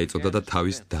ხელი გაიწოდა და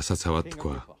თავის დასაცავად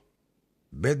თქვა: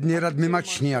 ბედნიერად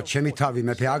მიმაჩნია ჩემი თავი,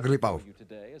 მეფე აგრიპავ,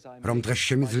 რომ დღეს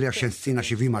შემიძლია შენს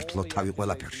წინაშე ვიმართლო თავი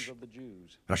ყველაფერში,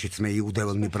 რაშიც მე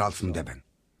იუდეველნი ბრალს მდებენ.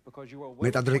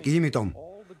 მეტადრე კი იმიტომ,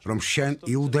 რომ შენ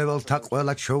იუდეველთა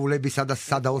ყველა ჩვეულებისა და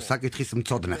სადაო საკითხის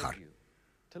მწოდნე ხარ.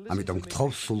 ამიტომ გთხოვ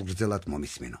სულგრძელად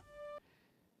მომისმინო.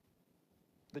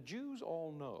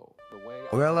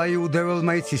 ყველა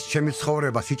იუდეველმა იცის ჩემი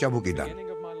ცხოვრება სიჭაბუკიდან,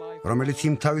 რომელიც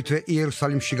იმთავითვე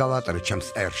იერუსალიმში გავატარე ჩემს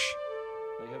ერში.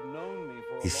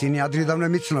 ისინი ადრიდანვე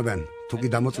მიცნობენ, თუ კი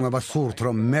დამოწმება სურთ,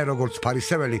 რომ მე როგორც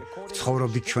ფარისეველი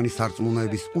ცხოვრობდი ჩვენი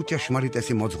სარწმუნოების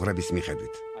უჭეშმარიტესი მოძღვრების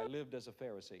მიხედვით.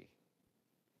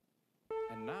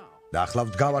 და ახლა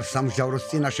ვდგავარ სამსჯავროს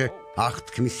წინაშე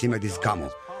აღთქმის იმედის გამო,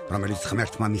 რომელიც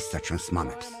ღმერთმა მისცა ჩვენს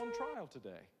მამებს.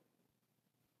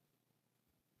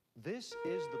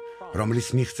 რომლის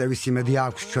მიღწევის იმედი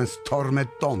აქვს ჩვენს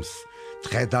 12 ტომს,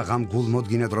 დღე და ღამ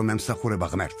გულმოდგინედ რომ ემსახურება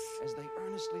ღმერთს.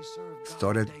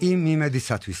 სწორედ იმ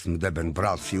იმედისათვის მდებენ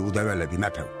ბრალს იუდეველები,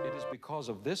 მეფე.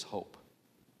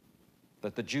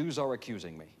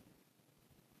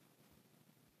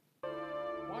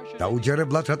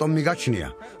 დაუჯერებლად რატომ მიგაჩნია,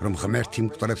 რომ ღმერთი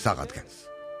მკვდრებს აღადგენს?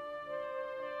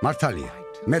 მართალია,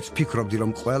 მეც ვფიქრობდი,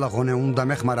 რომ ყველა ღონე უნდა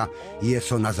მეხმარა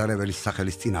იესო ნაზარეველის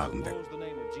სახელის წინააღმდეგ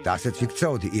და ასეც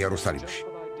ვიქცეოდი იერუსალიმში.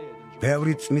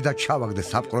 ბევრი წმიდა ჩავაგდე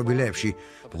საპყრობილეებში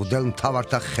მღვდელ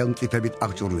მთავართა ხელმწიფებით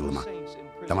აღჭურვილმა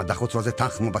და მათ დახოცვაზე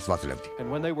თანხმობას ვაძლევდი.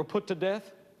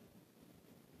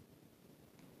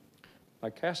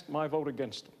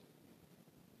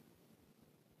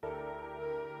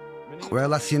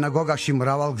 ყველა სინაგოგაში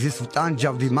მრავალგზის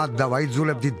ვტანჯავდი მათ და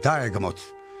ვაიძულებდი დაეგმოთ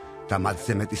და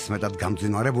მათზე მეტისმეტად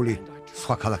გამძინვარებული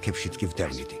სხვა ქალაქებშიც კი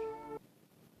ვდევნიდი.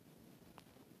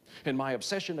 In my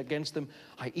obsession against them,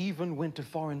 I even went to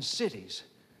foreign cities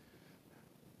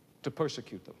to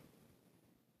persecute them.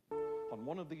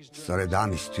 სწორედ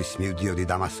ამისთვის მივდიოდი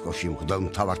დამასკოში მღვდელ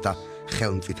მთავართა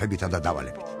ხელმწიფებითა და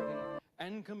დავალებით.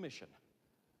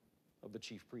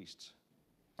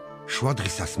 შუა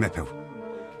დღისას მეფევ,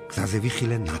 გზაზე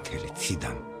ვიხილე ნათელი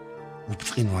ციდან,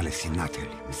 უბწყინვალესი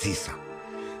ნათელი მზისა,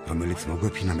 რომელიც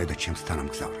მოგვეფინა მე და ჩემს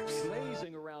თანამგზავრებს.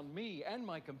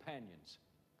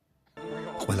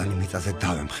 ყველანი მიწაზე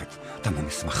დავემხეთ და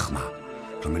მომისმა ხმა,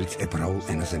 რომელიც ებრაულ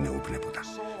ენაზე მეუბნებოდა.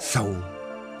 საულ,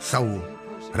 საულ,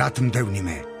 რათ მდევნი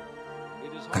მე?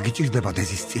 გაგიჭირდება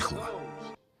დეზის წიხლვა.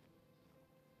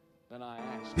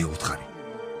 მე უთხარი,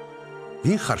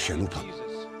 ვინ ხარ შენ უფალო?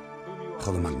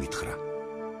 ხოლო მან მითხრა,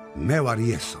 მე ვარ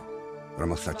იესო,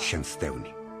 რომელსაც შენ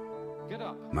სდევნი.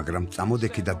 მაგრამ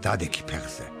წამოდექი და დადექი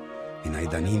ფეხზე,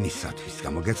 ვინაიდან იმისათვის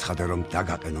გამოგეცხადე, რომ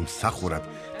დაგაყენო მსახურად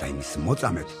და იმის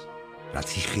მოწამედ, რაც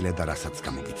იხილე და რასაც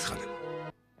გამოგიცხადე.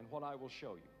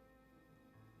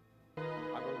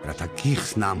 რათა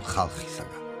გიხსნა ამ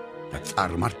ხალხისაგან და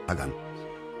წარმართაგან,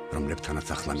 რომლებთანაც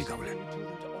ახლა მიგავლენ.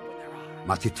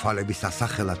 მათი თვალების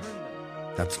ასახელად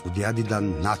და წყუდიადიდან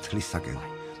ნათლისაკენ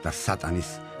და სატანის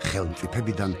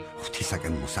ხელმწიფებიდან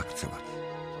ღვთისაკენ მოსაქცევად.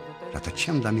 რათა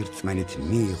ჩემ და მირწმენით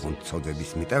მიიღონ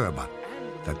ცოდვების მიტევება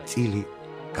და წილი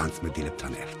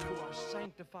განწმენდილებთან ერთად.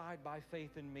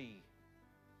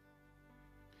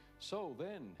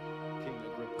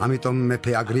 ამიტომ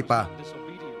მეფე აგრიპა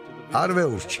არ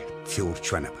ვეურჩი ციურ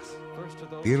ჩვენებას.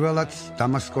 პირველად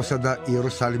დამასკოსა და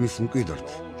იერუსალიმის მკვიდრთ.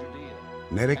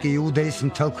 მერე კი იუდეის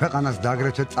მთელ ქვეყანას და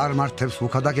აგრეთვე წარმართებს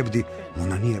ვუქადაგებდი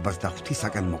მონანიებას და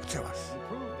ღვთისაკენ მოქცევას.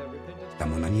 და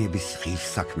მონანიების ღირს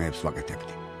საქმეებს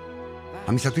ვაკეთებდი.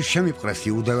 ამისათვის შემიპყრეს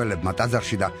იუდეველებმა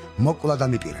ტაძარში და მოკლა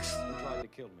დამიპირეს.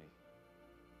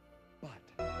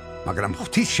 მაგრამ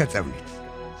ღვთის შეწევნით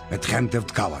მე დღემდე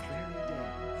ვდგავარ.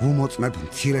 ვუმოწმებ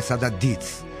მცირესა და დიდს,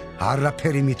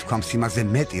 არაფერი მithქვამს იმაზე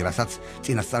მეტი, რასაც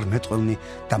წინასწარმეტყველნი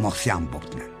და მოხსი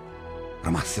ამბობდნენ,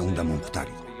 რომ ასე უნდა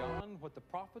მომხდარიყო.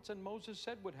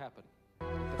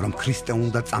 რომ ქრისტე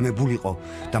უნდა წამებულიყო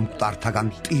და მკვდართაგან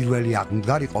პირველი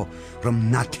აღმდგარიყო, რომ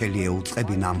ნათელი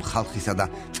ეუწყებინა ამ ხალხისა და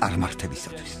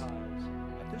წარმართებისათვის.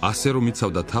 ასე რომ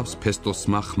იცავდა თავს,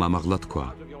 ფესტოსმა ხმამაღლა თქვა: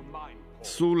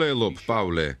 სულელობ,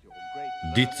 პავლე,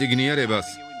 დიდ წიგნიერებას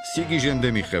სიგიჟემდე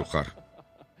მიხევხარ.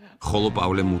 ხოლო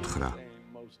პავლემ უთხრა: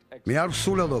 მე არ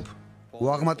ვსულელობ,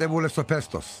 უაღმატებულესო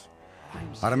ფესტოს,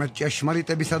 არამედ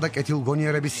ჭეშმარიტებისა და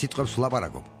კეთილგონიერების სიტყვებს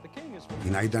ვლაპარაკობ.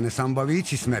 ვინაიდან ეს ამბავი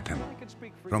იცის მეფემ,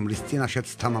 რომლის წინაშეც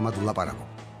თამამად ვლაპარაკობ.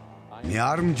 მე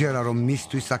არ მჯერა, რომ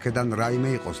მისთვის აქედან რაიმე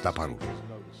იყოს დაფარული,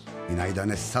 ვინაიდან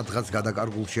ეს სადღაც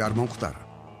გადაკარგულში არ მომხდარა.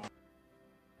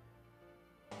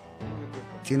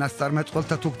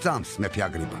 წინასწარმეტყველთა თუ გწამს, მეფე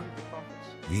აგრიპა,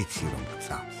 ვიცი რომ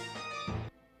გწამს.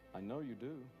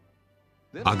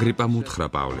 აგრიპამ უთხრა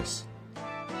პავლეს: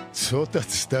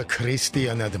 ცოტაც და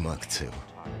ქრისტიანად მაქცევ.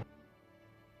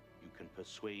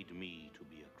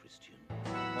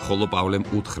 ხოლო პავლემ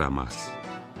უთხრა მას: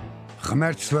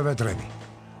 ღმერთს ვევედრები,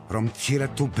 რომ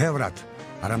მცირედ თუ ბევრად,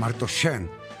 არა მარტო შენ,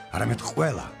 არამედ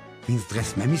ყველა, ვინც დღეს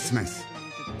მე მისმენს,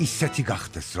 ისეთი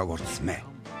გახდეს, როგორც მე,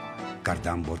 გარდა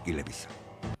ამ ბორკილებისა.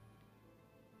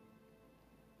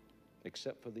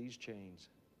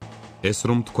 ეს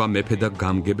რომ თქვა, მეფე და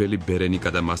გამგებელი ბერენიკა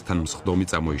და მასთან მსხდომი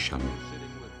წამოიშალნენ.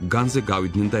 განზე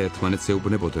გავიდნენ და ერთმანეთს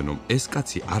ეუბნებოდნენ, რომ ეს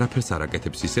კაცი არაფერს არ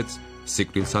აკეთებს ისეთს,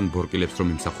 სიკვდილს ან ბორკილებს რომ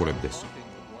იმსახურებდეს.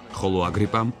 ხოლო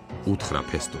აგრიპამ უთხრა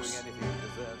ფესტოს: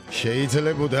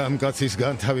 შეიძლებოდა ამ კაცის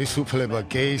განთავისუფლება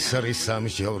კეისარის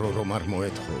სამსჯავრო რომ არ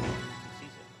მოეთხო.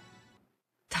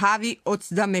 თავი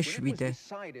 27.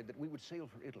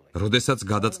 როდესაც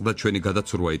გადაწყდა ჩვენი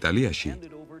გადაცურვა იტალიაში,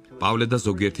 პავლე და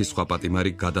ზოგიერთი სხვა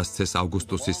პატიმარი გადასცეს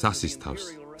ავგუსტუსის ასის თავს,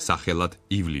 სახელად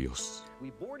ივლიოსს.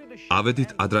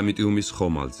 ავედით ადრამიტიუმის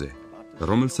ხომალდზე,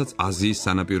 რომელსაც აზიის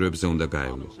სანაპიროებზე უნდა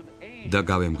გაევლო და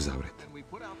გავემგზავრეთ.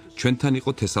 ჩვენთან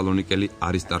იყო თესალონიკელი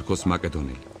არისტარქოს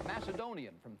მაკედონელი.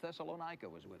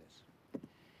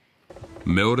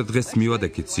 მეორე დღეს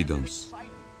მივადექით სიდონს.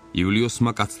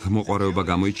 იულიოსმა კაცთა მოყვარეობა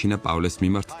გამოიჩინა პავლეს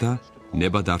მიმართ და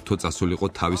ნება დართო წასულიყო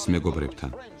თავის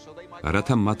მეგობრებთან,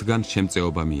 რათა მათგან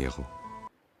შემწეობა მიეღო.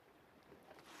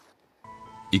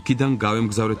 იქიდან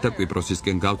გავემგზავრეთ და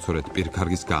კვიპროსისკენ გავცურეთ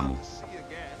პირქარგის გამო.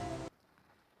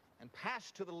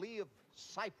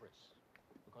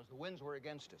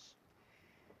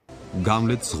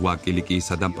 გამლეთ ზღვა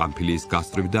კილიკიისა და პამფილიის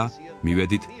გასწვრივ და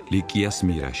მივედით ლიკიას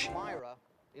მირაში.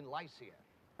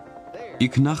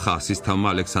 იქ ნახა ასისთავმა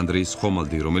ალექსანდრიის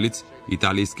ხომალდი, რომელიც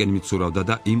იტალიისკენ მიცურავდა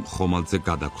და იმ ხომალდზე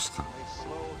გადაგვსხა.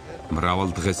 მრავალ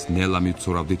დღეს ნელა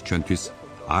მიცურავდით ჩვენთვის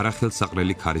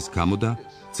არახელსაყრელი ქარის გამო და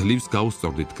ძლივს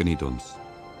გაუსწორდით კნიდონს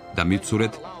და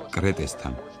მიცურეთ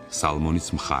კრეტესთან, სალმონის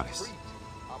მხარეს.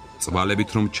 წვალებით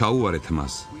რომ ჩაუვარეთ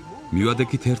მას,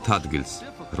 მივადექით ერთ ადგილს,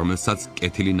 რომელსაც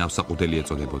კეთილი ნავსაყუდელი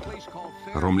ეწოდებოდა,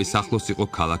 რომლის ახლოს იყო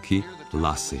ქალაქი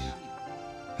ლასეა.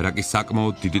 რა კი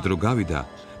საკმაოდ დიდი დრო გავიდა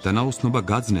და ნაოსნობა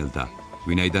გაძნელდა,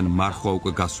 ვინაიდან მარხვა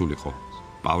უკვე გასულიყო.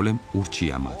 პავლემ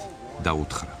ურჩია მათ და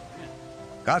უთხრა: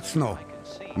 კაცნო,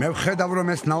 მე ვხედავ, რომ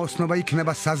ეს ნაოსნობა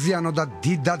იქნება საზიანო და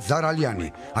დიდად ზარალიანი,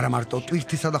 არა მარტო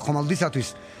ტვირთისა და ხომალდისათვის,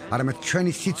 არამედ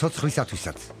ჩვენი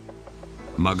სიცოცხლისათვისაც.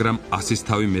 მაგრამ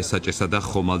ასისთავი მესაჭესა და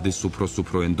ხომალდის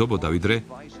უფრო ენდობოდა, ვიდრე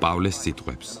პავლეს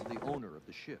სიტყვებს.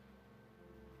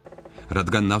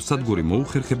 რადგან ნავსადგური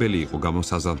მოუხერხებელი იყო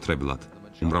გამოსაზამთრებლად,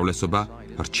 უმრავლესობა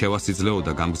რჩევას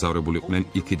იძლეოდა გამგზავრებულიყვნენ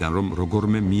იქიდან, რომ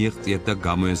როგორმე მიეღწიათ და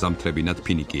გამოეზამთრებინათ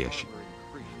ფინიკიაში,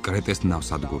 კრეტეს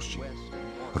ნავსადგურში,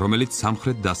 რომელიც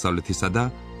სამხრეთ-დასავლეთისა და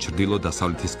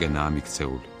ჩრდილო-დასავლეთისკენაა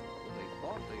მიქცეული.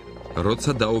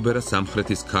 როცა დაუბერა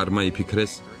სამხრეთის ქარმა,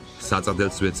 იფიქრეს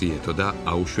საწადელს ვეწიეთო და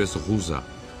აუშვეს ღუზა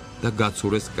და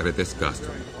გაცურეს კრეტეს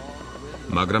გასწვრივ.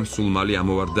 მაგრამ სულ მალე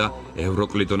ამოვარდა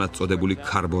ევროკლიდონად წოდებული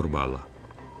ქარბორბალა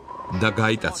და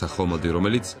გაიტაცა ხომალდი,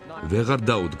 რომელიც ვეღარ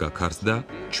დაუდგა ქარს და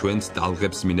ჩვენს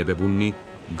ტალღებს მინებებულნი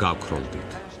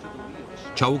გავქროლდით.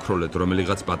 ჩაუქროლეთ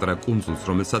რომელიღაც პატარა კუნძულს,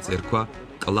 რომელსაც ერქვა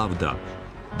კლავდა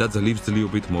და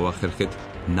ძლივს-ძლივობით მოვახერხეთ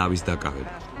ნავის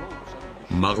დაკავება.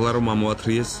 მაღლა რომ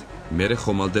ამოათრიეს, მერე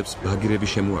ხომალდებს ბაგირები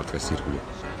შემოარტყეს ირგვლივ.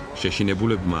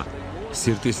 შეშინებულებმა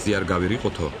სირტის ზიარ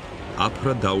გავირიყოთო,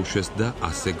 აფრა დაუშვეს და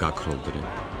ასე გაქროლდნენ.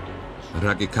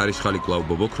 რაკი ქარიშხალი კვლავ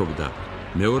ბობოქრობდა,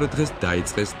 მეორე დღეს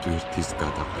დაიწყეს ტვირთის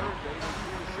გადაყრა.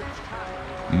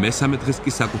 მესამე დღეს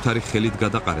კი საკუთარი ხელით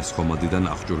გადაყარეს ხომალდიდან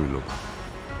აღჭურვილობა.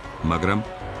 მაგრამ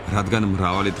რადგან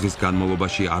მრავალი დღის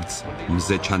განმავლობაში არც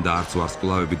მზე ჩანდა, არც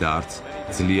ვარსკვლავები და არც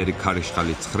ძლიერი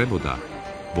ქარიშხალი ცხრებოდა,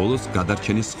 ბოლოს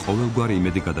გადარჩენის ყოველგვარი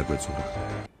იმედი გადაგვეცურა.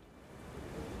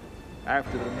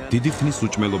 დიდი ხნის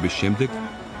უჭმელობის შემდეგ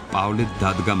პავლე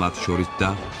დადგა მათ შორის და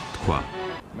თქვა: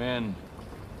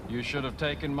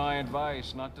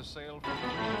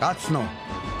 კაცნო,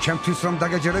 ჩემთვის რომ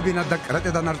დაგეჯერებინათ და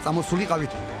კრეტედან არ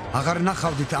წამოსულიყავით, აღარ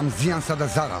ნახავდით ამ ზიანსა და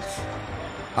ზარალს.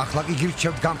 ახლა კი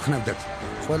გირჩევთ გამხნევდეთ,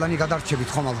 ყველანი გადარჩებით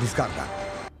ხომალდის გარდა.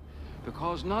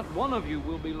 Because not one of you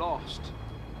will be lost.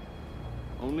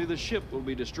 Only the ship will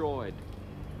be destroyed.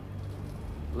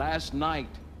 Last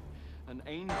night an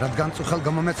angel რადგან წუხელ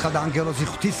გამომეცხადა ანგელოზი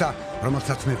ღვთისა,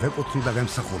 რომელსაც მე ვეკუთვნი და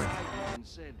ვემსახურები.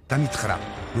 და მითხრა: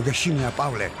 ნუ გეშინია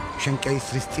პავლე, შენ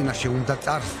კეისრის წინაშე უნდა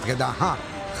წარსდგე და აჰა,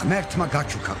 ღმერთმა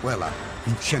გაჩუქა ყველა,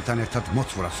 ვინც შენთან ერთად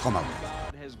მოცურავს ხომალდზე.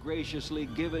 has graciously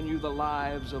given you the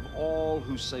lives of all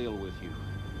who sail with you.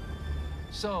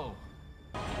 So,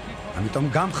 ამიტომ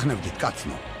გამხნევდით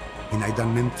კაცნო, ვინაიდან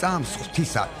მე მწამს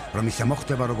ღვთისა, რომ ისე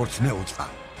მოხდება როგორც მე უწყა.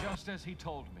 just as he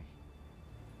told me.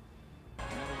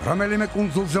 რომელიმე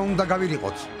კუნძულზე უნდა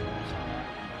გავირიყოთ.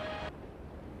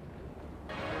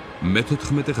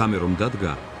 მე-14 ღამე რომ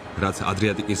დადგა, რაც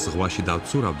ადრიატიკის ზღვაში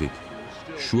დავცურავდით,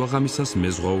 შუაღამისას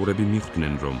მეზღვაურები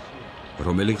მიხვდნენ, რომ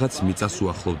რომელიღაც მიწას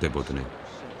უახლოვდებოდნენ.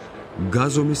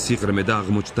 გაზომის სიღრმე და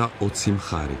აღმოჩნდა 20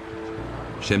 მხარი.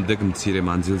 შემდეგ მცირე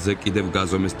მანძილზე კიდევ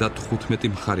გაზომეს და 15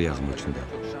 მხარი აღმოჩნდა.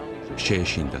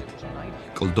 შეეშინდათ.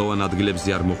 კლდოვან ადგილებზე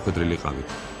არ მოხვედრილიყავით.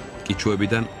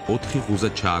 კიჩუებიდან 4 ღუზა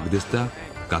ჩააგდეს და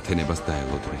გათენებას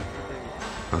დაელოდნენ.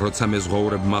 როცა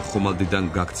მეზღვაურებმა ხომალდიდან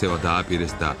გაქცევა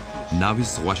დააპირეს და ნავის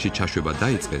ზღვაში ჩაშვება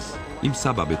დაიწყეს, იმ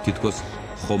საბაბით თითქოს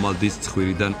ხომალდის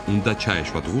ცხვირიდან უნდა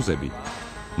ჩაეშვათ ღუზები,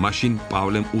 მაშინ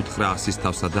პავლემ უთხრა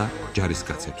ასისთავსა და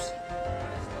ჯარისკაცებს: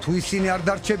 თუ ისინი არ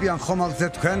დარჩებიან ხომალდზე,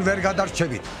 თქვენ ვერ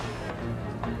გადარჩებით.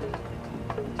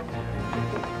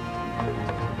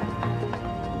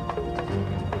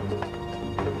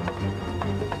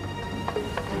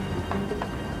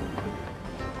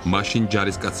 მაშინ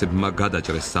ჯარისკაცებმა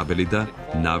გადაჭრეს საბელი და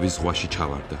ნავის ზღვაში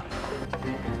ჩავარდა.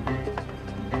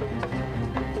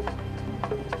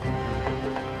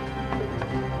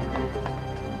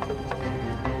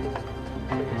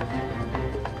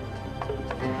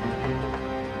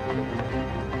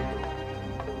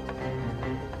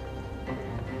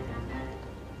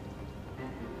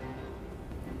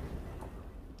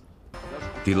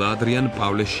 დილადრიან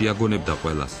პავლე შეაგონებდა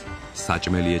ყველას,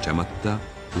 საჭმელი ეჭამათ და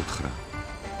უთხრა: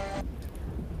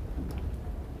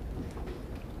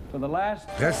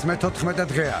 დღეს მე-14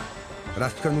 დღეა,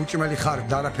 რაც თქვენ უჭმელი ხართ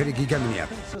და არაფერი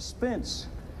გიგემნიათ.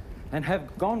 And have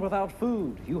gone without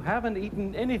food. You haven't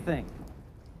eaten anything.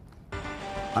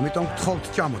 ამიტომ გთხოვთ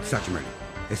ჭამოთ საჭმელი.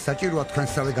 ეს საჭიროა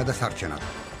თქვენსავე გადასარჩენად.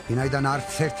 ვინაიდან არც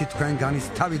ერთი თქვენგანის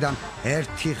თავიდან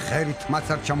ერთი ღერით მაც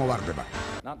არ ჩამოვარდება.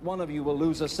 Not one of you will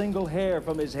lose a single hair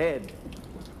from his head.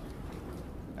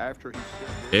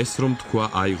 ეს რომ თქვა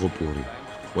აიღო პური.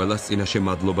 ყველას წინაშე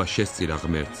მადლობა შესწირა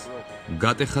ღმერთს.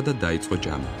 გატეხა და დაიწყო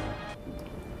ჭამა.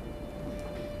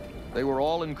 They were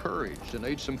all encouraged and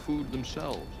ate some food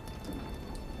themselves.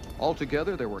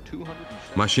 Altogether there were 200.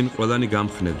 მაშინ ყველანი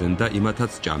გამხნევდნენ და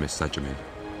იმათაც ჭამეს საჭმელი.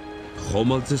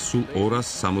 ხომალდზე სულ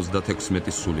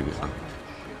 276 სული ვიყავით.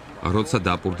 როცა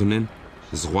დაპურდნენ,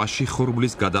 ზღვაში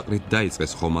ხორბლის გადაყრით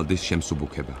დაიწყეს ხომალდის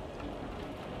შემსუბუქება.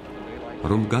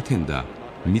 რომ გათენდა,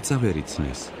 მიწა ვერ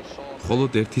იცნეს,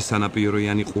 მხოლოდ ერთი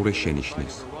სანაპიროიანი ყურე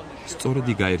შენიშნეს. სწორედ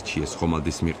გაერჩიეს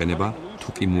ხომალდის მიყენება, თუ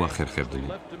კი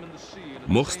მოახერხებდნენ.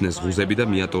 მოხსნეს ღუზები და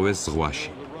მიატოვეს ზღვაში.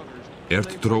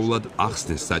 ერთდროულად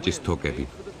ახსნეს საჭის თოკები,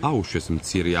 აუშვეს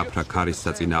მცირე აფრა ქარის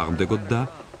საწინააღმდეგოდ და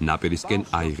ნაპირისკენ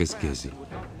აიღეს გეზი.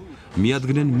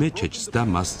 მიადგნენ მეჩეჩს და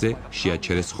მასზე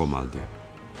შეაჩერეს ხომალდი.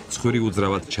 ცხვირი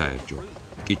უძრავად ჩაერჯო,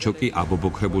 კიჩოკი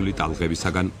აბობოქრებული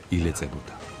ტალღებისაგან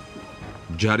ილეწებოდა.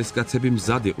 ჯარისკაცები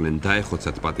მზად იყვნენ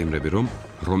დაეხოცათ პატიმრები, რომ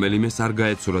რომელიმეს არ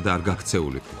გაეცურა და არ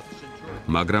გაქცეულიყო.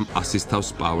 მაგრამ ასისთავს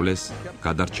პავლეს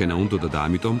გადარჩენა უნდოდა და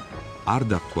ამიტომ არ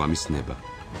დაგთვა მის ნება.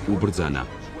 უბრძანა,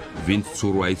 ვინც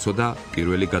ცურვა იცოდა,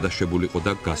 პირველი გადაშვებულიყო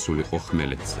და გასულიყო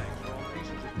ხმელეთზე.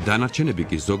 დანარჩენები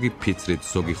კი ზოგი ფიცრით,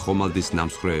 ზოგი ხომალდის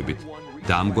ნამსხვრეებით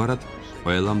და ამგვარად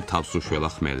ყველამ თავს უშველა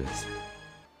ხმელეთზე.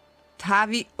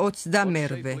 თავი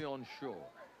 28.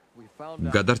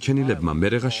 გადარჩენილებმა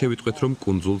მერეღა შევიტყვეთ, რომ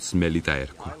კუნძულს მელიტა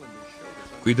ერქვა.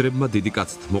 მკვიდრებმა დიდი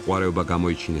კაცთ მოყვარეობა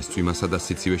გამოიჩინეს წვიმასა და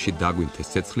სიცივეში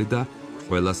დაგვინთეს ცეცხლი და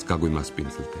ყველას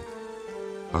გაგვიმასპინძლდნენ.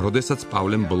 როდესაც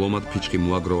პავლემ ბლომად ფიჭხი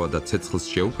მოაგროვა და ცეცხლს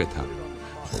შეუკეთა,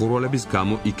 ხურვალების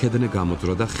გამო იქედნე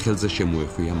გამოძრა და ხელზე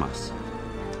შემოეხვია მას.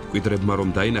 მკვიდრებმა რომ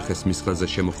დაინახეს მის ხელზე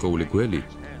შემოხვეული გველი,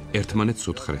 ერთმანეთს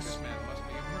უთხრეს.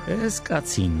 ეს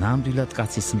კაცი ნამდვილად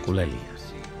კაცის მკვლელია,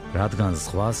 რადგან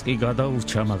ზღვას კი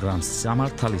გადაურჩა, მაგრამ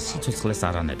სამართალის სიცოცხლეს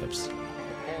არ ანებებს.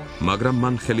 მაგრამ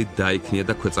მან ხელი დაიქნია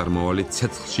და ქვეწარმავალი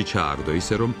ცეცხლში ჩააგდო,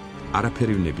 ისე რომ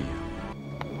არაფერი ვნებია.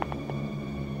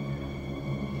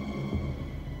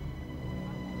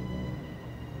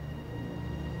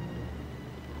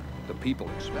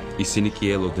 ისინი კი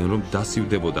ელოდნენ, რომ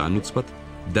დასივდებოდა ანუცბად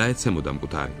დაეცემოდა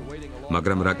მკვდარი,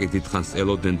 მაგრამ რა კი დიდხანს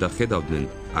ელოდნენ და ხედავდნენ,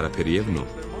 არაფერი ებნო,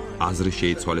 აზრი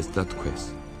შეიცვალეს და თქვეს,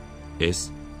 ეს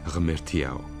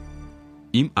ღმერთიაო.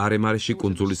 იმ არემარეში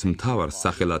კუნძულის მთავარს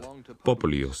სახელად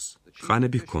პოპლიოს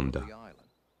ყანები ჰქონდა.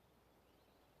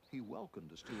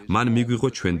 მან მივიღო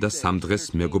ჩვენ და 3 დღეს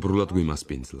მეგობრულად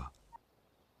გვიმასპინძლა.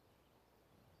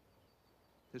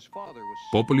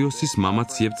 პოპლიოსის მამა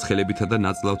ციებ ცხელებითა და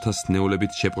ნაწლავთა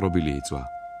სნეულებით შეპყრობილი იწვა.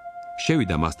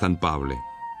 შევიდა მასთან პავლე,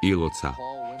 ილოცა,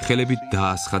 ხელებით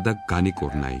დაასხა და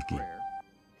განიკურნა იგი.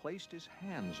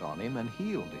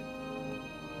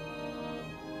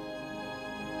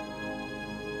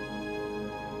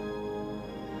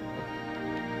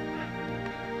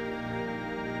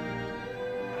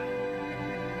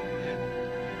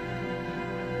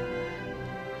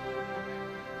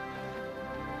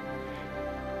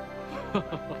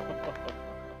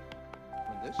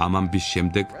 ამ ამბის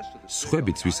შემდეგ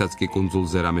სხვებიც, ვისაც კი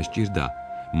კუნძულზე რამე სჭირდა,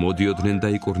 მოდიოდნენ და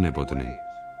იკურნებოდნენ.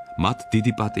 მათ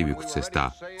დიდი პატივი გვცეს და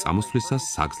წამოსვლისას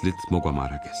საგზლით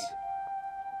მოგვამარაგეს.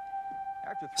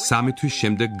 3 თვის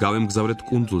შემდეგ გავემგზავრეთ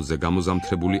კუნძულზე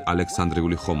გამოზამთრებული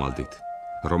ალექსანდრიული ხომალდით,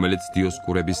 რომელიც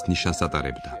დიოსკურების ნიშანს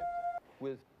ატარებდა.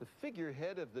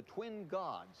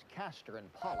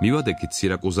 მივადექით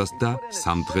სირაკუზას და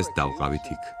 3 დღეს დავყავით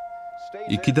იქ.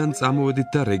 იქიდან წამოვედით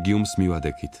და რეგიუმს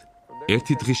მივადექით.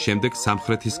 1 დღის შემდეგ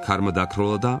სამხრეთის ქარმა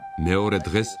დაქროლა და მეორე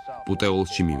დღეს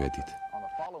პუტეოლში მივედით.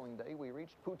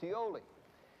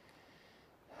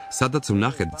 სადაც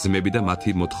ვნახეთ ძმები და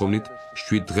მათი მოთხოვნით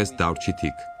 7 დღეს დავრჩით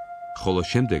იქ, ხოლო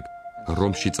შემდეგ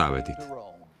რომში წავედით.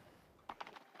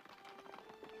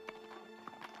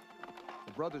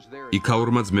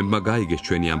 იქაურმა ძმებმა გაიგეს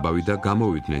ჩვენი ამბავი და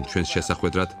გამოვიდნენ ჩვენს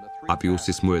შესახვედრად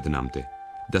აპიუსის მოედნამდე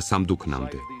და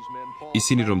სამდუქნამდე.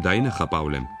 ისინი რომ დაინახა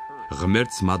პავლემ,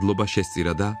 ღმერთს მადლობა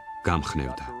შესწირა და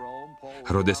გამხნევდა.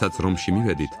 როდესაც რომში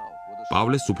მივედით,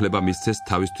 პავლეს უფლება მისცეს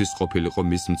თავისთვის ყოფილიყო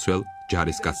მის მცველ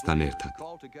ჯარისკაცთან ერთად.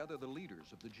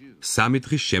 3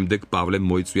 დღის შემდეგ პავლემ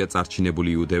მოიწვია წარჩინებული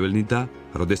იუდეველნი და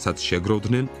როდესაც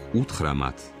შეგროვდნენ, უთხრა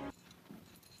მათ.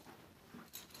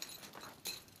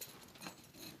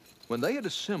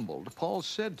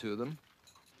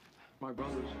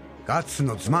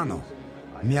 კაცნო ძმანო,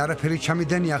 მე არაფერი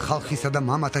ჩამიდენია ხალხისა და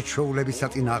მამათა ჩვეულების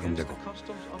საწინააღმდეგო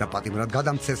და პატიმრად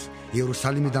გადამცეს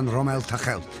იერუსალიმიდან რომაელთა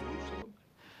ხელთ.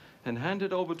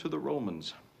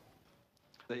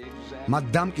 მათ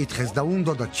დამკითხეს და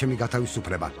უნდოდათ ჩემი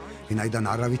გათავისუფლება, ვინაიდან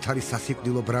არავითარი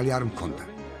სასიკვდილო ბრალი არ მქონდა.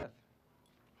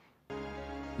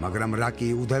 მაგრამ რა კი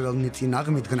იუდეველნი წინ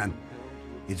აღმიდგნენ,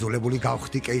 იძულებული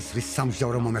გავხდი კეისრის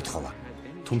სამსჯავრო მომეთხოვა,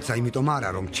 თუმცა იმიტომ არა,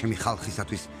 რომ ჩემი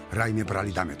ხალხისათვის რაიმე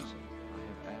ბრალი დამედო.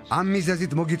 ამ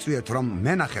მიზეზით მოგიწვიეთ, რომ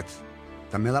მენახეთ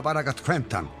და მელაპარაკა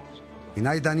თქვენთან,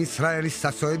 ვინაიდან ისრაელის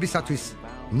სასოებისათვის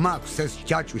მაქვს ეს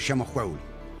ჯაჭვი შემოხვეული.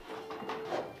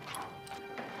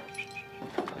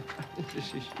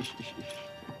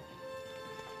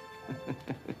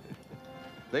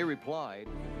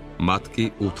 მათ კი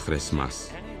უთხრეს მას.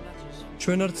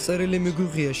 ჩვენ არც წერილი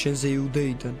მიგვიღია შენზე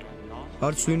იუდეიდან,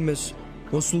 არც ვინმეს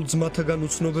მოსულ ძმათაგან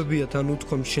უცნობებიათ ან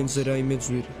უთქვამ შენზე რაიმე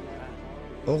ძვირი.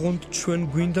 ოღონდ ჩვენ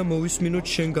გვინდა მოვისმინოთ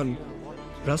შენგან,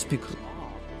 რას ფიქრობ,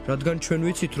 რადგან ჩვენ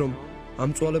ვიცით, რომ ამ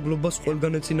წვალებლობას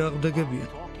ყველგან ეწინააღმდეგებიან.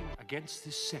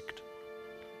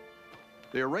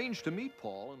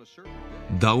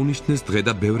 დაუნიშნეს დღე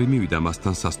და ბევრი მივიდა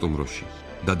მასთან სასტუმროში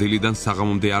და დილიდან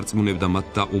საღამომდე არწმუნებდა მათ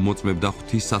და უმოწმებდა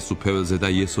ღვთის სასუფეველზე და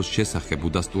იესოს შესახებ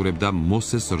უდასტურებდა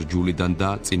მოსეს რჯულიდან და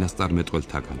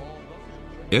წინასწარმეტყველთაგან.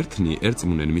 ერთნი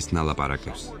ერწმუნენ მის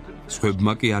ნალაპარაკებს,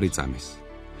 სხვებმა კი არ იწამეს.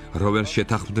 რო ვერ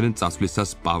შეთანხმდნენ წასვლისას,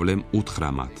 პავლემ უთხრა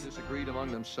მათ.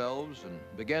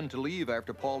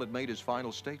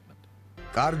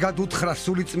 კარგად უთხრა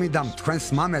სული წმიდამ თქვენს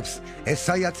მამებს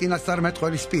ესაია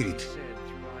წინასწარმეტყველის პირით.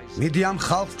 მიდი ამ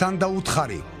ხალხთან და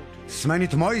უთხარი,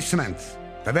 სმენით მოისმენთ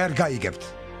და ვერ გაიგებთ,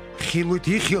 ხილვით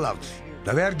იხილავთ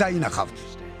და ვერ დაინახავთ.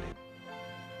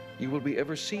 You will be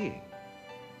ever seeing,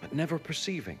 but never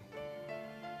perceiving.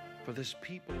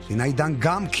 ვინაიდან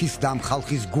გამქისდა ამ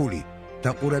ხალხის გული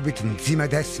და ყურებით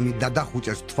მძიმედ ესმით და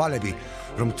დახუჭეს თვალები,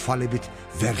 რომ თვალებით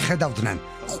ვერ ხედავდნენ,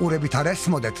 ყურებით არ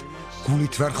ესმოდეთ,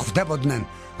 გულით ვერ ხვდებოდნენ,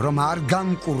 რომ არ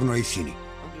განკურნო ისინი.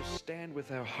 Stand with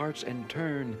their hearts and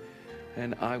turn,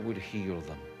 and I would heal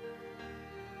them.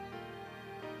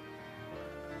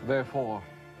 Therefore,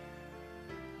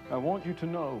 I want you to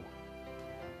know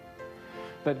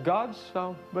that God's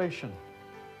salvation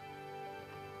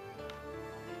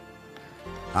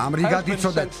ამრიგად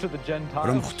იცოდეთ,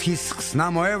 რომ ღვთის ხსნა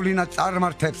მოევლინა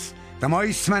წარმართებს და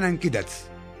მოისმენენ კიდეც.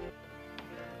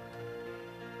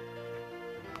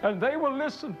 And they will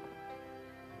listen.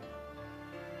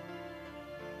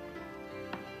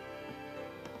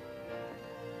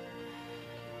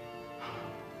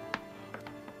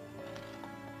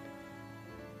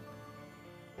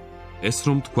 ეს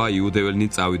რომ თქვა იუდეველნი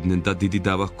წავიდნენ და დიდი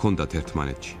დავა ჰქონდათ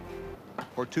ერთმანეთში.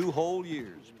 For 2 whole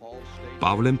years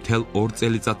პავლე მთელ 2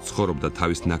 წელიწად ცხოვრობდა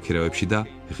თავის ნაქირავებში და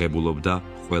ღებულობდა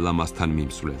ყველა მასთან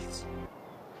მიმსვლელს.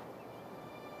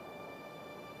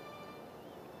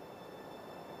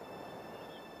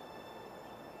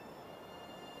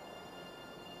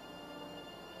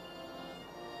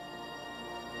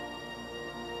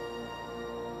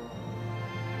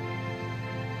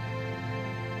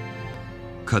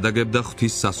 ქადაგებდა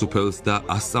ღვთის სასუფეველს და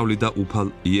ასწავლიდა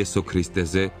უფალ იესო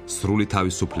ქრისტეზე სრული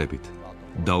თავისუფლებით.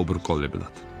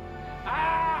 დაუბრკოლებლად.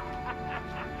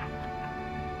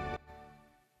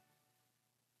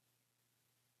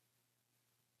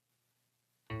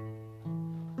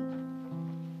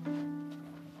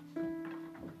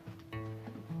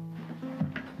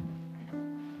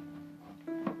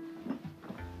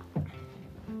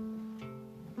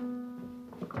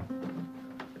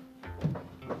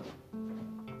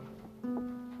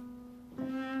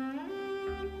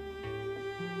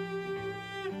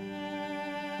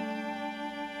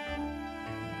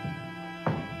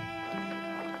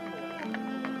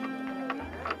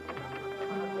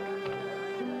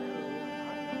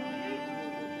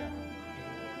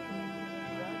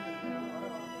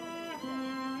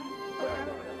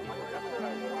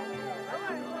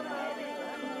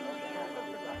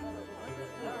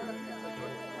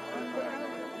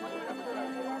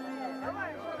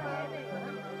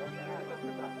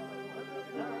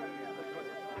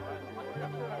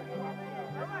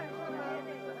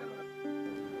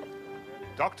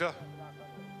 Doctor.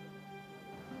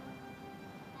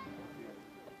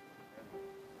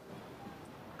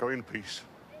 Go in peace.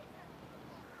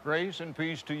 Grace and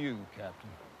peace to you,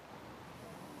 Captain.